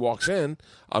as he walks in,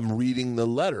 I'm reading the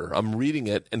letter. I'm reading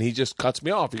it, and he just cuts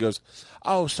me off. He goes,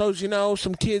 "Oh, so you know,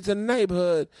 some kids in the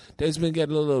neighborhood, they's been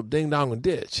getting a little ding dong and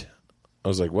ditch." I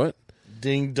was like, "What?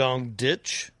 Ding dong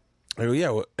ditch?" I go,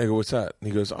 "Yeah." I go, "What's that?" And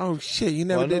he goes, "Oh shit, you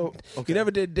never did. Okay. You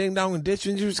never did ding dong and ditch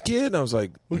when you was a kid." And I was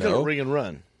like, We "No." got ring and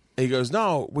run. He goes,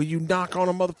 "No, will you knock on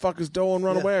a motherfucker's door and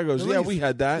run away?" I goes, "Yeah, we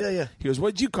had that." Yeah. He goes,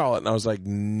 "What'd you call it?" And I was like,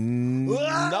 "Nothing."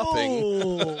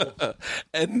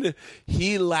 And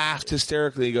he laughed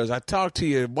hysterically. He goes, "I talked to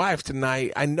your wife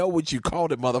tonight. I know what you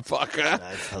called it, motherfucker."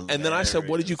 And then I said,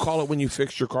 "What did you call it when you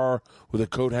fixed your car with a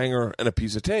coat hanger and a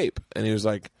piece of tape?" And he was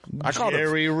like, "I called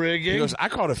Jerry it rigging." He goes, "I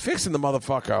called it fixing the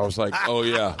motherfucker." I was like, "Oh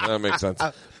yeah, that makes sense."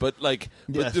 But like,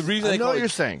 Yes. but the reason I they know call what it, you're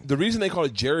saying. the reason they called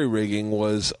it jerry rigging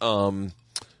was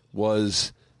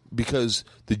because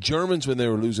the Germans, when they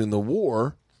were losing the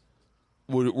war,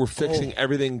 were fixing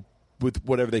everything with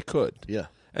whatever they could. Yeah.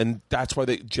 And that's why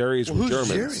Jerry's were who's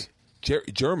Germans.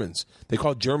 Germans. They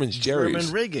called Germans Jerry's.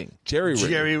 German rigging. Jerry rigging.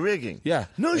 Jerry rigging. Yeah.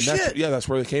 No And shit. That's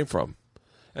where they came from.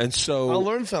 And so I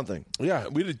learned something. yeah,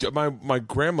 we did. My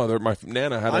grandmother, my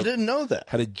nana I didn't know that.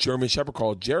 had a German Shepherd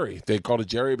called Jerry. They called it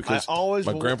Jerry because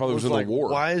my grandfather was in like, the war.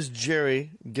 Why is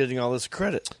Jerry getting all this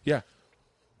credit? Yeah.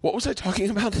 What was I talking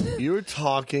about? You were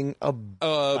talking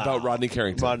About Rodney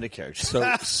Carrington. Rodney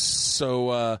Carrington.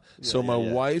 So my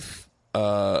wife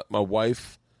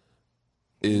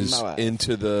is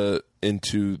into the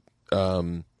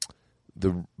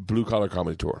blue collar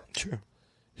comedy tour. Sure.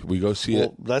 We go see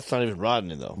it. That's not even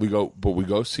Rodney though. We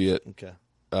go see it. Okay.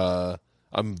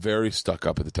 I'm very stuck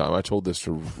up at the time. I told this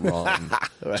to Ron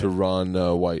Right. to Ron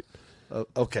White.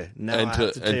 Okay. Now I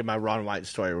have to tell you my Ron White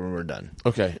story when we're done.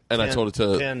 Okay, and I told it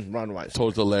to Ron White.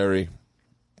 told it to Larry.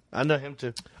 I know him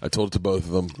too. I told it to both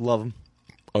of them. Love him.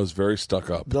 I was very stuck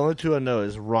up. The only two I know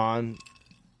is Ron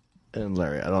and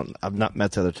Larry. I've not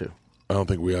met the other two. I don't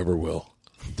think we ever will.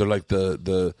 They're like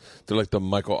the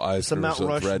Michael It's a Eisners Mount of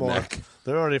Rushmore. redneck.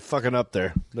 They're already fucking up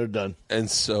there. They're done. And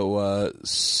so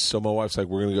my wife's like,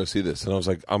 "We're going to go see this," and I was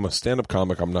like, "I'm a stand-up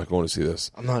comic. I'm not going to see this.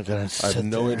 I'm not gonna. I have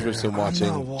no interest in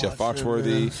watching Jeff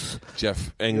Foxworthy,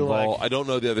 Jeff Engvall. like- I don't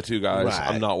know the other two guys. Right.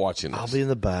 I'm not watching this. I'll be in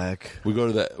the back. We go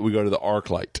to the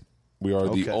ArcLight. We are the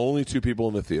Okay. only two people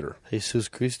in the theater, Jesus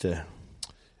Christ.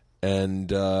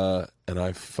 and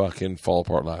I fucking fall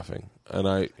apart laughing. And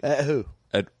At who?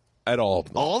 at all of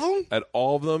them. All of them? At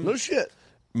all of them. No shit.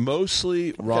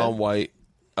 Mostly Ron White.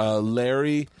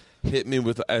 Larry hit me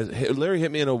Larry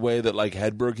hit me in a way that like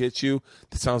Hedberg hits you.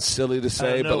 That sounds silly to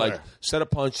say, but like set a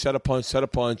punch.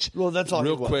 Well, that's all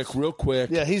he was. Real quick.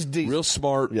 Yeah, he's deep. Real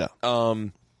smart. Yeah.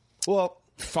 Well,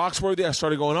 Foxworthy, I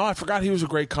started going, I forgot he was a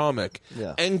great comic.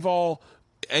 Yeah. Engvall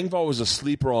was a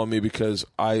sleeper on me because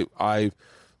I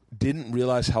didn't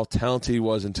realize how talented he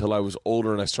was until I was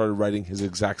older and I started writing his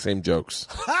exact same jokes.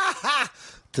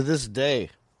 to this day,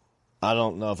 I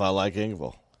don't know if I like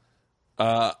Engvall.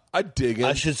 I dig him.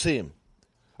 I should see him.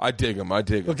 I dig him.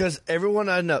 Because everyone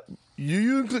I know,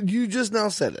 you just now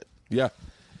said it. Yeah.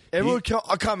 Everyone,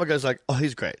 a comic guy's like, oh,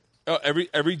 he's great.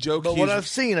 Every joke. But what I've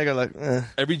seen, I go like,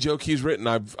 every joke he's written,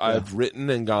 I've written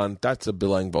and gone, that's a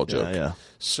Bill Engvall joke. Yeah.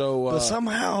 So, but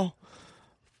somehow,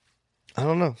 I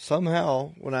don't know.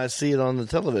 Somehow, when I see it on the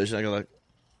television, I go like,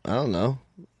 I don't know.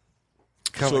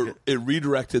 So it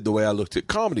redirected the way I looked at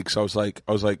comedy because I was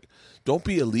like, don't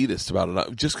be elitist about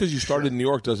it. Just because you started in New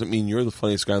York doesn't mean you're the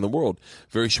funniest guy in the world.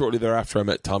 Very shortly thereafter, I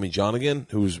met Tommy John again,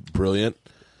 who was brilliant.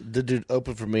 The dude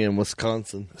opened for me in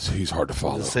Wisconsin. So he's hard to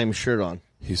follow. The same shirt on.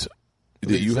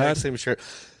 That you had? Same shirt.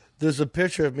 There's a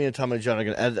picture of me and Tommy John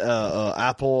again at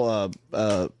Apple.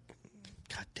 God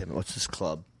damn it! What's this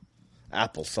club?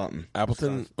 Apple something.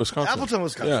 Appleton, Wisconsin. Appleton,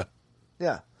 Wisconsin.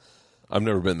 Yeah. I've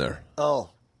never been there. Oh.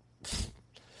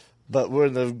 But we're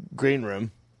in the green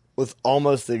room with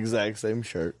almost the exact same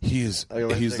shirt. He's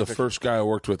the first guy I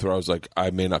worked with where I was like,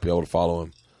 I may not be able to follow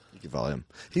him. You can follow him.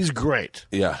 He's great.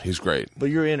 Yeah, he's great. But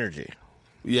your energy.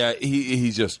 Yeah,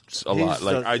 he's just a lot.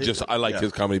 Like I like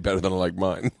his comedy better than I like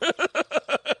mine.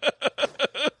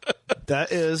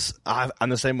 That is, I'm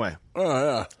the same way. Oh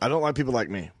yeah. I don't like people like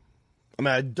me. I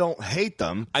mean, I don't hate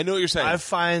them. I know what you're saying. I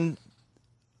find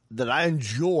that I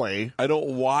enjoy I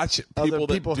don't watch other people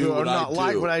people that do who are what not I do.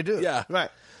 like what I do. Yeah, right.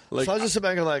 Like, so I just sit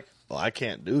back and like, well, I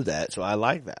can't do that, so I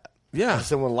like that. Yeah. If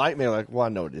someone like me, like, well, I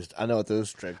know it is. I know what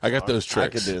those tricks. I got those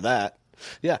tricks. I could do that.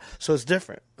 Yeah. So it's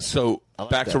different. So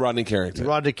back to Rodney Carrington.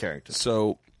 Rodney Carrington.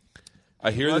 So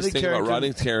I hear Rodney this thing Carrington. about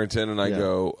Rodney Carrington, and I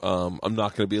go, I'm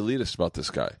not going to be elitist about this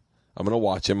guy. I'm going to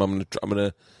watch him. I'm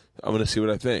going I'm going to see what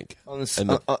I think. Is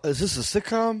this a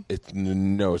sitcom?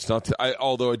 No, it's not.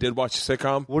 Although I did watch a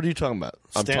sitcom. What are you talking about?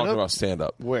 I'm talking about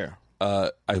stand-up. Where?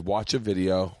 I watch a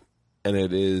video, and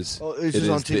it is... Oh, it's just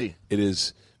on TV? It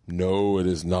is... No, it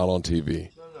is not on TV.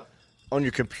 No. On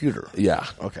your computer? Yeah.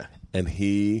 Okay. And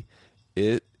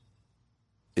it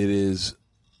is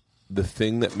the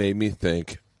thing that made me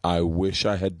think, I wish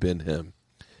I had been him.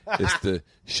 It's the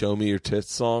Show Me Your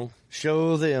Tits song.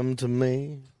 Show them to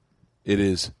me. It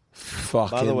is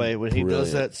fucking By the way, when he brilliant.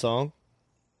 does that song,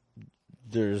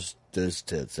 there's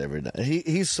tits every night.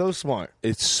 He's so smart.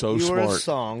 It's so You smart. wrote a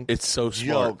song, It's so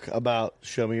smart. joke about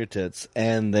Show Me Your Tits,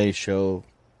 and they show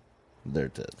their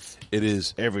tits. It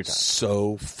is Every time.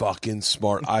 so fucking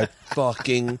smart. I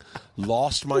fucking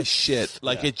lost my shit.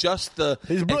 Like it just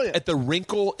He's brilliant. at the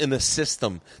wrinkle in the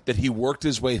system that he worked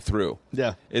his way through.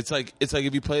 Yeah. It's like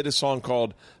if you played a song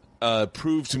called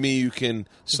 "Prove to Me You Can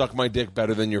Suck My Dick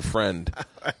Better Than Your Friend."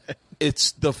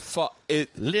 It's the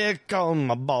Lick on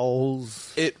my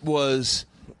balls. It was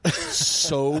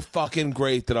so fucking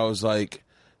great that I was like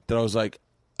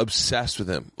obsessed with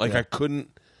him. Like I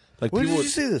couldn't. Like When people did you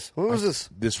see this? When was this?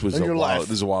 This was in a your while. life?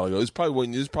 This is a while ago. This is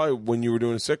probably when you were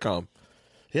doing a sitcom.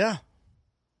 Yeah.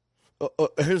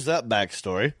 Here's that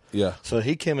backstory. Yeah. So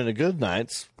he came into Good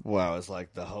Nights where I was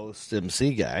like the host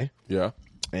MC guy. Yeah.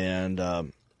 And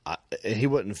he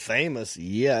wasn't famous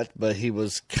yet, but he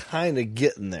was kind of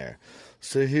getting there.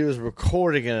 So he was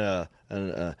recording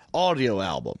an audio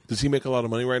album. Does he make a lot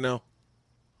of money right now?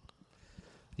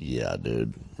 Yeah,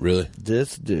 dude. Really?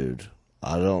 This dude,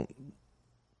 I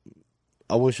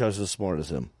wish I was as smart as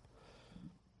him.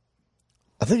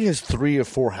 I think he has 3 or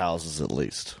 4 houses at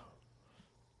least.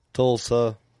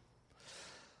 Tulsa.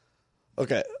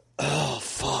 Okay. Oh,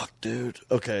 fuck, dude.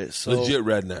 Okay, so... Legit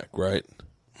redneck, right?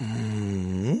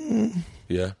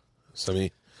 Yeah. So I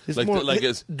mean, He's like more,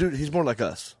 dude, he's more like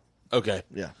us. Okay.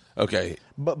 Yeah. Okay.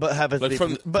 But happens Like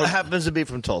to be happens to be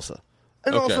from Tulsa.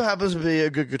 And Okay. also happens to be a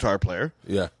good guitar player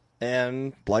Yeah.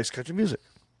 and likes country music.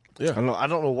 Yeah. I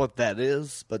don't know what that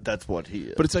is, but that's what he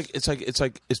is. But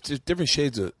it's just different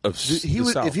shades of He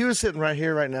would, South. if he was sitting right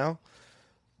here, right now,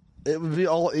 it would be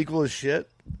all equal as shit.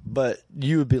 But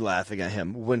you would be laughing at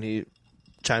him when he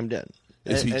chimed in.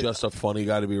 Is he just a funny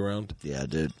guy to be around? Yeah,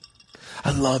 dude.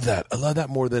 I love that. I love that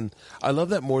more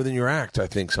than your act. I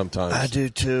think sometimes I do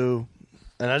too.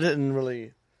 And I didn't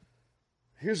really.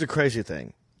 Here's the crazy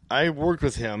thing. I worked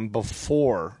with him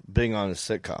before being on a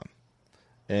sitcom,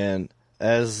 and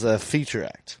as a feature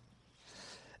act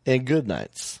in Good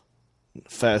Nights.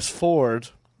 Fast forward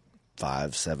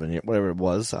 5, 7 years, whatever it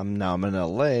was. I'm in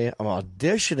LA. I'm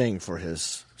auditioning for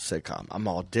his sitcom. I'm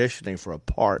auditioning for a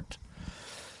part,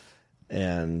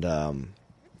 and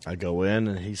I go in,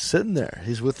 and he's sitting there.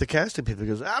 He's with the casting people. He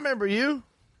goes, "I remember you.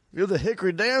 You're the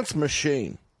Hickory Dance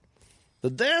Machine, the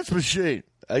dance machine."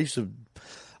 I used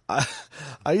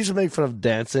to make fun of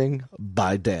dancing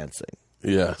by dancing.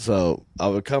 Yeah. So I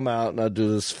would come out and I'd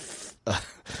do this.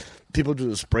 People do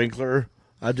the sprinkler.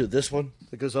 I do this one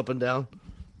that goes up and down.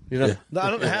 You know, no, I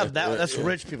don't have that. That's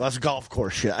rich people. That's golf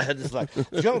course shit. I had this like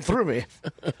jump through me.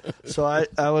 So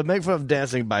I would make fun of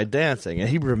dancing by dancing, and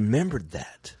he remembered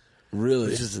that. Really?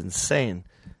 Which is insane,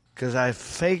 because I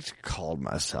called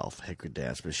myself Hickory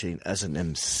Dance Machine as an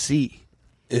MC.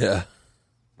 Yeah.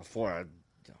 Before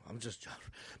I'm just.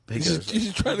 He He's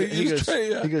just trying to.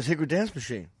 he goes, Hickory Dance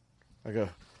Machine. I go,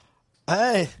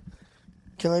 "Hey,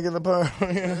 can I get a part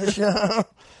in the show?"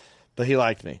 But he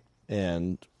liked me,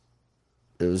 and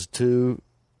it was 2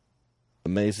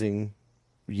 amazing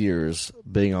years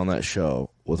being on that show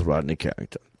with Rodney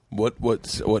Carrington. What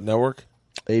network?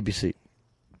 ABC.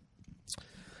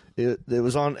 It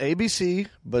was on ABC,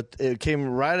 but it came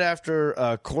right after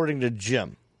According to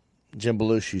Jim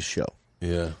Belushi's show.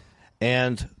 Yeah.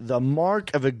 And the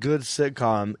mark of a good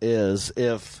sitcom is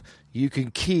if you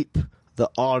can keep the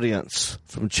audience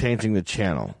from changing the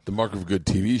channel. The mark of a good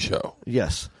TV show.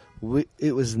 Yes.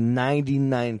 It was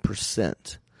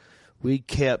 99%. We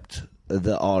kept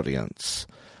the audience,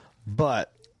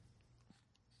 but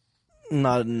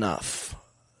not enough.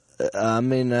 I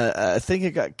mean, I think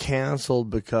it got canceled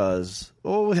because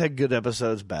we had good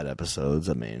episodes, bad episodes.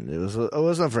 I mean, it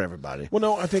wasn't for everybody. Well,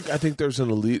 no, I think there's an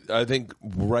elite. I think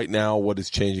right now what is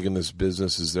changing in this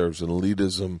business is there's an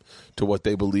elitism to what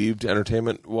they believed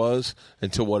entertainment was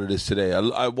and to what it is today.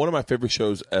 One of my favorite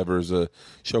shows ever is a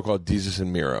show called Desus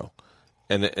and Mero,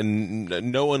 and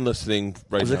no one listening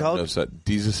right now knows that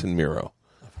Desus and Mero.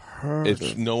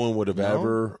 If no one would have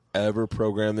ever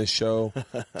programmed this show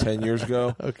 10 years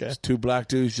ago, Okay. it's 2 black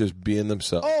dudes just being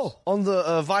themselves. Oh, on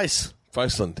the Vice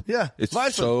Viceland. Yeah, It's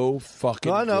Viceland. so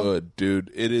fucking I know. good,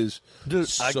 dude. It is Dude,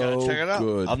 so I gotta check it out.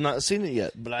 good. I've not seen it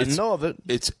yet, but I know of it.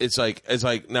 It's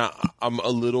like now I'm a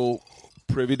little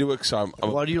privy to it. Cause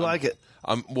Why do you like it?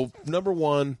 Well, number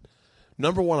one,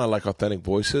 I like authentic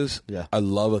voices. Yeah. I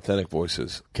love authentic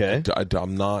voices. Okay.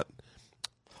 I'm not.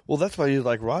 Well, that's why you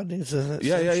like Rodney's, isn't it?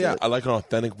 Yeah, Same yeah, yeah. shit. I like an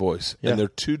authentic voice, Yeah. and they're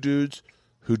two dudes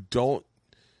who don't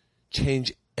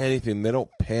change anything. They don't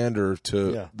pander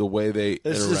to the way they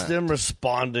It's interact. just them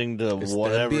responding to It's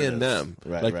whatever them it being is. them.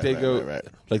 Right, like right, they right, go, right.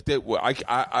 like they.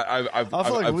 I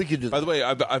feel like we could do By that. the way,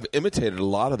 I've imitated a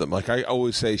lot of them. Like I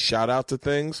always say, shout out to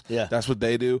things. Yeah. that's what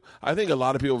they do. I think a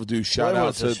lot of people do shout everyone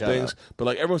out to says shout things, out. but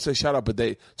like everyone says shout out, but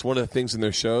it's one of the things in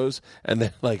their shows, and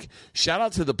then like shout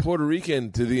out to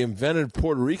the invented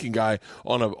Puerto Rican guy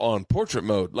on portrait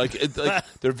mode. Like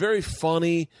they're very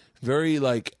funny. Very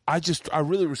I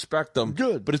really respect them.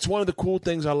 Good. But it's one of the cool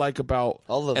things I like about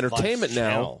All the entertainment Vice now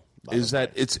channel, by is the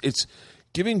that it's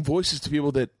giving voices to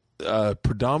people that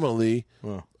predominantly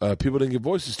people didn't give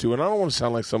voices to. And I don't want to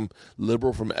sound like some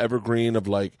liberal from Evergreen of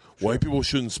like white people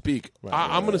shouldn't speak.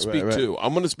 I'm going to speak too.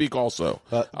 I'm going to speak also.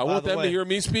 I want them to hear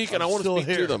me speak, and I want to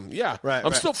speak to them. Yeah,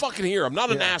 I'm still fucking here. I'm not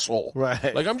an asshole.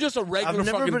 Right. Like I'm just a regular I've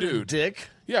never fucking been dude. a dick.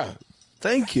 Yeah,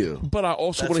 Thank you. but I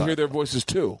also want to hear their voices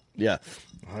too. Yeah,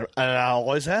 and I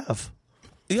always have.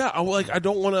 Yeah, I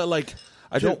don't want to like.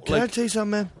 I Dude, don't can I like. tell you something,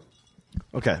 man?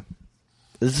 Okay,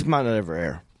 this might not ever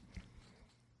air.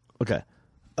 Okay,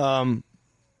 I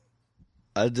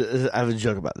have a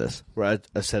joke about this where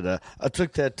I said I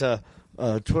took that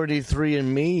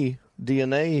 23andMe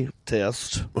DNA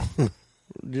test.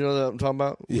 Do you know what I'm talking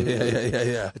about?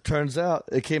 Yeah. It turns out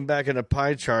it came back in a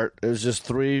pie chart. It was just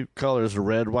 3 colors: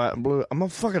 red, white, and blue. I'm a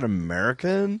fucking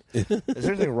American. Is there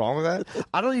anything wrong with that?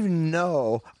 I don't even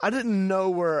know. I didn't know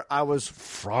where I was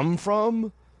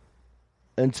from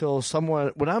until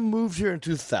someone, when I moved here in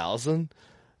 2000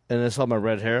 and I saw my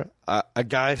red hair, a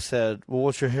guy said, well,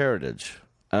 what's your heritage?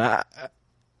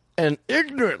 And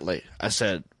ignorantly, I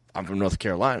said, I'm from North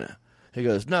Carolina. He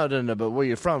goes, no, but where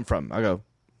you from? I go,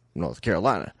 North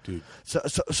Carolina, dude. So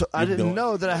I didn't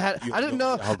know that I had. I didn't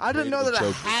know that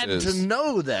I had to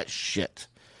know that shit.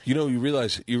 You know, you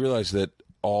realize that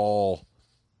all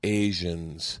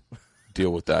Asians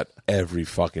deal with that every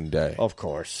fucking day. Of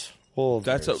course. Well,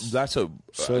 That's a.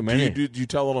 so many. Do you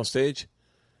tell it on stage?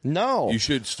 No. You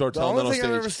should start The telling that on only stage.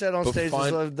 thing I've ever said on But stage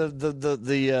find- is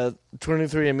the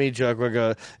 23andMe joke where I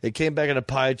go, it came back in a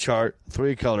pie chart,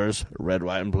 3 colors, red,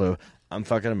 white, and blue. I'm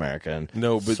fucking American.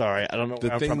 No, but sorry, I don't know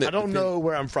where I'm from. that- I don't know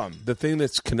where I'm from. The thing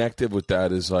that's connected with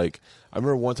that is like, I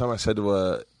remember one time I said to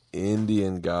a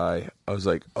Indian guy, I was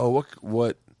like, "Oh,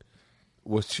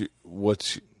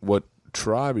 what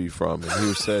tribe are you from?" And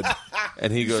he said,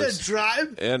 and he goes, said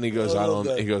tribe? and he goes, I don't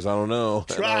know.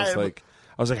 And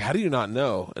I was like, how do you not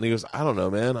know? And he goes, I don't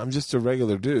know, man. I'm just a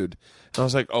regular dude. And I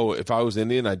was like, oh, if I was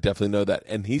Indian, I definitely know that.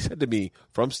 And he said to me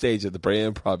from stage at the Brea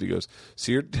Improv, he goes,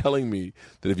 so you're telling me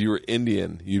that if you were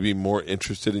Indian, you'd be more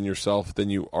interested in yourself than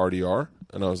you already are?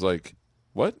 And I was like,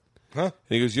 what? Huh? And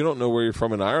he goes, you don't know where you're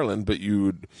from in Ireland, but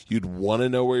you'd want to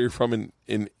know where you're from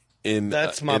in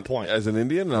That's my point. as an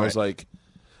Indian. And I was like,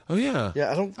 oh yeah,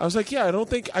 Yeah, I was like, yeah, I don't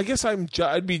think. I guess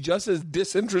I'd be just as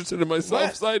disinterested in myself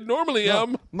as I normally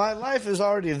am. My life is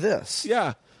already this.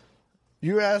 Yeah,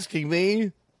 You're asking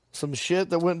me some shit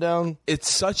that went down it's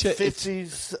such a 50,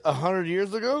 100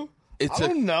 years ago? I I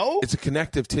don't know. It's a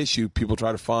connective tissue people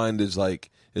try to find is like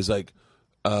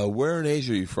where in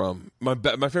Asia are you from? My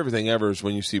favorite thing ever is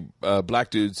when you see black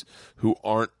dudes who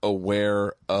aren't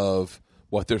aware of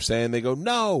what they're saying. They go,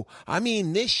 no, I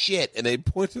mean this shit, and they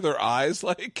point to their eyes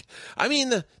like, I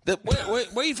mean where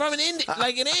are you from in India?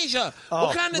 Like in Asia?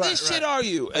 What kind of this shit are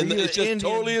you? And Are you it's just Indian?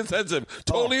 totally insensitive,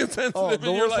 insensitive. but And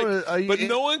you're what's like, are you but in-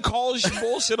 no one calls you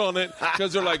bullshit on it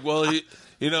because they're like, well,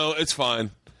 it's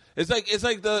fine. It's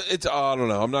I don't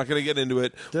know. I'm not going to get into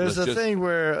it. There's Let's a thing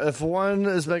where if one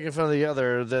is making fun of the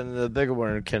other, then the bigger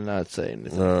one cannot say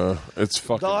anything. It's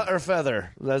fucking. Dot or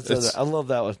feather. That's It's- I love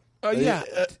that one. yeah.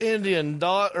 Indian,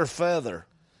 dot or feather.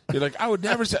 You're like, I would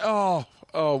never say,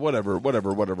 whatever. We're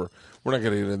not going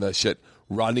to get into that shit.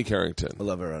 Rodney Carrington. I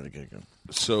love Rodney Carrington.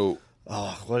 So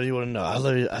Oh, what do you want to know? I'll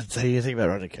tell you anything about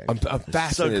Rodney Carrington. I'm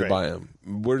fascinated great. by him.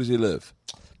 Where does he live?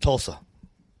 Tulsa.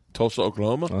 Tulsa,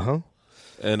 Oklahoma? Uh-huh.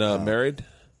 And married?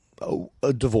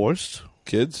 Divorced.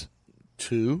 Kids?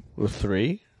 2 or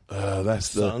 3. That's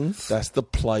Sons? the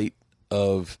plight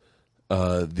of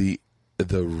the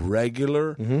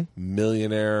regular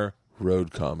millionaire road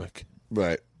comic.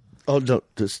 Right. Oh, no,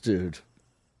 this dude.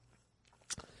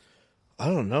 I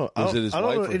don't know. Was it his I don't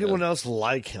wife know or anyone him? else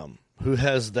like him who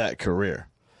has that career.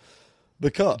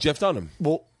 Because Jeff Dunham.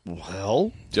 well,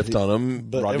 Well, Jeff Dunham,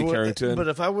 Rodney Carrington. But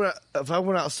if I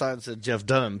went outside and said Jeff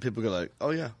Dunham, people go like, "Oh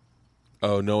yeah."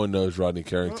 Oh, no one knows Rodney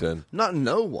Carrington. Not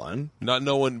no one. Not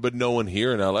no one, but no one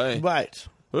here in L.A. Right.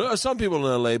 Well, some people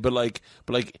in L.A., but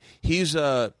he's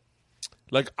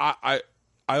like I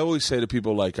always say to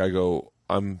people, like, I go,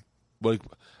 I'm like,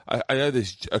 I have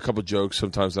a couple jokes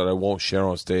sometimes that I won't share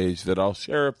on stage that I'll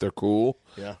share if they're cool.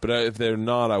 Yeah. But if they're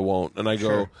not, I won't. And I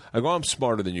go, I'm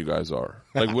smarter than you guys are.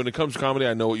 Like, when it comes to comedy,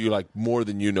 I know what you like more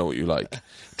than you know what you like.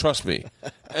 Trust me.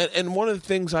 And one of the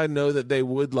things I know that they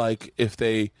would like if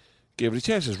they gave it a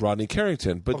chance is Rodney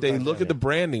Carrington. But they look at the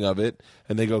branding of it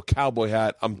and they go, cowboy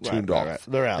hat, I'm tuned off. Right.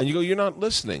 They're out. And you go, you're not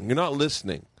listening. You're not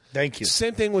listening. Thank you.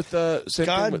 Same thing with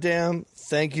Goddamn,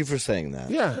 thank you for saying that.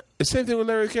 Yeah. The same thing with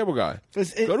Larry the Cable Guy. Go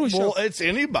to a show. Well, it's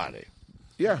anybody.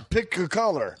 Yeah. Pick your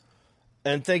color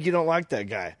and think you don't like that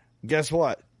guy. Guess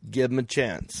what? Give him a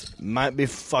chance. Might be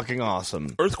fucking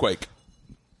awesome. Earthquake.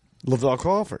 Lavelle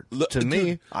Crawford. To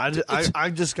me, dude, I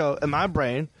just go, in my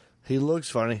brain, he looks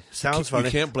funny, sounds funny,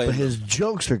 you can't blame but him. his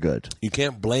jokes are good. You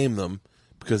can't blame them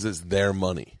because it's their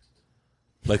money.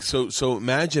 Like, so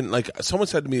imagine, like, someone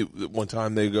said to me one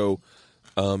time, they go,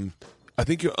 I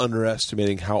think you're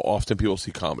underestimating how often people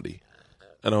see comedy.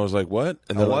 And I was like, what?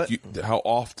 And they're like, how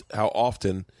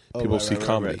often people see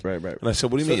comedy. Right. And I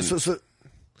said, what do you mean? So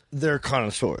they're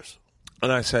connoisseurs.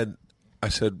 And I said,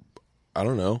 I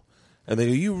don't know. And they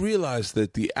go, you realize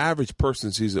that the average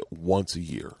person sees it once a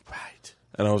year. Right.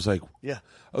 And I was like, yeah.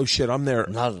 Oh shit, I'm there.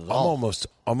 Not at all.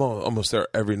 I'm almost there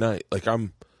every night. Like,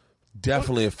 I'm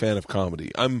definitely a fan of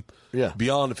comedy. I'm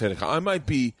beyond a fan of comedy. I might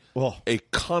be a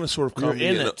connoisseur of comedy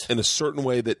in a certain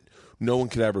way that no one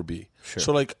could ever be.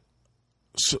 Sure.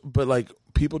 But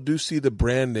people do see the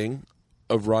branding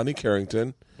of Rodney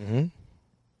Carrington,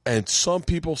 and some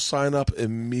people sign up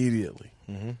immediately.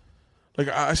 Mm-hmm. Like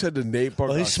I said to Nate Bargatze.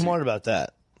 Well, he's smart about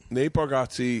that. Nate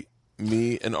Bargatze,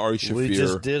 me, and Ari Shaffir. We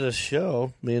just did a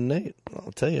show, me and Nate.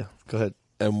 I'll tell you. Go ahead.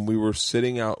 And we were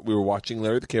sitting out. We were watching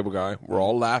Larry the Cable Guy. We're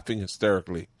all laughing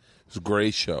hysterically. It was a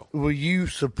great show. Were you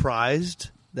surprised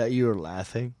that you were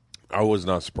laughing? I was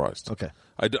not surprised. Okay.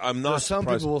 I'm not some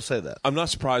surprised. people will say that. I'm not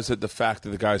surprised at the fact that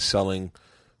the guy's selling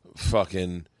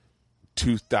fucking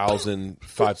 2,000,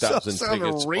 5,000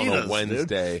 tickets arenas, on a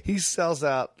Wednesday. Dude. He sells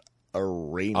out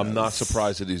arenas. I'm not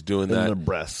surprised that he's doing in that,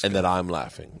 Nebraska. and that I'm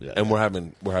laughing. Yeah. And we're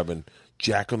having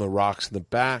Jack on the Rocks in the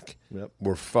back. Yep.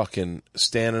 We're fucking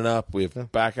standing up. We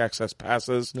have back access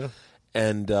passes. Yeah.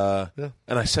 And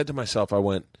I said to myself, I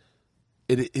went,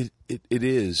 it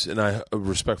is, and I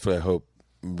respectfully, I hope,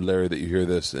 Larry, that you hear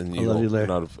this and you're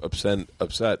not upset.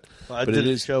 Well, I but did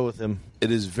a show with him.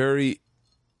 It is very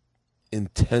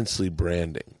intensely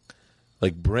branding.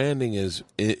 Like, branding is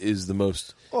the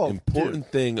most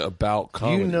important thing about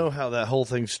comedy. Do you know how that whole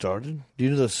thing started? Do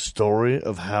you know the story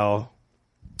of how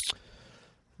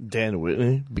Dan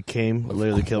Whitney became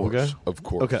Larry the Cable Guy? Of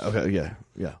course. Okay,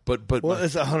 yeah. But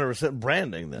it's 100%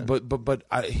 branding then. But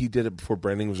he did it before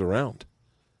branding was around.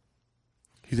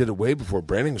 He did it way before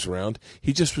branding was around.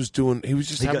 He just was doing. He was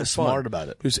just having got fun. smart about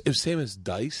it. It was the same as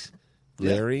Dice.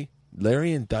 Larry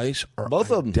and Dice are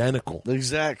both identical. of them. The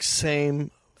exact same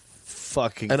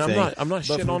fucking and thing. I'm not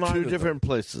but shitting on from two either different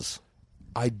places.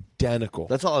 Identical.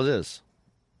 That's all it is.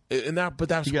 But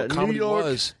that's You what got comedy New York,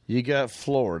 was. You got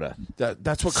Florida.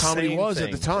 That's what comedy Same was thing.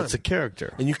 at the time. It's a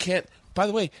character. And you can't. By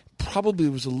the way, probably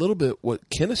was a little bit what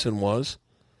Kinnison was.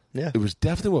 Yeah. It was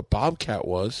definitely what Bobcat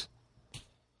was.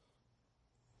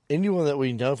 Anyone that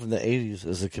we know from the 80s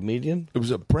as a comedian? It was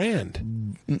a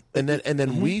brand. And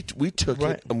then we took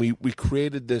it and we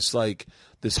created this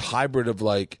this hybrid of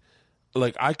like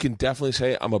I can definitely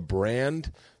say I'm a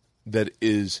brand that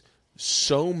is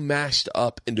so mashed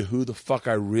up into who the fuck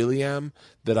I really am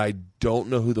that I don't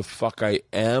know who the fuck I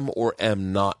am or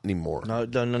am not anymore. No.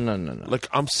 Like,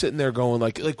 I'm sitting there going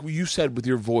like you said with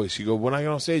your voice, you go, when I get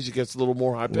on stage it gets a little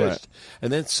more high pitched. Right.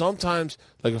 And then sometimes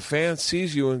like a fan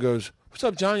sees you and goes, "What's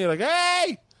up, John?" You're like,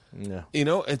 "Hey!" Yeah. You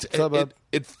know, it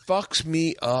fucks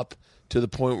me up to the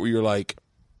point where you're like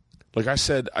I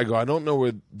said, I don't know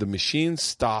where the machine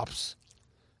stops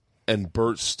and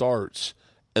Bert starts,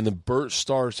 and then Bert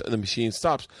starts and the machine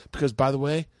stops. Because, by the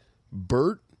way,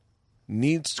 Bert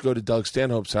needs to go to Doug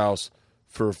Stanhope's house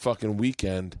for a fucking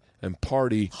weekend and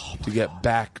party to get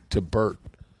back to Bert.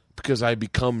 Because I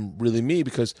become really me,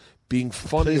 because being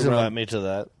funny Please around... invite me to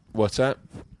that. What's that?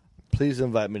 Please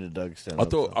invite me to Doug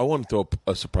Stanhope. I want to throw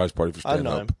a surprise party for Stanhope. I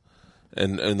know him.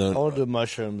 And then I want to do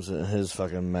mushrooms in his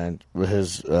fucking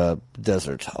his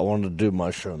desert. I want to do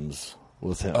mushrooms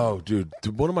with him. Oh, dude,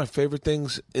 one of my favorite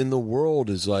things in the world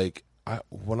is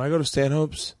when I go to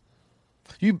Stanhope's.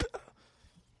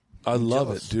 I love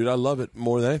jealous. it, dude. I love it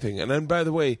more than anything. And then, by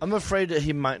the way, I'm afraid that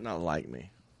he might not like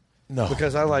me. no,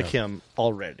 Because I like him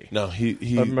already. No,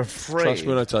 he. I'm afraid. Trust me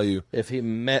when I tell you. If he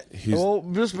met,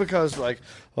 just because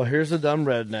here's a dumb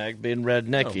redneck being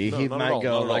rednecky, No, he not at might all,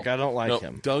 go not at all. I don't like No,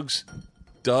 him.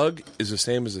 Doug is the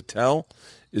same as Attell,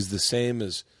 is the same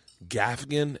as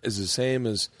Gaffigan, is the same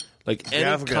as any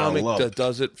Gaffigan, I comic love that it.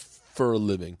 does it for a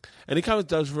living. Any comic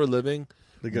that does it for a living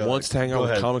wants to hang out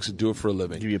with comics that do it for a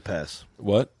living. Give you a pass.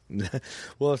 What?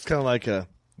 Well, it's kind of like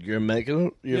you're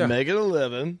making a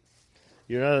living.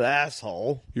 You're not an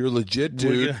asshole. You're legit,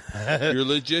 dude. You're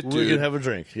legit, dude. We can have a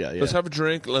drink. Yeah. Let's have a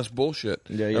drink. Let's bullshit.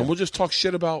 Yeah. And we'll just talk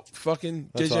shit about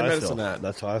fucking That's JJ how I Medicine. feel.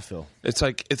 That's how I feel. It's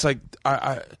like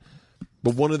I.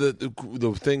 But one of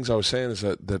the things I was saying is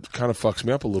that kind of fucks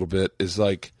me up a little bit is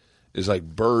like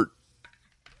Bert,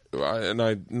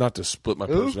 not to split my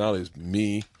personality is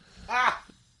me.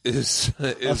 Is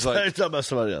like talking about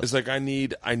somebody else. it's like I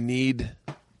need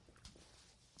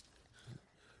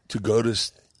to go to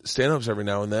stand-ups every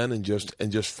now and then and just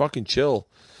fucking chill.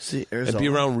 See, and be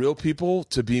around real people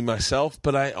to be myself,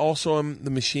 but I also am the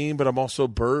machine, but I'm also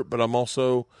Bert, but I'm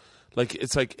also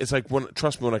it's like when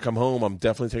trust me, when I come home I'm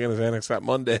definitely taking a Xanax that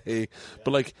Monday.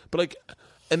 But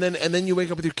and then you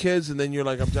wake up with your kids and then you're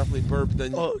like I'm definitely Bert, but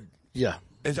then yeah.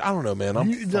 I don't know, man.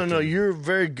 No, you're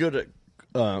very good at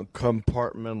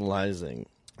compartmentalizing.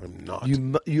 I'm not.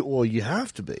 You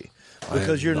have to be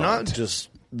because you're not just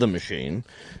the machine.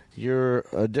 You're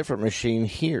a different machine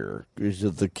here. Because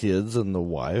of the kids and the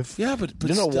wife. Yeah, but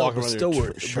you're not still, walking around with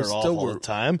your shirt off all the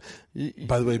time.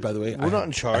 By the way, we're not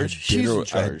in charge. She's in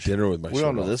charge. I had dinner with my shirt off. We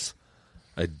don't know this.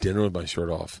 I had dinner with my shirt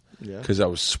off Yeah. because I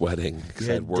was sweating because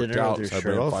I had worked out. So I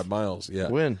ran 5 miles. Yeah.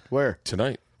 When? Where?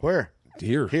 Tonight. Where?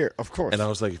 Here. Here, of course. And I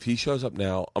was like, if he shows up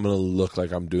now, I'm going to look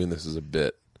like I'm doing this as a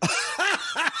bit.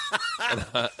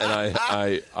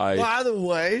 I By the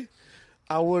way,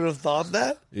 I would have thought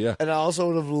that. Yeah. And I also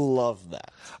would have loved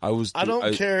that. I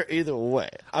don't care either way.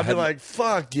 I'd be like,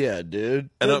 fuck yeah, dude.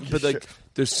 And but like,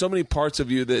 there's so many parts of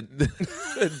you that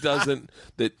doesn't,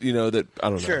 that, that, I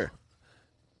don't know. Sure.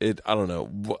 I don't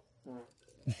know.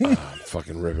 I'm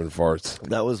fucking ripping farts.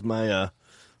 That was my, I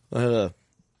had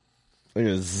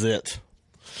a zit.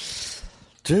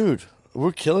 Dude,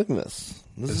 we're killing this.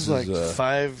 This is like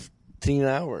 15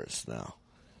 hours now.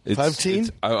 15?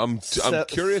 I'm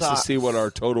curious to see what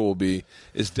our total will be.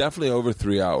 It's definitely over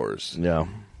 3 hours. Yeah.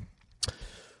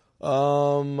 I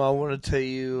want to tell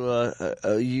you,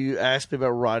 you asked me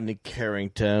about Rodney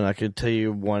Carrington. I can tell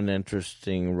you one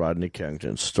interesting Rodney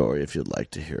Carrington story if you'd like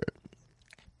to hear it.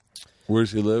 Where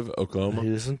does he live? Oklahoma? He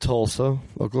lives in Tulsa,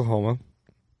 Oklahoma.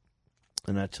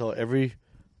 And I tell every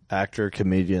actor,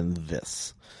 comedian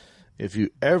this. If you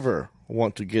ever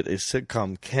want to get a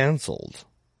sitcom canceled,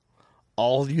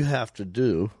 all you have to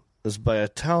do is buy a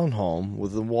townhome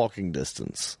within walking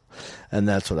distance. And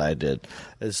that's what I did.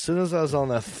 As soon as I was on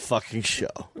that fucking show,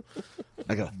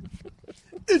 I go,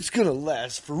 it's going to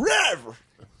last forever.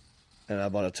 And I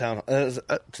bought a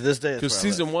townhome. To this day, because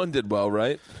season 1 did well,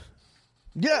 right?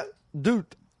 Yeah, dude.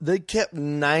 They kept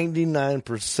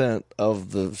 99%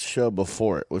 of the show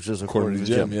before it, which is according to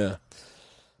Jim. Yeah.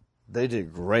 They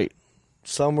did great.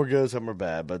 Some were good, some were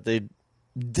bad, but they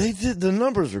did. The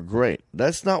numbers are great.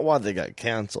 That's not why they got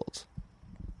canceled.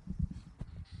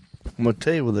 I'm gonna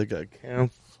tell you when they got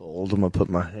canceled. I'm gonna put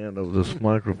my hand over this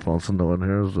microphone so no one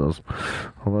hears us.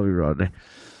 I love you, Rodney.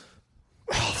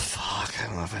 Oh fuck! I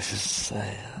don't know if I should say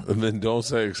it. And then don't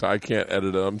say it 'cause I can't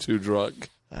edit it. I'm too drunk.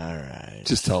 All right.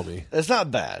 Just tell me. It's not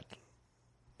bad.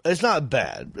 It's not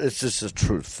bad. It's just a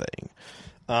truth thing.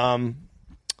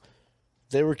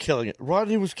 They were killing it.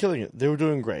 Rodney was killing it. They were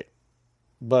doing great.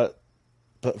 But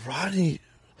Rodney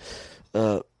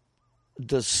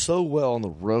does so well on the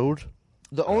road.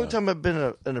 The only time I've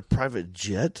been in a private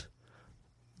jet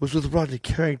was with Rodney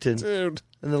Carrington. Dude.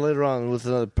 And then later on with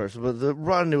another person. But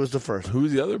Rodney was the first.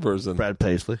 Who's the other person? Brad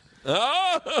Paisley.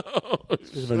 Oh!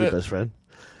 He's my new best friend.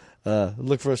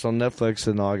 Look for us on Netflix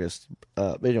in August.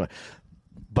 Anyway,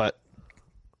 but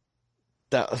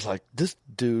that was like, this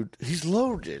dude, he's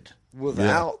loaded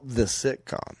without the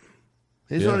sitcom.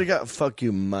 He's already got fuck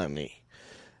you money.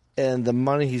 And the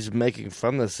money he's making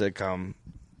from the sitcom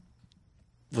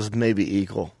was maybe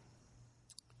equal.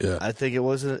 Yeah. I think it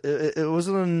wasn't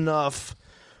enough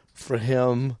for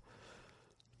him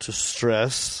to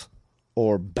stress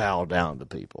or bow down to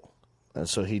people. And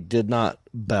so he did not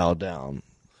bow down.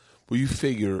 Well, you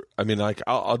figure, I mean, like,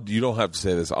 you don't have to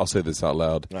say this. I'll say this out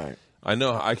loud. All right. I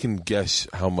know, I can guess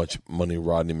how much money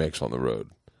Rodney makes on the road.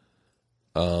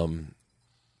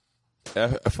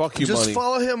 Fuck you, Just money.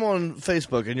 follow him on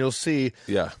Facebook and you'll see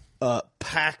Yeah.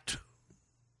 packed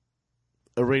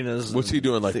arenas. What's he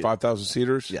doing? Like 5,000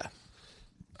 seaters? Yeah.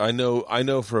 I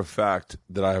know for a fact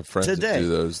that I have friends that Today, do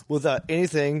those. without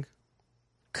anything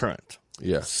current.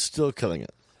 Yeah. Still killing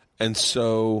it. And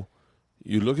so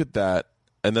you look at that,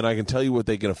 and then I can tell you what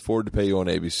they can afford to pay you on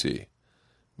ABC.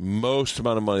 Most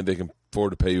amount of money they can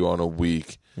afford to pay you on a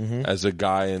week as a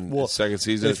guy in the second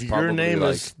season. If It's probably your name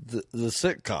like, is the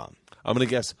sitcom, I'm going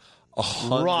to guess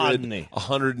 100, Rodney.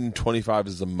 125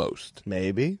 is the most.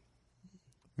 maybe.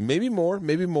 Maybe more.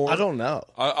 I don't know.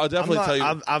 I'll definitely tell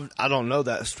you. I don't know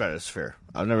that stratosphere.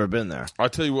 I've never been there. I'll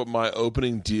tell you what my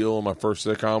opening deal on my first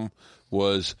sitcom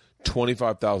was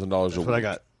 $25,000 a week. That's what I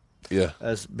got. Yeah.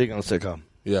 As big on a sitcom.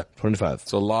 Yeah. 25.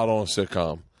 It's a lot on a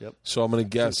sitcom. Yep. So I'm going to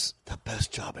guess. The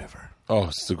best job ever. Oh,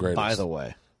 it's the greatest. By the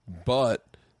way. But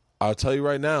I'll tell you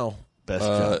right now. Best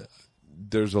job.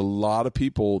 There's a lot of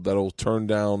people that'll turn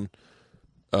down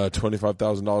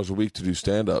 $25,000 a week to do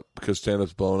stand-up because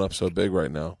stand-up's blowing up so big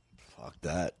right now. Fuck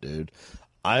that, dude.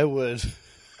 I would,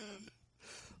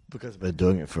 because I've been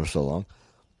doing it for so long,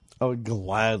 I would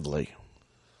gladly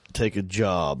take a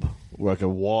job where I could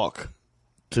walk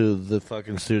to the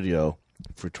fucking studio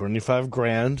for 25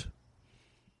 grand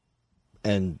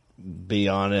and be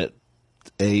on it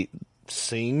 8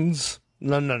 scenes.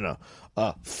 No.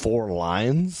 4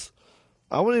 lines.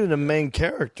 I wasn't even a main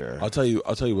character. I'll tell you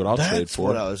what I'll trade That's for.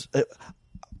 what I was.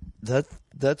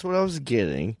 That's what I was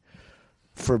getting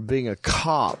for being a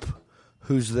cop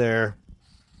who's there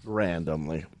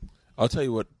randomly. I'll tell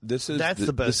you what. This is That's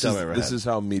the best job I ever This had. is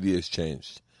how media has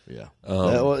changed. Yeah.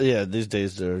 Yeah. These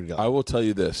days they're gone. I will tell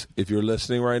you this: if you're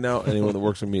listening right now, anyone that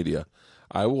works in media,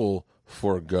 I will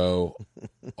forego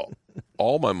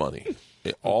all my money,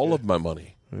 all of my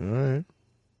money. All right.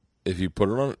 If you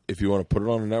want to put it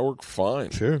on a network, fine.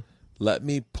 Sure. Let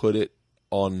me put it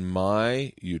on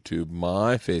my YouTube,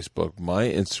 my Facebook, my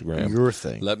Instagram. Your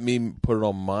thing. Let me put it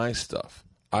on my stuff.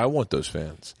 I want those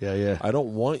fans. Yeah. I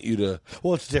don't want you to.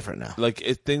 Well, it's different now. Like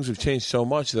things have changed so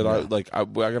much that I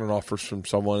got an offer from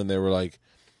someone and they were like,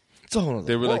 It's a whole other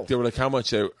they were world. like how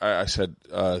much? I said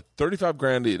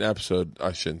 $35,000 an episode.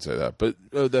 I shouldn't say that, but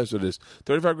that's what it is.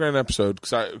 $35,000 an episode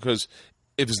because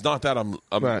if it's not that, I'm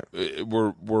Right.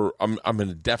 I'm in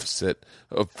a deficit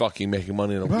of fucking making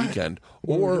money on a weekend,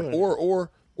 or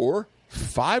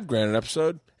 $5,000 an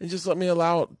episode, and just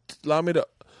allow me to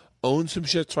own some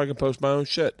shit so I can post my own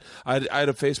shit. I had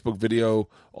a Facebook video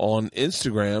on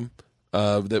Instagram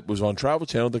that was on Travel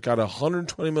Channel that got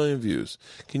 120 million views.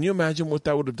 Can you imagine what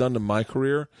that would have done to my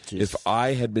career if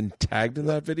I had been tagged in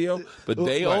that video? But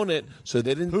they own it, so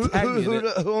they didn't tag me in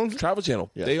it. Who owns it? Travel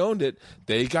Channel. Yeah. They owned it.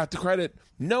 They got the credit.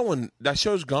 No one. That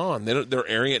show's gone. They're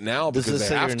airing it now Does because this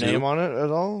they say have your to. name on it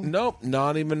at all? Nope,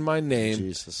 not even my name.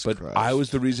 Jesus but Christ. I was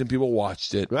the reason people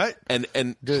watched it. Right. And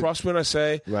Dude. trust me when I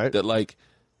say Right. that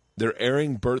they're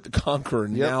airing Bert the Conqueror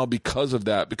now because of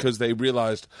that, because they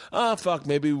realized, fuck,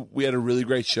 maybe we had a really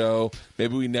great show.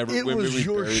 Maybe we never. It maybe was we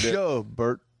your buried show,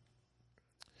 Bert.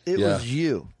 It Yeah. was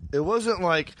you. It wasn't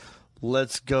like,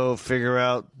 let's go figure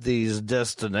out these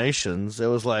destinations. It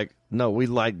was like, no, we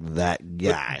like that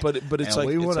guy. But it's and like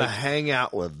we it's want to like hang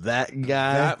out with that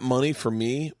guy. that money for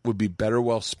me would be better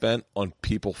well spent on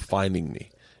people finding me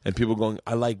and people going,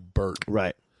 I like Bert.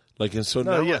 Right. And so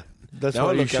No, now, yeah. That's now why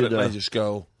I you look at should, it and I just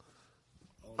go,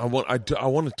 I want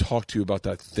to talk to you about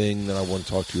that thing that I want to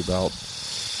talk to you about.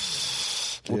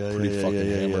 We're pretty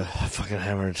fucking hammered. Fucking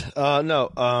hammered.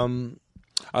 No.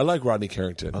 I like Rodney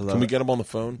Carrington. Can we get him on the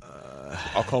phone?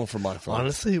 I'll call him from my phone.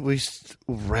 Honestly,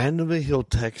 randomly he'll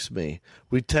text me.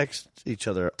 We text each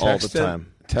other all the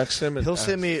time. Text him. And He'll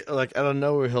send me, out of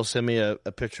nowhere, he'll send me a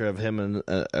picture of him and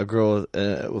a girl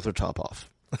with her top off.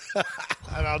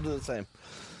 And I'll do the same.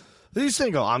 He's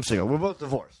single. I'm single. We're both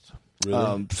divorced.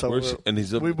 Really? And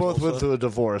he's we both went through a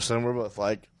divorce, and we're both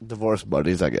like divorce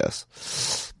buddies, I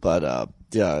guess. But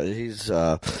yeah, he's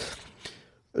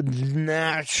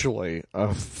naturally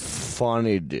a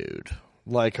funny dude.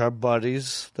 Like our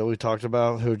buddies that we talked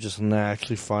about, who are just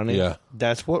naturally funny. Yeah,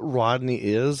 that's what Rodney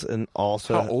is, and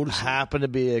also how old is he? Happened to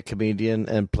be a comedian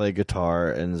and play guitar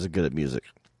and is good at music.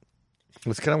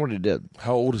 That's kind of what he did.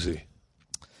 How old is he?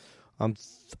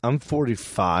 I'm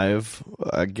 45.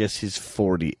 I guess he's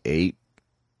 48.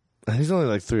 He's only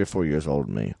like 3 or 4 years older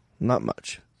than me. Not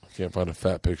much. I can't find a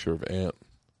fat picture of Ant.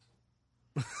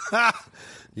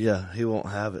 Yeah, he won't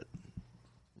have it.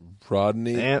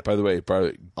 Rodney. Ant by the way,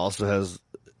 also has,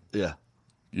 yeah.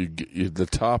 You the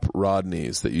top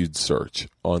Rodneys that you'd search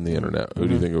on the internet. Who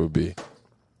do you think it would be?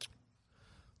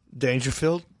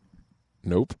 Dangerfield.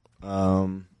 Nope.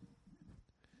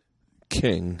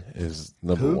 King is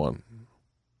number Who? 1.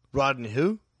 Rodney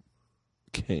who?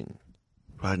 King.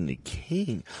 Rodney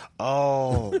King.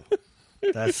 Oh.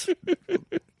 That's,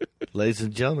 ladies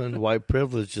and gentlemen, white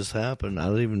privilege just happened. I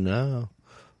don't even know.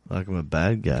 Like I'm a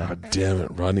bad guy. God damn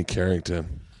it, Rodney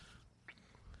Carrington.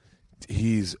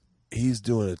 He's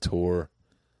doing a tour.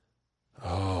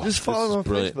 Oh, Just follow him on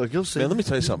brilliant. Facebook. You'll see. Man, let me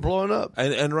tell you something. Blowing up.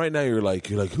 And right now you're like,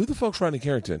 who the fuck's Rodney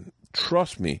Carrington?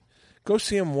 Trust me. Go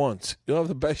see him once. You'll have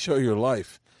the best show of your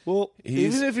life. Well,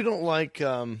 even if you don't like,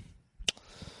 I'm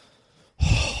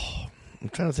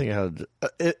trying to think how.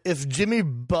 If Jimmy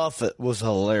Buffett was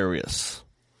hilarious,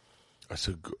 that's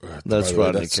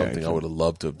that's something I would have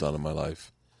loved to have done in my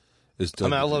life.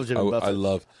 I love Jimmy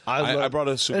Buffett. I brought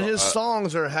a super. And his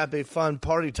songs are happy, fun,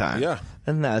 party time. Yeah.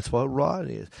 And that's what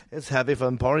Rodney is. It's happy,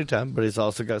 fun, party time, but he's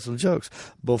also got some jokes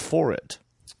before it.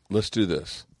 Let's do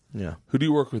this. Yeah. Who do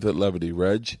you work with at Levity?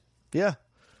 Reg? Yeah.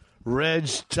 Reg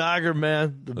Tiger,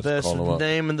 man. The best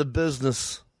name in the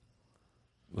business.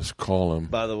 Let's call him.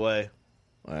 By the way.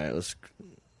 All right, let's.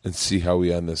 And see how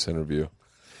we end this interview.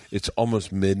 It's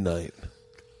almost midnight.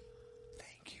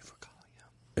 Thank you for calling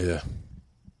him. Yeah.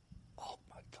 Oh,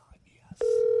 my God, yes.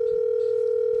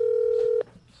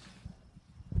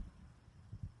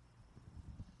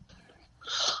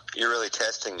 You're really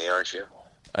testing me, aren't you?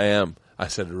 I am. I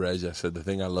said to Reg, the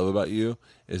thing I love about you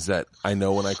is that I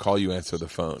know when I call you answer the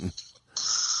phone.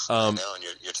 I know, and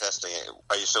you're testing it.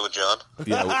 Are you still with John?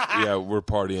 Yeah, we're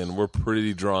partying. We're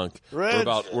pretty drunk. Reg.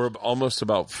 We're almost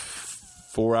about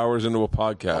 4 hours into a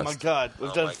podcast. Oh, my God.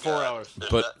 We've done 4 hours.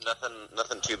 But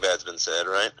nothing too bad's been said,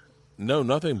 right? No,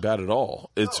 nothing bad at all.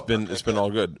 It's been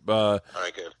all good. All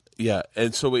right, good. Yeah,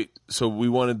 and so we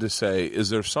wanted to say,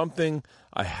 is there something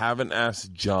I haven't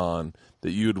asked John that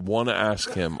you'd want to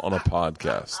ask him on a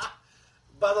podcast?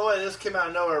 By the way, this came out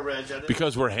of nowhere, Reg.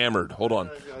 Because we're hammered. Hold on.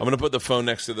 I'm going to put the phone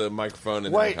next to the microphone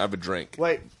and then have a drink.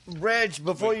 Wait, Reg,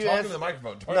 before you answer to the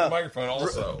microphone. Talk to the microphone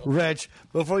also. Reg,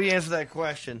 before you answer that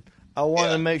question, I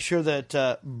want to make sure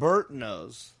that Bert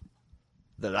knows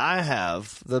that I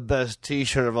have the best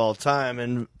T-shirt of all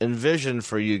time envisioned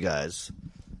for you guys,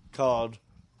 called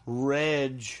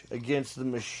Reg Against the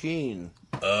Machine.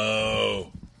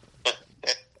 Oh.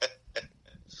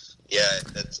 Yeah,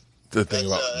 that's the thing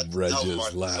about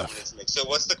Reg's laugh. So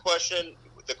what's the question?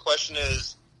 The question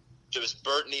is, does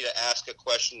Bert need to ask a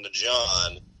question to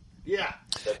John? Yeah.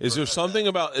 Is there something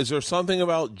about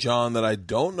John that I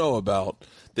don't know about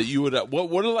that you would?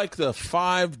 What are like the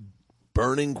 5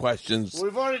 burning questions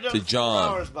We've already done to John?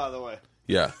 4 hours, by the way.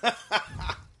 Yeah. I'm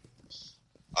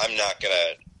not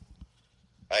gonna.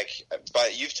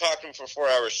 But you've talked to him for 4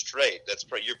 hours straight.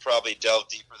 You're probably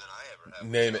delved deeper than I ever have.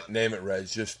 Name it, Reg.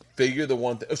 Just figure the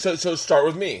one thing. So start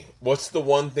with me. What's the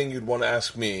one thing you'd want to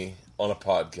ask me on a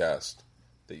podcast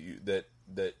that you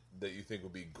think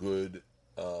would be good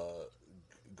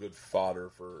fodder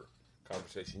for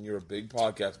conversation? You're a big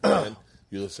podcast fan.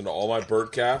 You listen to all my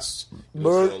Birdcasts. You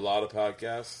listen to a lot of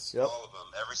podcasts. Yep. All of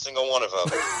them. Every single one of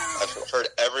them. I've heard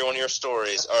every one of your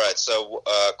stories. All right, so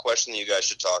question that you guys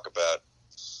should talk about.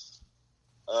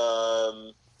 Are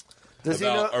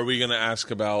we going to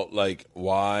ask about like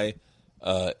why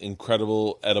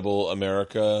Incredible Edible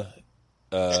America?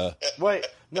 Wait,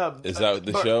 no. Is that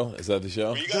the show? Is that the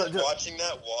show? Were you guys watching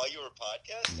that while you were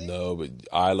podcasting? No, but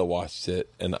Isla watched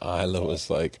it, and Isla was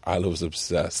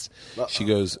obsessed. She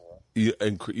goes, you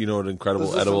know what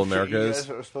Incredible Edible America is?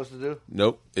 You guys are supposed to do?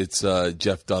 Nope, it's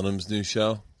Jeff Dunham's new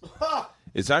show.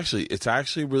 It's actually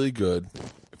really good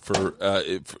for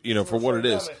what it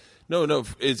is. No,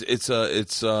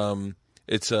 it's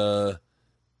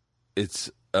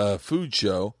a food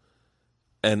show,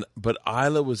 but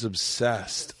Isla was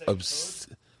obsessed.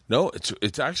 No,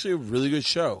 it's actually a really good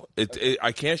show.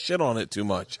 I can't shit on it too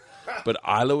much, but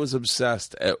Isla was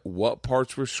obsessed at what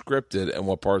parts were scripted and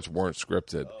what parts weren't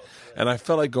scripted, and I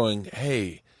felt like going,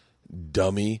 "Hey,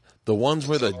 dummy, the ones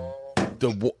where the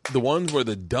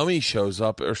dummy shows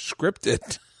up are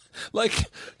scripted." Like,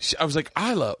 I was like,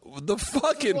 Isla, when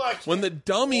the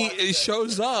dummy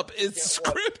shows up, it's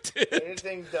scripted.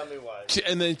 Anything dummy-wise.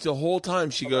 And then the whole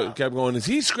time she kept going, is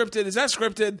he scripted? Is that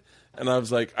scripted? And I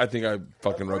was like, I think I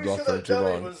fucking rubbed off there too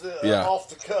long. Off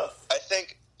the cuff. I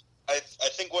think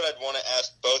what I'd want to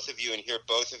ask both of you and hear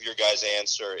both of your guys'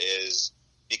 answer is,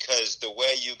 because the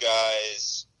way you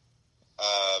guys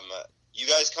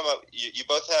come up, you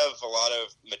both have a lot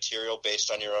of material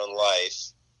based on your own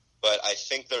life. But I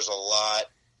think there's a lot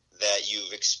that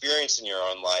you've experienced in your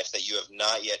own life that you have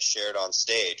not yet shared on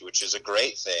stage, which is a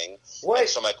great thing. Wait. And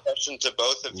so my question to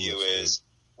both of you is,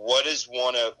 what is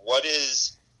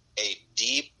a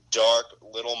deep, dark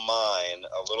little mine,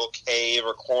 a little cave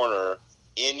or corner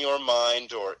in your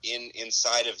mind or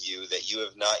inside of you that you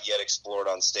have not yet explored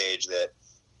on stage that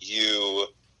you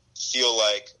feel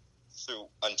like through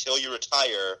until you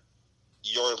retire,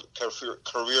 your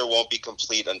career won't be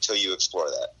complete until you explore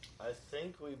that. I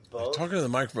think we both. Talking to the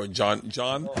microphone, John.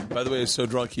 John, by the way, is so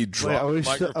drunk he dropped the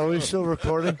microphone. Are we still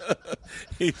recording?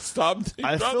 He stopped. He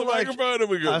dropped the microphone, and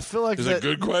we go. I feel like it's a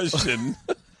good question.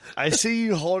 I see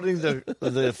you holding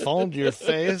the phone to your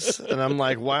face, and I'm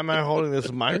like, why am I holding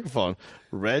this microphone?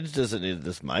 Reg doesn't need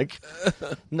this mic.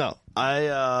 No,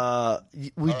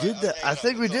 we did that. I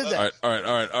think we did that. All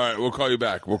right. We'll call you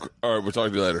back. We'll talk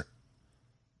to you later.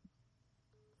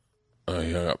 Oh,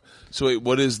 he hung up. So wait,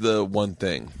 what is the one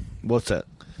thing? What's that?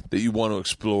 That you want to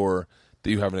explore that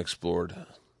you haven't explored?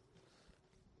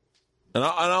 And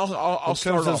I'll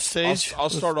start off. Stage, I'll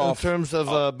start off in terms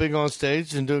of being on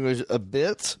stage and doing a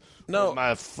bit. No,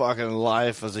 my fucking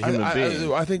life as a human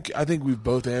being. I think we've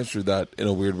both answered that in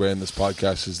a weird way in this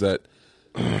podcast. Is that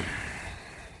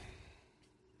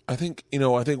I think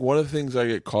one of the things I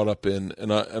get caught up in,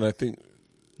 and I think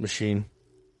machine.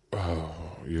 Oh,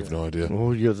 you have no idea.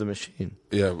 Oh, you're the machine.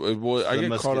 Yeah, well, I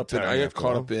get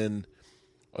caught up in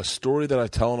a story that I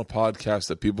tell on a podcast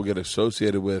that people get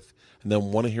associated with and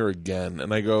then want to hear again.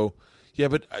 And I go, yeah,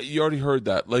 but you already heard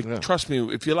that. Like, trust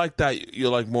me, if you like that,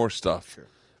 you'll like more stuff. Sure.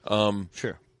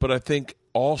 Sure. But I think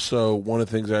also one of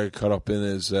the things I get caught up in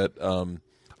is that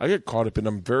I get caught up in,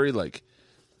 I'm very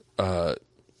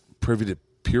privy to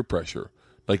peer pressure.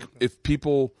 Like if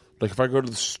people, if I go to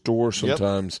the store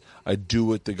sometimes, I do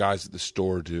what the guys at the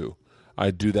store do. I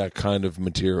do that kind of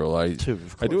material. I do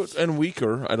it, and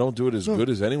weaker. I don't do it as good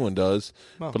as anyone does.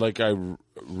 No. But I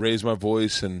raise my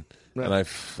voice and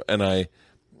I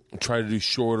try to do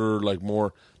shorter,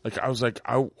 more. I was like,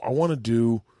 I want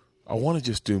to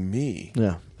just do me.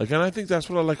 Yeah. And I think that's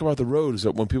what I like about the road is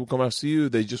that when people come out to see you,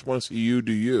 they just want to see you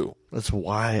do you. That's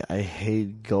why I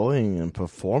hate going and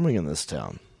performing in this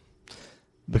town.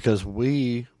 Because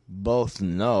we both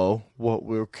know what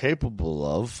we're capable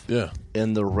of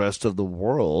in the rest of the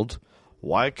world.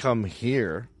 Why come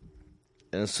here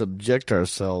and subject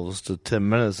ourselves to 10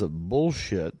 minutes of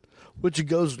bullshit, which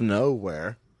goes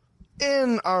nowhere,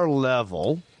 in our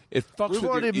level? It fucks with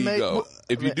your ego.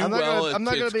 If you do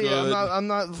I'm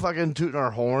not fucking tooting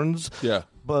our horns. Yeah.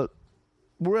 But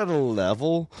we're at a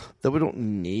level that we don't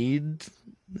need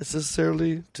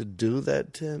necessarily to do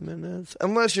that 10 minutes.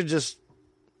 Unless you're just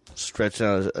stretching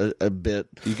out a bit.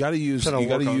 You got to use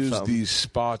these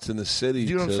spots in the city.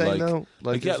 Do you know what I'm saying?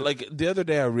 Though? The other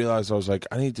day I realized I was like,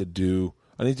 I need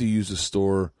to use the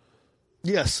store.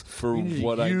 Yes, for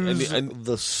what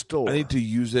the store. I need to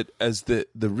use it as the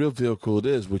real vehicle it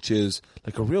is, which is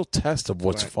a real test of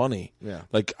what's funny. Yeah,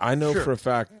 I know for a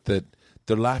fact that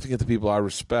they're laughing at the people I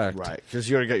respect, right? Because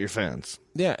you already got your fans.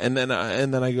 Yeah, and then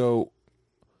I go,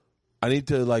 I need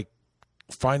to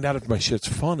find out if my shit's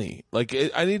funny.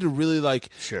 I need to really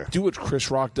do what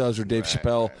Chris Rock does or Dave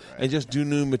Chappelle and just do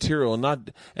new material and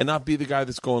not be the guy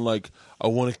that's going I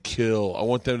want to kill. I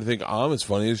want them to think I'm as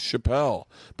funny as Chappelle.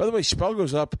 By the way, Chappelle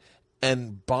goes up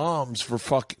and bombs for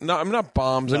No, I'm not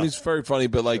bombs. No. I mean, it's very funny,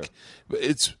 but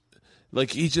it's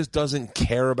he just doesn't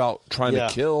care about trying to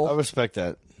kill. I respect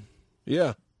that.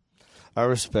 Yeah, I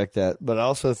respect that, but I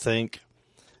also think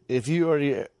if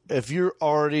you're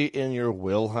already in your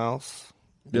wheelhouse.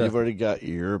 Yeah. You've already got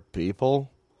your people.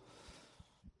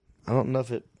 I don't know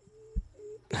if it's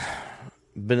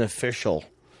beneficial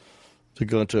to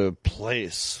go into a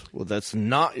place where that's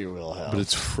not your wheelhouse. But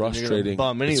it's frustrating.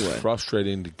 Bum anyway. It's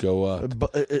frustrating to go up.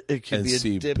 But it can be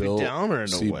a Debbie Downer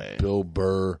in a way. Bill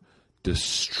Burr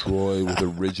destroy with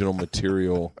original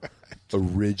material.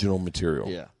 Original material.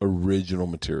 Yeah. Original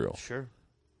material. Sure.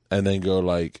 And then go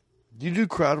Do you do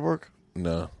crowd work?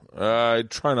 No. I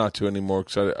try not to anymore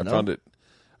because I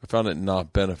found it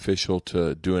not beneficial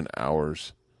to doing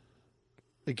hours.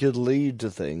 It could lead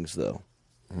to things, though.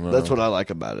 No. That's what I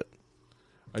like about it.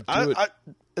 I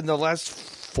in the last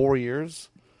 4 years,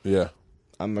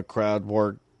 I'm a crowd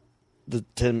work.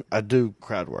 I do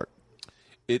crowd work.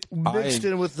 Mixed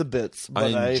in with the bits.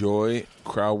 But I enjoy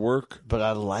crowd work. But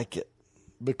I like it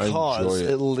because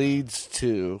it leads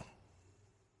to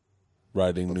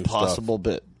writing new possible stuff.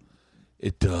 Bit.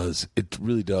 It does. It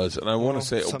really does. And I want to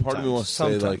say, part of me wants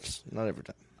to say, not every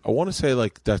time. I want to say,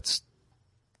 that's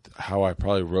how I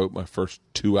probably wrote my first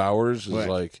 2 hours is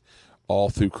all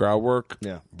through crowd work.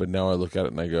 Yeah. But now I look at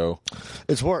it and I go,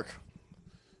 it's work.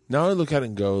 Now I look at it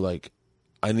and go,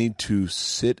 I need to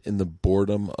sit in the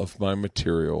boredom of my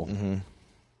material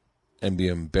and be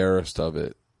embarrassed of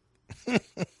it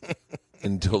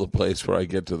until the place where I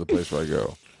get to the place where I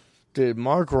go. Dude,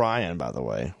 Mark Ryan, by the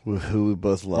way, who we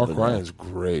both love. Mark Ryan's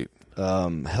great.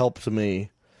 Helped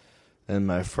me in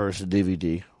my first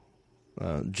DVD.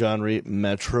 Jon Reep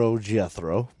Metro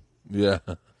Jethro. Yeah.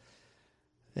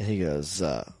 And he goes,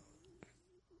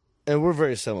 and we're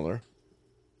very similar.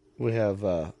 We have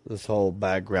this whole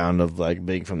background of like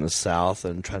being from the South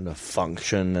and trying to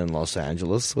function in Los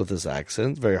Angeles with this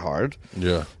accent. Very hard.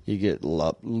 Yeah. You get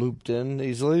looped in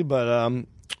easily. But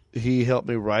he helped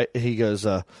me write. He goes,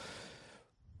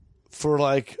 for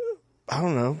like, I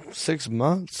don't know, 6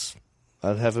 months,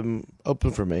 I'd have him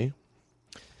open for me.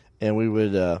 And we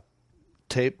would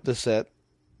tape the set,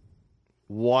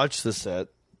 watch the set,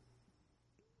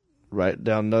 write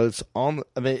down notes on.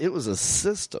 I mean, it was a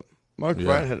system. Mark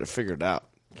Bryant had it figured out.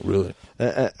 Really?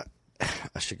 I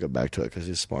should go back to it because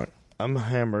he's smart. I'm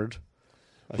hammered.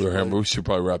 We're hammered. We should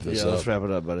probably wrap this up. Let's wrap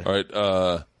it up, buddy. All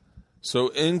right. So,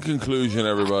 in conclusion,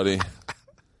 everybody,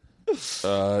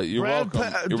 you're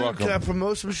welcome. You're welcome. Can I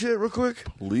promote some shit real quick?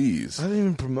 Please. I didn't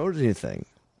even promote anything.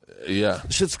 Yeah.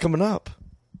 Shit's coming up.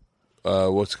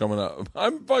 What's coming up?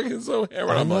 I'm fucking so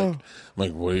hammered. I'm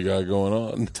like, what do you got going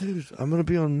on? Dude, I'm going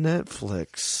to be on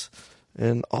Netflix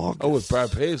in August. Oh, with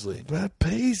Brad Paisley. Brad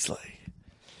Paisley.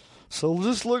 So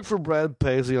just look for Brad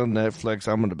Paisley on Netflix.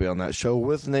 I'm going to be on that show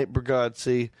with Nate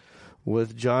Bargatze,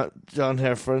 with John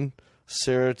Heffron,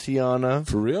 Sarah Tiana.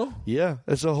 For real? Yeah.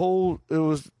 It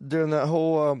was during that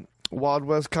whole Wild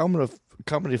West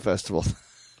Comedy Festival.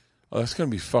 Oh, that's going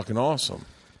to be fucking awesome.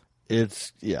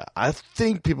 I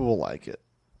think people will like it.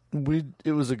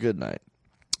 It was a good night.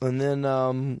 And then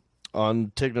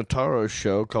on Tig Notaro's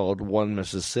show called One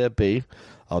Mississippi,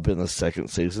 I'll be in the second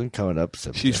season coming up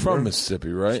September. She's from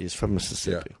Mississippi, right? She's from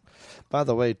Mississippi. Yeah. By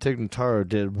the way, Tig Notaro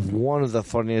did one of the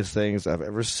funniest things I've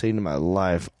ever seen in my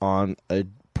life on a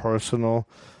personal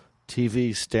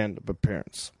TV stand-up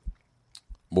appearance.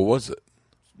 What was it?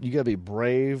 You gotta be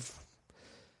brave.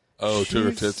 Oh, took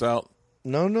her tits out?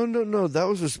 No. That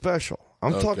was a special.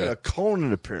 I'm talking a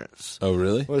Conan appearance. Oh,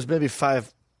 really? It was maybe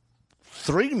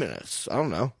 3 minutes. I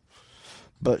don't know.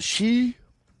 But she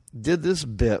did this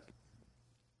bit,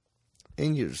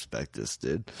 and you respect this,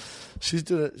 dude.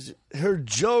 Her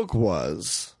joke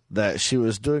was that she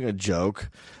was doing a joke,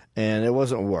 and it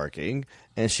wasn't working,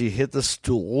 and she hit the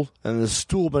stool, and the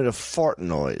stool made a fart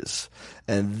noise,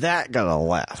 and that got a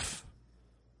laugh.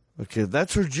 Okay,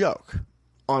 that's her joke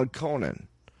on Conan.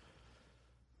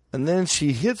 And then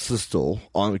she hits the stool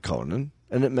on Conan,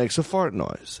 and it makes a fart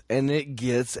noise, and it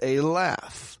gets a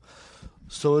laugh.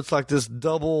 So it's like this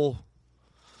double.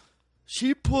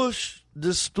 She pushed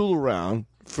this stool around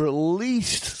for at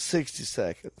least 60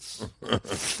 seconds,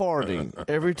 farting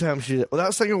every time she did,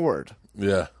 without saying a word.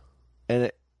 Yeah.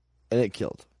 And it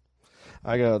killed.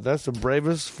 I go, that's the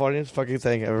bravest, funniest fucking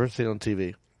thing I've ever seen on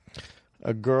TV.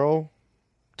 A girl,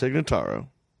 Tig Notaro,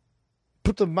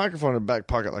 put the microphone in her back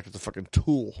pocket like it's a fucking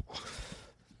tool.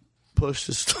 Push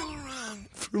the stool around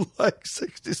for like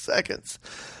 60 seconds.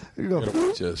 You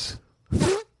go, just.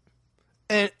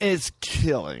 And it's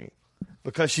killing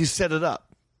because she set it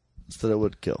up so that it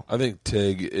would kill. I think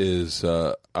Tig is.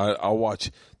 I'll watch.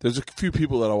 There's a few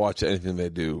people that I'll watch anything they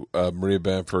do. Maria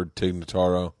Bamford, Tig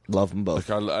Notaro. Love them both.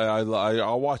 Like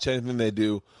I'll watch anything they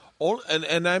do.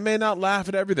 And I may not laugh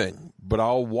at everything, but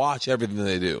I'll watch everything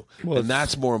they do, and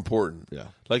that's more important. Yeah.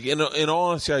 Like in all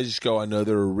honesty, I just go. I know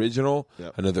they're original.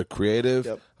 Yep. I know they're creative.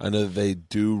 Yep. I know that they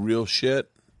do real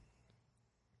shit.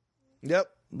 Yep,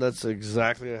 that's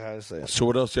exactly how I say it. So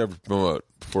what else do you have to promote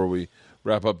before we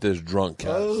wrap up this drunk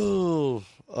cast? Oh,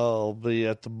 I'll be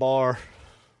at the bar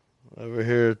over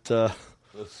here at.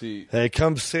 Let's see. Hey,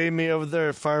 come see me over there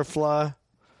at Firefly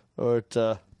or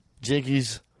at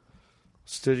Jinky's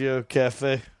Studio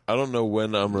Cafe. I don't know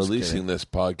when I'm releasing this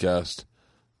podcast,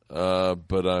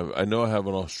 but I know I have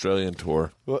an Australian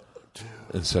tour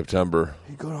in September.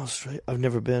 You going to Australia? I've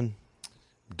never been.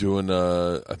 Doing,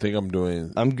 I think I'm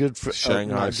doing. I'm good for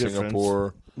Shanghai,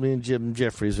 Singapore. Friends. Me and Jim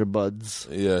Jeffries are buds.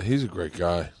 Yeah, he's a great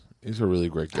guy. He's a really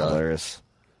great guy. Hilarious.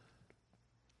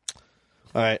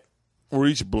 All right. We're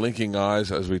each blinking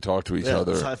eyes as we talk to each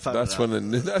other. That's when you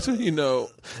know.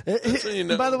 That's when you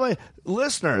know. By the way,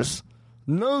 listeners,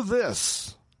 know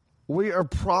this. We are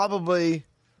probably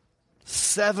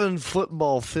 7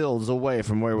 football fields away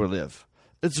from where we live.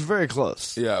 It's very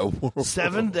close. Yeah,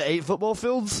 7 to 8 football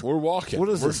fields. We're walking. What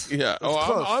is this? Yeah.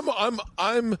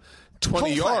 I'm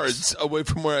 20 yards away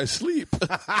from where I sleep.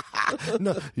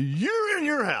 No, you're in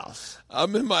your house.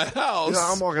 I'm in my house.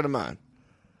 Yeah, I'm walking to mine.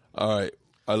 All right.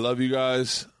 I love you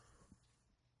guys.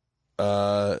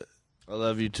 I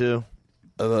love you too.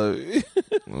 I love you.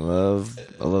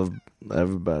 I love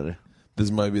everybody.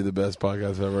 This might be the best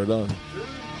podcast I've ever done.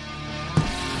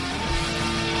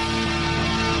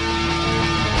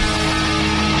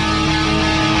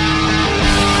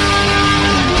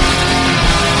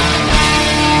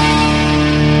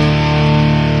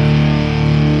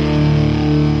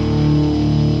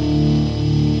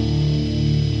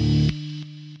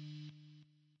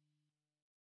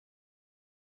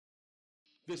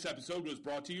 This episode was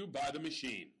brought to you by The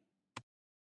Machine.